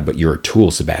a god, but you're a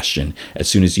tool, Sebastian. As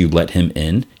soon as you let him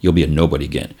in, you'll be a nobody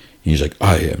again. And he's like,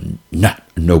 I am not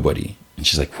a nobody. And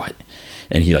she's like, what?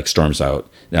 And he like storms out.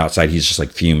 And outside, he's just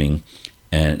like fuming.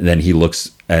 And then he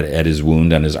looks at his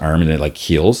wound on his arm, and it like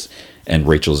heals. And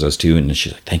Rachel does too. And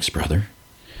she's like, thanks, brother.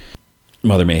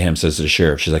 Mother Mayhem says to the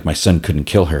sheriff, she's like, my son couldn't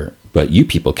kill her, but you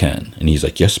people can. And he's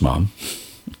like, yes, Mom.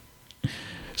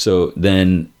 So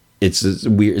then it's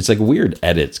weird. It's like weird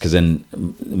edits, because then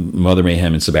Mother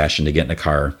Mayhem and Sebastian, they get in the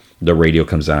car. The radio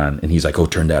comes on, and he's like, oh,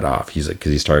 turn that off. He's like,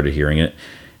 because he started hearing it.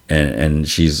 And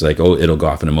she's like, oh, it'll go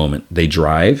off in a moment. They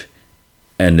drive,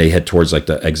 and they head towards like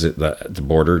the exit, the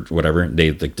border, whatever.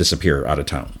 They like disappear out of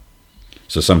town.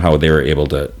 So somehow they were able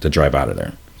to drive out of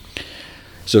there.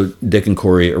 So Dick and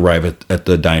Corey arrive at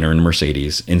the diner in a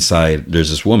Mercedes. Inside, there's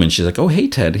this woman. She's like, oh, hey,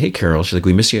 Ted. Hey, Carol. She's like,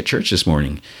 we missed you at church this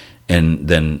morning. And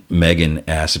then Megan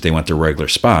asks if they want their regular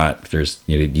spot. There's,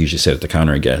 they usually sit at the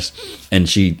counter, I guess. And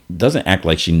she doesn't act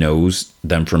like she knows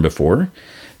them from before.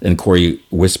 And Corey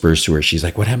whispers to her, she's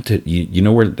like, what happened to, you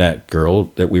know where that girl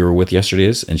that we were with yesterday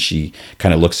is? And she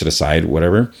kind of looks to the side,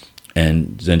 whatever.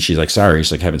 And then she's like, sorry.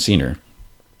 She's like, haven't seen her.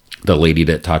 The lady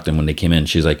that talked to them when they came in,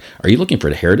 she's like, are you looking for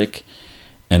the heretic?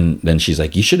 And then she's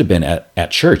like, you should have been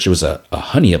at church. It was a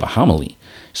honey of a homily.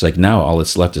 She's like, now all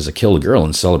that's left is to kill a girl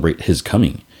and celebrate his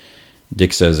coming.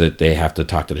 Dick says that they have to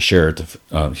talk to the sheriff.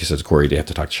 He says, Corey, they have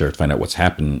to talk to the sheriff to find out what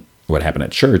happened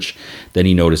at church. Then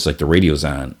he noticed like the radio's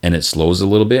on, and it slows a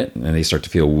little bit, and they start to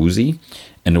feel woozy.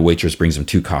 And the waitress brings them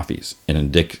 2 coffees. And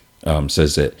then Dick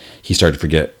says that he started to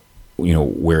forget,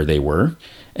 where they were.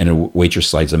 And a waitress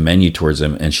slides a menu towards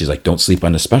him, and she's like, don't sleep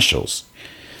on the specials.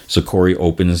 So Corey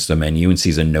opens the menu and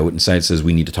sees a note inside that says,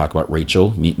 we need to talk about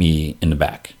Rachel. Meet me in the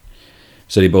back.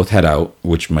 So they both head out,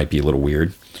 which might be a little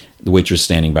weird. The waitress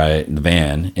standing by the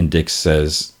van, and Dick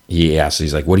says,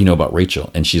 he's like, what do you know about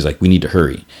Rachel? And she's like, we need to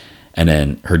hurry. And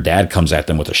then her dad comes at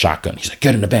them with a shotgun. He's like,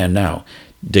 get in the van now.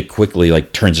 Dick quickly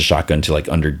like turns the shotgun to like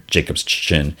under Jacob's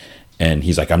chin. And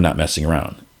he's like, I'm not messing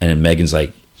around. And then Megan's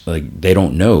like, they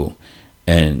don't know.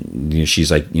 And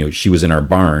she's like, she was in our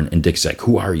barn. And Dick's like,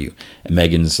 who are you? And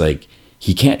Megan's like,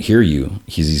 he can't hear you.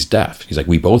 He's deaf. He's like,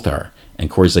 we both are. And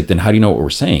Corey's like, then how do you know what we're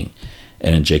saying?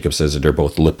 And then Jacob says that they're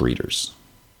both lip readers.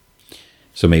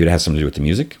 So maybe it has something to do with the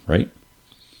music, right?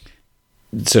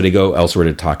 So they go elsewhere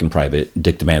to talk in private.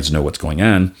 Dick demands to know what's going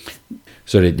on.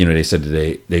 So they said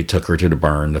that they took her to the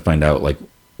barn to find out like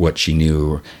what she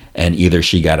knew, and either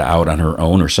she got out on her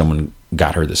own or someone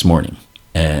got her this morning.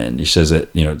 And he says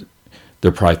that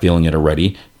they're probably feeling it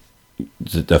already.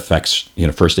 The effects,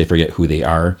 first they forget who they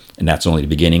are, and that's only the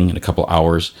beginning. In a couple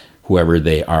hours, whoever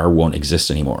they are won't exist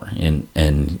anymore.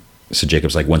 And so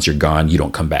Jacob's like, once you're gone, you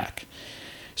don't come back.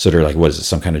 So they're like, what is it,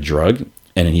 some kind of drug?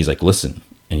 And then he's like, listen.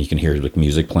 And you can hear like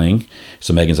music playing.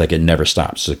 So Megan's like, it never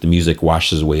stops. So like the music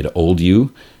washes away to old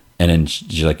you. And then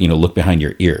she's like, look behind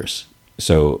your ears.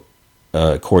 So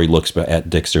Corey looks at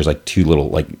Dick's. There's like 2 little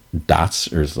like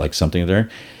dots or like something there.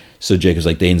 So Jacob's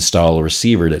like, they install a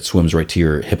receiver that swims right to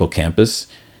your hippocampus.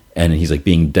 And he's like,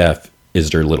 being deaf is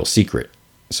their little secret.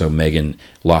 So Megan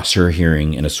lost her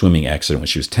hearing in a swimming accident when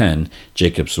she was 10.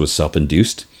 Jacob's was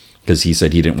self-induced because he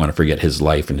said he didn't want to forget his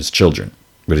life and his children.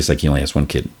 But it's like he only has 1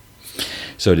 kid.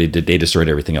 So they destroyed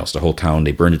everything else. The whole town,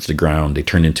 they burned it to the ground. They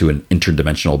turned into an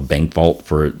interdimensional bank vault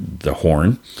for the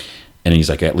horn. And he's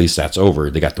like, at least that's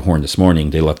over. They got the horn this morning.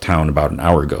 They left town about an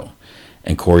hour ago.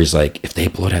 And Corey's like, if they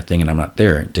blow that thing and I'm not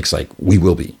there. Dick's like, we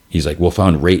will be. He's like, we'll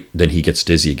find rate. Then he gets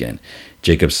dizzy again.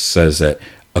 Jacob says that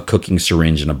a cooking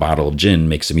syringe and a bottle of gin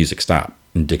makes the music stop.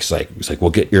 And Dick's like,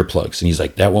 well, get earplugs. And he's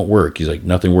like, that won't work. He's like,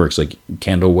 nothing works. Like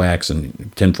candle wax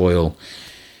and tinfoil.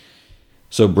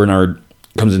 So Bernard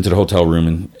comes into the hotel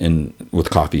room and with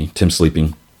coffee. Tim's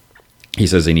sleeping. He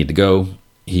says they need to go.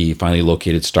 He finally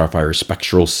located Starfire's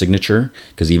spectral signature,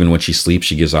 because even when she sleeps,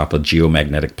 she gives off a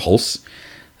geomagnetic pulse.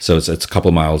 So it's a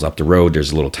couple miles up the road.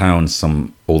 There's a little town,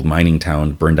 some old mining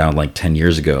town, burned down like 10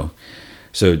 years ago.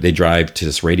 So they drive to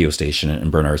this radio station,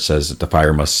 and Bernard says that the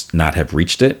fire must not have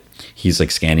reached it. He's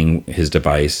like scanning his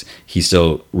device. He's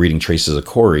still reading traces of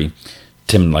Corey.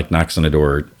 Tim like knocks on the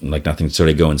door, like nothing. So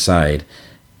they go inside.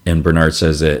 And Bernard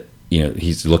says that,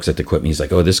 he looks at the equipment. He's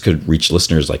like, oh, this could reach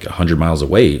listeners like 100 miles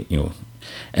away, And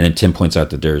then Tim points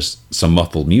out that there's some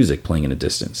muffled music playing in the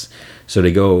distance. So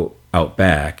they go out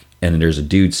back, and there's a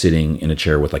dude sitting in a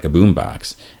chair with like a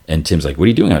boombox. And Tim's like, what are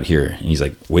you doing out here? And he's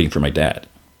like, waiting for my dad.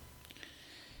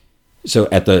 So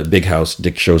at the big house,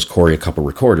 Dick shows Corey a couple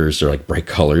recorders. They're like bright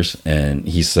colors, and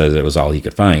he says it was all he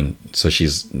could find. So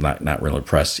she's not real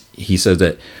impressed. He says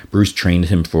that Bruce trained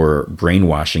him for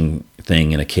brainwashing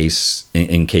thing in case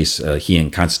he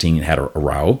and Constantine had a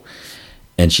row.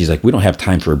 And she's like, we don't have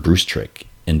time for a Bruce trick.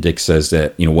 And Dick says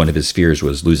that, one of his fears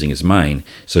was losing his mind.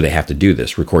 So they have to do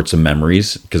this, record some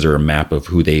memories because they're a map of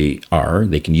who they are.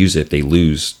 They can use it if they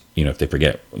lose, if they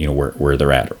forget, where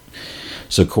they're at.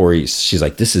 So Corey, she's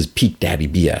like, this is peak daddy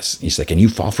BS. He's like, and you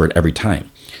fall for it every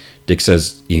time. Dick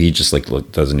says, he just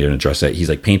doesn't even address that. He's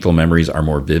like, painful memories are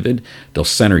more vivid. They'll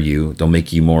center you. They'll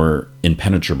make you more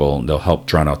impenetrable. And they'll help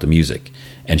drown out the music.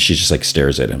 And she just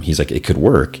stares at him. He's like, it could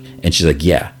work. And she's like,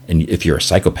 yeah. And if you're a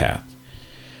psychopath.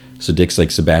 So Dick's like,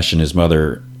 Sebastian and his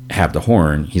mother have the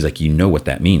horn. He's like, you know what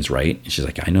that means, right? And she's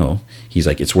like, I know. He's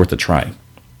like, it's worth a try.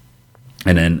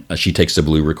 And then she takes the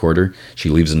blue recorder. She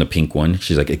leaves in the pink one.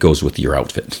 She's like, it goes with your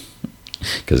outfit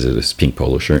because of this pink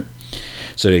polo shirt.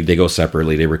 So they go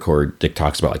separately. They record. Dick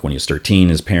talks about when he was 13,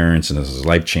 his parents, and his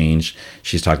life changed.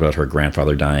 She's talked about her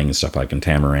grandfather dying and stuff in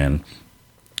Tamaran.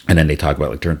 And then they talk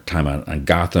about her time on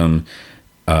Gotham,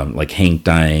 Hank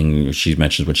dying. She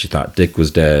mentions when she thought Dick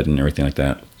was dead and everything like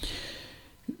that.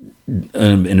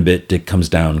 In a bit, Dick comes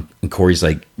down and Corey's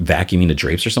vacuuming the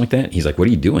drapes or something like that. He's like, what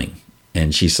are you doing?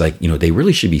 And she's like, they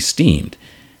really should be steamed.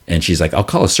 And she's like, I'll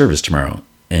call a service tomorrow.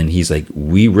 And he's like,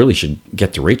 we really should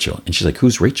get to Rachel. And she's like,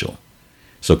 who's Rachel?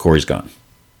 So Corey's gone.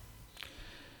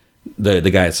 The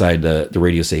guy outside the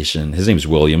radio station, his name is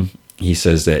William. He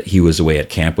says that he was away at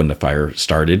camp when the fire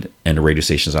started and the radio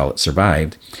station's all that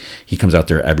survived. He comes out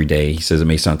there every day. He says it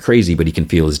may sound crazy, but he can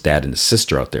feel his dad and his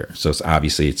sister out there. So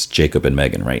it's Jacob and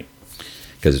Megan, right?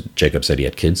 Because Jacob said he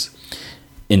had kids.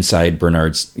 Inside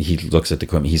Bernard's, he looks at the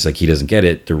equipment. He's like, he doesn't get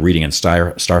it. The reading on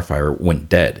Starfire went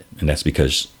dead. And that's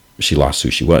because she lost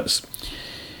who she was.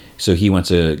 So he wants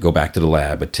to go back to the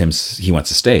lab, but he wants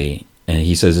to stay. And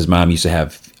he says his mom used to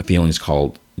have feelings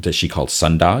that she called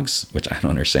sundogs, which I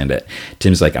don't understand that.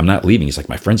 Tim's like, I'm not leaving. He's like,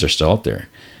 my friends are still out there.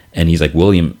 And he's like,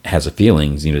 William has a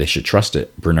feeling, they should trust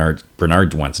it.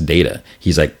 Bernard wants data.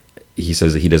 He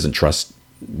says that he doesn't trust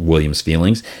William's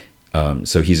feelings.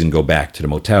 So he's going to go back to the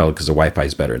motel because the Wi-Fi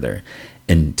is better there.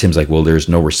 And Tim's like, well, there's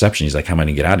no reception. He's like, how am I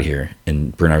going to get out of here?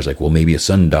 And Bernard's like, well, maybe a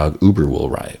sundog Uber will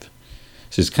arrive.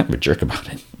 So he's kind of a jerk about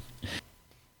it.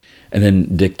 And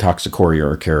then Dick talks to Corey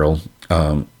or Carol.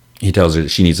 He tells her that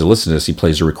she needs to listen to this. He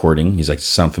plays a recording. He's like,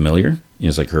 sound familiar?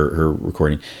 It's like her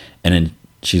recording. And then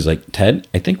she's like, Ted,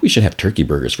 I think we should have turkey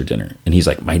burgers for dinner. And he's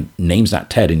like, my name's not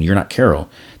Ted and you're not Carol.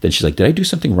 Then she's like, did I do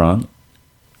something wrong?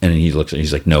 And then he looks at her,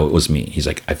 he's like, no, it was me. He's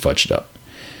like, I fudged up.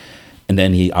 And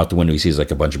then out the window, he sees a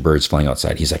bunch of birds flying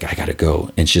outside. He's like, I gotta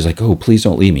go. And she's like, oh, please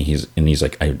don't leave me. He's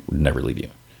like, I would never leave you.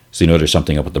 So there's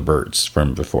something up with the birds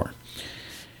from before.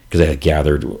 Because they had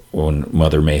gathered when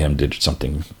Mother Mayhem did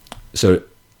something. So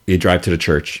they drive to the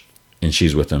church, and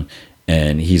she's with him.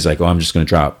 And he's like, oh, I'm just going to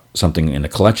drop something in a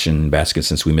collection basket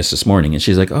since we missed this morning. And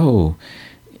she's like, oh,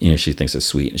 she thinks it's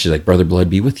sweet. And she's like, Brother Blood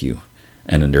be with you.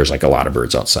 And then there's a lot of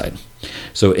birds outside.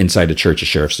 So inside the church, a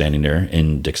sheriff's standing there,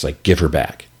 and Dick's like, give her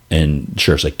back. And the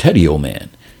sheriff's like, Teddy, old man.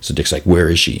 So Dick's like, where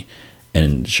is she?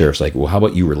 And the sheriff's like, well, how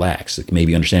about you relax?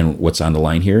 Maybe understand what's on the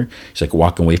line here. He's like,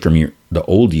 walking away from the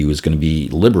old you is going to be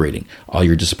liberating. All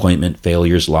your disappointment,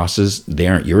 failures, losses, they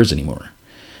aren't yours anymore.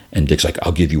 And Dick's like,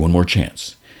 I'll give you one more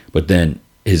chance. But then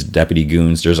his deputy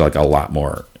goons, there's a lot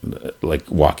more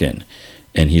walk in.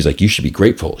 And he's like, you should be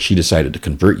grateful. She decided to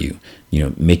convert you,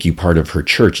 make you part of her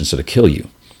church instead of kill you.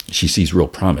 She sees real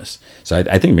promise. So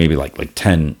I think maybe like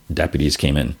 10 deputies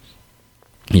came in.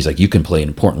 He's like, you can play an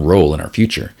important role in our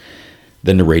future.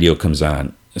 Then the radio comes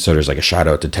on. So there's a shout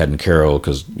out to Ted and Carol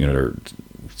because, there's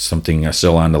something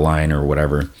still on the line or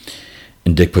whatever.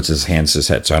 And Dick puts his hands to his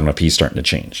head. So I don't know if he's starting to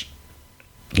change.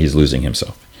 He's losing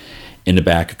himself. In the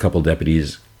back, a couple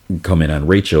deputies come in on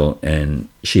Rachel and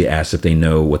she asks if they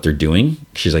know what they're doing.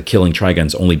 She's like, killing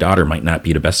Trigon's only daughter might not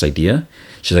be the best idea.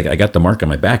 She's like, I got the mark on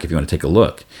my back if you want to take a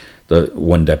look. The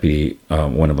one deputy,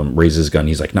 one of them raises his gun.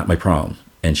 He's like, not my problem.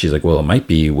 And she's like, well, it might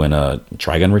be when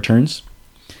Trigon returns.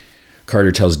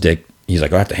 Carter tells Dick, he's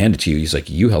like, I have to hand it to you. He's like,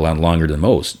 you held on longer than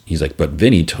most. He's like, but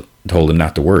Vinny told him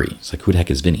not to worry. He's like, who the heck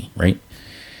is Vinny, right?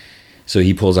 So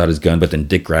he pulls out his gun, but then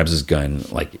Dick grabs his gun,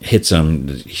 hits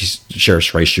him. Sheriff's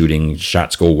tries shooting.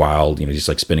 Shots go wild. He's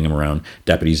spinning him around.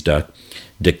 Deputies duck.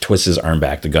 Dick twists his arm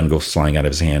back. The gun goes flying out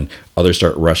of his hand. Others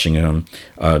start rushing him.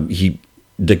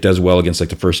 Dick does well against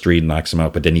the first three, knocks him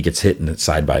out, but then he gets hit in the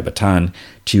side by a baton.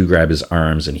 Two grab his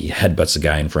arms, and he headbutts the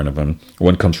guy in front of him.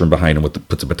 One comes from behind him,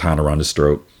 puts a baton around his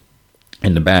throat.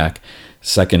 In the back,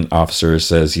 second officer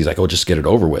says, he's like, oh, just get it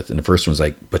over with. And the first one's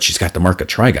like, but she's got the mark of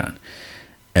Trigon.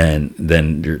 And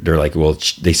then they're like, well,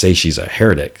 they say she's a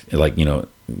heretic.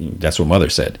 That's what Mother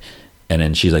said. And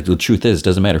then she's like, the truth is, it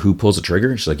doesn't matter who pulls the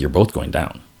trigger. She's like, you're both going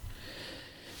down.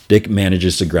 Dick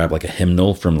manages to grab like a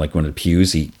hymnal from like one of the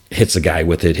pews. He hits a guy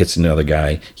with it, hits another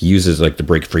guy. He uses like to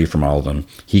break free from all of them.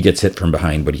 He gets hit from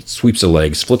behind, but he sweeps the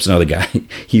legs, flips another guy.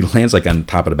 He lands like on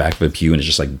top of the back of a pew and it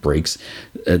just like breaks.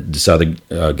 This other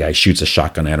guy shoots a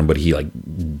shotgun at him, but he like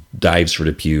dives for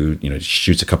the pew,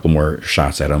 shoots a couple more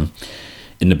shots at him.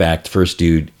 In the back, the first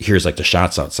dude hears like the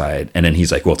shots outside, and then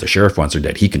he's like, well, if the sheriff wants her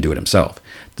dead, he can do it himself.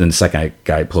 Then the second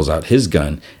guy pulls out his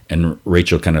gun, and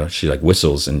Rachel she like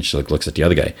whistles, and she like looks at the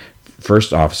other guy.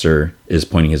 First officer is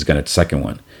pointing his gun at the second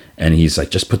one, and he's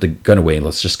like, just put the gun away and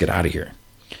let's just get out of here.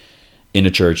 In the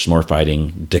church, more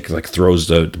fighting. Dick like throws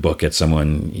the book at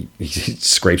someone. He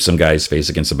scrapes some guy's face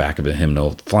against the back of a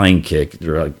hymnal. Flying kick.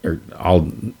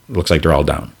 Looks like they're all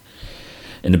down.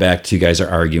 In the back, two guys are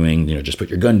arguing, just put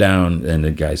your gun down. And the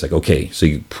guy's like, okay. So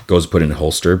he goes to put it in a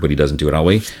holster, but he doesn't do it all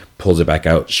the way. Pulls it back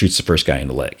out, shoots the first guy in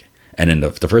the leg. And then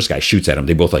the first guy shoots at him.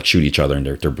 They both like shoot each other and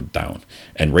they're down.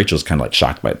 And Rachel's kind of like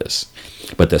shocked by this.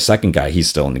 But the second guy, he's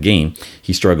still in the game.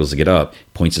 He struggles to get up,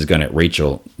 points his gun at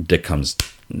Rachel. Dick comes,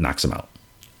 knocks him out.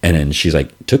 And then she's like,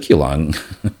 took you long,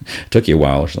 took you a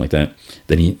while or something like that.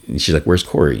 Then she's like, where's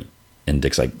Corey? And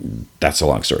Dick's like, that's a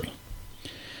long story.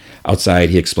 Outside,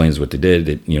 he explains what they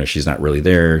did. She's not really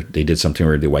there. They did something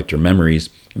where they wiped her memories.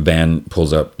 Van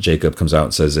pulls up. Jacob comes out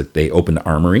and says that they opened the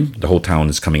armory. The whole town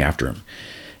is coming after him.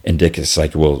 And Dick is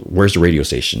like, well, where's the radio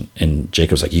station? And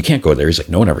Jacob's like, you can't go there. He's like,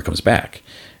 no one ever comes back.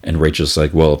 And Rachel's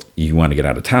like, well, if you want to get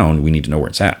out of town, we need to know where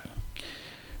it's at.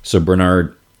 So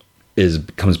Bernard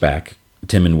comes back.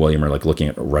 Tim and William are like looking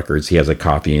at records. He has a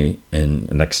coffee and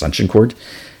an extension cord.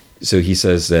 So he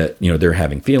says that, they're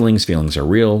having feelings. Feelings are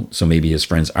real. So maybe his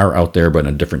friends are out there, but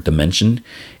in a different dimension.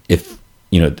 If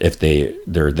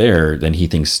they're there, then he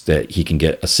thinks that he can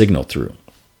get a signal through.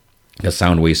 The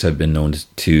sound waves have been known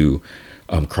to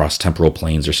cross temporal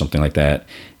planes or something like that.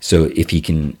 So if he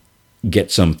can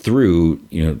get some through,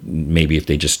 maybe if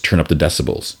they just turn up the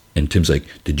decibels. And Tim's like,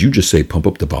 did you just say pump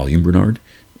up the volume, Bernard?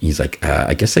 He's like,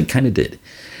 I guess I kind of did.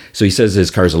 So he says his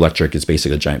car's electric. It's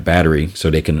basically a giant battery, so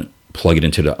they can plug it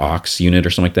into the aux unit or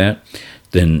something like that.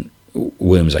 Then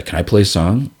William's like, can I play a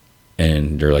song?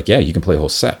 And they're like, yeah, you can play a whole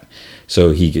set.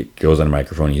 So he goes on a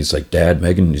microphone. He's like, Dad,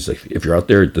 Megan, he's like, if you're out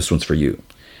there, this one's for you.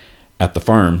 At the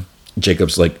farm,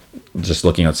 Jacob's like just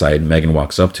looking outside. Megan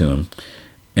walks up to him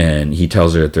and he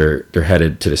tells her that they're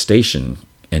headed to the station.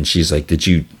 And she's like, did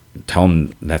you tell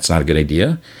him that's not a good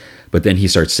idea? But then he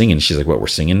starts singing. She's like, what, we're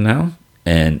singing now?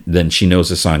 And then she knows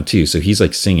the song too. So he's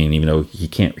like singing even though he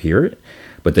can't hear it.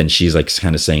 But then she's like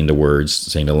kind of saying the words,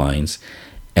 saying the lines.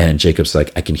 And Jacob's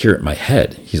like, I can hear it in my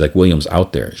head. He's like, William's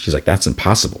out there. She's like, that's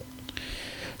impossible.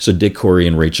 So Dick, Corey,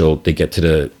 and Rachel, they get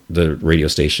to the radio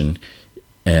station.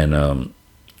 And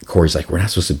Corey's like, we're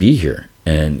not supposed to be here.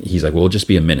 And he's like, well, it'll just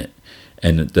be a minute.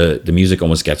 And the music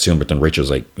almost gets to him. But then Rachel's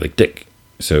like Dick.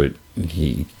 So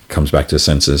he comes back to his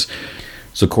senses.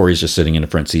 So Corey's just sitting in the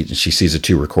front seat. And she sees the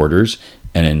two recorders.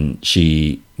 And then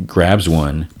she grabs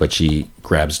one, but she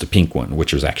grabs the pink one,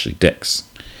 which was actually Dick's.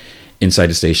 Inside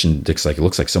the station, Dick's like, it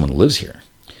looks like someone lives here.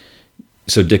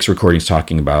 So Dick's recording's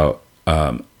talking about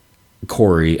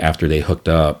Corey after they hooked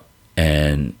up,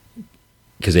 and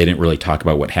because they didn't really talk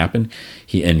about what happened.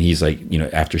 He's like,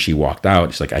 after she walked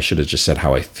out, he's like, I should have just said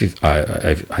how I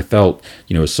felt,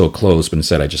 it was so close, but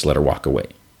instead I just let her walk away.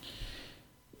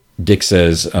 Dick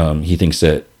says he thinks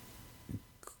that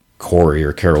Corey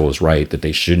or Carol is right, that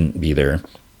they shouldn't be there.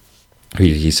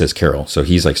 He says Carol. So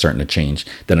he's like starting to change.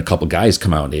 Then a couple guys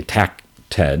come out and they attack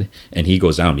Ted, and he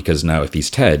goes down because now if he's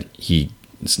Ted, he's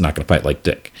not going to fight like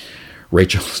Dick.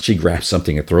 Rachel, she grabs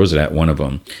something and throws it at one of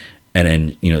them.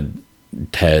 And then,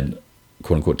 Ted,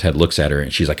 quote unquote, Ted looks at her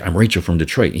and she's like, I'm Rachel from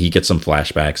Detroit. He gets some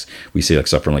flashbacks. We see like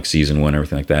stuff from like season 1,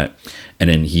 everything like that. And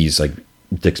then he's like,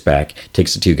 Dick's back,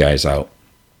 takes the two guys out.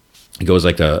 He goes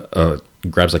like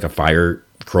grabs like a fire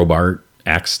crowbar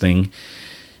axe thing,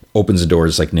 opens the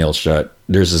doors like nailed shut.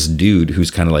 There's this dude who's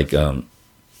kind of like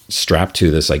strapped to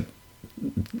this like,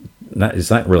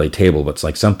 it's not really a table, but it's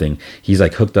like something. He's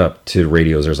like hooked up to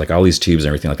radios. There's like all these tubes and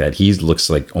everything like that. He looks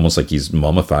like almost like he's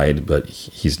mummified, but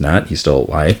he's not. He's still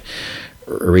alive.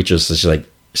 Rachel's she's like,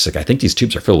 I think these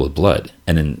tubes are filled with blood.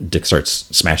 And then Dick starts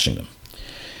smashing them.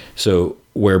 So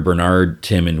where Bernard,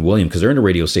 Tim, and William, because they're in a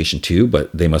radio station too,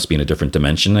 but they must be in a different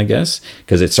dimension, I guess,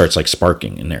 because it starts like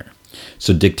sparking in there.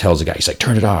 So Dick tells the guy, he's like,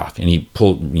 turn it off. And he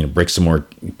breaks some more,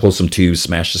 pulls some tubes,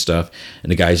 smashes stuff.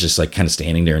 And the guy's just like kind of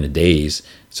standing there in a daze.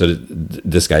 So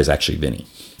this guy's actually Vinny.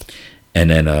 And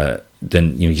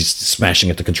then he's smashing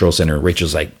at the control center.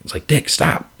 Rachel's like, Dick,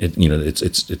 stop.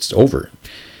 It's over.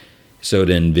 So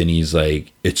then Vinny's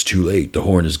like, it's too late. The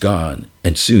horn is gone.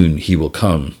 And soon he will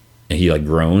come and he like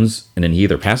groans, and then he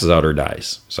either passes out or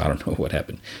dies. So I don't know what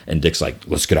happened. And Dick's like,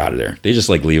 let's get out of there. They just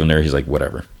like leave him there. He's like,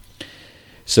 whatever.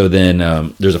 So then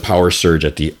there's a power surge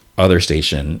at the other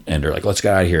station, and they're like, let's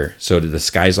get out of here. So the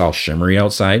sky's all shimmery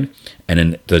outside, and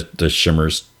then the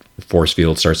shimmer's force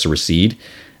field starts to recede,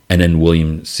 and then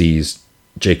William sees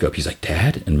Jacob. He's like,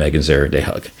 Dad? And Megan's there. They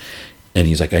hug. And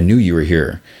he's like, I knew you were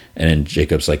here. And then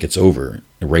Jacob's like, it's over.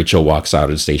 And Rachel walks out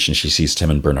of the station. She sees Tim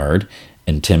and Bernard.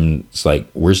 And Tim's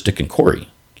like, where's Dick and Corey?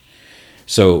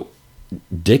 So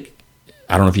Dick,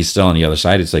 I don't know if he's still on the other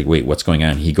side. It's like, wait, what's going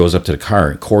on? He goes up to the car,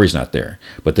 and Corey's not there.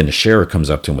 But then the sheriff comes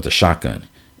up to him with a shotgun.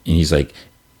 And he's like,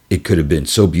 it could have been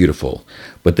so beautiful.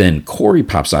 But then Corey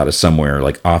pops out of somewhere,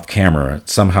 like off camera.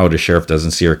 Somehow the sheriff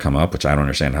doesn't see her come up, which I don't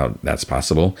understand how that's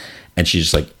possible. And she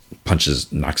just like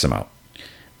knocks him out.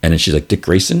 And then she's like, Dick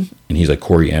Grayson? And he's like,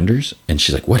 Corey Anders? And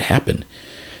she's like, what happened?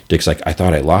 Dick's like, I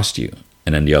thought I lost you.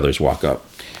 And then the others walk up.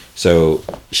 So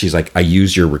she's like, I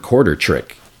used your recorder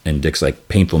trick. And Dick's like,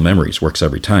 painful memories works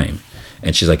every time.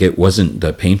 And she's like, it wasn't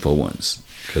the painful ones.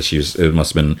 Because it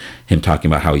must have been him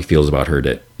talking about how he feels about her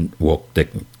that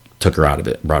Dick took her out of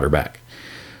it, brought her back.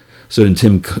 So then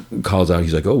Tim calls out,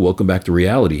 he's like, oh, welcome back to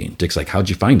reality. And Dick's like, how'd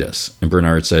you find us? And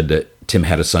Bernard said that Tim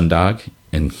had a sundog.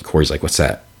 And Corey's like, what's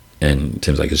that? And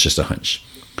Tim's like, it's just a hunch.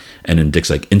 And then Dick's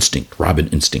like, instinct, Robin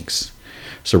instincts.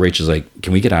 So Rachel's like,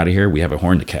 can we get out of here? We have a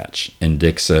horn to catch. And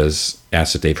Dick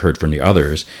asks if they've heard from the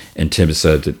others. And Tim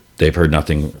said that they've heard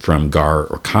nothing from Gar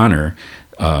or Connor.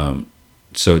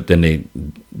 So then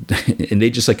they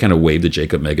just like kind of wave to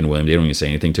Jacob, Megan, William. They don't even say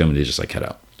anything to him. And they just like head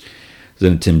out.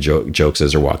 Then Tim jokes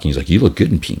as they're walking. He's like, you look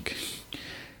good in pink.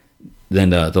 Then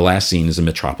the last scene is in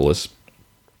Metropolis.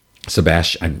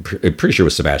 Sebastian, I'm pretty sure it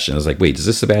was Sebastian. I was like, wait, is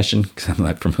this Sebastian? Because I'm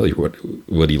not familiar with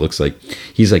what he looks like.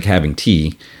 He's like having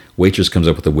tea. Waitress comes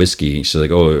up with a whiskey. She's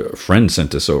like, oh, a friend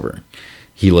sent this over.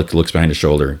 He looks behind his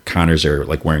shoulder. Connor's there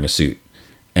like wearing a suit.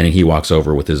 And then he walks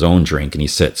over with his own drink and he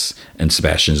sits. And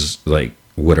Sebastian's like,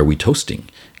 what are we toasting?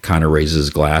 Connor raises his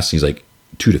glass. He's like,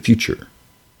 to the future.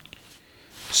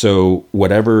 So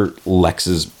whatever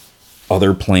Lex's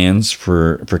other plans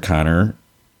for Connor,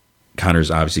 Connor's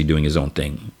obviously doing his own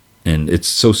thing. And it's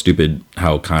so stupid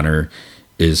how Connor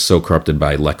is so corrupted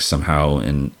by Lex somehow.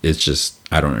 And it's just,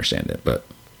 I don't understand it, but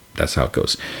that's how it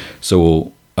goes.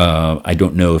 So I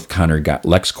don't know if Connor got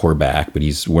LexCorp back, but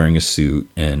he's wearing a suit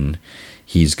and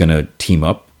he's going to team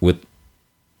up with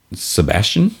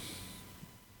Sebastian.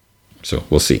 So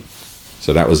we'll see.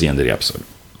 So that was the end of the episode.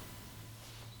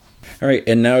 All right,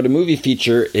 and now the movie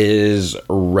feature is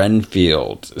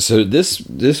Renfield. So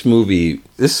this movie,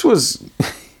 this was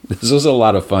a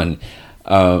lot of fun.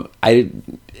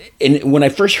 When I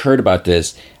first heard about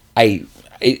this,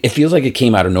 it feels like it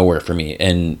came out of nowhere for me,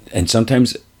 and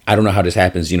sometimes I don't know how this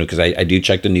happens, because I do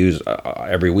check the news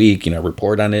every week,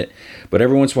 report on it, but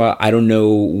every once in a while I don't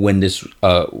know when this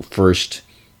first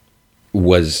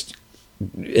was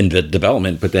in the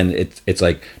development, but then it's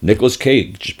like Nicolas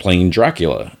Cage playing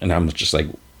Dracula, and I'm just like,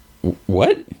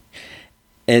 what?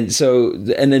 And so,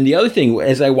 and then the other thing,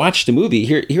 as I watched the movie,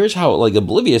 here's how like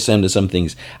oblivious I am to some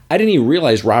things. I didn't even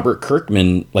realize Robert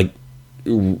Kirkman like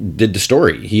did the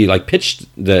story. He like pitched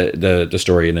the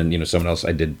story, and then someone else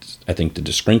I think did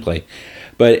the screenplay.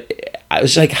 But I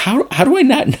was like, how do I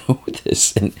not know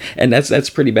this? And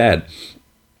that's pretty bad.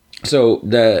 So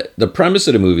the premise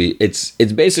of the movie, it's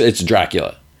basically it's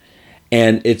Dracula,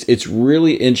 and it's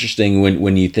really interesting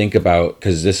when you think about,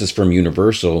 because this is from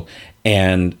Universal,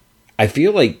 and I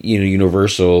feel like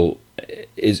Universal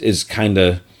is kind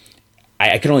of,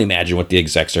 I can only imagine what the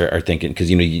execs are thinking, because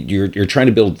you're trying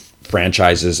to build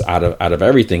franchises out of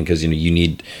everything, because you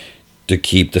need to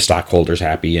keep the stockholders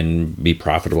happy and be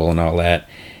profitable and all that.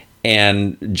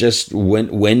 And just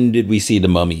when did we see The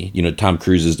Mummy? Tom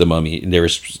Cruise is The Mummy. They were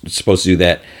supposed to do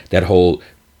that whole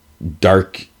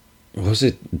dark, what was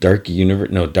it? Dark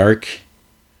universe? No, dark.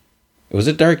 Was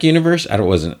it Dark Universe?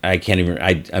 I can't even.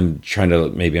 I'm trying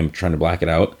to black it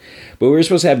out. But we were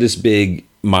supposed to have this big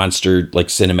monster like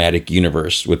cinematic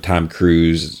universe with Tom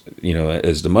Cruise,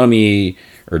 as The Mummy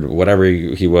or whatever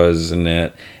he was in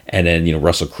that. And then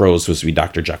Russell Crowe was supposed to be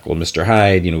Dr. Jekyll and Mr.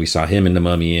 Hyde. We saw him in The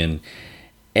Mummy,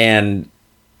 and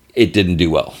it didn't do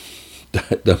well.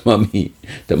 The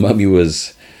Mummy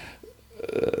was.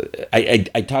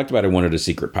 I talked about it in one of the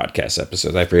secret podcast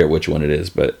episodes. I forget which one it is,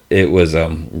 but it was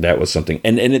that was something,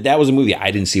 and that was a movie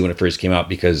I didn't see when it first came out,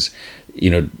 because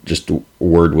just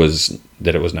word was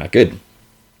that it was not good.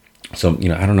 So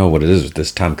I don't know what it is with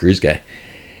this Tom Cruise guy.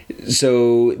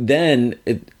 So then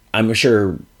I'm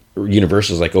sure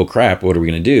Universal's like, oh crap, what are we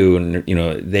gonna do? And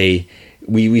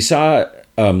we saw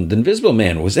The Invisible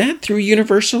Man. Was that through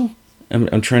Universal?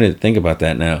 I'm trying to think about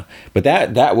that now. But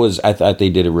that was, I thought they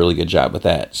did a really good job with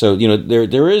that. So,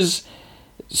 there is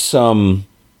some,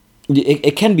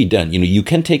 it can be done. You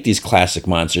can take these classic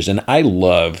monsters, and I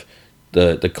love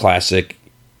the classic,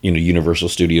 Universal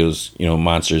Studios,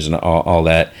 monsters and all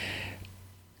that.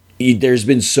 There's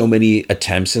been so many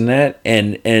attempts in that,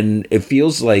 and it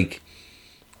feels like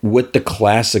with the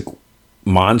classic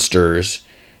monsters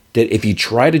that if you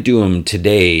try to do them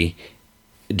today,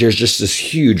 there's just this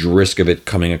huge risk of it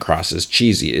coming across as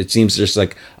cheesy. It seems there's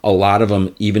like a lot of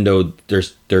them, even though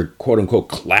they're quote unquote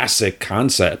classic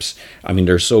concepts. I mean,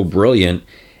 they're so brilliant.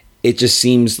 It just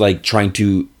seems like trying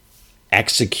to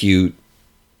execute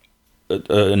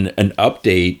an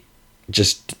update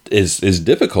just is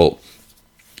difficult,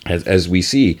 as we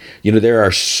see. There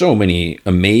are so many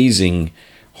amazing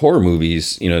horror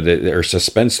movies, that are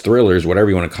suspense thrillers, whatever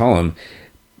you want to call them.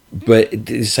 But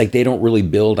it's like they don't really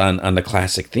build on the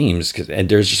classic themes, and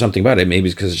there's just something about it. Maybe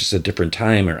it's because it's just a different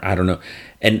time, or I don't know.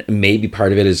 And maybe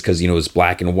part of it is because it's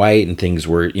black and white, and things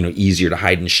were easier to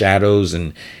hide in shadows,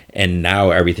 and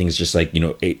now everything's just like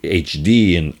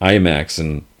HD and IMAX,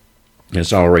 and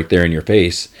it's all right there in your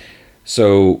face.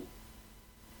 So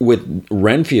with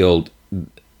Renfield,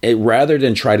 rather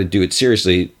than try to do it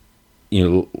seriously,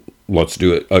 let's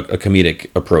do a comedic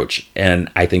approach,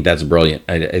 and I think that's brilliant.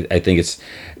 I think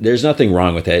there's nothing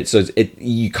wrong with it. So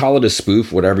you call it a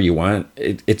spoof, whatever you want.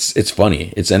 It's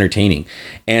funny, it's entertaining,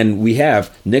 and we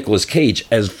have Nicolas Cage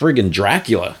as friggin'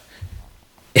 Dracula,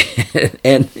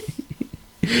 and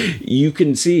you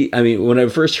can see. I mean, when I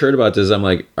first heard about this, I'm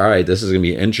like, all right, this is gonna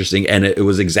be interesting, and it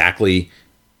was exactly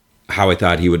how I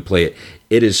thought he would play it.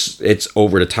 It's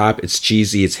over the top, it's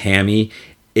cheesy, it's hammy,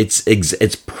 it's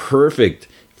perfect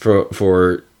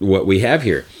for what we have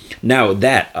here. Now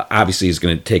that obviously is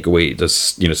going to take away this,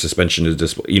 suspension of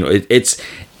disbelief.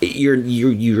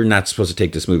 You're not supposed to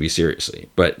take this movie seriously,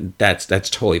 but that's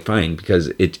totally fine because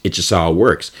it just all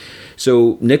works.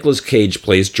 So Nicolas Cage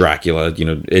plays Dracula.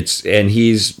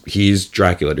 He's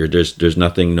Dracula. There's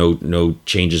nothing, no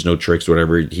changes, no tricks,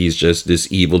 whatever. He's just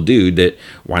this evil dude that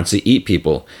wants to eat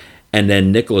people. And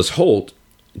then Nicholas Hoult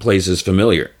plays his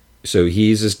familiar. So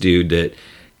he's this dude that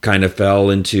kind of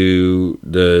fell into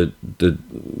the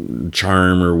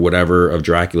charm or whatever of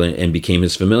Dracula and became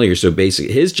his familiar. So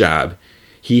basically his job,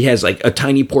 he has like a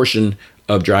tiny portion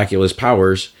of Dracula's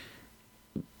powers,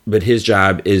 but his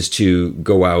job is to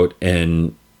go out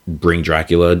and bring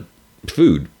Dracula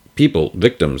food, people,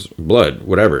 victims, blood,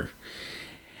 whatever.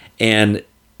 And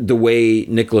the way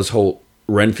Nicholas Hoult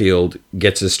Renfield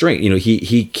gets his strength,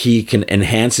 he can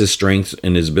enhance his strength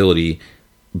and his ability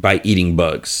by eating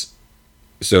bugs.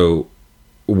 So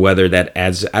whether that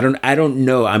adds, I don't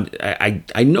know.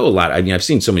 I know a lot. I mean, I've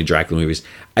seen so many Dracula movies.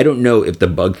 I don't know if the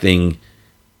bug thing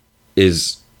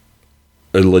is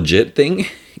a legit thing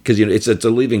because it's a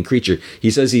living creature. He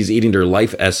says he's eating their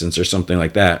life essence or something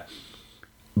like that,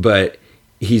 but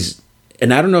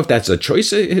and I don't know if that's a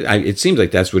choice. It seems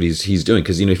like that's what he's doing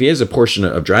because if he has a portion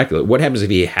of Dracula, what happens if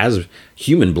he has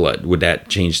human blood? Would that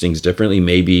change things differently?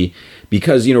 Maybe.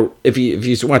 Because, if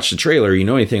you watch the trailer,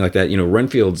 anything like that,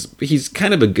 Renfield's, he's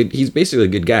basically a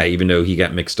good guy, even though he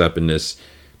got mixed up in this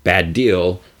bad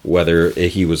deal, whether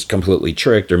he was completely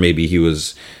tricked or maybe he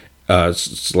was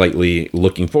slightly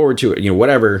looking forward to it,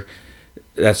 whatever,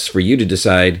 that's for you to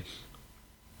decide.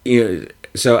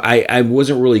 So I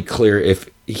wasn't really clear if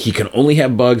he can only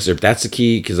have bugs or if that's the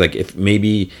key, because like if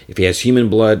he has human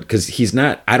blood, because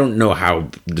I don't know how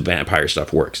the vampire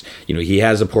stuff works. He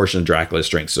has a portion of Dracula's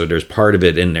strength, so there's part of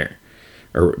it in there,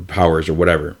 or powers or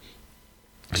whatever.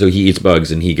 So he eats bugs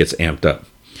and he gets amped up.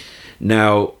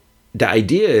 Now the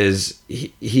idea is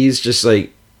he's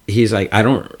like, I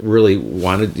don't really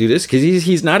want to do this because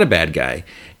he's not a bad guy,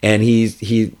 and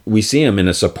we see him in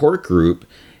a support group,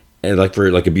 and like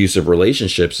for like abusive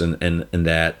relationships and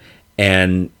that.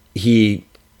 And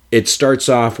it starts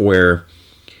off where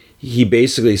he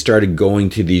basically started going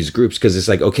to these groups because it's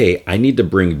like, okay, I need to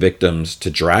bring victims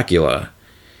to Dracula.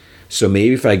 So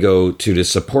maybe if I go to the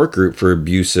support group for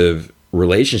abusive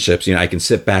relationships, I can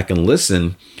sit back and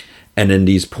listen. And then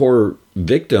these poor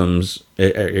victims,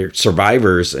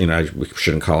 survivors, I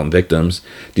shouldn't call them victims,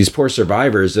 these poor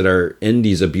survivors that are in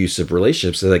these abusive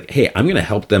relationships, they're like, hey, I'm going to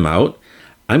help them out.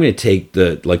 I'm going to take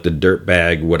the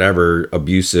dirtbag, whatever,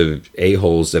 abusive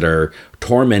a-holes that are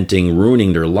tormenting,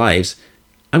 ruining their lives.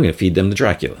 I'm going to feed them to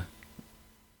Dracula.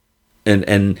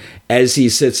 And as he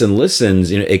sits and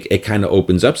listens, it kind of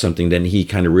opens up something. Then he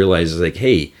kind of realizes like,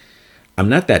 hey, I'm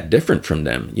not that different from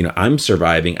them. I'm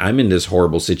surviving. I'm in this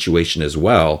horrible situation as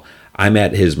well. I'm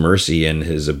at his mercy and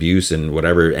his abuse and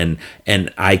whatever. And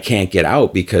I can't get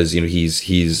out because,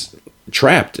 he's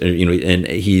trapped, and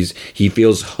he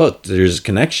feels hooked. There's a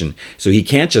connection, so he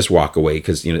can't just walk away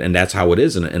because and that's how it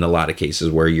is in a lot of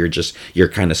cases where you're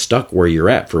kind of stuck where you're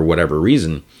at for whatever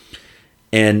reason,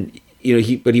 and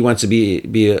he wants to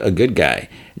be a good guy.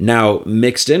 Now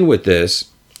mixed in with this,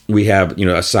 we have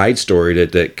a side story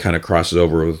that kind of crosses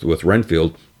over with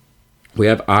Renfield. We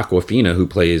have Aquafina, who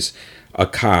plays a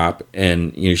cop,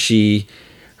 and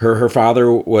her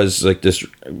father was like this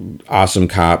awesome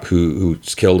cop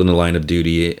who's killed in the line of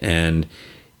duty, and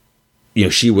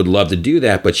she would love to do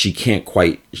that, but she can't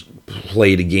quite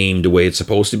play the game the way it's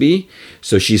supposed to be.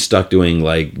 So she's stuck doing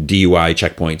like DUI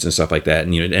checkpoints and stuff like that,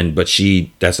 and but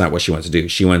that's not what she wants to do.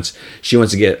 She wants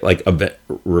to get like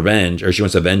revenge, or she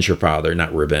wants to avenge her father,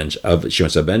 not revenge. She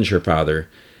wants to avenge her father,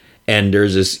 and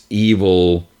there's this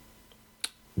evil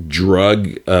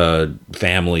drug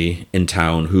family in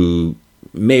town who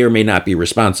may or may not be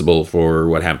responsible for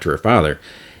what happened to her father.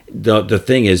 The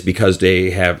thing is, because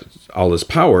they have all this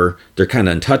power, they're kind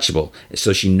of untouchable.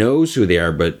 So she knows who they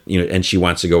are, but and she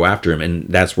wants to go after him, and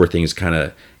that's where things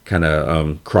kind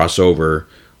of cross over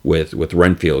with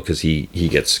Renfield, because he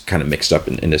gets kind of mixed up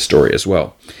in this story as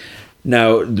well.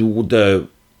 Now, the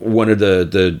one of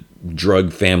the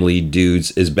drug family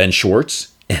dudes is Ben Schwartz.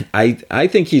 And I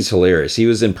think he's hilarious. He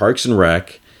was in Parks and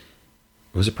Rec.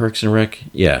 Was it Parks and Rec?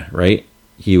 Yeah, right.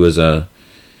 He was the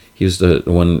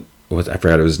one. I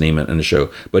forgot his name in the show,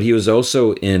 but he was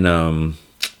also in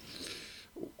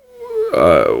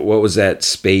what was that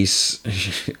Space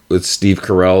with Steve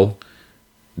Carell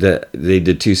that they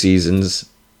did 2 seasons,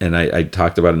 and I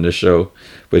talked about in this show.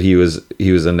 But he was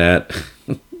in that.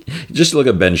 Just look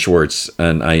at Ben Schwartz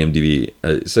on IMDb.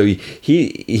 So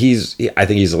I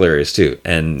think he's hilarious too.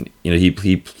 And he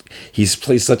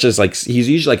plays such as like, he's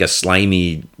usually like a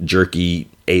slimy, jerky,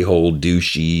 a-hole,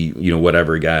 douchey,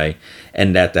 whatever guy,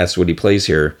 and that's what he plays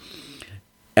here.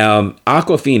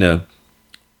 Aquafina,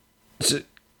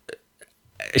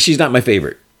 she's not my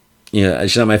favorite.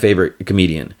 She's not my favorite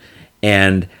comedian,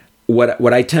 and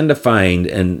what I tend to find,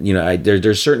 and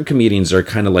there's certain comedians that are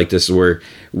kind of like this, where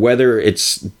whether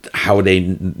it's how they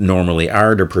normally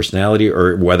are, their personality,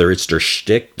 or whether it's their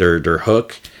shtick, their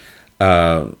hook,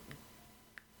 I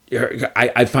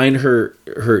find her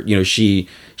she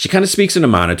kind of speaks in a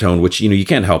monotone, which you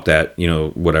can't help that,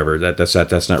 whatever,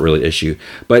 that's not really an issue,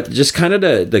 but just kind of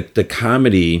the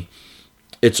comedy,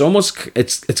 it's almost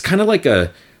it's kind of like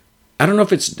I don't know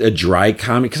if it's a dry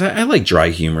comedy, because I like dry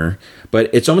humor, but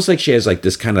it's almost like she has like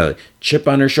this kind of chip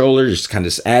on her shoulder, just kind of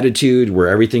this attitude where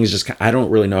everything's just, I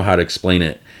don't really know how to explain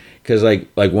it. Because like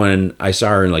when I saw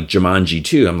her in like Jumanji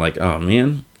 2, I'm like, oh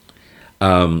man.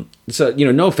 So,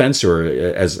 no offense to her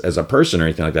as a person or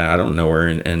anything like that. I don't know her,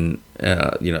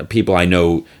 and people I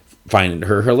know find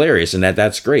her hilarious, and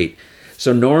that's great.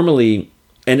 So normally,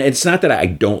 and it's not that I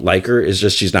don't like her, it's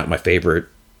just she's not my favorite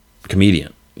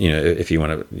comedian. If you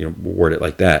want to word it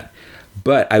like that.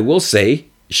 But I will say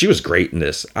she was great in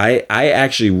this. I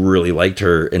actually really liked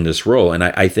her in this role, and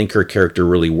I think her character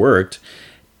really worked.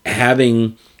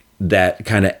 Having that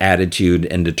kind of attitude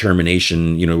and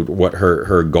determination, what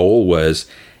her goal was,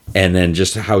 and then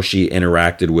just how she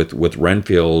interacted with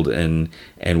Renfield and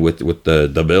with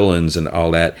the villains and all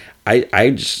that.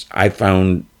 I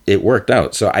found it worked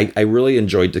out. So I really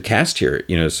enjoyed the cast here,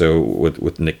 so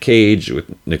with Nick Cage,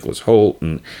 with Nicholas Hoult,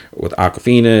 and with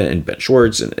Aquafina and Ben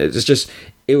Schwartz, and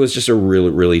it was just a really,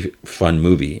 really fun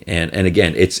movie. And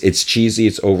again, it's cheesy,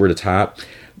 it's over the top.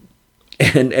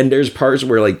 And there's parts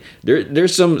where like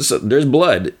there's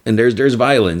blood, and there's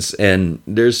violence, and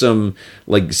there's some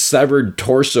like severed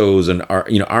torsos and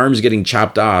arms getting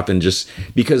chopped off, and just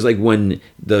because like when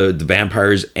the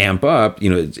vampires amp up,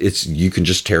 it's you can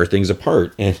just tear things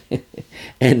apart,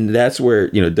 and that's where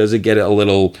does it get a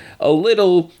little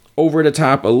over the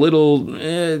top, a little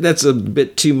that's a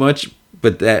bit too much.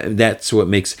 But that's what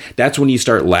makes, that's when you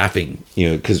start laughing,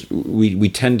 because we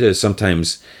tend to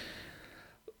sometimes,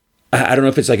 I don't know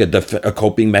if it's like a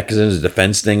coping mechanism, a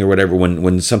defense thing or whatever.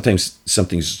 When sometimes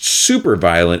something's super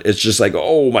violent, it's just like,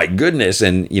 oh my goodness,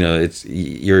 and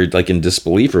you're like in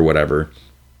disbelief or whatever.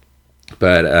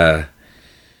 But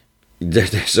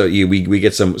so we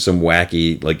get some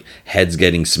wacky, like heads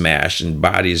getting smashed and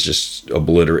bodies just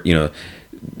obliterate.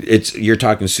 You're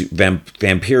talking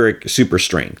vampiric super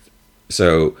strength.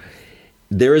 So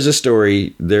there is a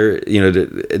story there.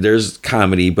 There's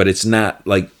comedy, but it's not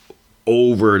like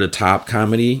over the top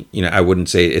comedy. I wouldn't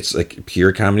say it's like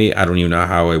pure comedy. I don't even know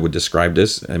how I would describe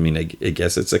this. I mean, I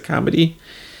guess it's a comedy,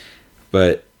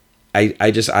 but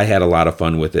I had a lot of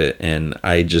fun with it, and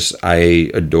I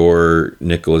adore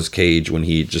Nicolas Cage when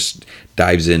he just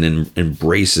dives in and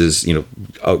embraces,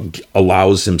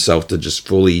 allows himself to just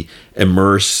fully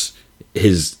immerse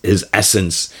his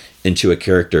essence into a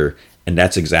character, and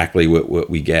that's exactly what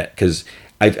we get. Because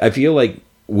I feel like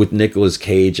with Nicolas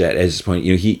Cage at his point,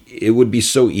 it would be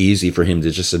so easy for him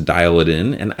to just dial it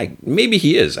in, and maybe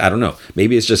he is, I don't know,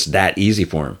 maybe it's just that easy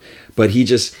for him, but he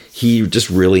just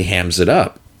really hams it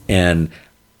up. And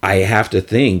I have to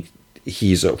think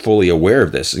he's fully aware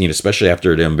of this, especially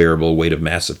after The Unbearable Weight of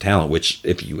Massive Talent, which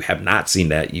if you have not seen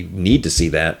that, you need to see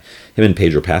that. Him and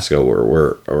Pedro Pascal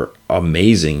were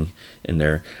amazing in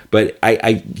there. But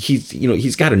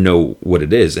he's got to know what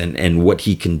it is and what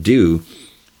he can do.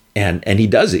 And he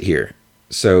does it here.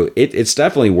 So it's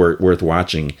definitely worth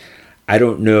watching. I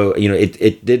don't know,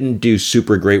 it didn't do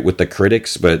super great with the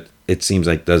critics, but it seems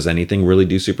like does anything really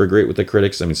do super great with the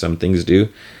critics? I mean, some things do.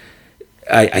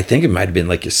 I think it might have been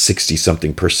like a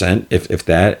 60-something%, if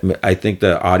that. I think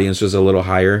the audience was a little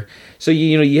higher. So,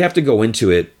 you have to go into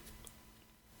it.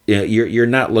 You're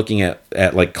not looking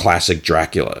at like classic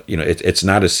Dracula. It's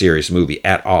not a serious movie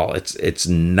at all. It's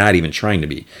not even trying to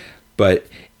be. But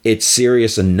it's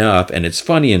serious enough and it's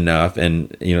funny enough,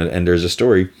 and and there's a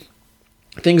story.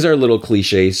 Things are a little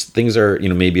cliches. Things are,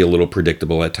 maybe a little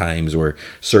predictable at times where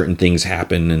certain things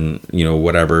happen and,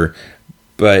 whatever.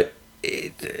 But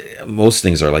most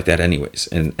things are like that anyways.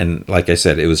 And like I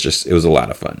said, it was a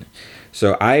lot of fun.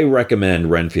 So I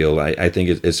recommend Renfield. I think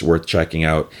it's worth checking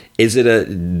out.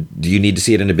 Do you need to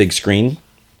see it in a big screen?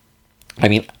 I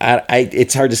mean,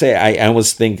 it's hard to say. I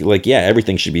almost think like, yeah,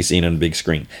 everything should be seen on a big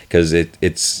screen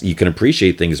because you can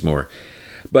appreciate things more.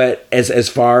 But as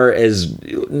far as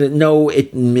no,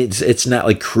 it's not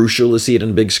like crucial to see it on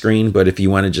a big screen. But if you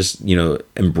want to just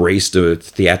embrace the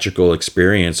theatrical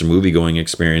experience, a movie going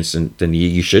experience, then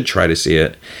you should try to see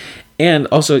it. And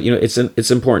also,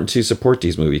 it's important to support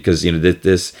these movies because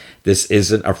this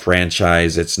isn't a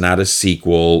franchise. It's not a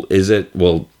sequel, is it?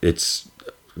 Well, it's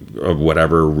or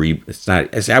whatever. It's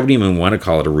not. I wouldn't even want to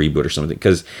call it a reboot or something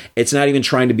because it's not even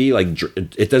trying to be like.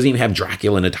 It doesn't even have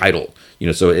Dracula in the title,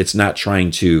 So it's not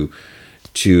trying to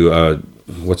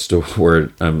what's the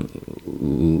word I'm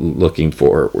looking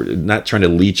for? We're not trying to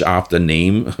leech off the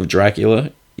name of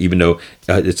Dracula, even though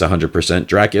it's 100%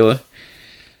 Dracula.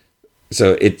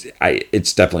 So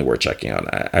it's definitely worth checking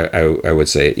out. I would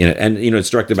say, and it's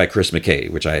directed by Chris McKay,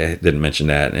 which I didn't mention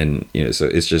that, and so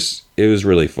it was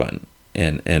really fun.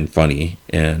 And funny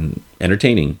and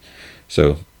entertaining.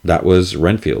 So that was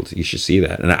Renfield. You should see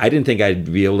that. And I didn't think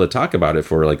I'd be able to talk about it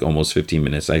for like almost 15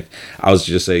 minutes. I was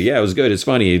just saying, yeah, it was good. It's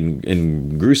funny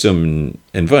and gruesome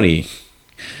and funny.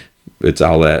 It's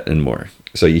all that and more.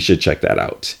 So you should check that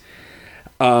out.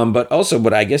 But also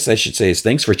what I guess I should say is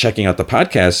thanks for checking out the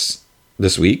podcast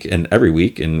this week and every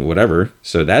week and whatever.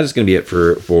 So that is going to be it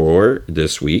for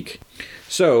this week.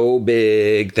 So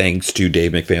big thanks to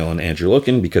Dave McPhail and Andrew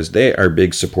Loken because they are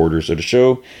big supporters of the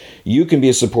show. You can be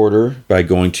a supporter by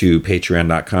going to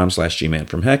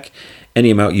patreon.com/gmanfromheck.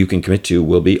 Any amount you can commit to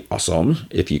will be awesome.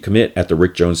 If you commit at the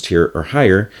Rick Jones tier or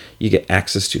higher, you get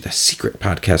access to the Secret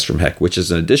Podcast from Heck, which is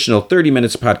an additional 30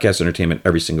 minutes of podcast entertainment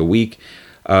every single week.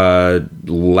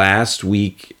 Last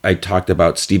week, I talked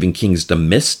about Stephen King's The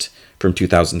Mist from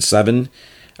 2007.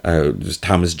 It was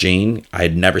Thomas Jane. I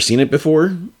had never seen it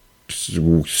before.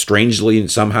 Strangely,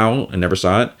 somehow, I never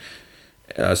saw it.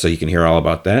 So you can hear all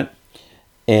about that.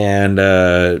 And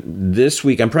this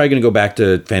week, I'm probably going to go back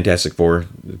to Fantastic Four,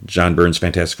 John Byrne's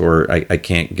Fantastic Four. I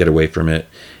can't get away from it.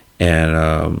 And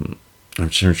I'm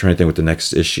trying to think what the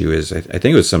next issue is. I think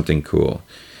it was something cool.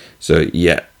 So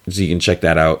yeah, so you can check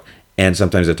that out. And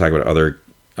sometimes I talk about other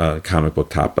comic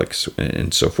book topics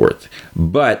and so forth.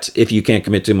 But if you can't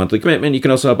commit to a monthly commitment, you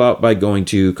can also help out by going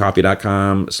to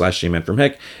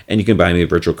coffee.com/jmanfromheck, and you can buy me a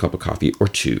virtual cup of coffee or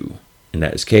two. And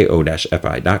that is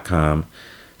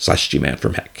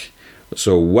ko-fi.com/jmanfromheck.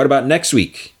 So what about next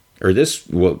week?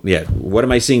 What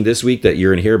am I seeing this week that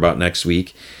you're going to hear about next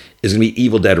week is going to be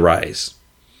Evil Dead Rise.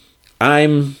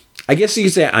 I guess you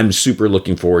could say I'm super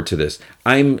looking forward to this.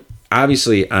 I'm a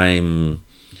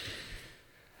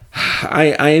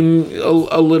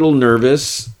little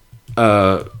nervous,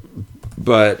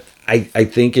 but I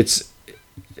think it's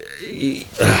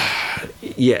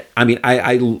yeah. I mean,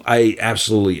 I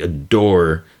absolutely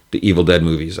adore the Evil Dead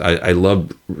movies. I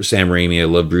love Sam Raimi. I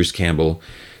love Bruce Campbell.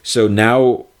 So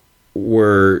now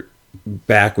we're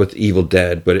back with Evil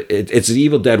Dead, but it's an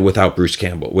Evil Dead without Bruce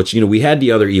Campbell, which we had the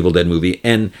other Evil Dead movie,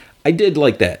 and I did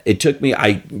like that. It took me.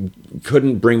 I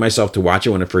couldn't bring myself to watch it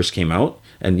when it first came out.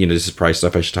 And, this is probably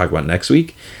stuff I should talk about next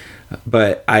week.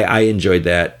 But I enjoyed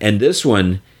that. And this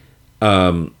one,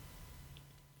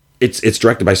 It's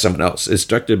directed by someone else. It's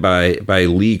directed by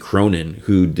Lee Cronin,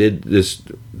 who did this.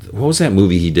 What was that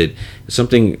movie he did?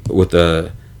 Something with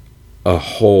a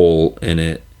hole in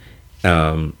it,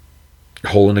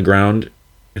 hole in the ground,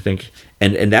 I think.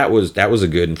 And that was a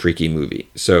good and freaky movie.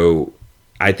 So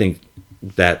I think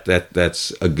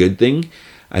that's a good thing.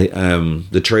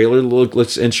 The trailer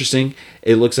looks interesting.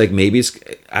 It looks like maybe it's.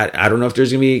 I don't know if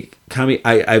there's gonna be comedy.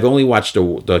 I've only watched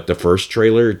the first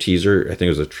trailer teaser. I think it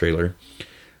was a trailer.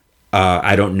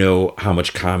 I don't know how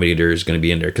much comedy there's going to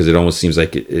be in there, because it almost seems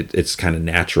like it's kind of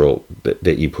natural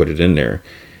that you put it in there.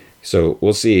 So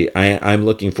we'll see. I'm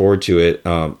looking forward to it.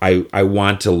 I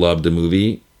want to love the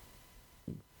movie,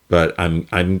 but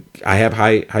I have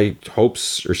high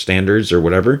hopes or standards or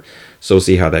whatever. So we'll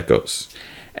see how that goes.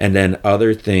 And then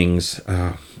other things.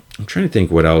 I'm trying to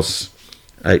think what else.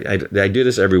 I do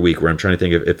this every week where I'm trying to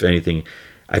think of if anything.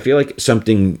 I feel like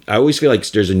something. I always feel like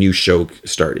there's a new show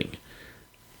starting.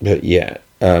 But yeah,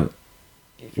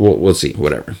 we'll see.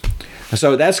 Whatever.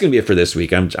 So that's gonna be it for this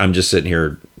week. I'm just sitting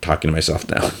here talking to myself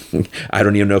now. I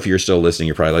don't even know if you're still listening.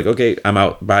 You're probably like, okay, I'm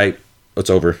out. Bye.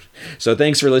 It's over. So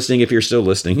thanks for listening. If you're still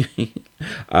listening,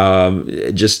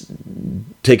 just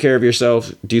take care of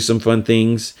yourself. Do some fun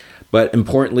things. But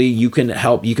importantly, you can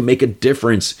help. You can make a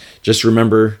difference. Just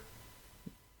remember,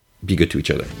 be good to each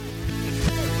other.